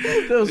 Shit.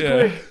 That was Yeah.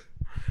 quick.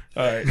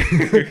 All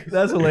right.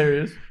 That's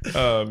hilarious.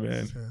 Oh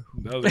man,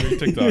 that was a great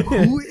TikTok.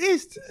 Who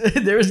is this?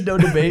 There is no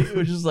debate. It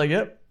was just like,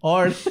 yep,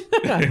 hard.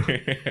 All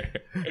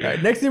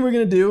right, next thing we're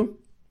gonna do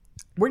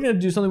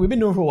something we've been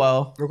doing for a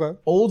while. Okay.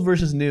 Old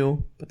versus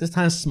new, but this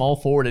time small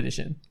forward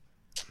edition.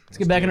 Let's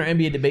get back in our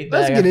NBA debate bag.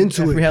 Let's get after-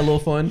 into after it. We had a little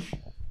fun.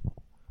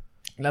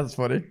 That's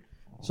funny.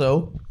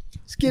 So,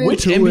 Let's get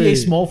which into NBA it.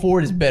 small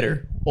forward is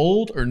better,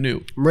 old or new?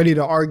 I'm ready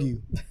to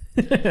argue.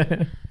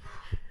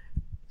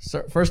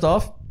 So, first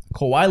off,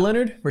 Kawhi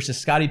Leonard versus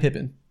Scottie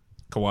Pippen.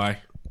 Kawhi.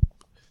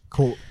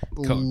 Cool.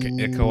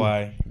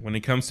 Kawhi. When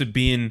it comes to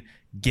being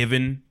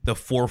given the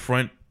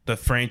forefront, the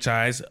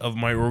franchise of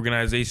my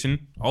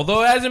organization,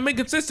 although it hasn't been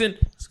consistent,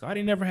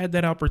 Scottie never had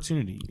that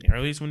opportunity. Or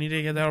at least when he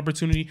did get that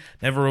opportunity,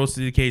 never rose to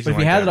the occasion. But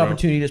if he like had that, that bro.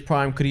 opportunity this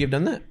prime, could he have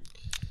done that?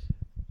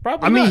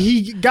 Probably I mean, not.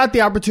 he got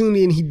the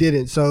opportunity and he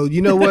didn't. So,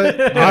 you know what?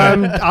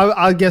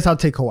 I guess I'll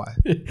take Kawhi.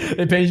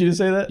 It pains you to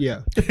say that?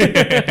 Yeah.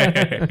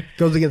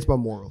 Goes against my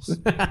morals.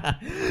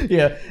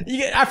 Yeah.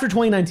 After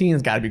 2019,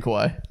 it's got to be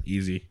Kawhi.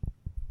 Easy.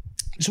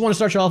 Just want to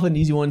start you off with an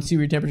easy one, see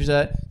where your temperature's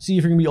at, see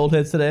if you're going to be old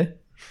heads today.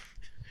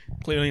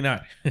 Clearly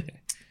not.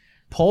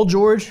 Paul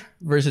George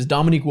versus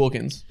Dominique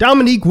Wilkins.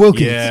 Dominique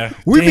Wilkins. Yeah.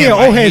 We're Damn, being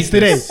I old heads hate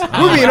today. this.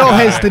 We're being old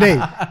heads today.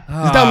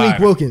 It's Dominique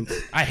Wilkins.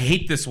 I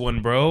hate this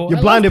one, bro. You're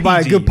I blinded love by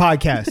a PG. good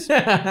podcast.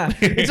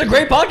 It's a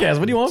great podcast.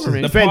 What do you want from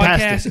me? The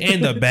Fantastic. podcast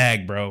and the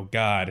bag, bro.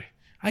 God.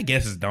 I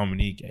guess it's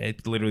Dominique.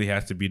 It literally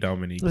has to be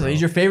Dominique. Listen, bro.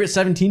 he's your favorite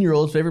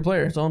 17-year-old's favorite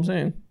player. That's all I'm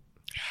saying.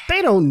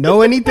 They don't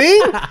know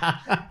anything.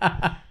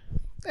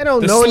 They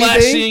don't The know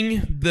anything.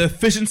 slashing, the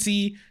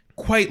efficiency,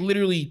 quite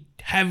literally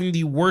having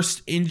the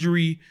worst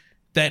injury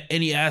that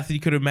any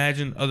athlete could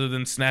imagine, other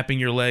than snapping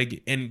your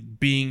leg and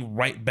being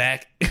right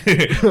back.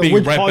 being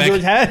Which Paul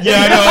George had? Yeah,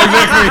 I know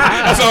exactly.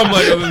 That's why I'm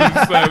like, oh,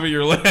 this is snapping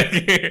your leg.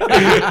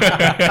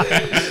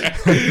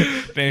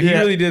 Man, he Yeah.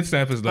 really did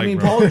snap his leg. I mean,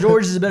 bro. Paul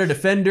George is a better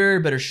defender,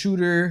 better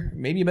shooter,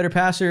 maybe a better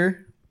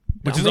passer.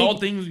 Which is all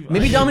things.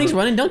 Maybe Dominique's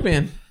running dunk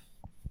man.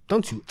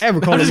 Don't you ever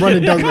call him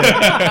running dunk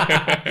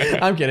man.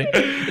 I'm kidding.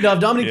 Now, if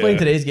Dominique Yeah. played in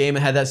today's game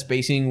and had that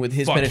spacing with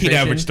his Fuck, he'd penetration,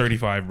 average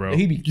 35, bro.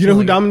 he'd be You know who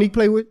killing it. Dominique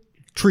played with?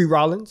 Tree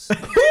Rollins. Look,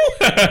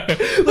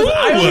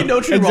 I only know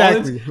Tree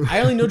Exactly. Rollins.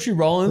 I only know Tree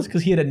Rollins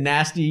because he had a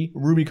nasty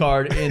Ruby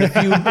card in a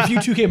few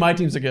 2K My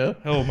Teams ago.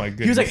 Oh my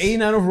goodness. He was like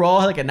 89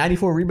 overall, had like a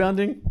 94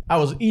 rebounding. I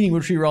was eating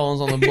with Tree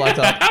Rollins on the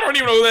blacktop. I don't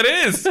even know who that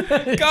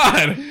is.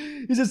 God.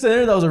 He's a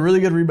center that was a really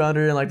good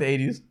rebounder in like the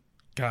 80s.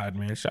 God,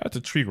 man. Shout out to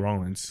Tree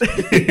Rollins.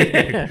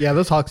 Yeah,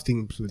 those Hawks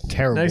teams were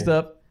terrible. Next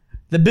up,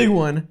 the big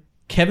one,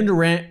 Kevin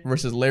Durant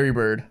versus Larry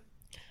Bird.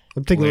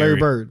 I'm taking Larry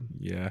Bird.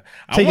 Yeah.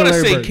 I Taking want to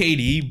Larry say Bird.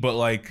 KD, but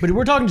like, But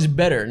we're talking just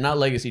better, not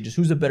legacy. Just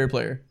who's the better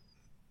player.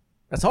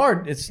 That's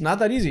hard. It's not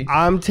that easy.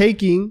 I'm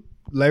taking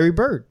Larry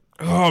Bird.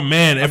 oh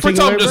man. If we're taking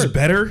talking Larry just Bird.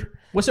 better,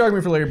 What's the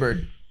argument for Larry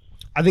Bird?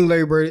 I think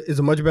Larry Bird is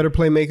a much better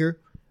playmaker.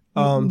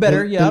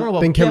 Better, yeah, I don't know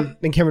about-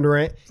 than Kevin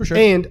Durant. For sure.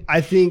 And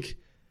I think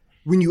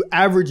when you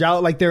average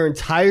out like their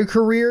entire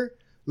career,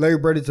 Larry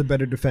Bird is a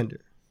better defender.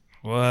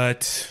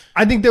 what?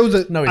 I think there was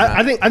a. No, he's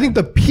not. I think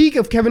the peak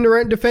of Kevin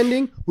Durant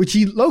defending, which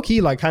he low key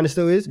like kind of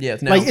still is. Yeah,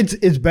 it's now. like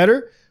it's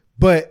better,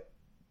 but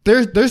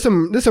there's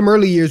some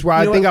early years where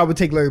You I know think what? I would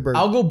take Larry Bird.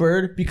 I'll go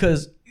Bird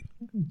because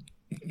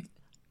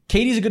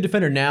KD's a good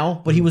defender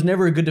now, but he was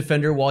never a good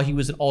defender while he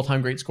was an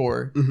all-time great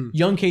scorer.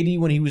 Young KD,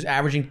 when he was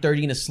averaging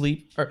 30 in his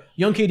sleep, or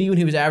young KD when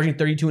he was averaging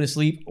 32 in his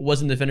sleep,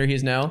 wasn't the defender he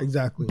is now.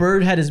 Exactly.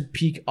 Bird had his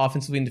peak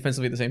offensively and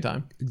defensively at the same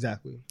time.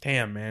 Exactly.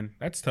 Damn, man.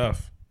 That's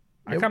tough.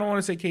 I kind of want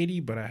to say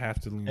KD, but I have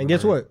to lean And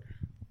guess Bird. what?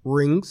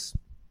 Rings.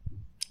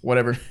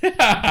 Whatever.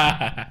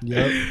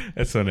 Yep.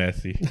 That's so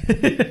nasty.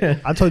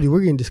 I told you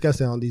we're getting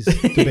disgusting on these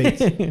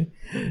debates.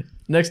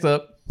 Next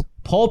up,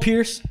 Paul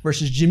Pierce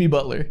versus Jimmy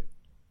Butler.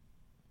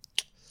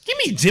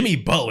 Give me Jimmy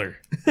Butler.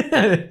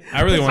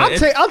 I really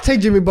want I'll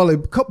take Jimmy Butler.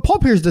 Paul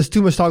Pierce does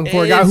too much talking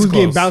for a guy who's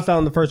getting bounced out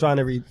in the first round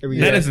every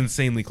year. That is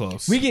insanely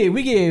close. We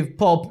gave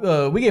Paul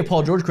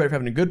George credit for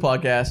having a good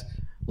podcast.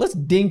 Let's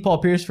ding Paul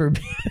Pierce for.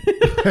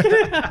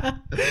 I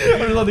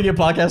would love to get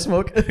podcast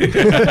smoke. This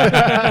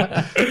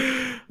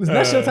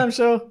next Showtime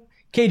show,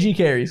 KG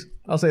carries.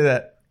 I'll say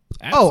that.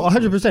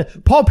 Absolutely.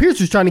 100%. Paul Pierce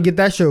was trying to get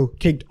that show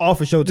kicked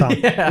off of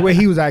Showtime. The way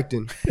he was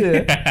acting.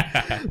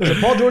 Yeah.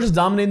 Listen, Paul George is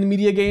dominating the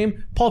media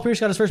game. Paul Pierce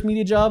got his first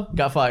media job,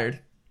 got fired.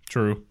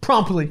 True.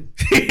 Promptly.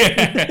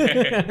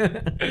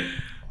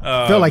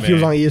 Felt like he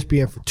was on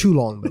ESPN for too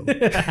long, though.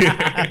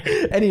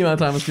 Any amount of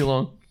time was too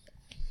long.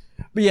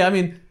 But yeah, I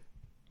mean,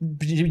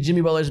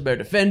 Jimmy Butler's a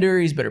better defender.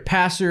 He's a better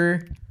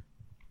passer.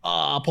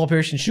 Paul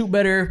Pierce can shoot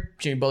better.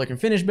 Jimmy Butler can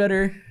finish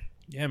better.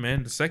 Yeah,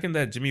 man. The second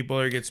that Jimmy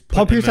Butler gets put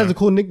Paul Pierce has a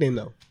cool nickname,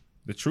 though.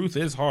 The truth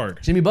is hard.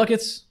 Jimmy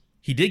Buckets.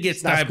 He did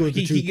get Not as stabbed. cool as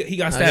the He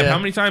got stabbed yeah. how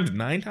many times?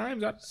 9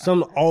 times? I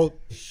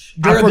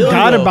Durability,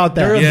 forgot though. about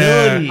that.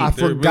 Durability. Yeah. I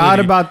forgot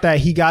about that.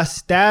 He got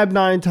stabbed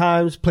 9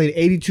 times, played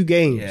 82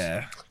 games.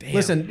 Yeah. Damn.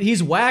 Listen,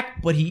 he's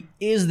whack, but he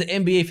is the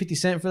NBA 50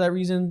 Cent for that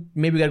reason.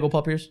 Maybe we got to go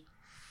Paul Pierce.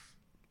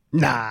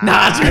 Nah.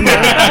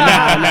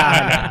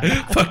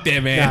 Fuck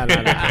that, man.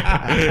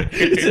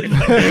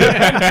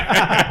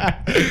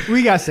 Nah.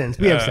 We got sense.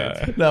 We have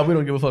sense. No, we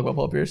don't give a fuck about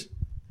Paul Pierce.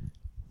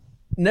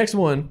 Next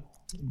one,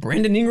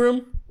 Brandon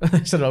Ingram.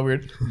 I said it all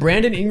weird.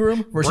 Brandon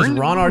Ingram versus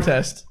Ron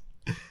Artest.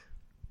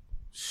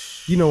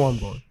 You know where I'm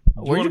going.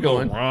 Where you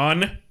going?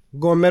 Ron? I'm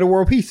going Meta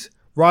World Peace.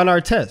 Ron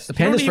Artest. The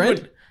Panda's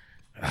friend?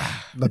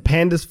 The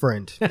Panda's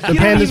friend. The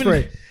Panda's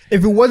friend.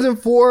 If it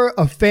wasn't for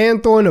a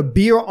fan throwing a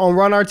beer on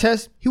Ron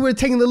Artest, he would have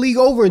taken the league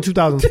over in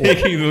 2004.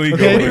 Taking the league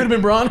Okay. He would over. have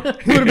been Braun.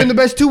 He would have been the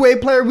best two-way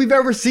player we've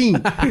ever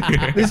seen.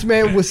 This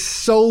man was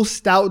so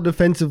stout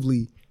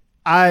defensively.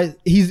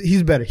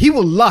 He's better. He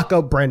will lock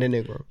up Brandon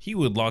Ingram He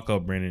would lock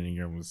up Brandon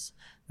Ingram.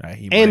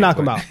 and knock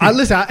him out. I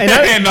listen.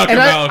 And knock him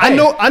out. I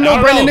know I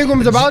don't Brandon know.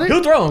 Ingram is about He'll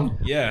it. throw him.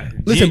 Yeah.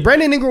 Listen,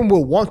 Brandon Ingram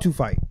will want to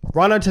fight.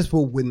 Ron Artest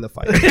will win the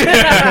fight.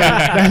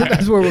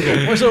 That's where we're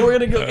going. So we're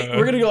gonna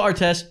go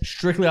Artest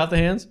strictly off the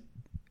hands.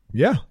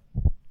 Yeah,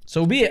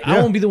 So be it. I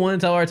Yeah. won't be the one to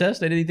tell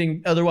Artest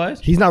anything otherwise.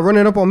 he's not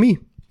running up on me.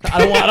 I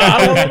don't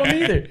want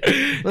him either.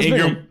 Let's pick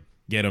Ingram,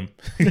 get him.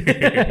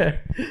 him.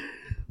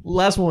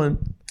 Last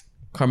one,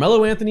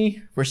 Carmelo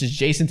Anthony versus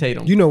Jason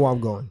Tatum. You know where I'm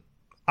going.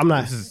 I'm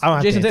not. This is I don't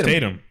have Jason to answer.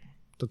 Tatum.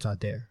 Don't y'all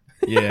dare.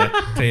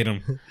 Yeah,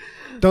 Tatum.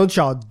 Don't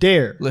y'all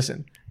dare.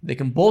 Listen, they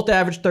can both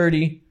average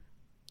 30.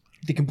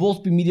 They can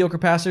both be mediocre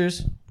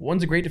passers.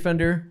 One's a great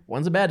defender.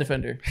 One's a bad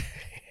defender.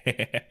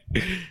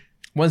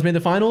 One's made the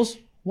finals.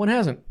 One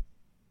hasn't.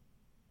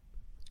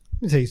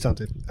 Let me tell you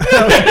something. Put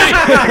a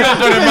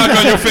mark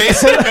on your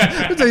face.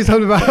 Let me tell you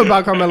something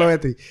about Carmelo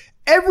Anthony.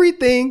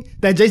 Everything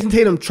that Jason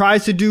Tatum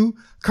tries to do,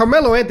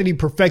 Carmelo Anthony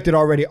perfected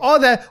already. All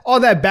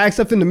that back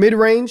stuff in the mid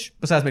range,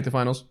 Besides make the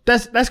finals.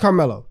 that's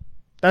Carmelo.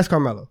 That's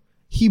Carmelo.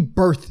 He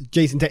birthed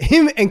Jason Tatum.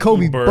 Him and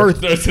Kobe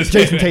Birthed. birthed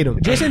Jason Tatum.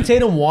 Jason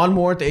Tatum won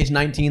more at the age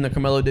 19 than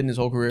Carmelo did in his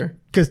whole career.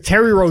 Because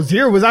Terry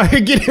Rozier was out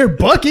here getting her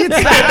buckets.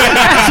 That's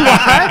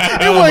why.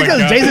 It Oh wasn't my because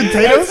God. Jason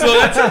Tatum. So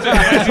that's such a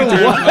interesting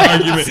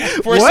argument.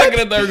 For a What? second,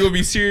 I thought we were going to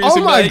be serious. Oh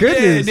and be my like,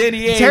 goodness. Yeah,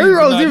 Danny Ainge, Terry but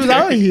Rozier not was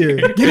out Terry.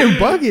 here getting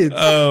buckets.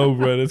 Oh,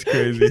 bro, that's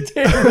crazy.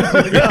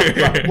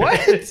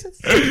 What?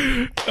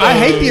 I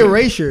hate the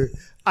erasure.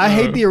 I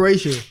hate the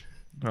erasure.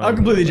 I'm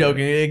completely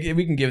joking.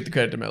 We can give it the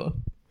credit to Melo.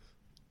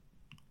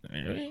 Are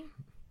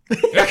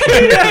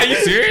you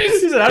serious?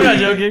 He said, I'm not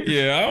joking.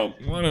 Yeah, I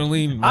don't want to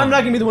lean. I'm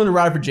not going to be the one to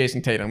ride for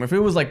Jason Tatum. If it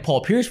was like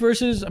Paul Pierce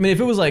versus... if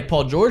it was like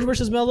Paul George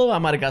versus Melo, I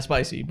might have got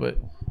spicy. But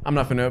I'm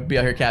not going to be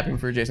out here capping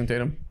for Jason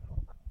Tatum.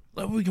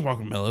 We can walk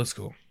with Melo. That's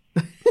cool.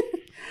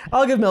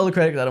 I'll give Melo the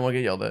credit because I don't want to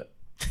get yelled at.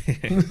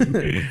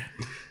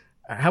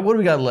 What do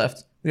we got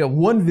left? We got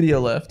one video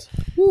left.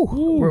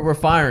 We're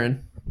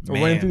firing. We're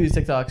running Man. through these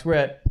TikToks. We're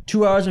at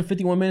 2 hours and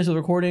 51 minutes of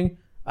recording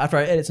after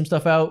I edit some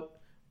stuff out.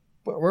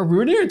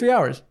 We're near 3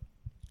 hours.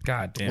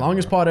 God damn.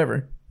 Longest bro. pod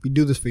ever. We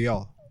do this for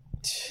y'all.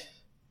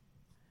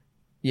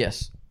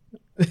 Yes.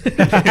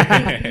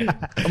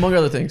 Among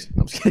other things.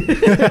 No, I'm just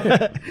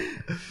kidding.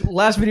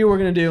 Last video we're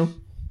going to do.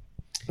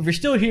 If you're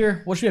still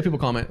here, what should we have people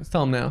comment? Let's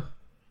tell them now.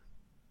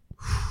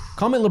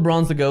 Comment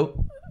LeBron's the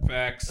GOAT.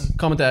 Facts.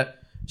 Comment that.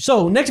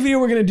 So, next video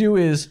we're going to do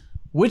is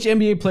which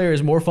NBA player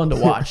is more fun to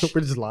watch?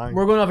 We're just lying.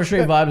 We're going off of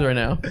straight vibes right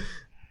now.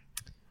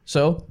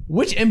 So,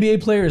 which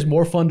NBA player is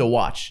more fun to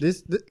watch?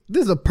 This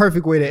is a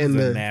perfect way to end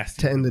This is a the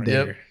nasty to end the one day.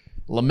 right Yep.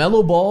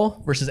 LaMelo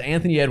Ball versus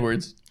Anthony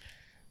Edwards.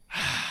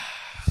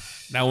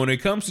 Now, when it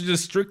comes to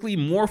just strictly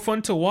more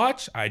fun to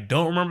watch, I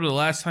don't remember the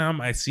last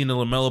time I seen a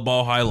LaMelo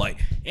Ball highlight.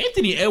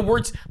 Anthony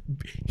Edwards,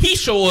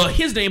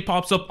 his name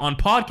pops up on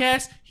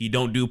podcasts. He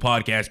don't do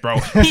podcasts, bro.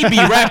 He be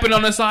rapping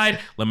on the side.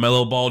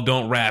 LaMelo Ball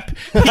don't rap.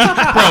 Bro,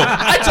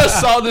 I just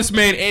saw this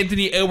man,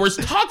 Anthony Edwards,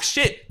 talk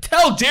shit.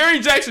 Tell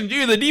Jaren Jackson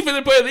Jr., the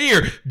defensive player of the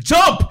year,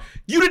 jump.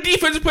 You the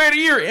defensive player of the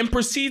year, and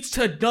proceeds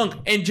to dunk.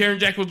 And Jaren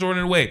Jackson was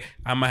running away.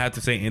 I might have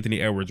to say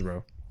Anthony Edwards,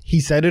 bro. He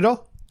said it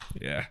all.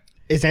 Yeah.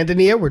 It's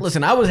Anthony Edwards.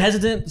 Listen, I was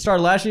hesitant at the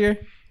start of last year.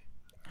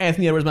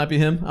 Anthony Edwards might be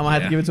him. I'm gonna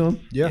have to give it to him.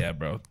 Yeah.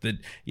 bro.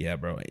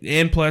 Bro.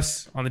 And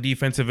plus, on the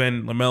defensive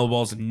end, LaMelo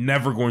Ball's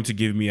never going to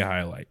give me a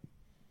highlight.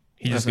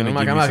 He's just I'm gonna.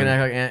 not gonna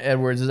act like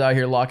Edwards is out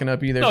here locking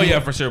up either. Oh yeah,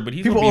 for sure. But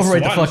he's people gonna be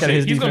overrate the swan fuck out of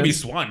his shit. He's gonna be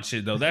defense. swan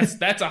shit though.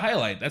 That's a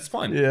highlight. That's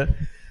fun. Yeah.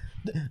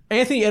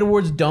 Anthony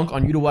Edwards' dunk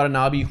on Yuta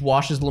Watanabe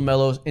washes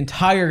LaMelo's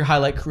entire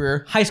highlight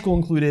career, high school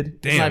included.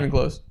 It's Damn. not even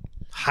close.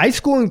 High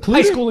school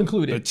included? High school The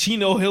included.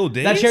 Chino Hill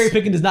days. That cherry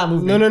picking does not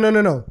move me.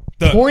 No.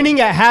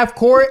 Pointing at half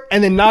court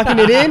and then knocking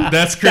it in.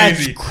 That's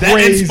crazy. That's That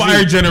crazy.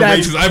 inspired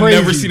generations. That's I've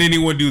never crazy. seen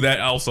anyone do that.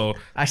 Also,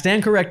 I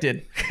stand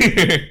corrected.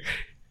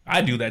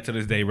 I do that to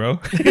this day, bro.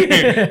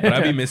 But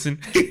I be missing.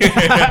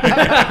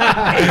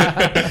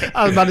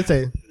 I was about to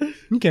say,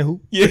 you can't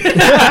hoop.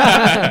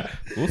 Yeah.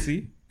 We'll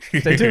see.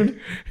 Stay tuned.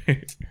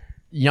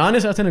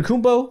 Giannis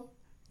Antetokounmpo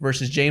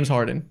versus James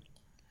Harden.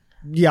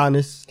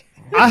 Giannis.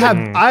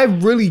 I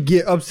really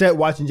get upset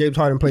watching James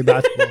Harden play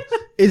basketball.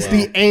 It's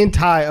the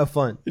anti of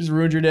fun. He just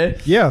ruined your day.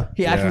 Yeah.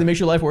 He actually makes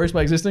your life worse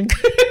by existing.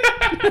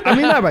 I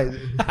mean, not right.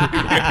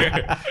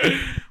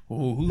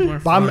 Ooh, who's more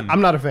But fun?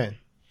 I'm not a fan.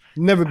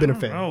 Never been a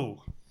fan.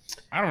 Oh,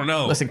 I don't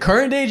know. Listen,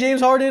 current day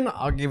James Harden,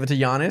 I'll give it to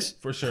Giannis.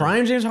 For sure.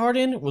 Prime James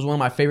Harden was one of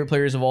my favorite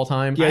players of all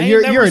time. Yeah, I ain't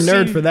you're never a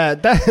nerd seen- for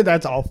that.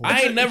 That's awful.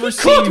 I ain't never Cook,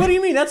 seen what do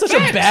you mean? That's such a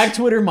Facts. bad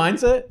Twitter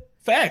mindset.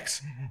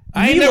 facts.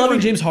 I Me ain't never. loving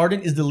James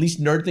Harden is the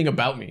least nerd thing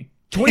about me.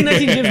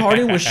 2019 James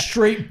Harden was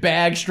straight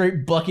bag,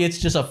 straight buckets,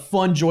 just a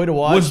fun joy to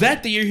watch. Was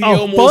that the year he a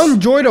almost? fun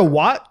joy to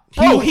watch.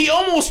 Bro, he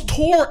almost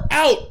tore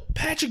out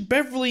Patrick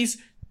Beverly's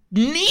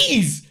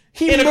knees.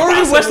 He in a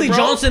murdered crossover, Wesley bro.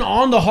 Johnson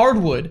on the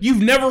hardwood.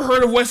 You've never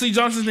heard of Wesley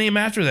Johnson's name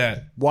after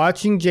that.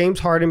 Watching James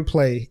Harden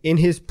play in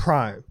his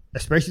prime,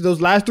 especially those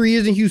last 3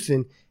 years in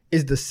Houston,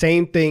 is the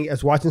same thing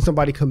as watching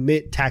somebody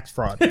commit tax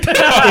fraud. It's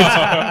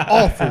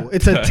awful.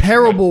 It's a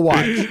terrible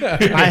watch.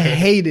 I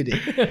hated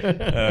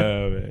it.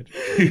 Oh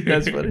man.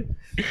 That's funny.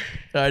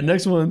 All right,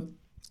 next one.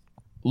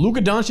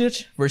 Luka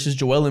Doncic versus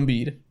Joel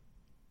Embiid.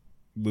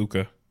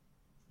 Luka.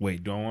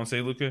 Wait, do I want to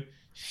say Luka?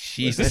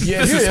 Jeez, this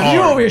Yeah, is you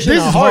hard. over here shitting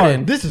This on is Harden.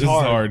 hard. This is This is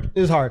hard. hard.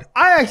 This is hard.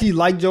 I actually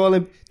like Joel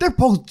Embiid. They're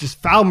both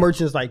just foul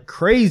merchants like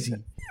crazy.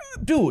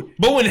 Dude,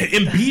 But when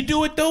Embiid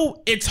do it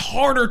though, it's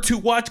harder to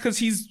watch because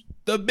he's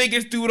the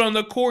biggest dude on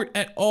the court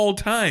at all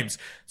times.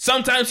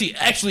 Sometimes he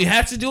actually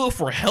has to do it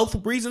for health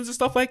reasons and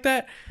stuff like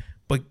that.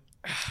 But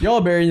y'all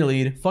are burying the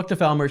lead. Fuck the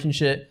foul merchant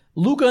shit.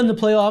 Luka in the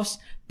playoffs,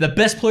 the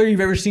best player you've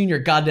ever seen in your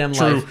goddamn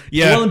True. life.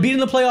 Yeah. Joel Embiid in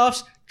the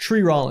playoffs,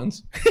 Tree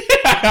Rollins.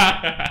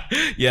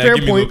 yeah, Fair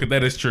give me point. Luka.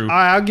 That is true.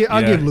 I'll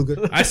Yeah. give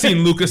Luka. I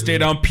seen Luka stare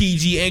down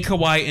PG and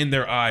Kawhi in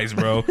their eyes,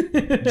 bro.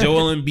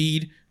 Joel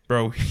Embiid,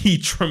 bro, he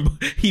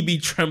be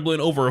trembling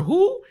over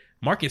who?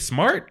 Marcus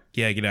Smart?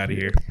 Yeah, get out of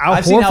here.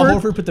 I've seen Al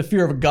Horford put the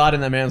fear of God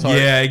in that man's heart.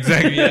 Yeah,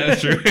 exactly. Yeah,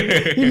 that's true.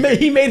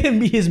 He made him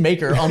be his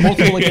maker on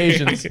multiple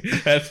occasions.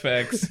 That's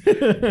facts.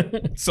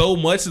 So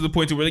much to the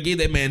point to where they gave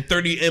that man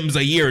 30 M's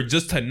a year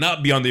just to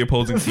not be on the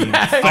opposing team.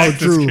 That's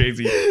true.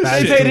 crazy. They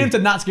That's paid true. him to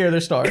not scare their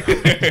star.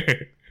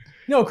 You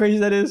know how crazy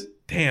that is?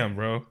 Damn,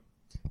 bro.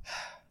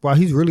 Wow,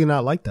 he's really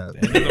not like that.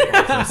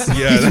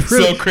 Yeah, that's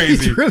so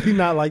crazy. He's really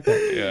not like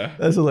that. Yeah.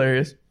 That's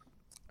hilarious.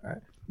 All right.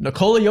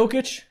 Nikola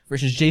Jokic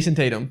versus Jason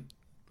Tatum.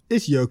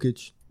 It's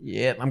Jokic.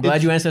 Yeah, I'm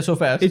glad you answered that so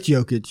fast. It's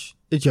Jokic.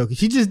 It's Jokic.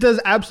 He just does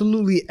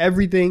absolutely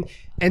everything.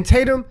 And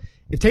Tatum,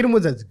 if Tatum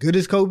was as good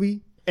as Kobe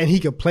and he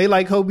could play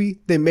like Kobe,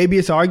 then maybe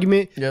it's an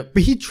argument. Yep.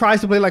 But he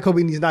tries to play like Kobe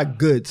and he's not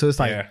good. So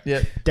it's like, Yeah.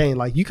 Yeah. dang,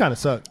 like you kind of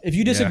suck. If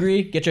you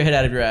disagree, get your head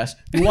out of your ass.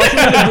 You're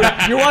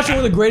watching one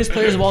of the greatest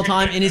players of all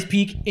time in his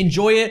peak.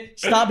 Enjoy it.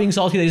 Stop being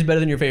salty that he's better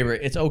than your favorite.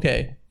 It's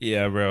okay.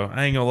 Yeah, bro.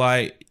 I ain't gonna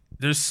lie.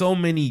 There's so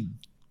many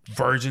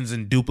versions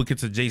and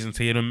duplicates of Jason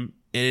Tatum,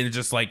 and it's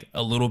just like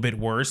a little bit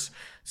worse.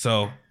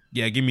 So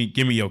yeah, give me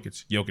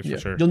Jokic. Jokic Yeah.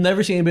 for sure. You'll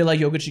never see anybody like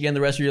Jokic again the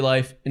rest of your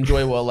life. Enjoy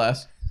it while it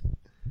lasts.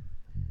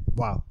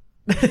 Wow.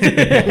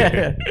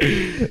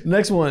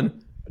 Next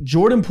one.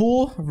 Jordan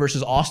Poole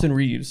versus Austin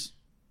Reeves.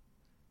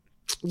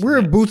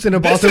 We're boosting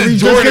up This Austin is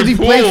Reeves just because he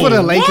Jordan plays for the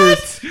Poole.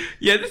 Lakers. What?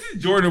 Yeah, this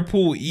is Jordan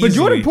Poole easily. But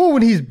Jordan Poole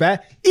when he's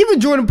bad, even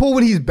Jordan Poole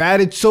when he's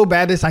bad, it's so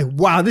bad it's like,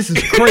 wow, this is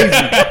crazy. So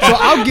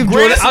I'll give Jordan.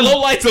 greatest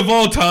lowlights of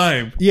all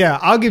time.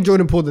 I'll give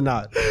Jordan Poole the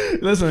nod.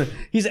 Listen,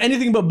 he's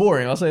anything but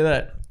boring. I'll say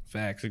that.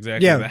 Facts,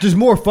 exactly. Yeah, just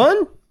more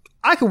fun.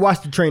 I could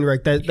watch the train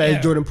wreck that Yeah.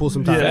 is Jordan Poole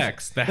sometimes.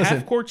 Facts. The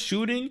half court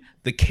shooting,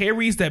 the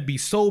carries that be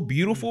so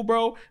beautiful,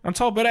 bro. On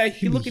top of that,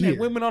 he looking at here.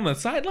 women on the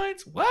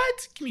sidelines.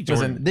 What? Give me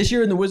Jordan. Listen, this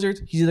year in the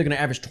Wizards, he's either going to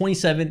average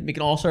 27, make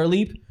an all-star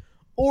leap,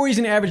 or he's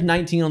going to average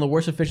 19 on the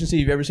worst efficiency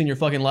you've ever seen in your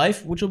fucking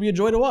life, which will be a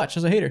joy to watch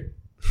as a hater.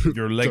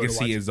 Your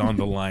legacy is on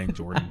the line,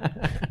 Jordan.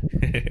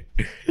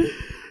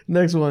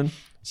 Next one.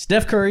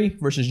 Steph Curry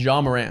versus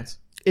Ja Morant.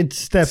 It's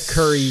Steph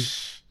Curry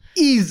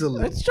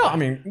easily. It's Ja. I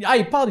mean,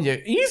 I probably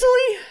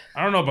easily.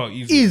 I don't know about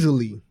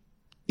easily.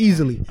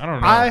 Easily. I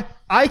don't know.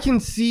 I can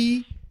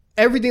see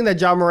everything that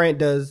John Morant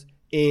does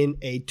in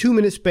a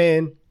 2-minute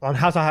span on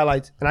House of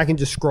Highlights, and I can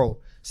just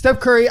scroll. Steph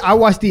Curry, I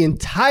watched the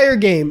entire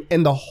game,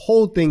 and the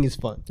whole thing is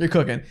fun. You're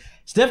cooking.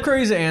 Steph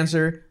Curry's the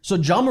answer. So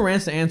Ja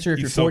Morant's the answer if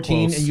He's you're so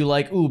 14 close. and you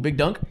like, ooh, big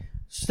dunk.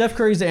 Steph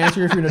Curry's the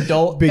answer if you're an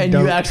adult Big and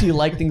dunk. you actually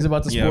like things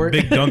about the Yeah, sport.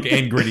 big dunk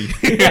and gritty.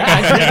 Steph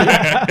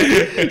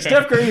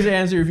Curry's the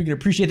answer if you can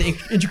appreciate the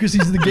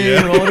intricacies of the game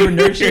and all whatever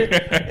nerd shit.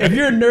 If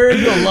you're a nerd,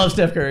 you'll love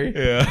Steph Curry.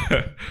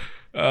 Yeah.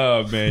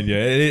 Oh man, yeah,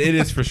 it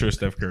is for sure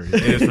Steph Curry.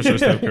 It is for sure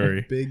Steph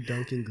Curry. Big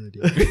dunk and gritty.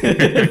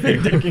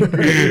 Big dunking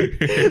Curry.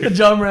 The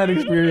John Moran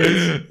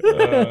experience.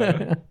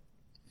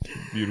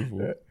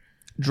 Beautiful.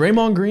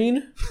 Draymond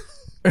Green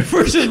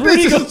versus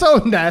Rudy This is Gobert. so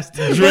nasty.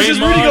 Versus Rudy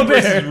Draymond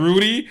Gobert. versus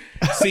Rudy.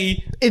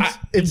 See,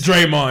 It's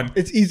Draymond.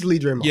 It's easily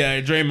Draymond. Yeah,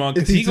 Draymond,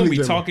 because It's he's gonna be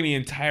easily Draymond. talking the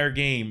entire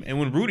game, and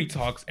when Rudy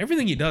talks,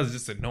 everything he does is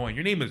just annoying.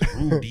 Your name is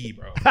Rudy,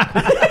 bro.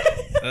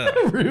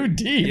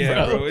 Rudy,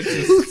 Yeah, bro. bro. It's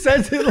Who just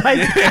says it like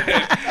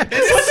that?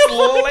 it's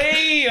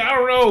lame. I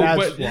don't know,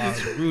 That's but wild.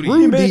 it's Rudy.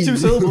 You made 2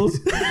 syllables.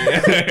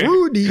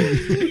 Rudy.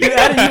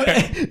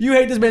 You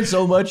hate this man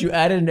so much, you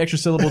added an extra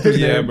syllable to his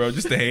Yeah, name. bro,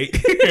 just to hate.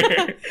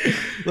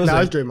 Listen,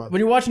 Nah, it's Draymond. when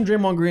you're watching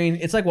Draymond Green,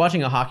 it's like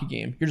watching a hockey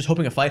game. You're just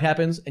hoping a fight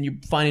happens, and you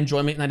find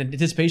enjoyment and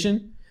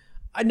anticipation.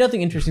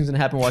 Nothing interesting is going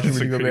to happen watching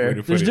That's a Rudy great way to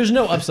Gobert. put it. There's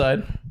no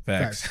upside.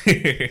 Facts.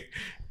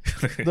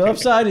 The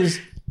upside is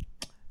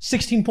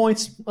 16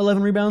 points,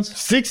 11 rebounds.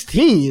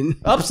 16.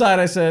 Upside,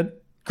 I said.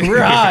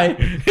 Career high.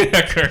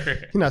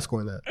 You're not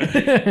scoring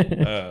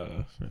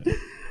that.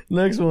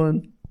 Next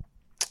one.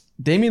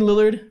 Damian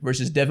Lillard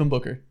versus Devin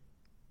Booker.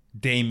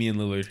 Damian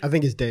Lillard. I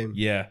think it's Dame.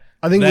 Yeah.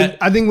 I think That-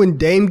 when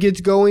Dame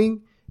gets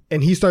going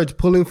and he starts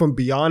pulling from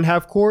beyond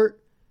half court,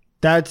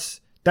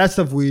 that's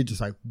stuff where you're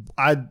just like,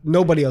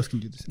 nobody else can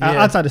do this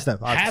Yeah. outside of Steph.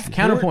 Half obviously.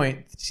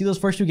 Counterpoint. See those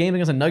first 2 games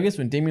against the Nuggets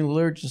when Damian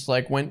Lillard just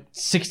like went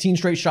 16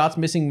 straight shots,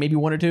 missing maybe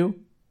 1 or 2?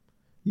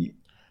 You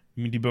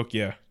mean D-Book?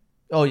 Yeah.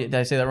 Oh, yeah. Did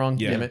I say that wrong?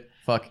 Yeah. Damn it.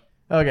 Fuck.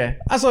 Okay.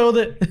 I soiled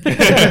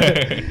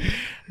it.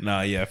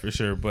 Nah, yeah, for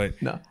sure.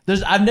 But No.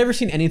 I've never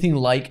seen anything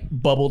like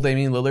bubble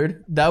Damian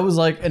Lillard. That was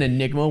like an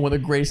enigma, one of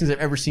the greatest things I've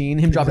ever seen.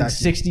 Him dropping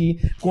Exactly.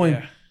 60, going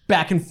Yeah.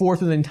 back and forth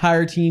with the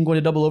entire team, going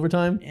to double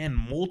overtime. and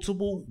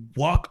multiple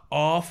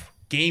walk-off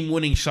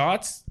game-winning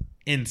shots.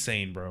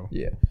 Insane, bro.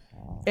 Yeah.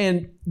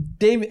 And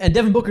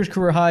Devin Booker's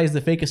career high is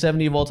the fake of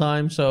 70 of all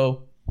time.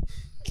 So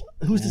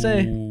who's to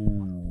say? Ooh.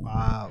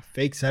 Wow,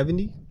 fake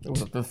 70. It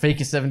was the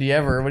fakest 70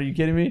 ever. What are you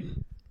kidding me?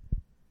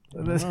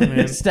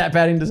 man. Stat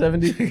padding to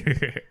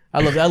 70.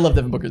 I love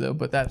Devin Booker though,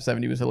 but that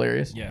 70 was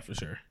hilarious. Yeah, for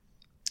sure.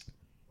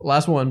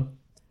 Last one.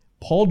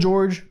 Paul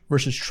George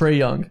versus Trae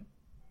Young.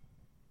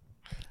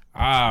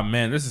 Ah,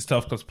 man, this is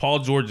tough because Paul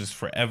George is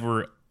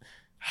forever.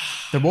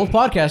 They're both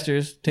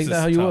podcasters. Take This that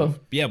is how you tough. will.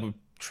 Yeah, but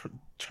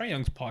Trae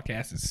Young's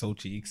podcast is so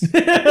cheeks.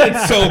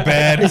 It's so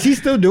bad. Is he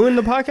still doing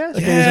the podcast?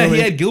 Yeah, he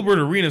had Gilbert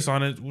Arenas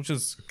on it, which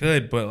is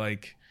good, but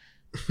like.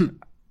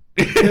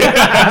 Yeah.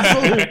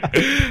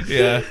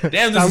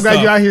 Damn, this I'm is glad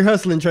tough. you're out here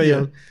hustling, Trey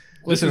Young.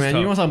 Listen, is man,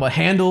 tough. you want to talk about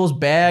handles,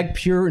 bag,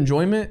 pure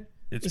enjoyment?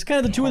 It's It's kind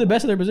of the 2 of the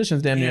best of their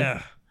positions, damn near.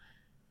 Yeah.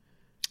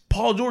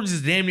 Paul George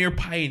is damn near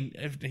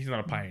pioneer. He's not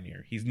a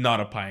pioneer. He's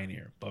not a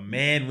pioneer. But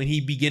man, when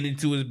he get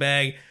into his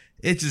bag,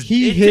 it just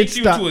He it hits takes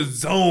you the- to a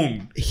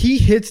zone. He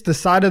hits the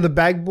side of the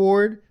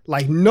backboard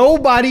like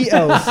nobody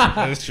else.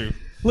 That is true.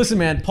 Listen,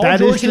 man, Paul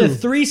That is George hit a true.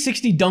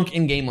 360 dunk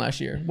in game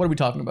last year. What are we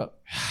talking about?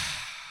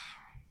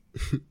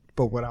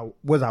 But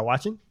was I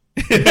watching?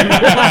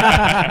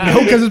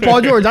 No, because it's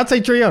Paul George. I'd say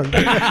Trey Young.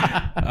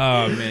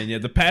 Oh man, yeah.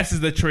 The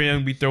passes that Trae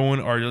Young be throwing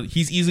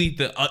he's easily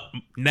the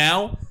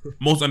now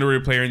most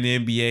underrated player in the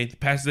NBA. The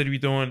passes that he be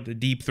throwing, the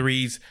deep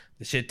threes,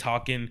 the shit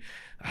talking.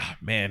 Ah,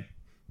 man,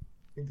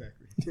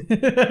 Exactly.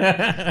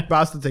 But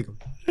I'll still take him.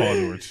 Paul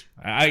George.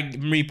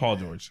 Paul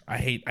George. I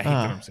hate that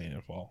I'm saying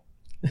it, Paul.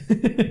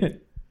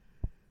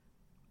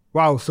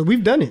 Wow, so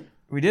we've done it.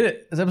 We did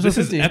it. It's episode This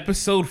 50. is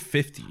episode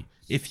 50.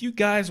 If you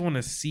guys want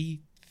to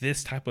see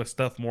this type of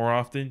stuff more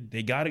often,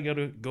 they got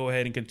to go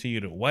ahead and continue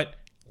to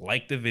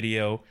like the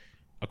video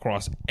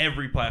across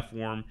every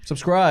platform.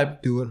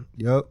 Subscribe. Do it.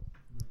 Yup.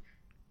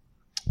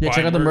 Yeah, Buy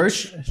check out the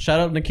merch. merch. Shout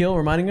out Nikhil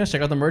reminding us.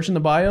 Check out the merch in the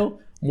bio.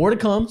 More to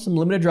come. Some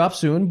limited drops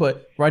soon.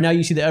 But right now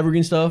you see the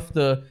evergreen stuff,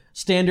 the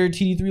standard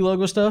TD3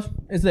 logo stuff.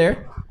 It's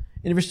there.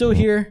 And if you're still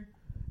here,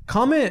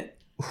 comment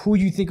who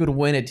you think would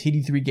win a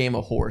TD3 game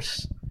of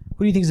horse.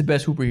 Who do you think is the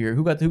best hooper here?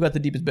 Who got the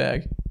deepest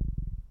bag?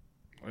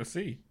 Let's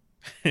see.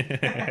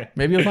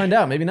 Maybe you'll find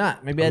out. Maybe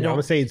not. Maybe I I'm don't.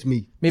 gonna say it's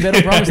me. Maybe I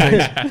don't promise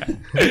things.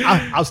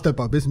 I'll step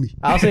up. It's me.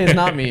 I'll say it's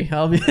not me.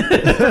 I'll be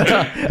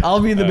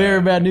the bearer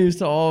of bad news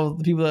to all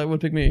the people that would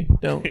pick me.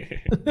 Don't.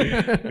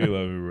 We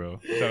love you, bro.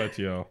 Shout out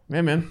to y'all.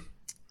 Man.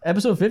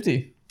 Episode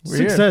 50. We're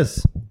here.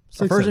 Success.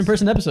 Our first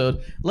in-person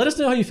episode. Let us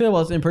know how you feel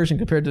about in person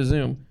compared to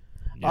Zoom.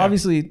 Yeah.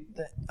 Obviously,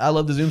 I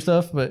love the Zoom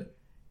stuff, but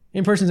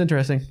in person's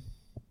interesting.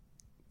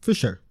 For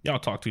sure. Y'all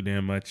talk too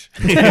damn much.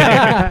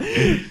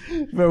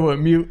 But what,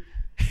 mute?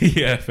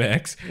 Yeah,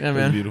 facts. Yeah, That's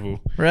man. beautiful.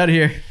 We're out of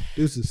here.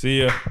 Deuces.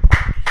 See ya.